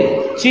இருக்குது?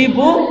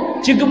 சீப்பு,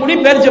 சிக்குமுடி,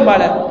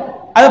 பேரிச்சம்பாலை.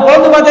 அதை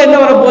புலந்து பார்த்தா என்ன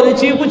வரப்போகுது?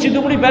 சீப்பு,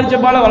 சிக்குமுடி,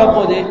 பேரிச்சம்பாலை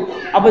வரப்போகுது.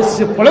 அப்ப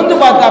புலந்து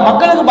பார்த்தா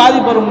மக்களுக்கு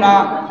பாதிப்பு வரும்னா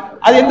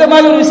அது எந்த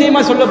மாதிரி ஒரு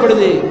விஷயமா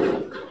சொல்லப்படுது?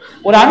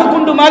 ஒரு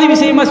அணுக்குண்டு மாதிரி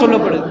விஷயமா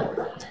சொல்லப்படுது.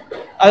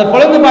 அதை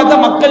புலந்து பார்த்தா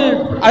மக்கள்,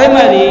 அதே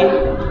மாதிரி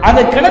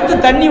அந்த கிணத்து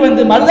தண்ணி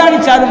மருதாணி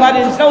சாறு மாதிரி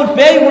இருந்துச்சுன்னா ஒரு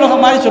பேய்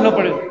உலகம் மாதிரி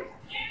சொல்லப்படுது.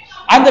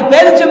 அந்த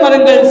பேரிச்ச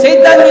மரங்கள்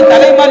சைத்தானுடைய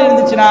தலை மாதிரி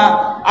இருந்துச்சுன்னா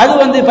அது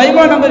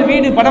 13 நம்பர்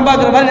வீடு படம்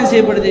பார்க்குற மாதிரி என்ன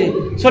செய்யப்படுது?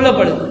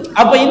 சொல்லப்படுது.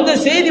 அப்ப இந்த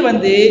செய்தி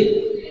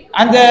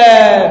அந்த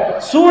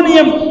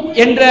சூனியம்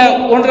என்ற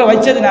ஒன்றை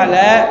வச்சதுனால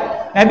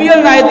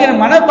நபிகள்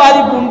நாயகத்தின் மன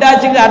பாதிப்பு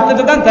உண்டாச்சுங்கிற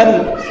அர்த்தத்தை தான்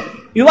தருது.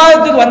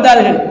 விவாதத்துக்கு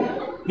வந்தார்கள்.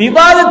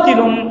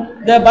 விவாதத்திலும்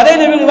இந்த பரை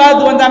நபி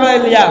விவாதத்துக்கு வந்தாங்களா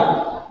இல்லையா?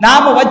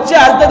 நாம வச்ச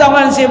அர்த்தத்தை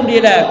அவங்க என்ன செய்ய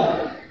முடியல,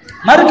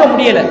 மறுக்க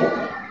முடியல.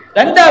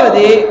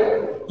 2வது,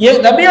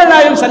 நபிகள்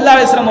நாயகம் ஸல்லல்லாஹு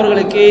அலைஹி வஸல்லம்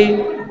அவர்களுக்கு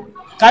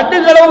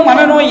கட்டுகளவும்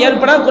மனநோய்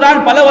ஏற்பட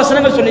குர்ஆன் பல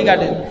வசனங்கள் சொல்லி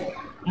காட்டுது.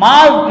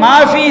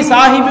 மாஃபி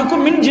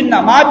சாஹிபிக்கும் மின் ஜின்னா,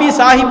 மாபி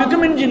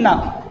சாஹிபிக்கும் மின் ஜின்னா,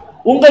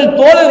 உங்கள்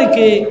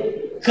தோழருக்கு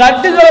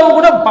கட்டுகளவு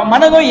கூட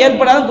மனநோய்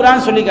ஏற்படாத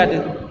குர்ஆன் சொல்லி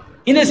காட்டுது.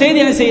 இந்த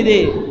செய்தி என்ன செய்யுது?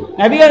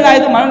 நபிகள்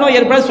நாயகம் மனநோய்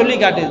ஏற்பட சொல்லி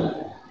காட்டுது.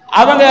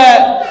 அவங்க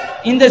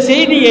இந்த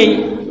செய்தியை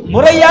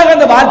முறையாக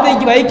அந்த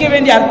வார்த்தைக்கு வைக்க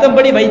வேண்டிய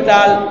அர்த்தப்படி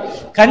வைத்தால்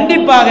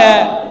கண்டிப்பாக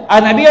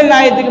அது நபிகள்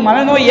நாயகத்துக்கு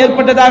மனநோய்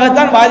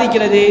ஏற்பட்டதாகத்தான்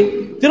வாதிக்கிறது.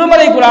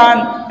 திருமலை குர்ஆன்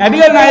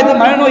நபிகள்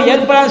நாயகத்துக்கு மனநோய்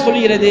ஏற்படாது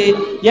சொல்கிறது.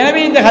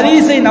 எனவே இந்த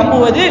ஹதீஸை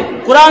நம்புவது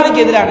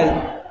குர்ஆனுக்கு எதிரானது.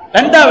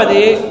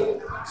 2வது,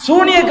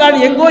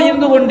 சூனியக்காரன் எங்கோ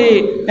இருந்து கொண்டு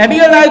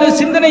நபிகள் நாயகம்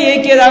சிந்தனை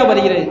இயக்கியதாக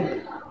வருகிறது.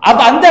 அப்ப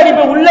அந்த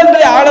அடிப்படை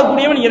உள்ளங்களை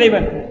ஆளக்கூடியவன்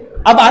இறைவன்.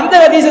 அப்ப அந்த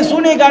ஹதீஸை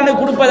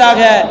சூனியக்காரனுக்கு கொடுப்பதாக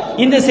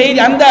இந்த செய்தி,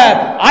 அந்த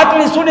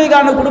ஆற்றலை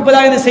சூனியக்காரனுக்கு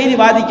கொடுப்பதாக இந்த செய்தி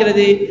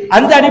வாதிக்கிறது.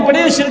 அந்த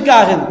அடிப்படையில் ஷிர்க்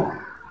ஆகுது.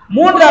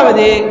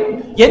 3வது,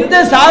 எந்த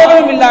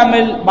சாதகமும்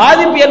இல்லாமல்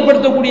பாதிப்பு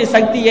ஏற்படுத்தக்கூடிய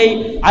சக்தியை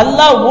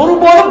அல்லாஹ்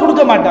ஒருபோதும்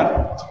கொடுக்க மாட்டான்.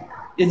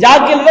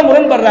 ஜாக்கியல் தான்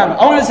முரண்படுறாங்க.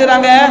 அவங்க என்ன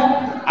செய்றாங்க?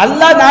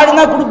 அல்லாஹ்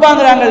நாடுனா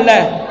கொடுப்பாங்கிறாங்கல்ல.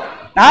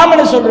 நாம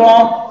என்ன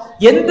சொல்றோம்?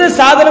 எந்த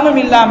சாதனமும்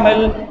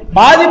இல்லாமல்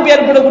பாதிப்பு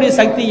ஏற்படக்கூடிய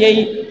சக்தியை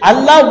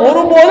அல்லாஹ்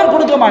ஒருபோதும்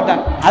கொடுக்க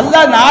மாட்டான்.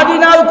 அல்லாஹ்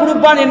நாடினால்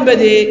கொடுப்பான்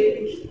என்பது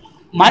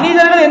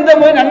மனிதர்கள் எந்த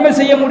முறையில் நன்மை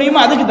செய்ய முடியுமோ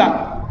அதுக்கு தான்,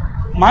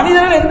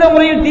 மனிதர்கள் எந்த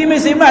முறையில் தீமை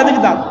செய்யுமோ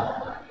அதுக்கு தான்.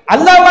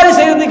 அல்லாஹ் மாதிரி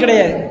செய்யறது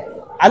கிடையாது.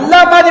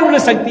 அல்லாஹ் மாதிரி உள்ள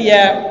சக்தியை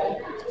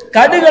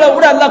கடுகளை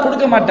கூட அல்லாஹ்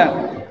கொடுக்க மாட்டான்.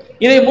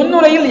 இதை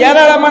முன்னுரையில்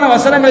ஏராளமான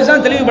வசனங்கள்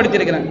தான் தெளிவுபடுத்தி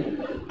இருக்கிறேன்.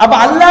 அப்ப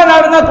அல்லாஹ்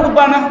நாடுனா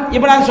கொடுப்பானா?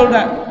 இப்ப நான்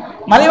சொல்றேன்,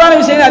 மறைவான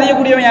விஷயங்கள்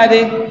அறியக்கூடியவன் யாரு?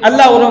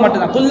 அல்லாஹ் ஒருவன்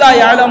மட்டும்தான். குல்லா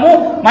யாலமு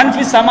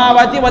மன்ஃபி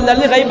சமாவாத்தி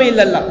வல்லல்லி கைப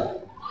இல்லல்லா.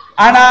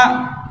 ஆனா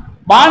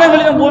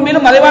வானங்களிலும்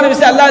பூமியிலும் மறைவான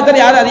விஷயம் அல்லாஹ் தவிர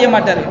யாரும் அறிய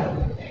மாட்டாரு.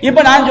 இப்ப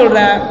நான்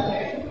சொல்றேன்,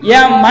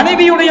 என்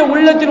மனைவியுடைய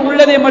உள்ளத்தில்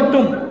உள்ளதை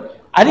மட்டும்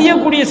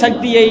அறியக்கூடிய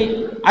சக்தியை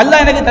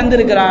அல்லாஹ் எனக்கு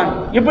தந்திருக்கிறான்.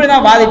 இப்படி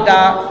நான் வாதிட்டா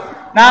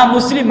நான்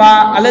முஸ்லிமா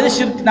அல்லது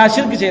நான்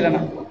ஷிர்க்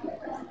செய்யறேனா?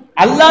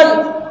 அல்லாஹ்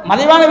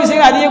மறைவான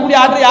விஷயங்கள் அறியக்கூடிய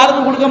ஆற்றல்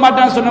யாருக்கும் கொடுக்க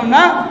மாட்டான்னு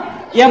சொன்னோம்னா,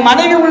 என்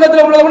மனைவி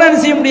உள்ளத்துல உள்ளதை கூட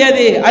என்ன செய்ய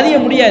முடியாது, அறிய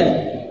முடியாது.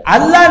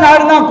 அல்லாஹ்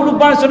நாடுனா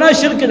கொடுப்பான்னு சொன்னா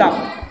ஷிர்க் தான்.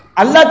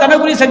 அல்லாஹ்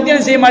தனக்குரிய சக்தி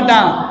என்ன செய்ய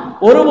மாட்டான்,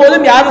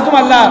 ஒருபோதும் யாருக்கும்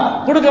அல்லாஹ்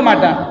கொடுக்க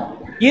மாட்டான்.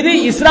 இது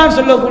இஸ்லாம்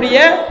சொல்லக்கூடிய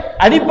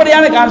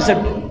அடிப்படையான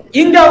கான்செப்ட்.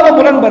 இங்க அவங்க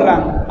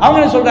முரண்படுறாங்க. அவங்க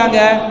என்ன சொல்றாங்க,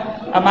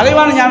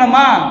 மறைவான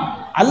ஞானமா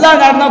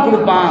அல்லாஹ் நாடுனா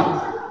கொடுப்பான்,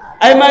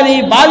 அதே மாதிரி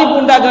பாதிப்பு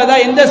உண்டாக்குறதா,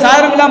 எந்த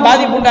சாதனங்கள்லாம்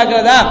பாதிப்பு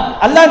உண்டாக்குறதா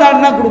அல்லாஹ்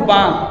நாடுனா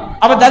கொடுப்பான்.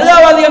 அப்ப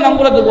தர்காவாதிகள்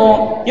நம்புறதுக்கும்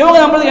இவங்க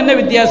நம்புறதுக்கு என்ன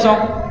வித்தியாசம்?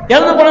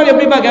 இறந்து போனவங்க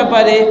எப்படிப்பா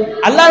கேட்பாரு?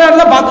 அல்லாஹ்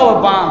நாடுனா பார்க்க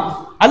வைப்பான்,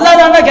 அல்லாஹ்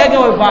நாடுனா கேட்க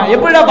வைப்பான்.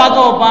 எப்படிடா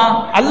பார்க்க வைப்பான்?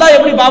 அல்லாஹ்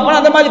எப்படி பார்ப்பான்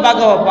அந்த மாதிரி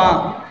பார்க்க வைப்பான்.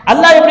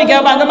 அல்லாஹ் எப்படி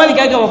கேட்பான் அந்த மாதிரி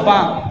கேட்க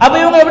வைப்பான். அப்ப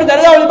இவங்க எப்படி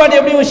தர்கா வழிபாட்டு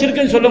எப்படி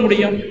ஷிர்க்குன்னு சொல்ல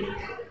முடியும்?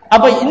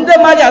 அப்ப இந்த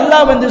மாதிரி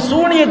அல்லாஹ்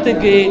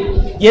சூனியத்துக்கு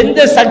எந்த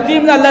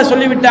சக்தியும் அல்லாஹ்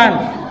சொல்லிவிட்டான்,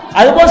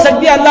 அதுபோல்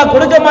சக்தி அல்லாஹ்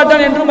கொடுக்க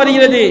மாட்டான் என்றும்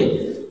வருகிறது.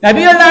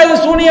 நபிகள்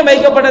நாயகம் சூனியம்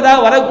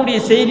வைக்கப்பட்டதாக வரக்கூடிய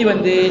செய்தி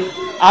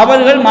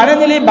அவர்கள்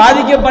மனநிலை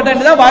பாதிக்கப்பட்ட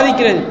என்றுதான்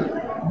வாதிக்கிறது.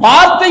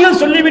 வார்த்தைகள்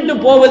சொல்லிவிட்டு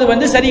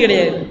போவது சரி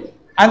கிடையாது.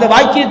 அந்த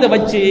வாக்கியத்தை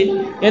வச்சு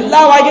எல்லா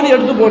வாக்கியத்தையும்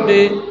எடுத்து போட்டு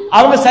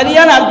அவங்க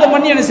சரியான அர்த்தம்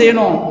பண்ணி என்ன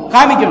செய்யணும்,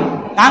 காமிக்கணும்.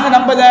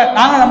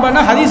 நாங்க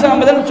நம்பனா ஹதீஸை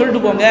நம்பதன்னு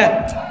சொல்லிட்டு போங்க.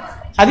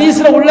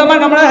 ஹதீஸ்ல உள்ளமா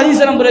நம்மளா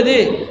ஹதீஸை நம்புறது,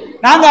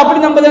 நாங்க அப்படி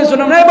நம்புறதுன்னு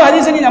சொன்னோம்னா இப்ப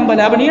ஹதீஸை நீ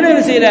நம்பல, அப்ப நீனும்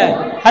என்ன செய்யற,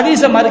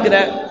 ஹதீஸை மறுக்கிற.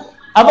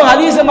 அப்ப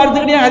ஹதீஸை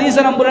மறுத்துக்கிட்டே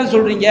ஹதீஸை நம்புறேன்னு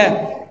சொல்றீங்க.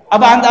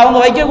 அப்ப அவங்க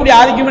வைக்கக்கூடிய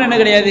ஆர்கியூமெண்ட் என்ன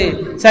கிடையாது,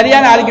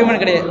 சரியான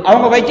ஆர்கியூமெண்ட் கிடையாது.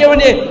 அவங்க வைக்க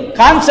வேண்டிய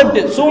கான்செப்ட்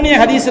சூனிய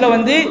ஹதீஸ்ல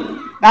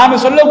நாம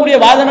சொல்லக்கூடிய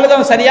வாதங்களை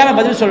தான் சரியான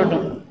பதில்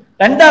சொல்லட்டும்.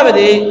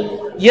 ரெண்டாவது,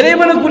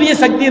 இறைவனுக்குரிய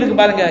சக்தி இருக்கு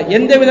பாருங்க,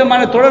 எந்த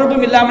விதமான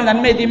தொடர்பும் இல்லாமல்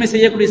நன்மை தீமை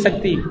செய்யக்கூடிய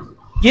சக்தி.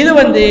 இது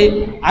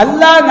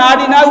அல்லாஹ்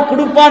நாடினால்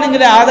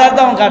கொடுப்பானுங்கிற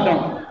ஆதாரத்தை அவன்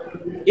காட்டணும்.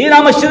 இது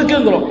நாம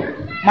ஷிர்க்குங்கிறோம்.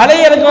 மலை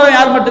இறக்குறவன்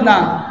யார்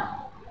மட்டும்தான்,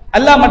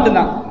 அல்லாஹ்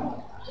மட்டும்தான்.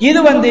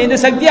 இது இந்த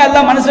சக்தியை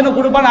அல்லாஹ் மனுஷனுக்கு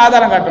கொடுப்பான்னு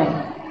ஆதாரம் காட்டணும்.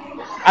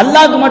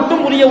 அல்லாஹ்க்கு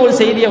மட்டும் உரிய ஒரு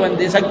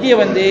செய்தியை சக்தியை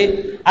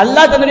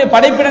அல்லாஹ் தன்னுடைய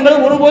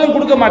படைப்பினங்களும் ஒருபோதும்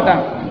கொடுக்க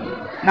மாட்டான்,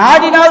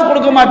 நாடினால்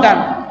கொடுக்க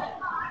மாட்டான்,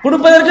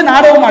 கொடுப்பதற்கு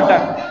நாடவும்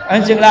மாட்டான்.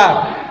 நினைச்சுங்களா?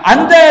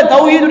 அந்த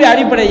தௌஹீதுடைய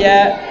அடிப்படையை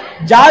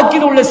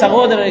ஜாக்கில் உள்ள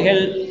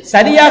சகோதரர்கள்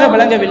சரியாக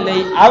விளங்கவில்லை.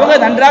 அவங்க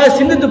நன்றாக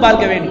சிந்தித்து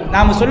பார்க்க வேண்டும்.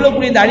 நாம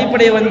சொல்லக்கூடிய இந்த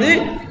அடிப்படையை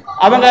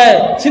அவங்க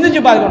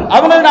சிந்திச்சு பார்க்கணும்.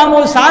 அவங்க நாம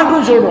ஒரு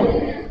சான்று சொல்றோம்.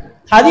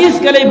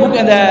 ஹதீஸ்களை புக்,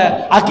 அந்த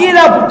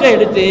அகீதா புக்கை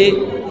எடுத்து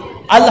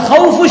அல்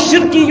ஹவுஃபு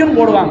ஷிர்கியும்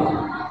போடுவாங்க.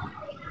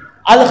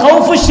 அல்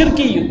ஹவுஃபு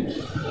ஷிர்கியும்,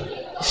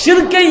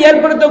 ஷிர்கை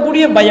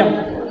ஏற்படுத்தக்கூடிய பயம்,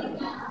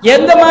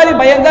 எந்த மாதிரி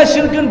பயம் தான்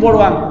ஷிர்க்குன்னு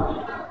போடுவாங்க.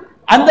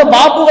 அந்த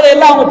பாப்புகளை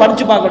எல்லாம் அவங்க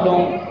படிச்சு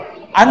பார்க்கட்டும்.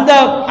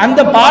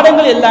 அந்த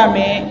பாடங்கள்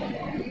எல்லாமே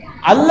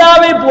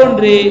அல்லாஹ்வை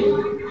போன்று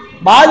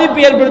பாதிப்பு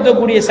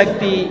ஏற்படுத்தக்கூடிய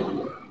சக்தி,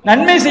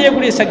 நன்மை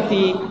செய்யக்கூடிய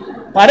சக்தி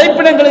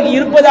படைப்பினங்களுக்கு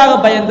இருப்பதாக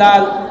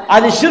பயந்தால்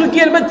அது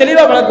ஷிர்க் என்பதை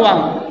தெளிவாக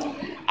விளக்குவாங்க.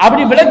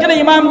 அப்படி விளக்கிற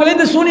இமாம்களை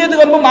இந்த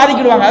சூனியத்துக்கு ரொம்ப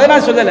மாறிக்கிடுவாங்க. அதை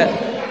நான் சொல்லலை.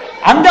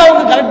 அங்க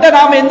அவங்க கரெக்டா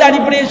நாம எந்த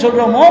அடிப்படையை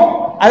சொல்றோமோ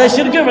அதை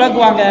ஷிர்க்கை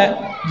விளக்குவாங்க.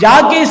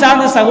 ஜாக்கை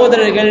சார்ந்த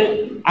சகோதரர்கள்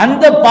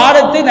அந்த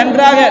பாடத்தை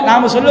நன்றாக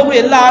நாம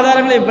சொல்லக்கூடிய எல்லா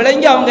ஆதாரங்களையும்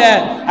விளங்கி அவங்க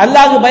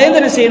அல்லாஹ்வுக்கு பயந்து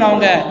என்ன செய்யணும்,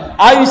 அவங்க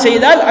ஆய்வு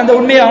செய்தால் அந்த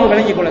உண்மையை அவங்க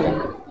விளங்கிக் கொள்ளலாம்.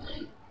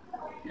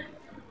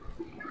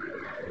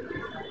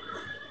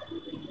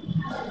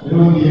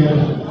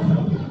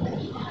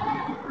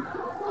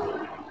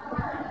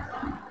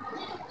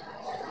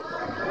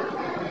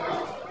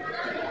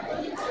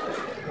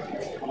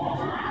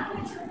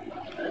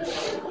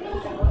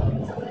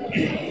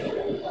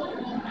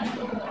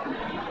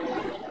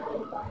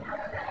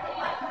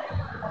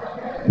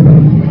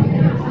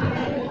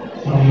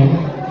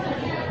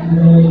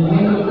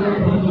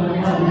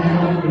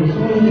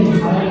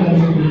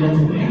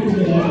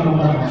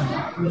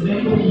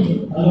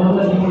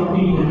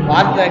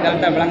 வார்த்தை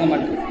கரெக்டா விளங்க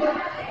மாட்டேன்.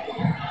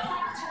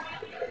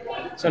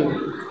 சொல்லு.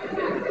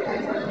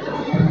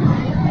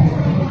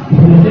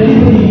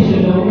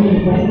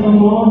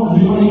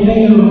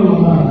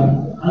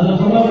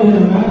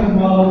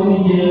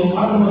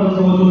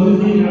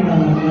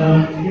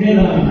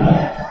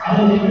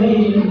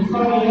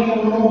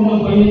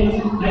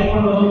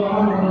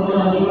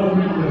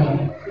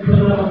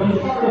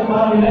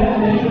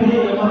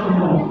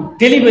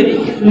 டெலிபதி,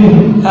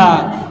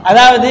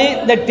 அதாவது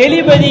இந்த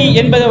டெலிபதி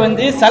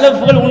என்பதை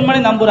சலஃப்கள்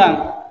உண்மையை நம்புறாங்க.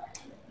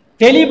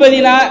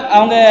 டெலிபதினா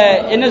அவங்க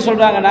என்ன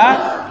சொல்றாங்கன்னா,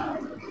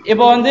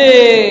 இப்போ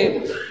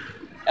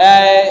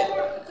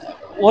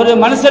ஒரு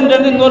மனுஷன்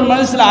இருந்து இன்னொரு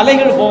மனுஷன்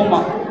அலைகள்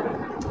போகுமா,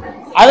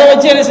 அதை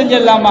வச்சு என்ன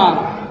செஞ்சிடலாமா,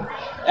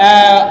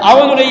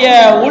 அவங்களுடைய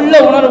உள்ள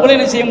உணர்வுகளை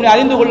என்ன செய்ய முடியும்,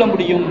 அறிந்து கொள்ள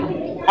முடியும்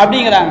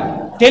அப்படிங்கிறாங்க.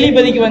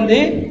 டெலிபதிக்கு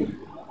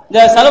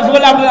இந்த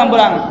சலஃப்கள் அப்படி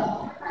நம்புறாங்க.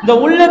 இந்த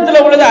உள்ளத்துல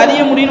உள்ளதை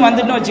அறிய முடியும்னு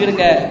வந்துட்டு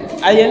வச்சுக்கிடுங்க,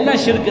 அது எல்லாம்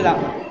ஷிர்க்கு தான்.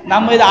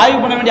 நம்ம இதை ஆய்வு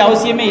பண்ண வேண்டிய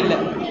அவசியமே இல்லை.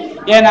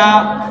 ஏன்னா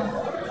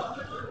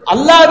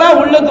அல்லாஹ் தான்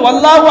உள்ளது,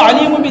 வல்லாஹு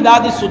அலீமும்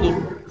பிதாதி சுதூர்,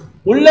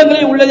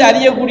 உள்ளங்களில் உள்ளதை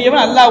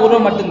அறியக்கூடியவன் அல்லாஹ்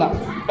ஒருவன் மட்டும்தான்.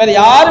 வேற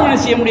யாரும் என்ன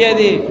செய்ய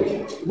முடியாது,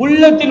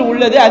 உள்ளத்தில்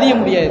உள்ளதை அறிய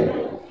முடியாது.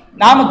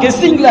 நாம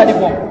கெஸ்ஸிங்ல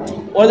அடிப்போம்.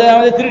 ஒரு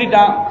வந்து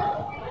திருடிட்டான்,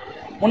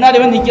 முன்னாடி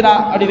வந்து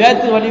நிற்கிறான், அப்படி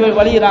வேத்து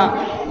வலிகிறான்,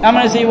 நம்ம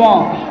என்ன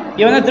செய்வோம்,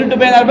 இவன் தான் திருட்டு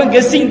போய் இருப்போம்,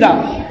 கெஸ்ஸிங் தான்,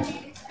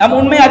 நம்ம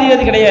உண்மையை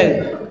அறிகிறது கிடையாது.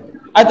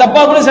 அது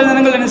தப்பா கூட சில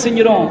நேரங்கள் என்ன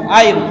செஞ்சிடும்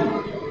ஆயிரும்.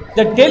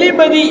 இந்த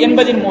டெலிபதி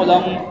என்பதன்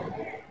மூலம்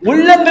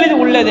உள்ளங்களில்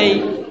உள்ளதை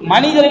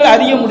மனிதர்கள்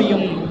அறிய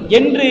முடியும்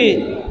என்று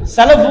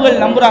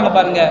சலஃபுகள் நம்புறாங்க.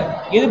 பாருங்க,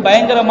 இது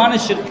பயங்கரமான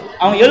ஷிர்க்.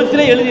 அவங்க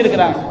எழுத்துல எழுதி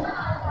இருக்கிறாங்க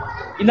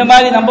இந்த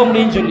மாதிரி நம்ப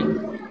முடியும்னு சொல்லி.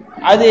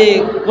 அது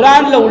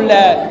குர்ஆன்ல உள்ள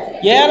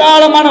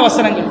ஏராளமான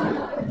வசனங்கள்.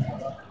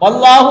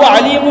 வல்லாஹு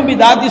அலீமும்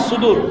பிதாதி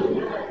சுதூர்,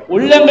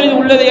 உள்ளங்களில்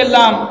உள்ளதை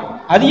எல்லாம்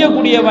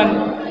அறியக்கூடியவன்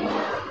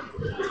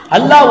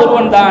அல்லாஹ்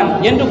ஒருவன் தான்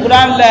என்று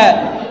குர்ஆன்ல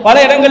பல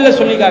இடங்கள்ல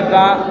சொல்லி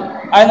காட்டுறான்.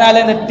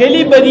 அதனால இந்த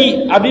டெலிபதி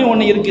அப்படின்னு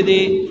ஒண்ணு இருக்குது.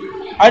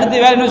 அடுத்து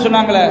வேற என்ன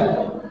சொன்னாங்களே,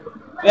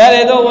 வேற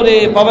ஏதோ ஒரு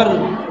பவர்,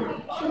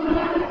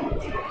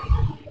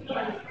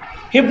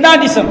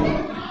 ஹிப்னாட்டிசம்,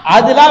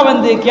 அதெல்லாம்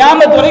வந்து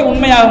கியாமத் வரை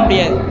உண்மையாக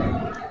முடியாது.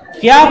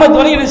 கியாமத்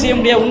வரை என்ன செய்ய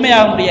முடியாது,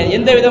 உண்மையாக முடியாது.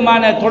 எந்த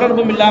விதமான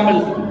தொடர்பும் இல்லாமல்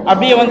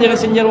அப்படியே வந்து என்ன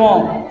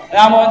செஞ்சிருவோம்,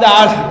 நாம வந்து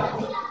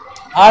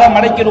ஆழ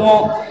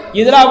மடைக்கிடுவோம்.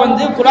 இதெல்லாம்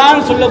வந்து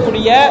குர்ஆன்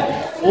சொல்லக்கூடிய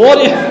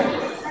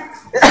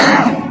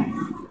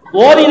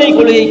ஓரிரை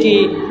கொள்கைக்கு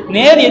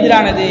நேர்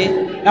எதிரானது.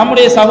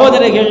 நம்முடைய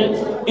சகோதரர்கள்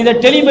இந்த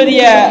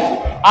டெலிபதியை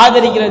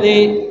ஆதரிக்கிறது,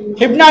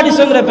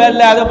 ஹிப்னாட்டிசம்ங்கிற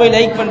பேர்ல அதை போய்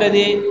லைக்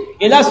பண்றது,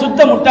 எல்லாம்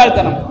சுத்த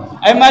முட்டாள்தனம்.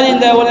 அது மாதிரி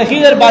இந்த ஒரு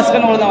ஹீதர்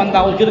பாஸ்கர் ஒருத்தன்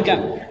வந்தான், ஒரு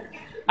கிறுக்கன்.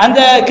 அந்த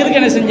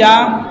கிறுக்கன் என்ன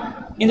செஞ்சான்,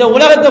 இந்த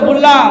உலகத்தை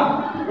ஃபுல்லா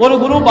ஒரு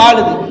குரூப்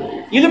ஆளுது,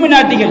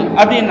 இலுமினாட்டிகள்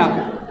அப்படின்னா.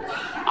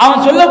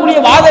 அவன் சொல்லக்கூடிய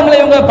வாதங்களை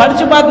இவங்க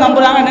படிச்சு பார்த்து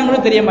நம்புறாங்க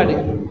என்னன்னு தெரிய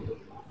மாட்டேங்குது.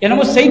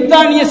 என்னமோ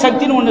சைத்தானிய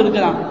சக்தின்னு ஒண்ணு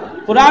இருக்குதான்.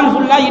 குர்ஆன்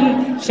ஃபுல்லா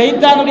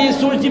ஷைத்தானுடைய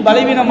சூழ்ச்சி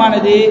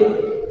பலவீனமானது,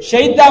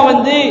 ஷைத்தான்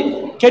வந்து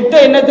கெட்ட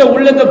எண்ணத்தை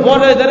உள்ளத்தை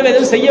போடுறதை தவிர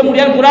எதுவும் செய்ய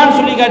முடியாது குர்ஆன்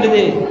சொல்லி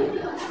காட்டுது.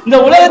 இந்த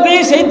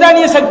உலகத்தையும்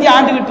சைத்தானிய சக்தி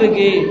ஆண்டுகிட்டு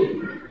இருக்கு.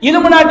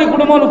 இலுமினாட்டி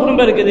குடும்பம் ஒரு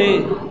குடும்பம் இருக்குது,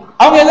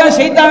 அவங்க எல்லாம்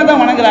ஷைத்தானை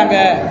தான் வணங்குறாங்க,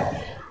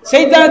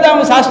 ஷைத்தானை தான்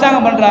அவங்க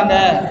சாஷ்டாங்கம் பண்றாங்க.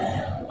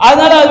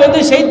 அதனால அது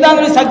வந்து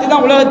ஷைத்தானுடைய சக்தி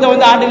தான் உலகத்தை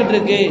வந்து ஆண்டுகிட்டு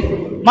இருக்கு.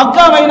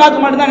 மக்கா மைனாக்கு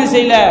மட்டும்தான் என்ன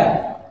செய்யல,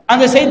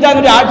 அங்க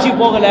ஷைத்தானுடைய ஆட்சி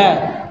போகல,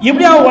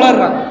 இப்படி அவன்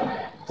உளர்றான்.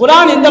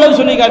 குர்ஆன் எந்த அளவு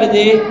சொல்லி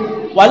காட்டுது,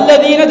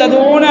 வல்லதீன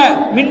ததுஊன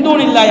மின்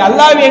தூனில்லாஹ்,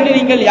 அல்லாஹ்வை என்று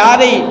நீங்கள்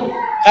யாரை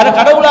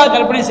கடவுளாக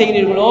கற்பனை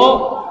செய்கிறீர்களோ,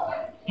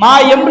 மா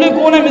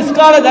யம்லிகூன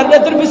மிஸ்கால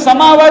தர்ரத்தின் ஃபிஸ்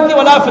ஸமாவாத்தி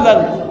வலா ஃபில்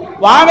அர்த்,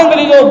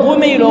 வானங்களிலோ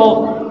பூமியிலோ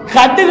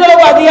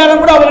கட்டுகளவு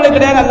அதிகாரம் கூட அவர்களுக்கு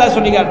கிடையாது அல்லாஹ்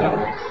சொல்லி காட்டுறான்.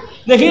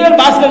 இந்த ஹீரன்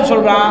பாஸ்கர்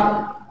சொல்றான்,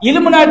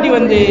 இலுமினாட்டி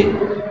வந்து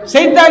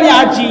சைத்தானிய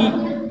ஆட்சி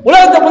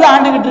உலகத்தை போல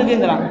ஆண்டுகிட்டு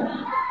இருக்குங்கிறான்.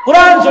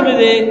 குர்ஆன்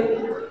சொல்லுது,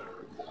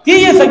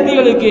 தீய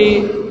சக்திகளுக்கு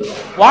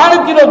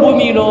வானத்திலோ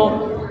பூமியிலோ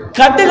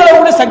கட்டுகளவு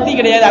கூட சக்தி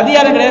கிடையாது,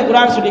 அதிகாரம் கிடையாது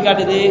குர்ஆன் சொல்லி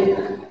காட்டுது.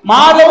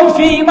 மாலவும்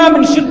ஃபீஹிமா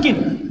மின்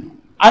ஷிர்கின்,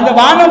 அந்த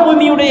வான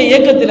பூமியுடைய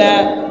இயக்கத்துல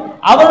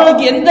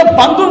அவர்களுக்கு எந்த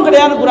பங்கும்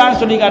கிடையாது குர்ஆன்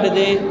சொல்லி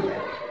காட்டுது.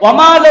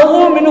 வமாலஹு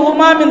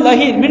மின்ஹுமா மின்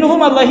லஹீர்,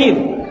 மின்ஹும் அல்லஹீர்,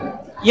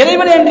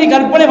 இறைவன் என்று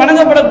கற்பனை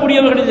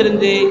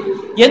வணங்கப்படக்கூடியவர்களிலிருந்து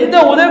எந்த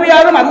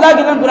உதவியாலும்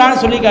அல்லாஹ்க்கு தான்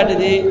குர்ஆன் சொல்லி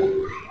காட்டுது.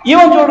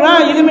 இவன்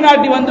சொல்றான்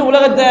இலுமினாட்டி வந்து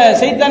உலகத்தை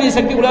சைத்தானிய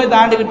சக்தி உலகத்தை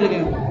ஆண்டுகிட்டு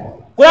இருக்கு.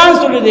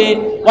 குர்ஆன் சொல்லுது,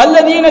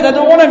 வல்லதீன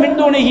ததுஊன மின்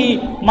தூனிஹி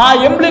மா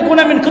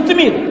யம்லிகுன மின்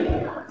குத்மீர்,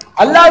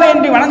 அல்லாஹ்வை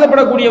என்று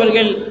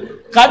வணங்கப்படக்கூடியவர்கள்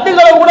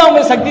கட்டுகளை கூட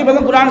அவங்க சக்தி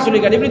பதம் குர்ஆன் சொல்லி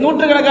காட்டு. இப்படி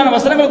நூற்றுக்கணக்கான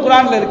வசனங்கள்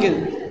குர்ஆன்ல இருக்குது.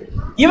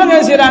 இவங்க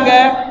என்ன செய்யறாங்க,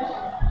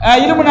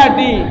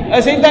 இலுமினாட்டி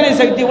சைத்தானிய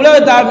சக்தி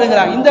உலகத்தை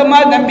ஆடுதுங்கிறாங்க. இந்த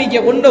மாதிரி நம்பிக்கை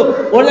கொண்டு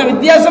ஒரு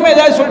வித்தியாசமா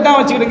ஏதாவது சொல்லிட்டான்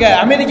வச்சுக்கிடுங்க.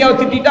 அமெரிக்காவை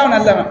திட்டா அவன்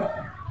நல்லவன்,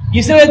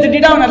 இஸ்ரேல்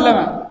திட்டா அவன்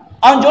நல்லவன்,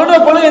 அவன் சொல்ற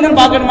கொள்கை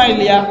என்னன்னு பார்க்கணுமா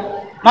இல்லையா?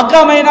 மக்கா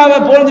மைனாவை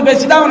பொழுது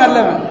பேசிட்டா அவன்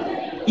நல்லவன்.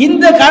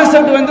 இந்த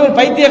கான்செப்ட் வந்து ஒரு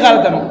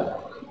பைத்தியக்காரத்தனம்.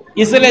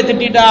 இஸ்ரேலை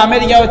திட்டா,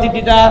 அமெரிக்காவை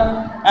திட்டா,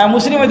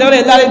 முஸ்லீமை தவிர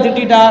எல்லாரையும்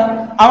திட்டா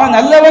அவன்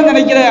நல்லவன்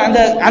நினைக்கிற அந்த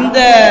அந்த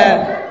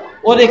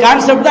ஒரு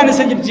கான்செப்ட் தான் என்ன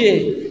செஞ்சிருச்சு,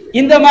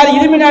 இந்த மாதிரி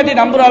இலுமினாட்டி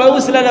நம்புற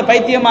அளவு சிலரை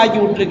பைத்தியமாக்கி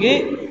விட்டுருக்கு.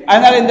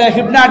 அதனால இந்த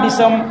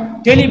ஹிப்னாட்டிசம்,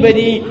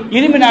 டெலிபதி,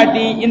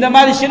 இலுமினாட்டி இந்த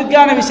மாதிரி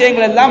ஷிர்கான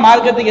விஷயங்கள் எல்லாம்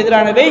மார்க்கத்துக்கு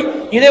எதிரானவை.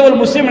 இதை ஒரு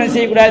முஸ்லீம் என்ன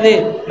செய்யக்கூடாது,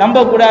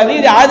 நம்பக்கூடாது,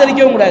 இதை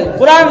ஆதரிக்கவும் கூடாது.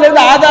 குர்ஆன்ல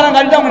இருந்து ஆதாரம்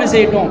காட்டி அவங்க என்ன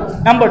செய்யட்டும்,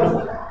 நம்பட்டும்.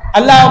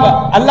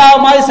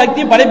 அல்லாஹ் மாதிரி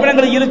சக்தி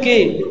படைப்பிடங்கள் இருக்கு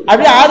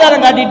அப்படியே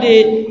ஆதாரம் காட்டிட்டு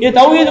இது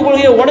தௌஹீத்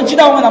கொள்கையை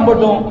உடைச்சிட்டு அவங்க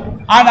நம்பட்டும்.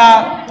 ஆனா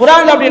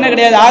குர்ஆன்ல அப்படி என்ன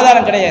கிடையாது,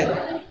 ஆதாரம் கிடையாது.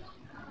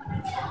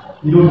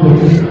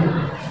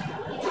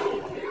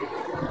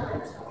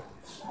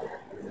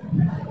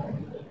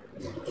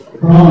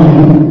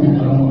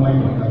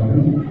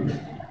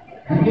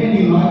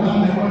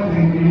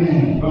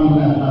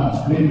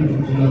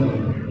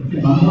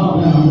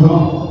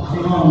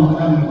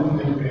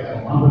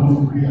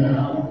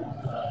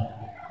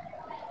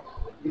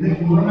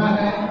 இதுக்கு முன்னாக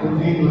ஒரு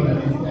செய்தி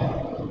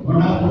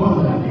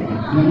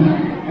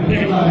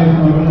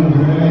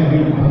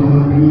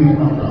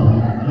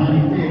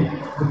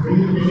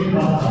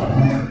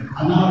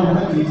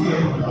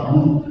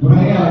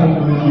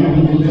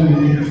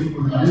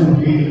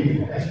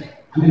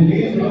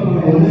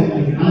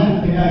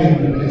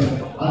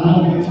அதனால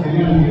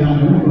கல்யாணம்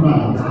செய்யறாங்கன்னு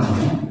சொல்றாங்க.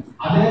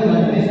 அதே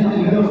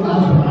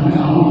சொல்றாங்க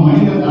அவன்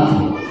மனிதன் தான்,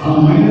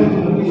 அவன்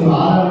மனிதர்களுக்கு ஒரு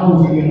ஆதாரமாக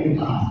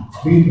உபயோகிக்கிறான்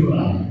அப்படின்னு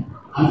சொல்றாங்க.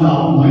 அந்த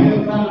அவன்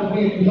மனிதன் தான்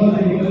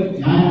இன்னொரு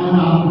நியாயமான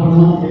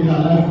ஆக்கப்படணும் செய்ய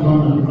அதான்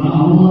சொல்றான்.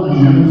 அவனும் அந்த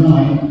மனிதன் தான்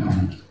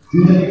வாங்கிக்கிறாங்க.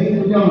 இந்த நிகழ்ச்சி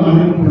பற்றி அவன்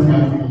மனிதன்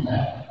புரிஞ்சாங்க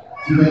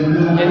இல்லை, இந்த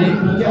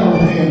பற்றி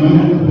அவருடைய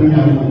மனிதன்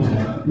புரிஞ்சாங்க இல்லை.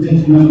 இந்த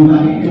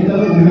எந்த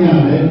அளவுக்கு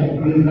உண்மையானது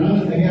இது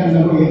கணக்கு சரியாக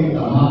இருந்தாலும்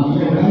ஏற்றுக்கலாமா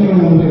இல்லை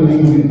விலங்குகள்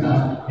வாங்கிட்டா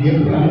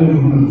எப்படி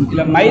அனுபவிக்கணும்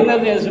இல்லை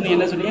மைனர் சொன்னீங்க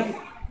என்ன சொன்னீங்க?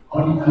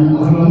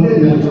 அவர் வந்து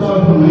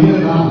நெருக்கமாக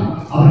மனிதன் தான்,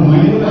 அவர்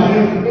மனிதன்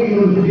அழிவுக்கு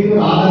இது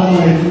ஒரு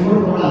ஆதாரமாக எடுத்து கூட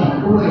போனாங்க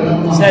கூட.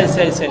 சரி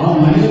சரி சரி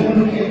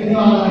மனிதனுக்கு எத்தனையோ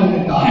ஆதாரம்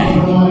இருக்கு,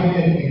 ஆதாரமாக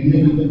இருக்கு. இந்த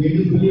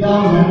எது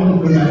புரியாத மனிதன்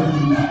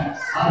சொல்றாங்க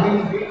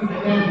அப்படின்னு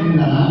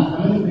தெரியாதுன்னா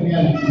கணக்கு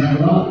தெரியாது.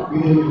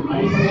 இது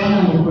அடிப்படையான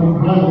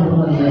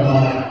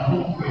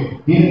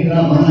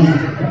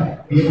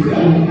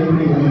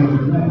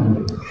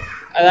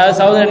அதாவது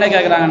சகோதரர் என்ன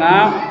கேட்குறாங்கன்னா,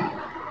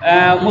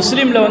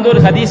 முஸ்லீமில் வந்து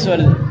ஒரு ஹதீஸ்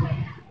வருது.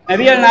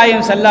 நபிகள்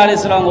நாயகம் ஸல்லல்லாஹு அலைஹி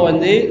வஸல்லம் அவங்க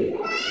வந்து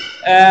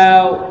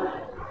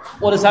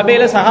ஒரு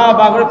சபையில்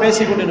சஹாபாக்கள்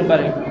பேசி கொண்டு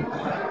இருப்பார்கள்.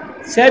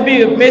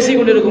 பேசி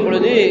கொண்டு இருக்கும்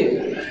பொழுது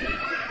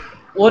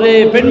ஒரு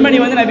பெண்மணி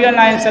வந்து நபிகள்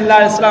நாயகம் ஸல்லல்லாஹு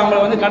அலைஹி வஸல்லம்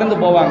அவங்களை வந்து கடந்து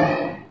போவாங்க.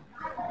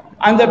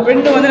 அந்த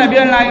பெண்ணு வந்து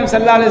நபிகள் நாயகம்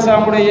ஸல்லல்லாஹு அலைஹி வஸல்லம்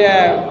அவங்களுடைய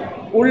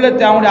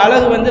உள்ளத்தை, அவங்களுடைய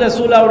அழகு வந்து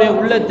ரசூலுல்லாஹ்வுடைய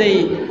உள்ளத்தை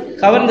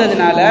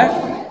கவர்ந்ததுனால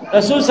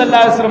ரசூல்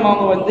ஸல்லல்லாஹு அலைஹி வஸல்லம்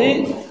அவங்க வந்து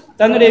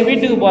தன்னுடைய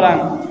வீட்டுக்கு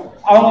போகிறாங்க.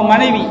 அவங்க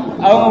மனைவி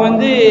அவங்க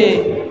வந்து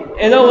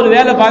ஏதோ ஒரு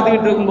வேலை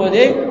பார்த்துக்கிட்டு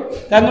இருக்கும்போது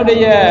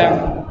தன்னுடைய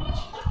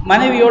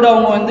மனைவியோடு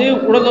அவங்க வந்து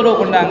உடலுறவு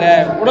கொண்டாங்க.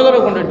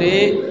 உடலுறவு கொண்டுட்டு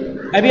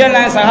நபிகள்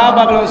நாயகம்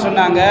சஹாபாக்கள்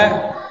சொன்னாங்க,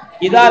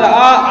 இதால்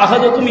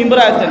அகதுக்கும்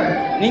இம்ராத்தன்,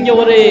 நீங்கள்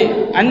ஒரு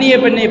அந்நிய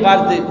பெண்ணை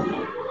பார்த்து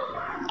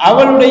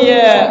அவளுடைய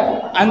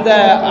அந்த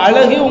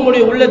அழகு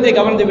உங்களுடைய உள்ளத்தை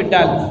கவர்ந்து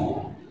விட்டால்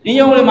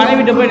நீங்கள் உங்களுடைய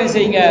மனைவிட்ட போய் என்ன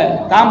செய்யுங்க,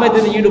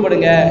 தாம்பத்தியத்தில்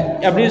ஈடுபடுங்க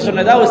அப்படின்னு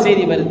சொன்னதா ஒரு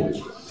செய்தி வருது.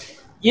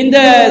 இந்த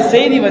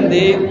செய்தி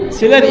வந்து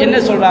சிலர் என்ன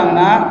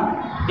சொல்கிறாங்கன்னா,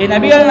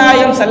 நபிகள்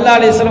நாயகம் ஸல்லல்லாஹு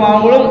அலைஹி வஸல்லம்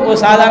அவங்களும் ஒரு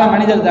சாதாரண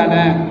மனிதர்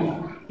தானே,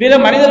 பிற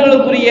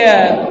மனிதர்களுக்குரிய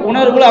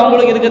உணர்வுகள்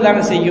அவங்களுக்கு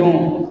இருக்கத்தானே செய்யும்,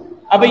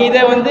 அப்போ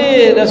இதை வந்து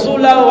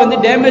ரசூலுல்லாஹ்வை வந்து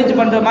டேமேஜ்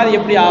பண்ணுற மாதிரி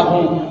எப்படி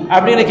ஆகும்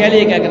அப்படின்ற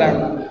கேள்வியை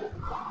கேட்குறாங்க.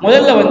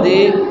 முதல்ல வந்து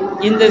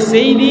இந்த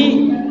செய்தி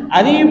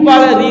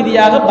அறிவிப்பாளர்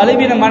ரீதியாக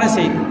பலவீனமான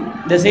செய்தி.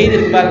 இந்த செய்தி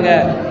இருக்கு பாருங்க,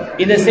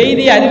 இந்த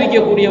செய்தியை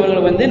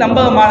அறிவிக்கக்கூடியவர்கள் வந்து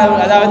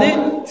நம்பகமானவர்கள், அதாவது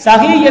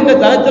சஹீஹ் என்ற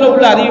தளத்தில்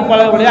உள்ள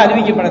அறிவிப்பாளர்களே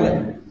அறிவிக்கப்படலை.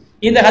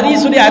 இந்த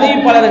ஹதீஸுடைய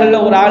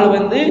அறிவிப்பாளர்களில் ஒரு ஆள்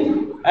வந்து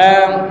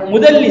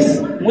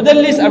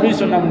முதல்லிஸ் அப்படின்னு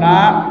சொன்னோம்னா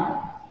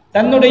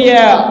தன்னுடைய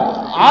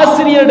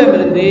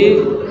ஆசிரியரிடமிருந்து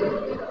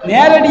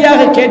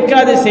நேரடியாக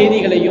கேட்காத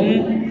செய்திகளையும்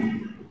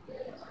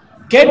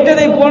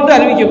கேட்டதை போன்று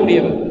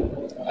அறிவிக்கக்கூடியவர்.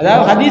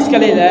 அதாவது ஹதீஸ்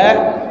கலையில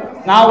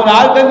நான் ஒரு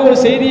ஆள்கிட்ட ஒரு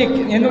செய்தியை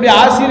என்னுடைய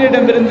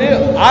ஆசிரியரிடமிருந்து,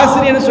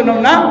 ஆசிரியர்னு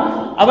சொன்னோம்னா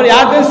அவர்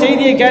யார்கிட்ட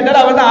செய்தியை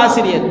கேட்டாலும் அவர் தான்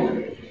ஆசிரியர்.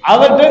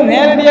 அவர்கிட்ட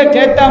நேரடியாக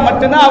கேட்டால்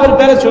மட்டும்தான் அவர்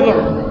பேரை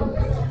சொல்லணும்.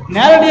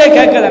 நேரடியாக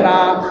கேட்கலன்னா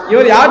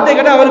இவர் யார்கிட்ட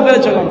கேட்டால் அவர் பேரை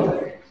சொல்லணும்.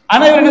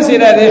 ஆனால் இவர் என்ன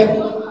செய்யறாரு,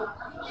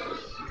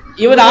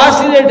 இவர்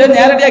ஆசிரியர்கிட்ட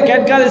நேரடியாக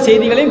கேட்காத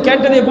செய்திகளையும்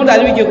கேட்டதை போன்று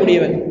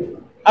அறிவிக்கக்கூடியவர்.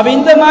 அப்ப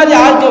இந்த மாதிரி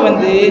ஆட்கள்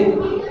வந்து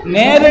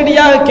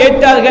நேரடியாக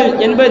கேட்டார்கள்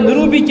என்பது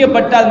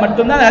நிரூபிக்கப்பட்டால்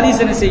மட்டும்தான்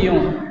ஹதீஸ் என்ன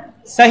செய்யும்,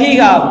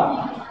 சஹீஹா.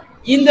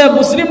 இந்த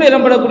முஸ்லிம்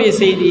இடம்பெறக்கூடிய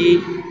செய்தி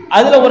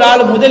அதுல ஒரு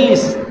ஆள்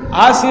முதல்லிஸ்,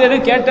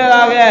 ஆசிரியர்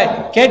கேட்டதாக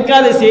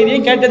கேட்காத செய்தியை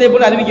கேட்டதை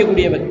போல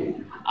அறிவிக்கக்கூடியவர்.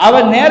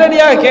 அவர்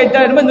நேரடியாக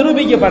கேட்டார் என்பது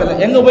நிரூபிக்கப்படலை.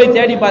 எங்க போய்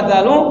தேடி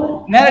பார்த்தாலும்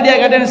நேரடியாக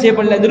கேட்ட என்ன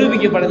செய்யப்படல,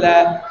 நிரூபிக்கப்படல.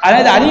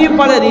 அதாவது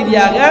அறிவிப்பாளர்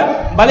ரீதியாக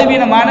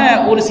பலவீனமான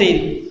ஒரு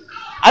செய்தி.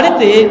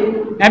 அடுத்து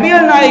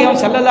நபிகள் நாயகம்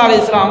ஸல்லல்லாஹு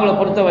அலைஹி வஸல்லம் அவங்களை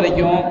பொறுத்த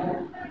வரைக்கும்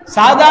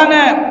சாதாரண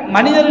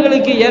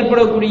மனிதர்களுக்கு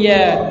ஏற்படக்கூடிய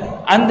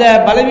அந்த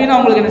பலவீனம்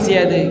அவங்களுக்கு என்ன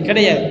செய்யாது,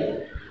 கிடையாது.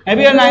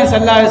 நபிகள் நாயகம்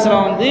ஸல்லல்லாஹு அலைஹி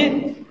வஸல்லம் வந்து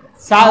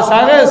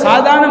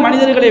சாதாரண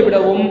மனிதர்களை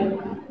விடவும்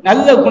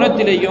நல்ல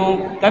குணத்திலையும்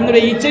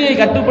தன்னுடைய இச்சையை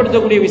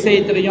கட்டுப்படுத்தக்கூடிய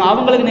விஷயத்திலையும்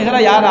அவங்களுக்கு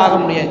நிகராக யாரும் ஆக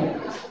முடியாது.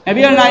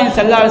 நபிகள் நாயகம்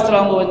ஸல்லல்லாஹு அலைஹி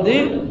வஸல்லம் அவங்க வந்து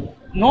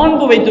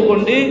நோன்பு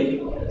வைத்துக்கொண்டு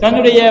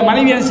தன்னுடைய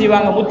மனைவி என்ன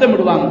செய்வாங்க,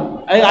 முத்தமிடுவாங்க.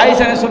 அது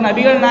ஆயிஷா சொன்ன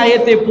நபிகள்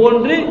நாயகத்தை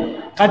போன்று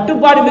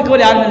கட்டுப்பாடு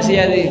மிக்கவர் யாரும் என்ன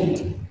செய்யாது,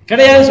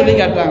 கிடையாது சொல்லி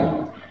காட்டுறாங்க.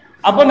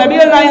 அப்போ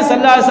நபிகள் நாயகம்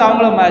ஸல்லல்லாஹு அலைஹி வஸல்லம்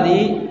அவங்கள மாதிரி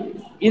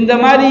இந்த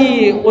மாதிரி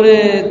ஒரு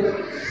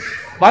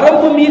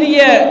வரம்பு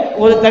மீறிய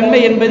ஒரு தன்மை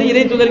என்பது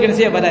இறை தூதருக்கு என்ன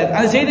செய்ய வராது.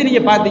 அந்த செய்தி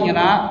நீங்க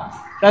பார்த்தீங்கன்னா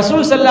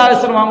ரசூல் ஸல்லல்லாஹு அலைஹி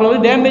வஸல்லம் அவங்கள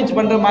வந்து டேமேஜ்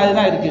பண்ற மாதிரி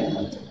தான் இருக்கு.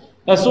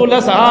 ரசூல்ல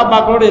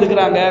சஹாபாக்களோடு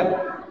இருக்கிறாங்க,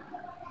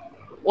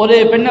 ஒரு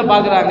பெண்ணை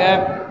பார்க்குறாங்க,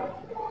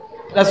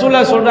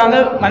 ரசூல்லா சொல்றாங்க,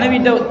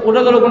 மனைவிட்ட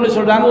உடலுறவு கொண்டு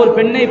சொல்றாங்க, ஒரு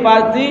பெண்ணை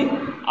பார்த்து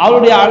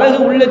அவளுடைய அழகு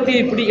உள்ளத்தை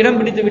இப்படி இடம்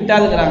பிடித்து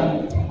விட்டாதுங்கிறாங்க.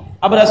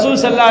 அப்ப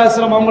ரசூல் ஸல்லல்லாஹு அலைஹி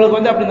வஸல்லம் அவங்களுக்கு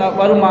வந்து அப்படி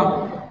வருமா,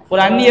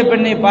 ஒரு அந்நிய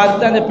பெண்ணை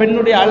பார்த்து அந்த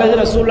பெண்ணுடைய அழகு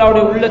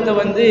ரசூல்லாவுடைய உள்ளத்தை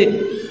வந்து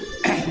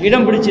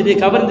இடம் பிடிச்சது,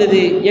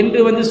 கவர்ந்தது என்று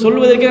வந்து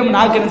சொல்வதற்கே நம்ம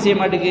நாக்கு என்ன செய்ய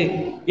மாட்டேங்குது,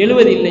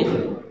 எழுவது இல்லை.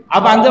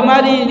 அப்ப அந்த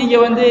மாதிரி நீங்க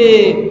வந்து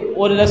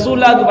ஒரு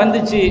ரசூல்லாவுக்கு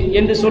வந்துச்சு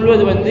என்று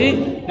சொல்வது வந்து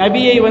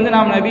நபியை வந்து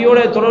நாம் நபியோட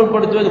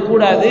தொடர்புபடுத்துவது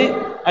கூடாது.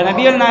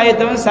 நபிகள்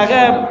நாயகத்தை வந்து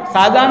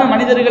சாதாரண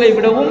மனிதர்களை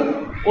விடவும்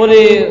ஒரு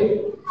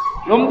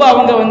ரொம்ப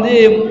அவங்க வந்து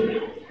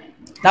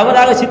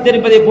தவறாக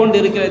சித்தரிப்பதை போன்று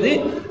இருக்கிறது.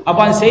 அப்போ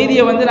அந்த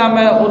செய்தியை வந்து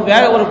நாம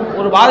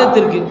ஒரு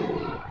வாதத்திற்கு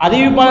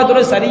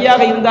அறிவிப்பாளத்தோடு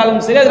சரியாக இருந்தாலும்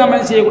சரி, அது நம்ம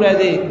என்ன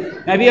செய்யக்கூடாது,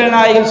 நபிகள்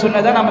நாயகம்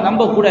சொன்னதை நம்ம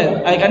நம்பக்கூடாது.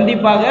 அது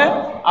கண்டிப்பாக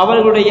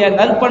அவர்களுடைய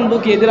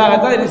நற்பண்புக்கு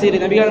எதிராகத்தான் என்ன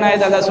செய்யுது. நபிகள்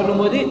நாயகத்தை அல்லாஹ்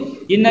சொல்லும்போது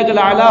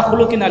இன்னக்கல் அலா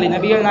ஹுலுக்கின் அலி,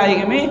 நபிகள்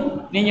நாயகமே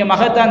நீங்க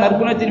மகத்தான்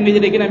நற்குணத்தின் மீது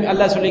இருக்க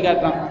அல்லாஹ் சொல்லி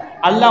காட்டுறான்.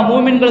 அல்லாஹ்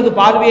மூமின்களுக்கு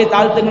பார்வையை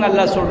தாழ்த்துங்கன்னு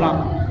அல்லாஹ் சொல்றான்.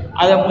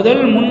 அதை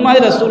முதல்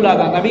முன்மாதிரி ரசூலுல்லாஹ்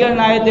தான். நபிகள்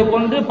நாயகத்தை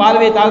போன்று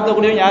பார்வையை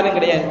தாழ்த்தக்கூடியவன் யாரும்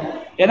கிடையாது.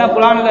 ஏன்னா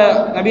குர்ஆன்ல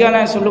நபிகள்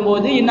நாயகம்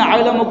சொல்லும்போது இன்ன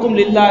அஅலமுக்கும்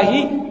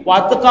லில்லாஹி வ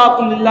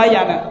அத்காக்கும் லில்லாஹி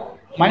அன,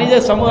 மனித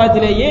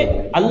சமூகத்திலேயே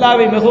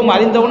அல்லாஹ்வை மிகவும்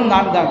அறிந்தவனும்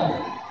நான் தான்,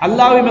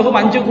 அல்லாஹ்வை மிகவும்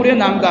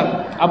அஞ்சக்கூடியவன் நான் தான்.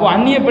 அப்போ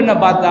அந்நிய பெண்ணை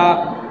பார்த்தா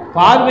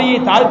பார்வையை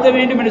தாழ்த்த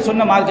வேண்டும் என்று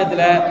சொன்ன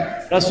மார்க்கத்தில்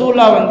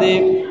ரசூலுல்லாஹ் வந்து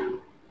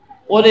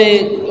ஒரு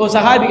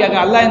சஹாபி கேட்க,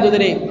 அல்லாஹ்வின்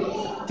தூதரே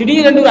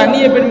திடீரென்று ஒரு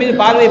அந்நிய பெண் மீது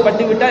பார்வையை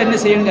பட்டு விட்டால் என்ன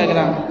செய்யணும்னு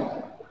கேட்குறாங்க.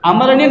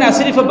 அமரனின்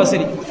அஸ்ரிஃப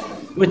பசரி,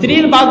 இப்போ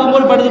திடீர்னு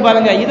பார்க்கும்போது படுத்து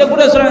பாருங்க. இதை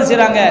கூட சொல்ல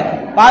செய்கிறாங்க,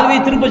 பார்வையை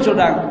திருப்ப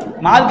சொல்றாங்க.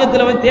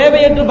 மார்க்கத்தில் வந்து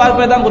தேவையற்று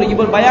பார்ப்பதை தான் குறிக்கும்.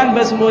 இப்போ ஒரு பயான்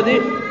பேசும்போது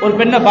ஒரு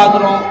பெண்ணை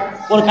பார்க்குறோம்,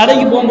 ஒரு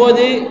கடைக்கு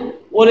போகும்போது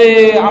ஒரு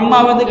அம்மா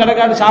வந்து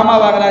கடைக்காட்டு சாமா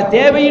வாங்குறா,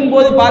 தேவையின்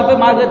போது பார்ப்ப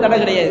மார்க்க தடை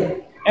கிடையாது.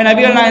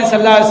 நபிகள் நாயகம்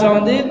ஸல்லல்லாஹு அலைஹி வஸல்லம்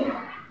வந்து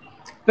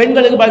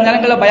பெண்களுக்கு பல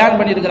நேரங்களில் பயான்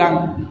பண்ணியிருக்கிறாங்க,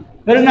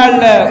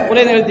 பெருநாளில்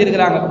உரை நிகழ்த்தி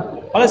இருக்கிறாங்க,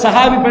 பல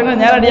சஹாபி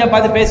பெண்கள் நேரடியாக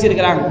பார்த்து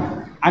பேசியிருக்கிறாங்க.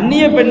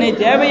 அந்நிய பெண்ணை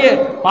தேவையை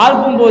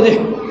பார்க்கும்போது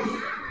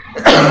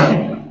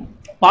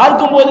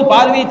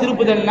பார்வையை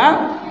திருப்புதல்னா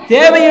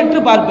தேவையற்று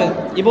பார்ப்பது.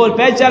 இப்போ ஒரு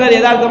பேச்சாளர்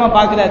யதார்த்தமா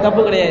பார்க்கல,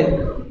 தப்பு கிடையாது.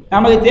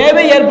 நமக்கு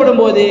தேவை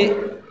ஏற்படும் போது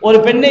ஒரு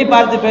பெண்ணை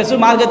பார்த்து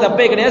பேசும் மார்க்க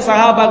தப்பே கிடையாது.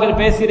 சஹாபாக்கள்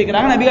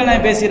பேசியிருக்கிறாங்க, நபிகள்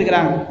நாயகம்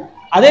பேசியிருக்கிறாங்க.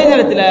 அதே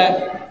நேரத்தில்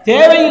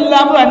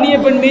தேவையில்லாமல் அந்நிய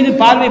பெண் மீது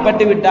பார்வை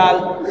பட்டுவிட்டால்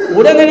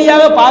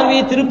உடனடியாக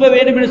பார்வையை திருப்ப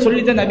வேண்டும் என்று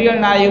சொல்லித்த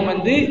நபிகள் நாயகம்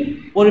வந்து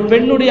ஒரு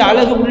பெண்ணுடைய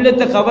அழகு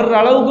உள்ளத்தை கவர்ற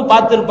அளவுக்கு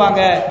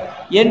பார்த்திருப்பாங்க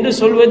என்று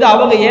சொல்வது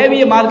அவங்க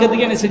ஏவிய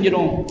மார்க்கத்துக்கு என்ன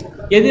செஞ்சிடும்,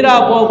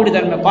 எதிராக போகக்கூடிய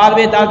தன்மை.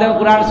 பார்வையை தாழ்த்த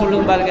குர்ஆன்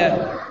சொல்லுங்க பாருங்க.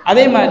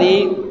 அதே மாதிரி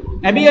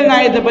நபிகள்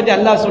நாயகத்தை பற்றி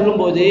அல்லாஹ்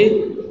சொல்லும்போது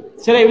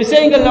சில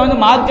விஷயங்கள்ல வந்து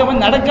மார்க்கம்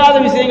வந்து நடக்காத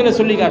விஷயங்களை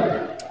சொல்லி காட்டும்.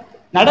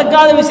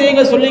 நடக்காத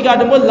விஷயங்கள் சொல்லி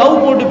காட்டும் போது லவ்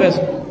போட்டு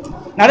பேசும்.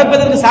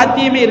 நடப்பதற்கு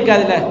சாத்தியமே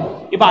இருக்காதுல்ல.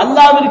 இப்ப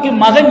அல்லாஹ்விற்கு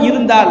மகன்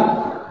இருந்தால்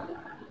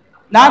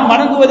நான்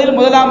வணங்குவதில்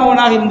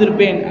முதலாமவனாக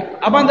இருந்திருப்பேன்.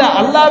 அப்ப அந்த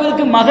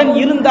அல்லாஹ்விற்கு மகன்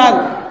இருந்தால்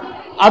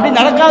அப்படி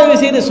நடக்காத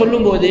விஷயத்தை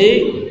சொல்லும் போது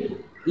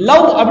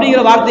லவ்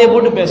அப்படிங்கிற வார்த்தையை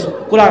போட்டு பேசும்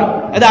குர்ஆன்.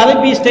 அது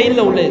அரபி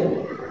ஸ்டைலில் உள்ளது.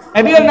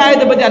 நபிகள்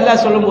நாயகத்தை பற்றி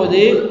அல்லாஹ்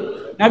சொல்லும்போது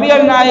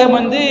நபிகள் நாயகம்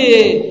வந்து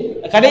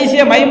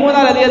கடைசியா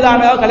மைமூனா ரலியல்லாஹு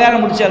அன்ஹா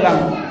கல்யாணம்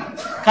முடிச்சிடுறாங்க.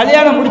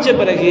 கல்யாணம் முடிச்ச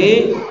பிறகு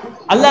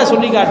அல்லாஹ்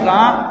சொல்லி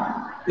காட்டுறான்,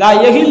 லா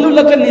யஹில்லு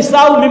லக்க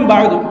நிசாஉ மின்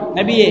பஅது,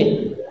 நபியே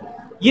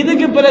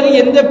இதுக்கு பிறகு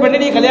எந்த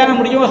பெண்ணையும் கல்யாணம்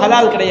முடிக்கவும்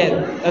ஹலால் கிடையாது.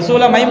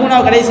 ரசூலா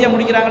மைமூனாவை கடைசியா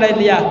முடிக்கிறாங்களா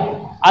இல்லையா,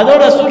 அதோட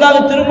ரசூலாவை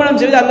திருமணம்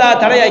செய்து அல்லாஹ்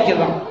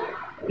தடையாக்கிடுறான்.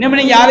 இனிமே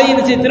நீங்க யாரையும்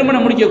என்ன செய்ய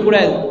திருமணம் முடிக்க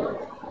கூடாது.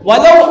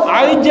 வலவ்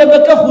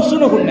அஜபக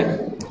ஹுஸ்னுஹுன்ன,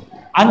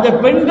 அந்த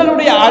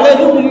பெண்களுடைய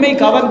அழகு உண்மை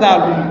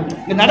கவர்ந்தாலும்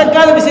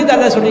நடக்காத விஷயத்தை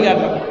அல்லாஹ் சொல்லி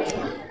காட்டுறான்.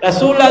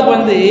 ரசூலுல்லாஹ்க்கு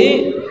வந்து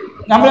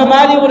நம்மள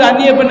மாதிரி ஒரு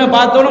அந்நிய பெண்ணை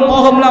பார்த்தோன்னு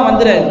மோகம்லாம்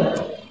வந்துடாது.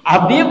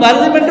 அப்படியே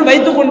வருது என்று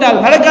வைத்துக் கொண்டால்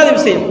நடக்காத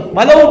விஷயம்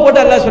வலவு போட்டு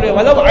அல்லாஹ் சொல்லி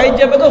வலவ்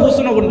அஜபக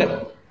ஹுஸ்னுஹுன்ன,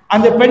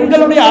 அந்த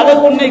பெண்களுடைய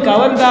அழகு உண்மை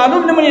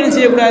கவர்ந்தாலும் நம்ம என்ன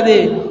செய்யக்கூடாது,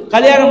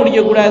 கல்யாணம்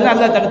முடிக்க கூடாதுன்னு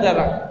அல்லாஹ்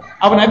தடுத்துறான்.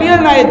 அப்ப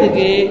நபிகள்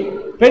நாயகத்துக்கு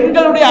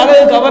பெண்களுடைய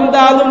அழகு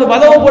கவர்ந்தாலும்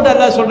வலவு போட்டு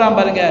அல்லாஹ் சொல்றான்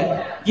பாருங்க.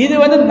 இது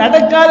வந்து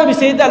நடக்காத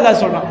விஷயத்தை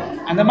அல்லாஹ் சொல்றான்.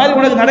 அந்த மாதிரி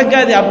உனக்கு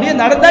நடக்காது, அப்படியே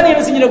நடந்தா நீ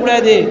என்ன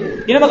செஞ்சிடக்கூடாது,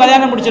 இனிமே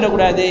கல்யாணம்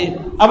முடிச்சிடக்கூடாது.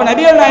 அப்ப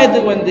நபிகள்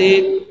நாயகத்துக்கு வந்து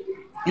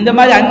இந்த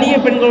மாதிரி அந்நிய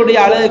பெண்களுடைய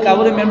அழகு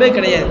கவரும் என்பது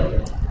கிடையாது.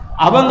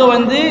 அவங்க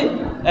வந்து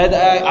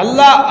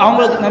அல்லாஹ்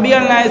அவங்களுக்கு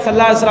நபிகள் நாயகம்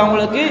ஸல்லல்லாஹு அலைஹி வஸல்லம்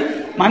அவங்களுக்கு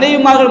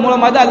மனைவிமார்கள்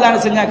மூலமாக தான் அல்லாஹ்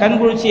என்ன செஞ்சான்,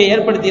 கண்குளிர்ச்சியை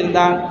ஏற்படுத்தி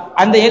இருந்தான்.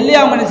 அந்த எல்லையை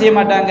அவங்க என்ன செய்ய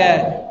மாட்டாங்க,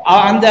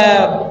 அந்த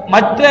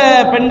மற்ற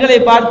பெண்களை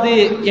பார்த்து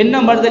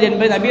எண்ணம் வருதல்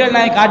என்பது நபிகள்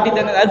நாயகம் காட்டி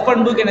தந்த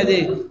நற்பண்புக்கு எனது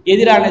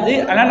எதிரானது.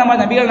 ஆனால் நம்ம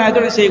நபிகள்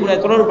நாயகத்தோடு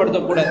செய்யக்கூடாது,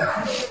 தொடர்புபடுத்தக்கூடாது.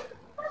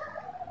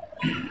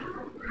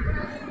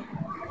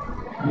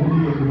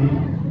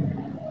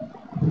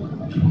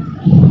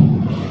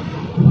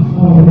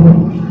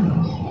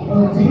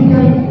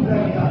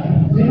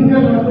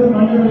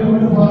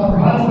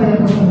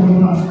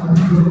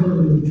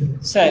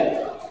 சரி,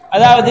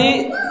 அதாவது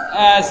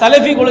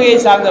சலஃபி கொள்கையை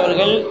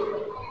சார்ந்தவர்கள்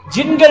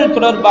ஜின்கள்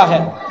தொடர்பாக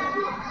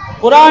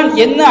குர்ஆன்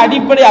என்ன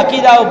அடிப்படை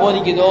அகீதாவை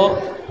போதிக்குதோ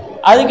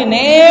அதுக்கு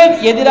நேர்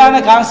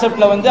எதிரான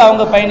கான்செப்ட்ல வந்து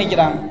அவங்க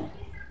பயணிக்கிறாங்க.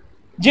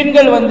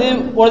 ஜின்கள் வந்து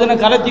ஒரு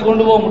தினம் கடத்தி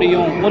கொண்டு போக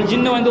முடியும். ஒரு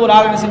ஜின்னு வந்து ஒரு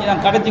ஆள் என்ன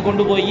செஞ்சாங்க, கடத்தி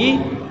கொண்டு போய்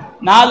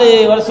 4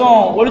 வருஷம்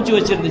ஒளிச்சு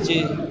வச்சிருந்துச்சு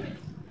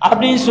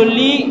அப்படின்னு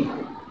சொல்லி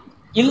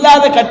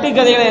இல்லாத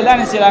கட்டுக்கதைகளை எல்லாம்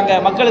என்ன செய்யறாங்க,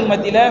 மக்களுக்கு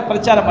மத்தியில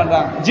பிரச்சாரம்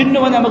பண்றாங்க.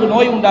 ஜின்னு வந்து நமக்கு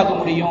நோய் உண்டாக்க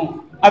முடியும்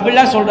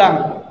அப்படிலாம் சொல்றாங்க.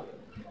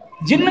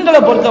 ஜின்னுங்களை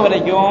பொறுத்த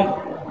வரைக்கும்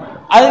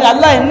அதுக்கு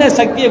அல்லாஹ் என்ன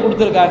சக்தியை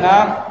கொடுத்திருக்கான்னா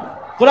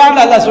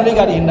குர்ஆன்ல அல்லாஹ் சொல்லி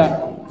காட்டுகின்றான்,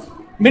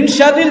 மின்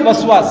ஷர்ரில்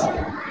வஸ்வாஸ்,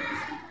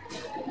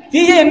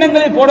 தீய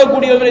எண்ணங்களை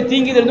போடக்கூடியவர்களை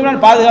தீங்கிலிருந்து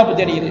நான் பாதுகாப்பு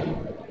தேடுகிறேன்.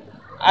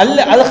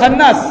 அல்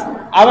ஹன்னாஸ்,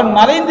 அவன்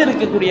மறைந்து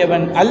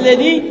இருக்கக்கூடியவன்.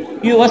 அல்லதி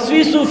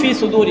யுவஸ்விசு ஃபீ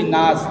சுதூரின்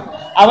நாஸ்,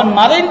 அவன்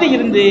மறைந்து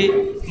இருந்து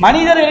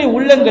மனிதர்களின்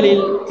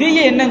உள்ளங்களில்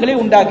தீய எண்ணங்களை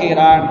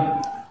உண்டாக்குகிறான்.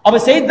 அப்ப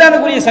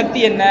சைத்தானுக்குரிய சக்தி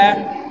என்ன?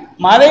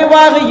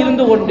 மறைவாக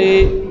இருந்து கொண்டு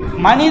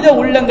மனித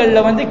உள்ளங்கள்ல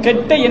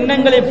கெட்ட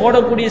எண்ணங்களை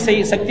போடக்கூடிய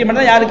சக்தி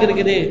மட்டும் யாருக்கு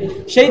இருக்குது?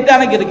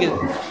 ஷைத்தானுக்கு இருக்குது.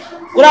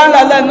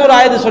 குர்ஆன்ல அல்லாஹ் இன்னொரு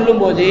ஆயத்தை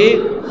சொல்லும் போது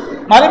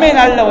மறுமை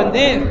நாள்ல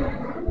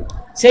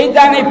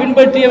ஷைத்தானை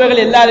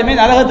பின்பற்றியவர்கள் எல்லாருமே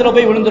நரகத்துல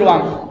போய்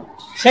விழுந்துருவாங்க.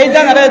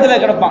 ஷைத்தான் நரகத்துல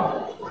கிடப்பான்.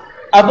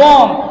 அப்போ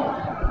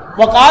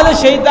வகால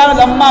ஷைத்தான்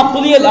லம்மா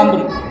புதியல்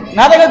அம்ரு,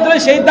 நரகத்துல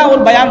ஷைத்தான்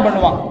ஒரு பயான்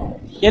பண்ணுவான்.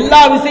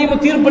 எல்லா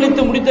விஷயமும்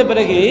தீர்ப்பளித்து முடித்த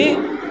பிறகு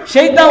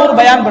ஷைத்தான் ஒரு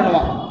பயான்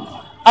பண்ணுவான்.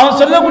 அவன்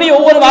சொல்லக்கூடிய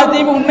ஒவ்வொரு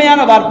வார்த்தையும்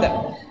உண்மையான வார்த்தை.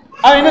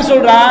 அவன் என்ன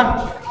சொல்றான்?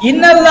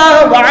 இன்னல்லாஹ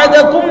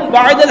வஅதகும்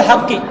வஅதல்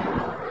ஹக்கி,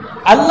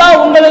 அல்லாஹ்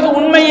உங்களுக்கு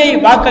உண்மையை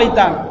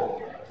வாக்களித்தான்,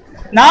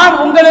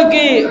 நானும்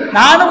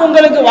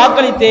உங்களுக்கு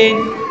வாக்களித்தேன்.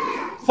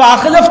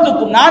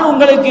 ஃபஅஹ்லஃப்துக்கும், நான்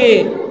உங்களுக்கு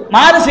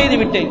மாறு செய்து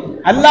விட்டேன்.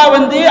 அல்லாஹ்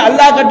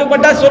அல்லாஹ்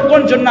கட்டுப்பட்டா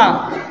சொர்க்கம்னு சொன்னான்,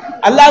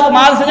 அல்லாஹ்க்கு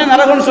மாறு செஞ்சா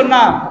நரகம்னு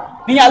சொன்னான்.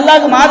 நீங்க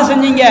அல்லாஹ்க்கு மாறு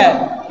செஞ்சீங்க,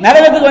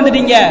 நரகத்துக்கு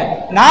வந்துட்டீங்க.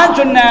 நான்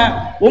சொன்னேன்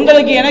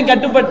உங்களுக்கு எனக்கு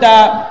கட்டுப்பட்டா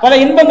பல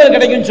இன்பங்கள்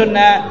கிடைக்கும்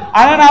சொன்னேன்,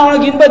 ஆனா நான்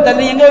உனக்கு இன்பம்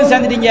தள்ளி எங்க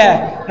சேர்ந்துட்டீங்க?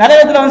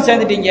 நரகத்துல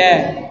சேர்ந்துட்டீங்க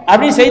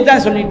அப்படின்னு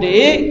சைத்தான் சொல்லிட்டு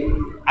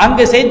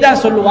அங்க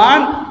சைத்தான்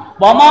சொல்லுவான்,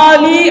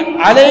 வமாலி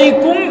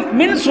அலைக்கும்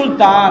மின்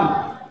சுல்தான்.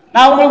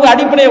 நான் உங்களுக்கு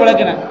அடிப்படையை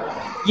விளக்குனேன்.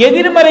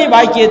 எதிர்மறை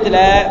வாக்கியத்துல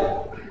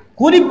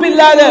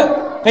குறிப்பில்லாத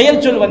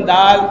பெயர் சொல்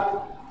வந்தால்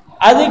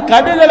அது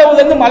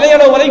கடுகளவுலேருந்து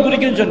மலையளவு வரை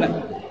குறிக்கும் சொன்னேன்.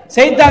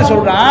 சைத்தான்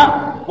சொல்றான்,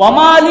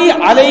 வமாலி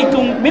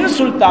அலைக்கும் மின்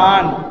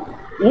சுல்தான்,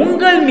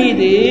 உங்கள்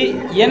மீது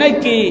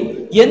எனக்கு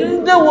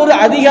எந்த ஒரு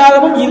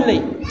அதிகாரமும் இல்லை.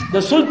 இந்த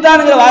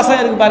சுல்தான்ங்கிற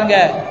வாசகம் இருக்கு பாருங்க,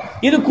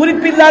 இது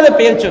குறிப்பில்லாத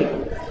பெயர் சொல்,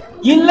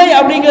 இல்லை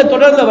அப்படிங்கிற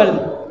தொடர்ல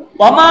வருது.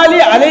 வமாலி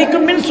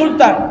அலைக்கும் மின்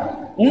சுல்தான்,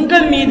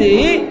 உங்கள் மீது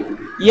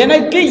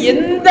எனக்கு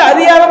எந்த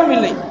அதிகாரமும்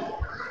இல்லை.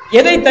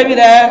 எதை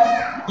தவிர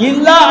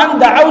இல்லா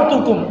அந்த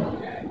ஆவுத்துக்கும்,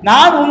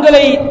 நான்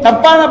உங்களை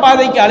தப்பான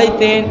பாதைக்கு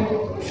அழைத்தேன்.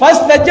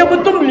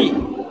 ஃபஸ்தஜபுத்தும் லி,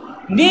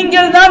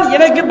 நீங்கள் தான்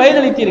எனக்கு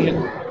பதிலளித்தீர்கள்.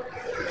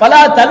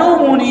 ஃபலா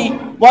தலூமுனி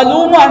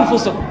வலூமு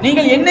அன்ஃபுஸுக்கும்,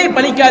 நீங்கள் என்னை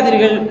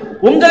பழிக்காதீர்கள்,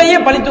 உங்களையே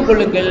பழித்துக்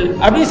கொள்ளுங்கள்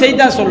அப்படின்னு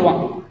சைத்தான்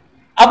சொல்லுவான்.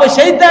 அப்ப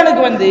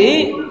ஷைத்தானுக்கு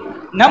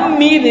நம்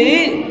மீது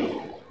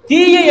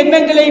தீய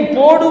எண்ணங்களை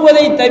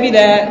போடுவதை தவிர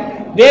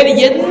வேறு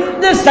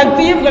எந்த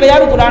சக்தியும்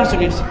கிடையாது குர்ஆன்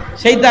சொல்லிடுச்சு.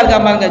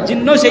 ஷைத்தான் பாருங்க,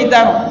 ஜின்னோ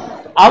ஷைத்தானோ,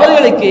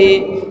 அவர்களுக்கு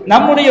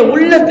நம்முடைய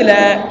உள்ளத்துல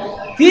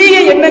தீய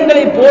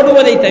எண்ணங்களை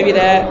போடுவதை தவிர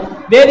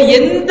வேறு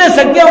எந்த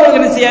சக்தியும் அவங்களுக்கு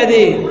என்ன செய்யாது?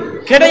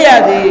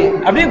 கிடையாது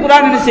அப்படின்னு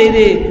குர்ஆன் என்ன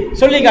செய்து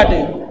சொல்லி காட்டு.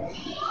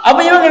 அப்ப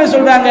இவங்க என்ன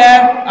சொல்றாங்க?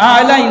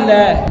 அதெல்லாம் இல்ல,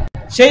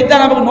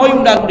 ஷைத்தான் நமக்கு நோய்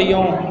உண்டாக்க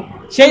முடியும்,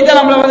 ஷைத்தான்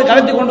நம்மளை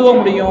கடத்தி கொண்டு போக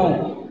முடியும்.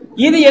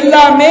 இது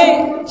எல்லாமே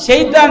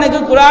ஷைத்தானுக்கு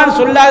குர்ஆன்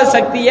சொல்லாத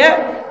சக்தியை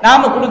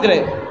நாம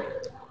கொடுக்கிறது.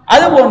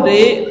 அதுபோன்று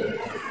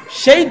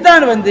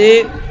ஷைத்தான்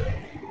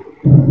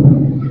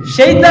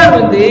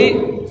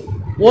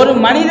ஒரு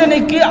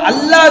மனிதனுக்கு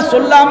அல்லாஹ்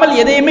சொல்லாமல்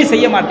எதையுமே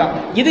செய்ய மாட்டான்.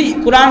 இது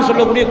குர்ஆன்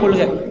சொல்லக்கூடிய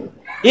கொள்கை.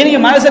 நீங்க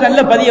மனசை நல்ல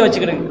பதிய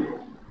வச்சுக்கிடுங்க.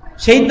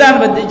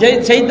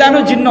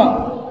 ஷைத்தானும் ஜின்னும்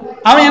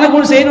அவன் எனக்கு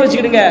ஒன்று செய்யணும்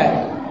வச்சுக்கிடுங்க,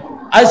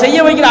 அது செய்ய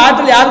வைக்கிற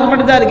ஆற்றல் யாருக்கு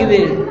மட்டும்தான் இருக்குது?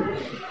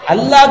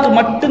 அல்லாஹ்க்கு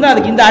மட்டும்தான்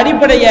இருக்கு.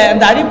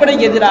 இந்த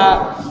அடிப்படைக்கு எதிராக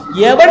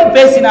எவன்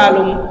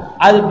பேசினாலும்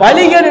அது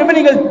வழிகள் என்று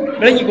நீங்கள்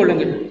விளங்கிக்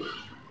கொள்ளுங்கள்.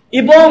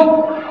 இப்போ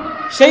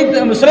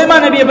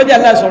சுலைமான் நபியை பத்தி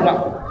அல்லாஹ்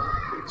சொல்றான்.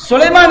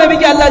 சுலைமான்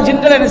நபிக்கு அல்லாஹ்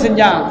ஜின்களை என்ன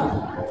செஞ்சான்?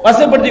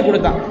 வசப்படுத்தி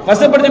கொடுத்தான்.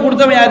 வசப்படுத்தி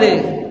கொடுத்தவன் யாரு?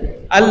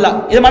 அல்லாஹ்.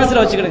 இதை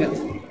மனசுல வச்சுக்கிடுங்க.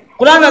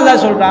 குர்ஆன்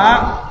அல்லாஹ் சொல்றான்,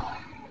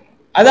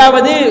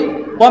 அதாவது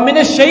வமின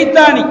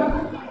ஷைத்தானி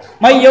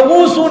மை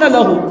யகூசூன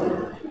லஹு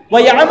வ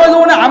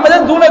யஅமலூன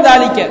அமலன் தூன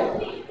தாலிக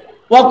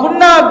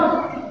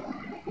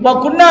வ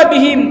குன்னா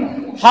பிஹிம்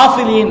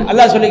ஹாஃபிலீன்.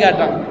 அல்லாஹ் சொல்லி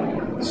காட்டுறான்,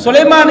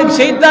 சுலைமானுக்கு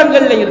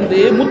ஷைத்தான்கள்ல இருந்து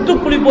முத்து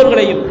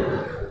குளிப்போர்களையும்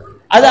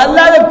அது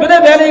அல்லாத பிற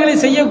வேலைகளை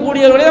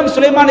செய்யக்கூடியவர்களையும்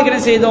சுலைமானுக்கு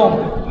என்ன செய்தோம்?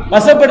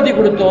 வசப்படுத்தி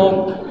கொடுத்தோம்.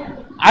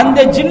 அந்த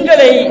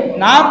ஜின்களை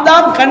நாம்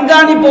தான்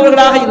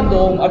கண்காணிப்பவர்களாக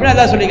இருந்தோம் அப்படின்னு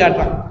அல்லாஹ் சொல்லி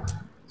காட்டுறான்.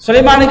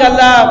 சுலைமானுக்கு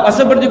அல்லாஹ்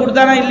வசப்படுத்தி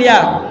கொடுத்தானா இல்லையா?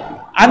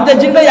 அந்த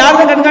ஜின்களை யார்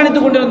தான்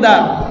கண்காணித்துக் கொண்டிருந்தா?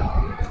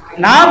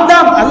 நாம்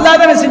தான், அல்லாஹ்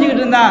தானே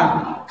செஞ்சுக்கிட்டு இருந்தான்,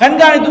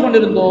 கண்காணித்துக்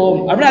கொண்டிருந்தோம்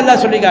அப்படின்னு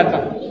அல்லாஹ் சொல்லி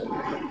காட்டுறான்.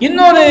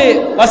 இன்னொரு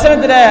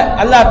வசனத்துல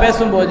அல்லாஹ்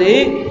பேசும்போது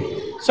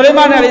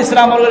சுலைமான்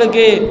அலைஹிஸ்ஸலாம்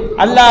அவர்களுக்கு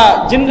அல்லாஹ்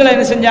ஜின்களை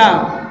என்ன செஞ்சான்?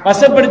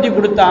 வசப்படுத்தி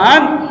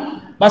கொடுத்தான்.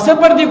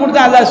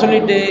 அல்லாஹ்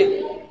சொல்லிட்டு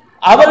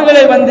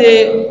அவர்களை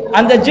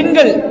அந்த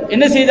ஜின்கள்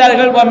என்ன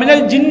செய்தார்கள்?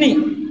 மினல் ஜின்னி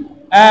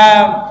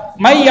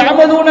மை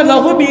யஅமலூன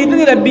லஹு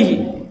பிஇذن ரப்பிஹி,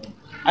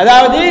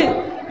 அதாவது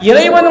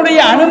இறைவனுடைய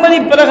அனுமதி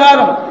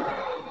பிரகாரம்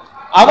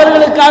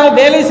அவர்களுக்காக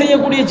வேலை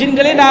செய்யக்கூடிய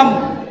ஜின்களை நாம்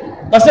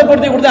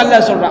வசப்படுத்தி கொடுத்து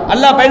அல்லாஹ் சொல்றான்.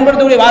 அல்லாஹ்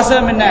பயன்படுத்தக்கூடிய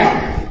வாசகம் என்ன?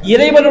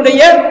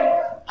 இறைவனுடைய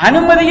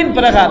அனுமதியின்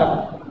பிரகாரம்.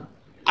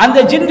 அந்த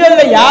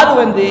ஜின்கள்ல யார்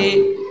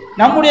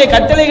நம்முடைய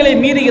கட்டளைகளை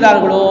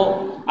மீறுகிறார்களோ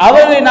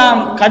அவர்களை நாம்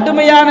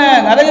கடுமையான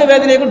நரக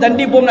வேதனைக்கும்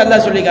தண்டிப்போம்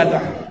அல்லாஹ் சொல்லி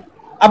காட்டுறான்.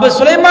 அப்ப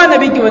சுலைமான்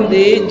நபிக்கு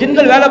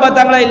ஜின்கள் வேலை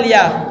பார்த்தாங்களா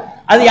இல்லையா?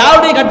 அது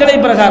யாருடைய கட்டளை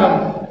பிரகாரம்?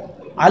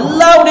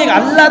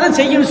 அல்லாஹ் தான்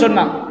செய்யணும்னு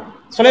சொன்னான்.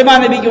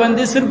 சுலைமான்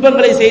நபிக்கு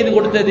சிற்பங்களை செய்து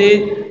கொடுத்தது,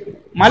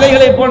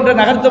 மலைகளை போன்ற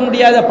நகர்த்த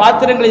முடியாத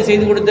பாத்திரங்களை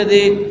செய்து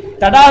கொடுத்தது,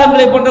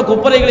 தடாகங்களை போன்ற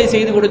குப்பரைகளை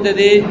செய்து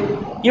கொடுத்தது,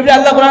 இப்படி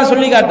அல்லாஹ் குர்ஆன்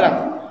சொல்லி காட்டுறான்.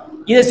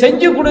 இதை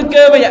செஞ்சு கொடுக்க,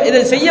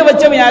 இதை செய்ய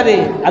வச்சவன் யாரு?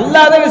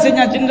 அல்லாஹ் தான்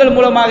செஞ்சான், ஜின்கள்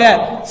மூலமாக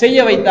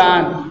செய்ய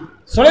வைத்தான்.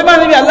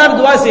 சுலைமான் நபி அல்லாஹ்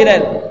துஆ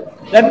செய்றார்,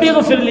 ரப்பி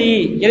குஃபிர்லி,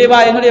 இறைவா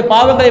என்னுடைய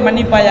பாவங்களை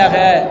மன்னிப்பாயாக,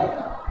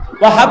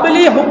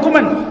 வஹப்லி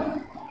ஹுக்மன்,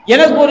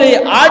 எனக்கு ஒரு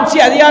ஆட்சி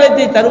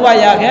அதிகாரத்தை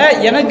தருவாயாக,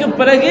 எனக்கு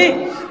பிறகு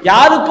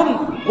யாருக்கும்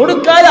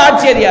கொடுக்காத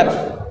ஆட்சி அதிகாரம்.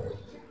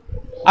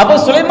 அப்ப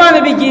சுலைமான்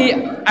நபிக்கு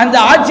அந்த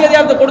ஆட்சி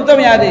அதிகாரத்தை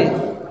கொடுத்தவன் யாரு?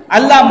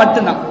 அல்லாஹ்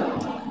மட்டும்தான்.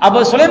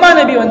 அப்ப சுலைமான்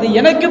நபி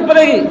எனக்கு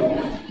பிறகு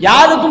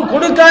யாருக்கும்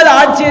கொடுக்காத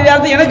ஆட்சி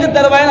அதிகாரத்தை எனக்கு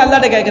தருவாய்னு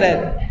அல்லாஹ்ட்ட கேட்கிறார்.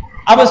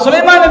 அப்ப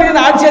சுலைமான் நபிக்கு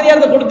அந்த ஆட்சி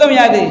அதிகாரத்தை கொடுத்தவன்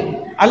யாரு?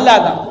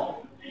 அல்லாஹ் தான்.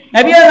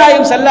 நபிகள்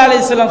நாயகம் ஸல்லல்லாஹு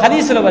அலைஹி வஸல்லம்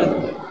ஹதீஸ்ல வருது,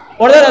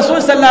 ஒரு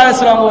ரசூல் ஸல்லல்லாஹு அலைஹி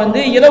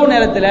வஸல்லம் இரவு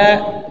நேரத்துல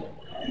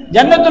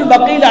ஜன்னத்துல்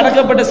பக்கீல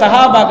அடக்கப்பட்ட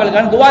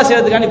சஹாபாக்களுக்கான துஆ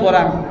செய்யறதுக்காண்டி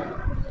போறாங்க.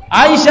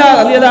 ஆயிஷா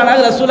ரலியல்லாஹு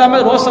அன்ஹா ரசூலுல்லாஹ்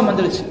மேல ரோசம்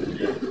வந்துருச்சு.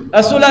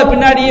 ரசூலுல்லாஹ்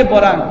பின்னாடியே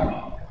போறாங்க.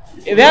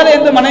 வேற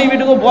எந்த மனைவி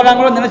வீட்டுக்கும்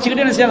போறாங்களோ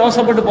நினைச்சுக்கிட்டு என்ன செய்ய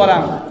ரோசப்பட்டு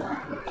போறாங்க.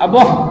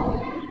 அப்போ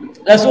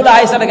ரசூலுல்லாஹ்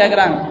ஆயிஷாட்ட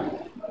கேட்கறாங்க,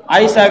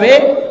 ஆயிஷாவே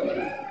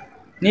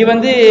நீ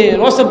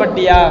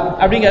ரோசப்பட்டியா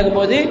அப்படின்னு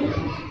கேட்கும்போது,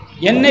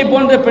 என்னை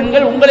போன்ற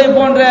பெண்கள் உங்களை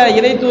போன்ற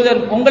இறை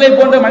தூதர் உங்களை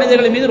போன்ற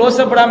மனிதர்கள் மீது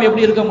ரோசப்படாமல்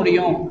எப்படி இருக்க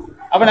முடியும்?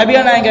 அப்ப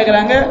நபியா நாயகம்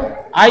கேட்கறாங்க,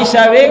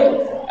 ஆயிஷாவே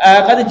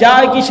கது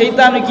ஜாக்கி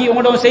ஷைத்தானுக்கு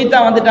உங்களோட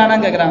ஷைத்தான்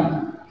வந்துட்டானான்னு கேட்கறாங்க.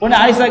 உடனே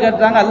ஆயிஷா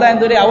கேட்கறாங்க, அல்லாஹ்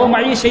இந்த அவ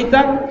மழி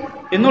ஷைத்தான்,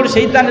 என்னோட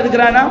ஷைத்தான்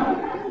இருக்கிறானா?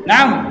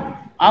 நாம்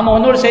ஆமா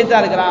உன்னோட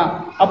ஷைத்தான் இருக்கிறான்.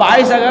 அப்ப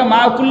ஆயிஷா மா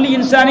குல்லி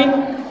இன்சானின்,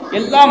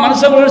 எல்லா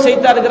மனுஷங்களோட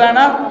ஷைத்தான்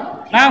இருக்கிறானா?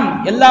 நாம்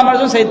எல்லா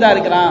மனுஷனும் ஷைத்தான்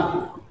இருக்கிறான்.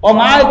 ஓ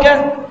மாக்க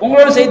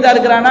உங்களோட ஷைத்தான்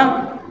இருக்கிறானா?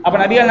 அப்ப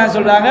நபிகள் என்ன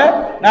சொல்றாங்க,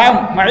 நாம்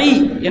மழி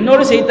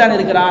என்னோடு ஷைத்தான்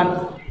இருக்கிறான்.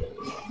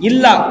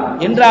 இல்லா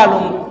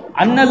என்றாலும்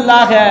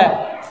அன்னல்லாக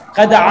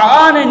கத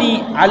ஆனனி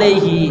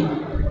அலைஹி,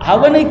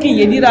 அவனுக்கு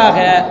எதிராக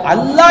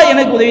அல்லாஹ்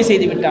எனக்கு உதவி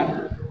செய்து விட்டான்.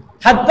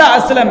 ஹத்தா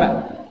அஸ்லம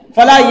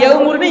ஃபலா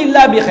யமுர்னி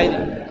இல்லா பிகைர்,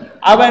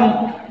 அவன்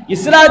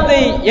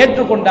இஸ்லாத்தை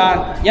ஏற்றுக்கொண்டான்,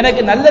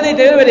 எனக்கு நல்லதை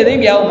தவிர வேறு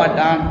எதையும் ஏவ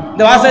மாட்டான்.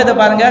 இந்த வாசகத்தை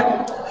பாருங்க,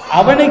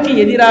 அவனுக்கு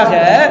எதிராக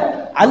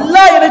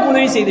அல்லாஹ் எனக்கு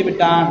உதவி செய்து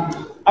விட்டான்.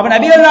 அப்ப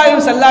நபிகள்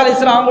நாயகம் ஸல்லல்லாஹு அலைஹி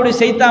வஸல்லம் அவங்களுடைய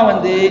ஷைத்தான்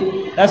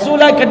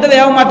ரசூலா கெட்டதை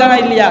ஏவ மாட்டானா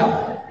இல்லையா?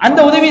 அந்த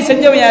உதவி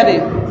செஞ்சவன் யாரு?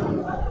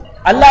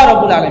 அல்லாஹ்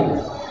ரப்பல் ஆலமீன்.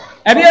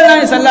 நபிகள்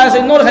நாயகம் ஸல்லல்லாஹு அலைஹி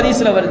வஸல்லம் இன்னொரு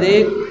ஹதீஸ்ல வருது,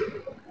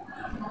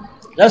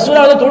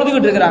 ரசூலா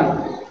தொழுதுகிட்டு இருக்கிறாங்க.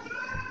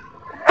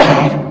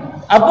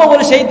 அப்போ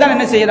ஒரு ஷைத்தான்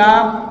என்ன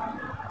செய்யறான்,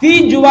 தீ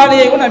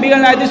ஜுவாலையை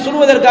நபிகள் நாயகத்தை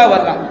சுடுவதற்காக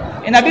வர்றான்.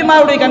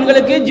 நபிமாருடைய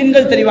கண்களுக்கு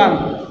ஜின்கள் தெரிவாங்க,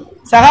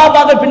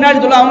 சஹாபாக்கள் பின்னாடி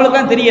தொழ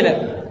அவங்களுக்குலாம் தெரியல.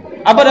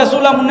 அப்ப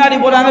ரசூலா முன்னாடி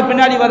போறாங்க,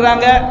 பின்னாடி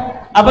வர்றாங்க.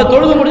 அப்ப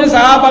தொழுது முடிஞ்ச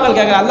சஹாபாக்கள்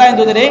கேட்கறாங்க, அல்லாஹ்வின்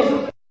தூதரே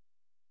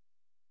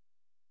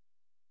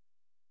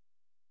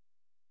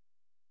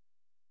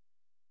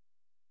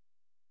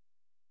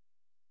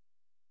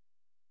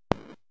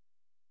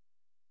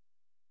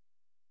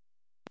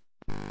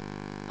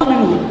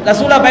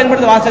ரசூலா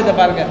பயன்படுத்த வாசகத்தை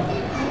பாருங்க,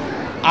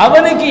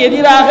 அவனுக்கு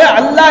எதிராக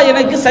அல்லாஹ்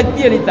எனக்கு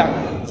சக்தி அளித்தான்.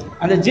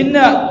 அந்த ஜின்ன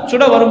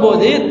சுட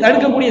வரும்போது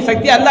தடுக்கக்கூடிய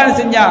சக்தி அல்லாஹ்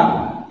செஞ்சான்,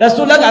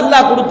 ரசூலுக்கு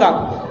அல்லாஹ் கொடுத்தான்.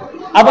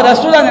 அப்ப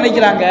ரசூலா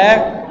நினைக்கிறாங்க,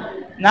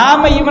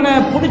 நாம இவனை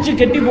புடிச்சு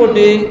கெட்டி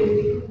போட்டு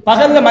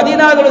பகல்ல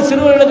மதீனாவோட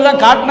சிறுவர்களுக்கு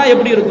எல்லாம் காட்டினா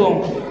எப்படி இருக்கும்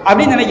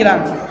அப்படின்னு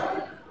நினைக்கிறாங்க.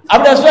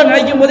 அப்படி ரசூலா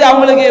நினைக்கும் போது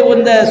அவங்களுக்கு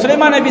இந்த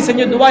சுலைமான் நபி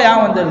செஞ்ச துவா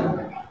யான் வந்தது.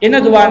 என்ன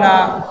துவானா,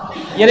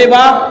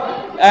 இறைவா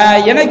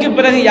எனக்கு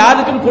பிறகு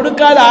யாருக்கும்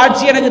கொடுக்காத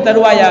ஆட்சி எனக்கு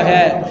தருவாயாக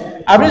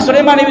அப்படின்னு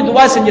சுலைமான் நபி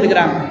துவா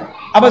செஞ்சிருக்கிறாங்க.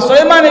 அப்ப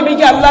சுலைமான்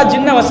நபிக்கு அல்லாஹ்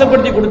ஜின்ன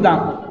வசப்படுத்தி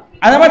கொடுத்தான்.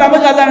 அந்த மாதிரி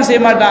நமக்கு அல்லாஹ்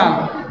செய்ய மாட்டான்,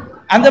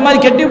 அந்த மாதிரி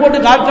கெட்டி போட்டு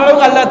காட்டுற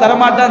அளவுக்கு அல்லாஹ்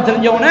தரமாட்டான்னு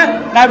தெரிஞ்சவன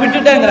நான்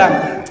விட்டுட்டேங்கிறாங்க.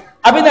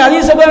 அப்ப இந்த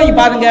ஹதீஸை நீங்க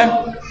பாருங்க,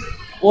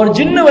 ஒரு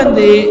ஜின்னு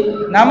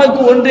நமக்கு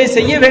ஒன்றை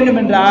செய்ய வேண்டும்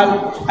என்றால்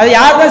அதை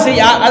யார் தான்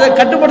செய்ய, அதை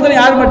கட்டுப்படுத்த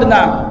யார்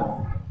மட்டும்தான்?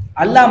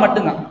 அல்லாஹ்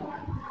மட்டும்தான்.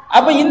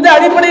 அப்ப இந்த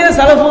அடிப்படையில்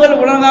சலஃபுகள்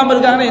உணராம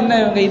இருக்காங்கன்னா என்ன,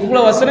 இவங்க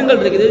இவ்வளவு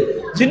வசனங்கள் இருக்குது.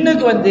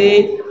 ஜின்னுக்கு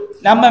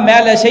நம்ம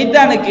மேல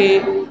ஷைத்தானுக்கு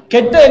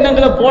கெட்ட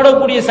எண்ணங்களை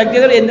போடக்கூடிய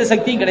சக்திகள் எந்த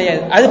சக்தியும்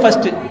கிடையாது. அது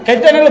ஃபர்ஸ்ட்,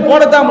 கெட்ட எண்ணங்களை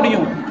போடத்தான்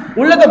முடியும்,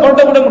 உள்ளத்தை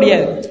போட்ட கூட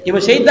முடியாது.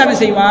 இப்ப ஷைத்தானை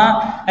செய்வான்.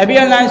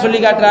 நபிகள் நாயகம் சொல்லி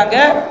காட்டுறாங்க,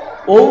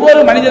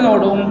 ஒவ்வொரு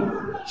மனிதனோடும்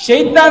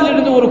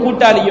ஷைத்தானிலிருந்து ஒரு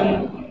கூட்டாளியும்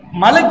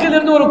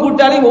மலக்கிலிருந்து ஒரு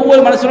கூட்டாளியும்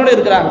ஒவ்வொரு மனுஷனோட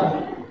இருக்கிறாங்க.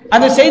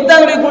 அந்த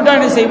ஷைத்தானுடைய கூட்டாளி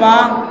என்ன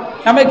செய்வான்,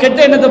 நம்ம கெட்ட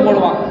எண்ணத்தை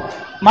போடுவான்.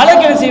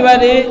 மலக்கு என்ன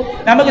செய்வாரு,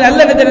 நமக்கு நல்ல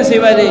எண்ணத்தை என்ன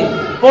செய்வாரு,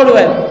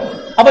 போடுவார்.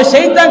 அப்ப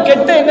ஷைத்தான்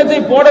கெட்ட எண்ணத்தை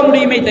போட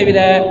முடியுமே தவிர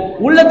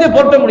உள்ளத்தை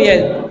போட்ட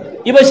முடியாது.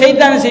 இப்ப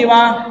ஷைத்தான் என்ன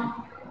செய்வான்,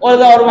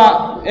 வருவான்,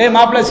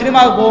 மாப்பிள்ள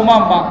சினிமாவுக்கு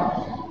போவோமா,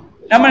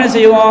 நம்ம என்ன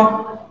செய்வோம்,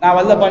 நான்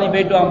வல்லப்பா நீ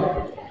போயிட்டு வாங்க.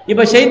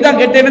 இப்ப ஷைத்தான்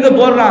கெட்ட எண்ணத்தை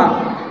போடுறான்,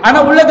 ஆனா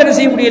உள்ளத்தை என்ன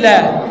செய்ய முடியல,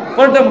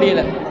 புரட்ட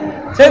முடியல.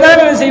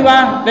 ஷைத்தான் என்ன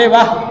செய்வான், டேய்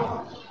வா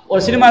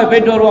ஒரு சினிமாவுக்கு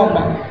போயிட்டு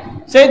வருவோம்மா.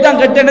 ஷைத்தான்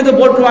கெட்ட எண்ணத்தை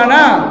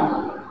போட்டுருவானா,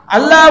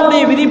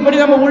 அல்லாஹ்வுடைய விதிப்படி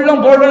நம்ம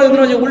உள்ளம்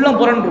போடுறது உள்ளம்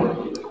புரண்டும்.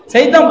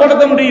 ஷைத்தான்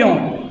போட முடியும்,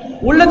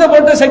 உள்ளத்தை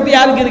போட்ட சக்தி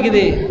யாருக்கு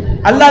இருக்குது,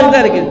 அல்லாஹ்வுக்கு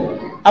தான் இருக்குது.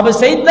 அப்ப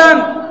ஷைத்தான்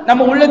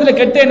நம்ம உள்ளத்துல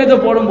கெட்ட எண்ணத்தை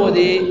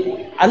போடும்போது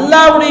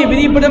அல்லாஹ்வுடைய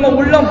விதிப்படி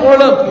நம்ம உள்ளம்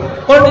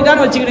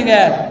போட்டுட்டான்னு வச்சுக்கிடுங்க,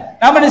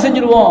 நாம என்ன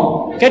செஞ்சிருவோம்,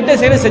 கெட்ட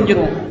செயலை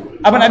செஞ்சிருவோம்.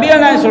 அப்ப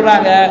நபிகள் நாயகம்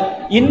சொல்றாங்க,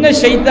 இன்ன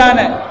ஷைத்தான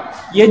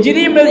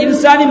எஜ்ரி மினல்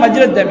இன்சானி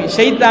மஜ்ரத் தமி,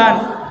 ஷைத்தான்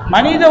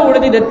மனித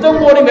உடலில் ரத்தம்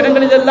ஓடும்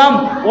இடங்களிலெல்லாம்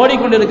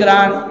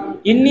ஓடிக்கொண்டிருக்கிறான்.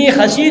 இன்னி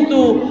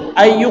ஹஷீது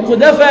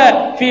ஐயுகுதஃப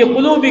ஃபீ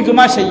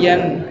குலூபிகுமா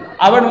ஷையன்,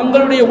 அவன்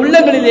உங்களுடைய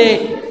உள்ளங்களிலே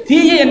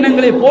தீய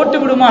எண்ணங்களை போட்டு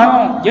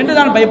விடுமானோ என்று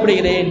நான்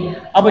பயப்படுகிறேன்.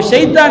 அப்ப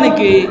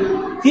ஷைத்தானுக்கு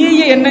தீய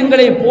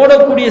எண்ணங்களை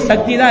போடக்கூடிய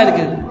சக்தி தான்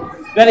இருக்குது.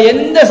 வேற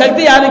எந்த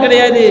சக்தி யாரும்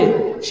கிடையாது,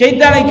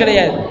 ஷைத்தானுக்கு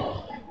கிடையாது.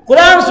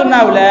 குர்ஆன்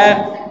சுன்னாவுல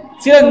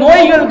சில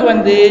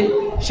நோய்களுக்கு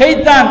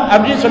ஷைத்தான்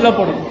அப்படின்னு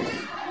சொல்லப்படும்.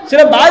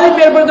 சில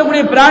பாதிப்பு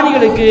ஏற்படுத்தக்கூடிய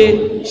பிராணிகளுக்கு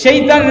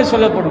ஷைத்தான் என்று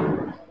சொல்லப்படும்.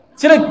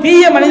 சில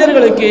தீய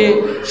மனிதர்களுக்கு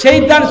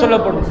ஷைத்தான்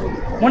சொல்லப்படும்.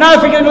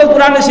 முனாஃபிக்குகளுக்கு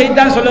குர்ஆன்ல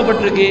ஷைத்தான்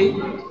சொல்லப்பட்டிருக்கு.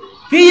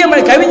 தீய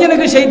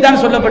கவிஞனுக்கு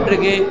ஷைத்தான்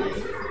சொல்லப்பட்டிருக்கு.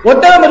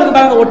 ஒட்டகம் இருக்கு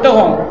பாருங்க,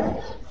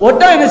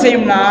 ஒட்டகம் என்ன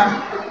செய்யும்னா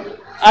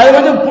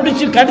அது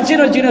பிடிச்சி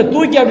கடிச்சுன்னு வச்சுக்கணும்,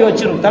 தூக்கி அப்படி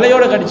வச்சிடும்,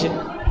 தலையோட கடிச்சு.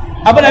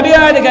 அப்ப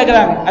நபிகள்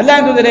கேட்கிறாங்க,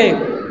 அல்லாஹ் தூதரே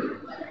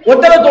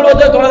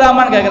ஒட்டக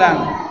தொழதாமான்னு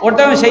கேட்கிறாங்க.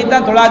 ஒட்டகம்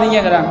ஷைத்தான்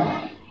தொழாதீங்கிறாங்க.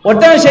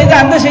 ஒட்டகம்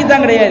ஷைத்தான் அந்த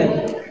ஷைத்தான் கிடையாது.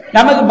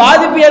 நமக்கு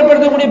பாதிப்பு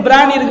ஏற்படுத்தக்கூடிய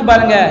பிராணி இருக்கு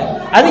பாருங்க,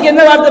 அதுக்கு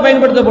என்ன வார்த்தை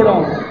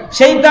பயன்படுத்தப்படும்?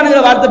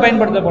 ஷைத்தானுங்கிற வார்த்தை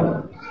பயன்படுத்தப்படும்.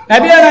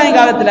 நபிகள் நாயகம்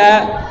காலத்துல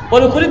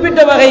ஒரு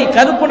குறிப்பிட்ட வகை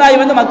கருப்பு நாய்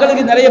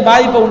மக்களுக்கு நிறைய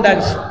பாதிப்பை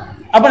உண்டாச்சு.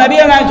 அப்ப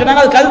நபிகள் நாயகம்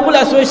சொன்னாங்க, அது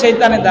கருப்புல அசுவை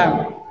ஷைத்தான் தான்.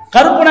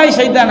 கருப்பு நாய்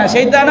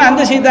ஷைத்தானா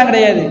அந்த ஷைத்தான்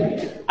கிடையாது.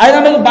 அது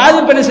நமக்கு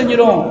பாதிப்பு என்ன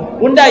செஞ்சிடும்,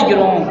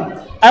 உண்டாக்கிறோம்.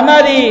 அது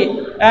மாதிரி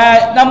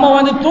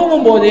நம்ம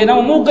தூங்கும் போது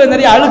நம்ம மூக்க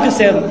நிறைய அழுக்கு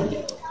சேரும்.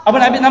 அப்ப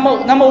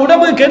நம்ம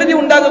உடம்புக்கு கெடுதி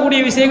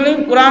உண்டாகக்கூடிய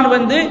விஷயங்களையும் குர்ஆன்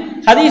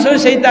ஹதீஸ்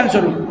ஷைத்தான்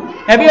சொல்லும்.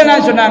 நபிகள்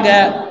நாயகம் சொன்னாங்க,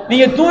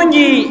 நீங்க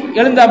தூங்கி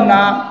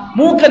எழுந்தோம்னா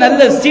மூக்க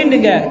நல்ல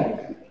சீண்டுங்க,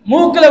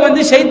 மூக்குல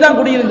ஷைத்தான்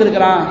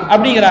குடியிருந்திருக்கிறான்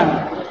அப்படிங்கிறாங்க.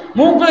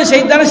 மூக்குல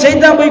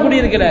ஷைத்தான் போய்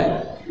குடியிருக்கிற.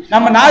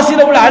 நம்ம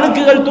நாசில உள்ள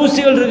அழுக்குகள்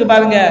தூசிகள் இருக்கு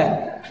பாருங்க,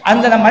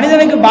 அந்த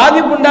மனிதனுக்கு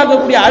பாதிப்பு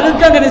உண்டாக்கக்கூடிய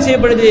அழுக்கு அங்க என்ன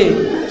செய்யப்படுது,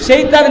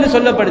 ஷைத்தான் என்று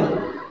சொல்லப்படுது.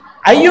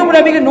 ஐயூப்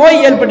நபிக்கு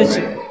நோய்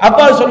ஏற்பட்டுச்சு. அப்ப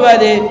அவர்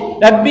சொல்வாரு,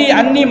 ரப்பி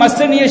அன்னி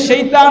மஸ்ஸனிய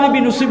ஷைத்தானு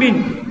பி நுசுபின்,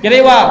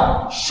 இறைவா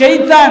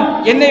ஷைத்தான்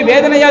என்னை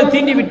வேதனையால்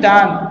தீண்டி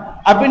விட்டான்.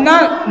 அப்படின்னா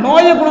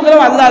நோயை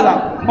கொடுக்கிறவன் அல்லாஹ்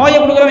தான். நோயை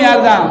கொடுக்கிறவன்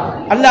யார் தான்?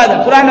 அல்லாஹ்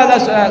தான். குர்ஆன்ல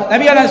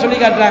நபிகள் சொல்லி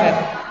காட்டுறாங்க,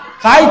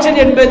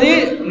 காய்ச்சல் என்பது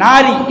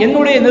நாரி,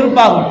 என்னுடைய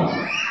நெருப்பாகும்.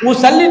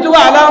 உசல்லித்துவ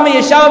அலாம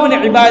யஷாமின்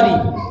இபாதி,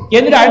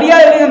 என்று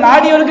அடியார்கள்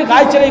நாடியவருக்கு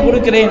காய்ச்சலை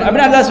கொடுக்கிறேன்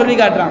அப்படின்னு அல்லாஹ் சொல்லி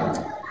காட்டுறான்.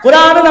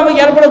 குர்ஆனும்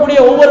நமக்கு ஏற்படக்கூடிய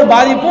ஒவ்வொரு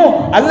பாதிப்பும்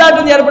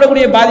அல்லாஹ்விலிருந்து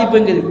ஏற்படக்கூடிய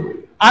பாதிப்புங்கிறது.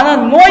 ஆனா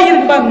நோய்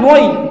இருக்கு,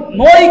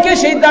 நோய்க்கே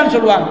ஷைத்தான்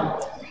சொல்லுவாங்க.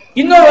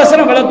 இன்னொரு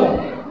வசனம் விளக்கும்.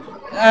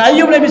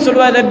 ஐயூப் நபி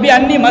சொல்வார், ரப்பி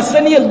அன்னி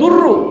மஸ்ஸனிய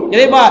துர்ரு,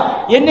 இறைவா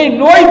என்னை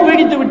நோய்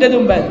பீடித்து விட்டது.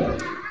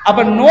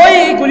 அப்ப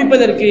நோயை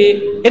குறிப்பதற்கு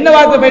என்ன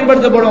வார்த்தை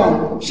பயன்படுத்தப்படும்?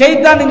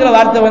 ஷைத்தான்ங்கிற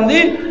வார்த்தை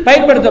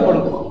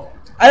பயன்படுத்தப்படும்.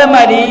 அதே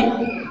மாதிரி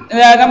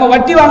நம்ம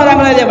வட்டி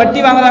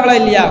வாங்குறாங்களா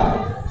இல்லையா?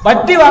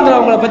 வட்டி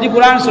வாங்குறவங்களை பத்தி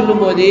குர்ஆன்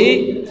சொல்லும் போது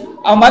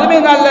மறுமை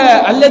நாள்ல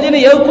அல்லதீன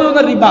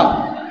யகுலுன ரிபா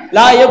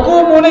லா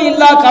யகூமுன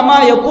இல்லா கமா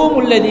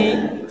யகூமுல்லதி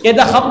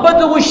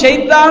யதஹப்பதுஹு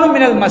ஷைத்தானு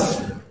மினல் மஸ்,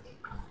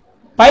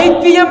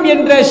 பைத்தியம்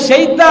என்ற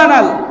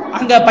ஷைத்தானால்,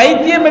 அங்க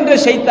பைத்தியம் என்ற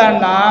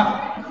ஷைத்தான்னா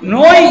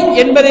நோய்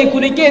என்பதை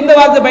குறிக்க எந்த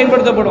வார்த்தை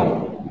பயன்படுத்தப்படும்?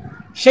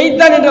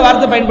 ஷைத்தான் என்ற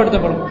வார்த்தை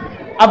பயன்படுத்தப்படும்.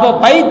 அப்ப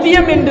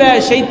பைத்தியம் என்ற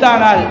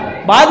ஷைத்தானால்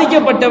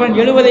பாதிக்கப்பட்டவன்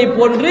எழுவதை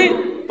போன்று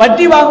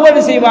வட்டி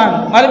வாங்குவன் செய்வான்,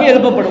 மறுபடியும்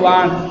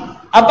எழுப்பப்படுவான்.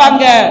 அப்ப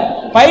அங்க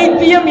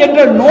பைத்தியம் என்ற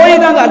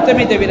நோய் தான்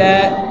அர்த்தமே தவிர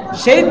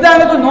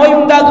ஷைத்தானுக்கு நோய்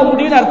உண்டாக்க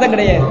முடியும்னு அர்த்தம்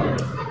கிடையாது.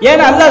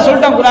 ஏன்னா அல்லாஹ்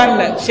சொல்லிட்டான்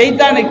குர்ஆன்ல,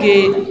 ஷைத்தானுக்கு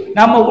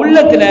நம்ம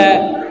உள்ளத்துல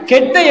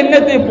கெட்ட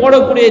எண்ணத்தை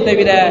போடக்கூடிய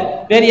தவிர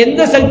வேற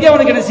எந்த சக்தி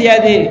அவனுக்கு என்ன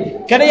செய்யாது,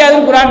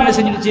 கிடையாதுன்னு குர்ஆன் என்ன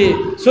செஞ்சிருச்சு,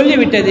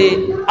 சொல்லிவிட்டது.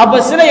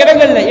 அப்ப சில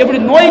இடங்கள்ல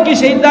எப்படி நோய்க்கு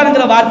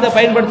ஷைத்தான்ங்கிற வார்த்தை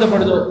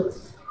பயன்படுத்தப்படுதோ,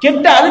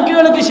 கெட்ட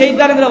அழுக்குகளுக்கு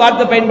ஷைத்தான்ங்கிற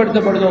வார்த்தை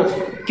பயன்படுத்தப்படுதோ,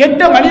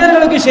 கெட்ட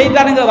மனிதர்களுக்கு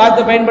ஷைத்தான்ங்கிற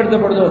வார்த்தை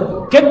பயன்படுத்தப்படுதோ,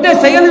 கெட்ட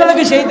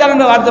செயல்களுக்கு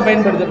ஷைத்தான்ங்கிற வார்த்தை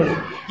பயன்படுத்தப்படுது.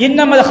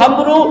 இன்னமல்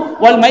ஹம்ரு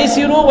வல்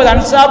மைசிரு வல்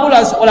அன்சாபு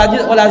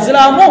வல்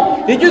அஸ்லாமு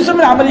ரிஜுஸும்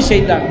மின் அமலி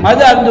ஷைத்தான்.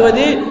 மது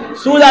அருந்துவது,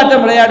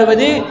 சூதாட்டம்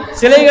விளையாடுவது,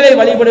 சிலைகளை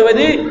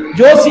வழிபடுவது,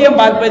 ஜோசியம்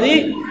பார்ப்பது,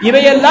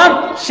 இவையெல்லாம்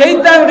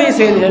ஷைத்தானுடைய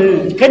செயல்கள்.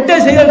 கெட்ட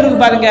செயல்கள்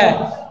இருக்கு பாருங்க,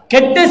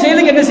 கெட்ட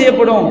செயலுக்கு என்ன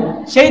செய்யப்படும்?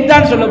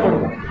 ஷைத்தான்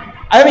சொல்லப்படும்.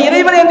 அதே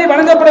இறைவனை என்று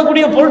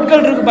வணங்கப்படக்கூடிய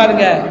பொருட்கள் இருக்கு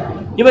பாருங்க,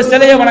 இவ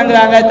சிலையை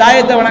வணங்குறாங்க,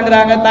 தாயத்தை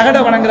வணங்குறாங்க, தகட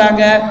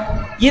வணங்குறாங்க,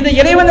 இது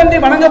இறைவன் என்று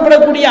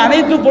வணங்கப்படக்கூடிய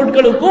அனைத்து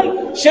பொருட்களுக்கும்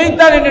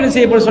ஷைத்தான் என்று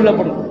செய்யப்படும்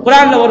சொல்லப்படும்.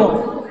 குர்ஆன்ல வரும்,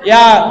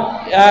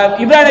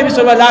 இப்ராஹிம் நபி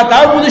சொல்வார், லா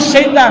தஅபுது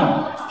ஷைத்தான்,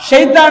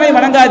 ஷைத்தானை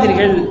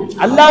வணங்காதீர்கள்.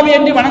 அல்லாஹ்வை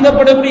என்று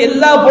வணங்கப்படக்கூடிய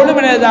எல்லா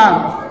பொருளும் என்னதான்?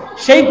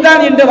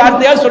 ஷைத்தான் என்ற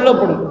வார்த்தையால்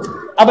சொல்லப்படும்.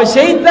 அப்ப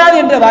ஷைத்தான்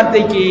என்ற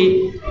வார்த்தைக்கு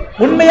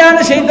உண்மையான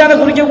ஷைத்தானை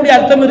குறிக்கக்கூடிய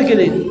அர்த்தம்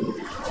இருக்குது,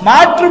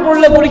 மாற்று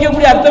பொருளை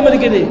குறிக்கக்கூடிய அர்த்தம்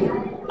இருக்குது.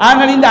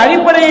 ஆனால் இந்த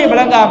அடிப்படையை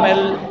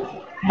விளங்காமல்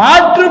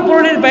மாற்று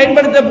பொருளில்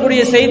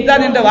பயன்படுத்தக்கூடிய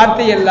ஷைத்தான் என்ற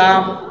வார்த்தை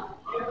எல்லாம்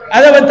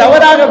அதை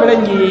தவறாக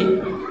விளங்கி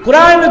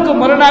குர்ஆனுக்கு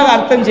முரணாக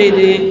அர்த்தம்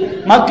செய்து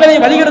மக்களை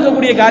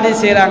வழிகெடுக்கக்கூடிய காரியம்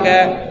செய்யறாங்க.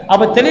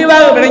 அப்ப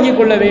தெளிவாக விளங்கிக்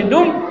கொள்ள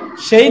வேண்டும்,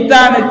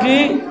 ஷைத்தானுக்கு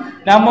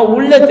நம்ம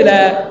உள்ளத்துல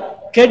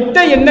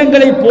கெட்ட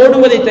எண்ணங்களை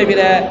போடுவதை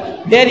தவிர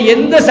வேறு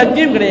எந்த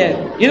சக்தியும் கிடையாது.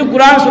 இது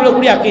குர்ஆன்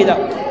சொல்லக்கூடிய அக்கீதா.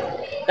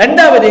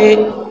 இரண்டாவது,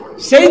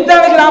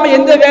 ஷைத்தானுக்கு நாம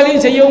எந்த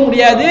வேலையும் செய்யவும்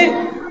முடியாது,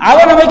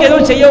 அவன் நமக்கு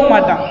எதுவும் செய்யவும்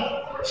மாட்டான்.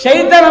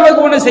 ஷைத்தான்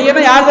நமக்கு ஒண்ணு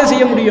செய்யணும், யார் தான்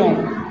செய்ய முடியும்?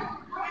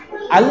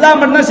 அல்லாஹ்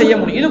மட்டும் தான் செய்ய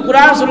முடியும். இது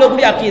குர்ஆன்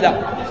சொல்லக்கூடிய அக்கீதா.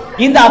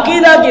 இந்த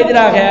அகீதாக்கு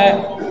எதிராக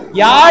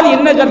யார்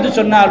என்ன கருத்து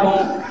சொன்னாலும்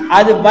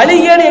அது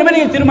வழிகேடு என்பதை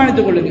நீங்க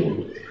தீர்மானித்துக் கொள்ளுங்க.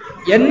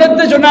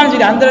 என்னத்தை சொன்னாலும்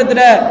சரி, அந்த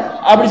இடத்துல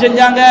அப்படி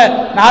செஞ்சாங்க,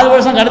 4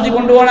 வருஷம் கடத்தி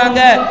கொண்டு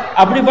போனாங்க,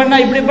 அப்படி பண்ணா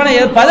இப்படி பண்ண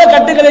பல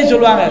கட்டுக்கதை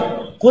சொல்லுவாங்க.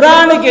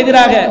 குரானுக்கு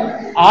எதிராக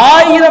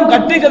 1000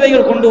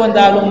 கட்டுக்கதைகள் கொண்டு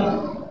வந்தாலும்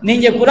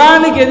நீங்க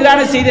குரானுக்கு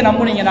எதிரான செய்தி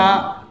நம்புனீங்கன்னா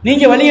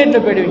நீங்க வெளியேற்ற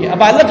போயிடுவீங்க.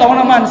 அப்ப அதுல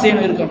கவனமா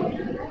செய்யணும் இருக்கணும்.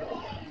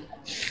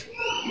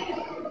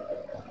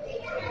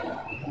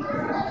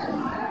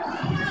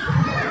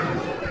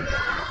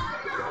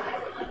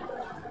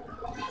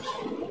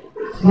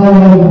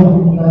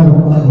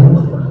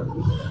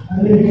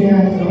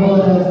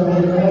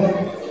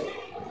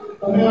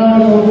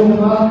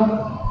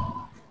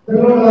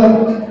 திருவள்ளுவர்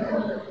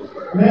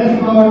மேற்கு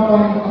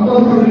மாவட்டம்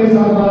அம்பத்தூரிலே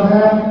சார்பாக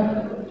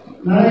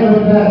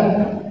நடைபெற்ற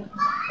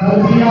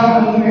தர்பியா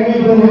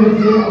மேடைபெறும்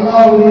நிகழ்ச்சி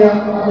அல்லாஹ்வுடைய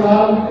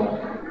அருளால்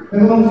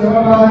மிகவும்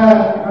சிறப்பாக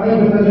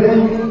நடைபெற்றது.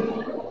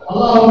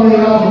 அல்லாஹ்வுடைய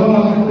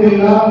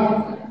அல்ஹம்துலில்லாஹ்.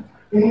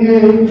 இங்கு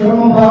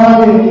சிரமம்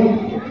பாராது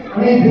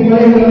அனைத்து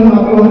நிலைகளிலும்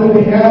மக்கள்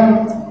வந்திருக்க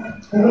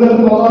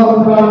உங்களுக்கு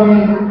அல்லாஹ்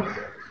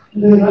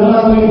இந்த நல்ல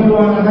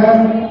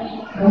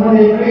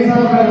நம்முடைய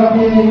பேசாக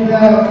இந்த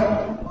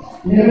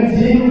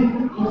நிகழ்ச்சி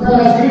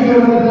சீட்டு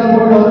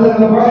போட்டு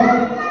வந்ததுக்கப்புறம்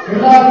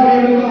எல்லா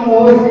பிள்ளைகளுக்கும்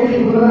ஒவ்வொரு சீட்டு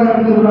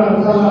எடுத்துக்கிறாங்க.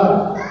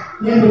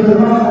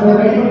 அந்த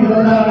கைப்பற்றி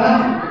தந்தாங்கன்னா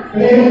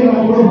பிள்ளைகளுக்கு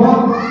நம்ம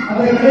கொடுப்போம்.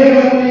 அந்த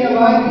பிள்ளைகளை நீங்கள்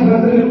வாங்கி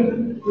பெற்று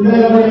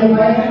இதனுடைய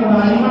பயனை நம்ம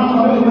அதிகமாக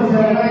மக்கள்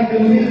பேசுகிறாங்கன்னா இந்த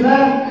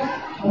விஷயத்தில்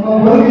நம்ம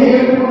பொறுமையை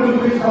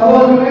ஏற்றுக்கொள்ளக்கூடிய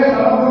சகோதரர்களே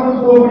நடந்து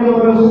போகக்கூடிய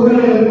ஒரு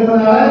சூழ்நிலை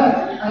இருக்கிறதுனால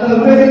அந்த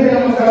உபயோகத்தை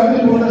நம்ம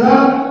கருத்தில்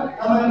கொண்டுதான்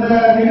நம்ம இந்த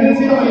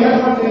நிகழ்ச்சியை நம்ம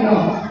ஏற்பாடு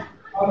செய்யணும்.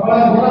 பல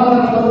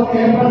பொருளாதார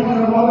ஏற்பாடு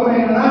செய்கிற நோக்கம்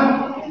என்னன்னா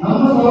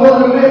நம்ம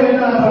சகோதரர்களே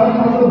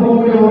நடந்து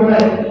போகக்கூடிய ஒரு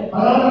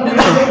அதனால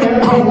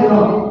ஏற்பாடு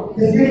செய்யணும்.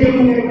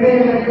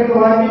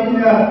 வாங்கி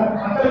இந்த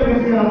மக்கள்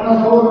பேசி நம்ம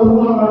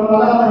சகோதரர்களும்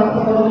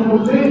நடத்தப்படும்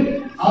கொடுத்து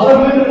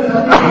அவர்களுக்கு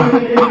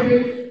சட்டத்தை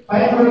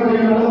பயன்படக்கூடிய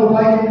நல்ல ஒரு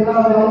வாய்ப்பு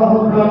தான் உங்களுக்கு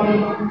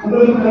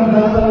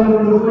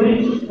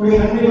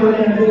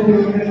நன்றியுடைய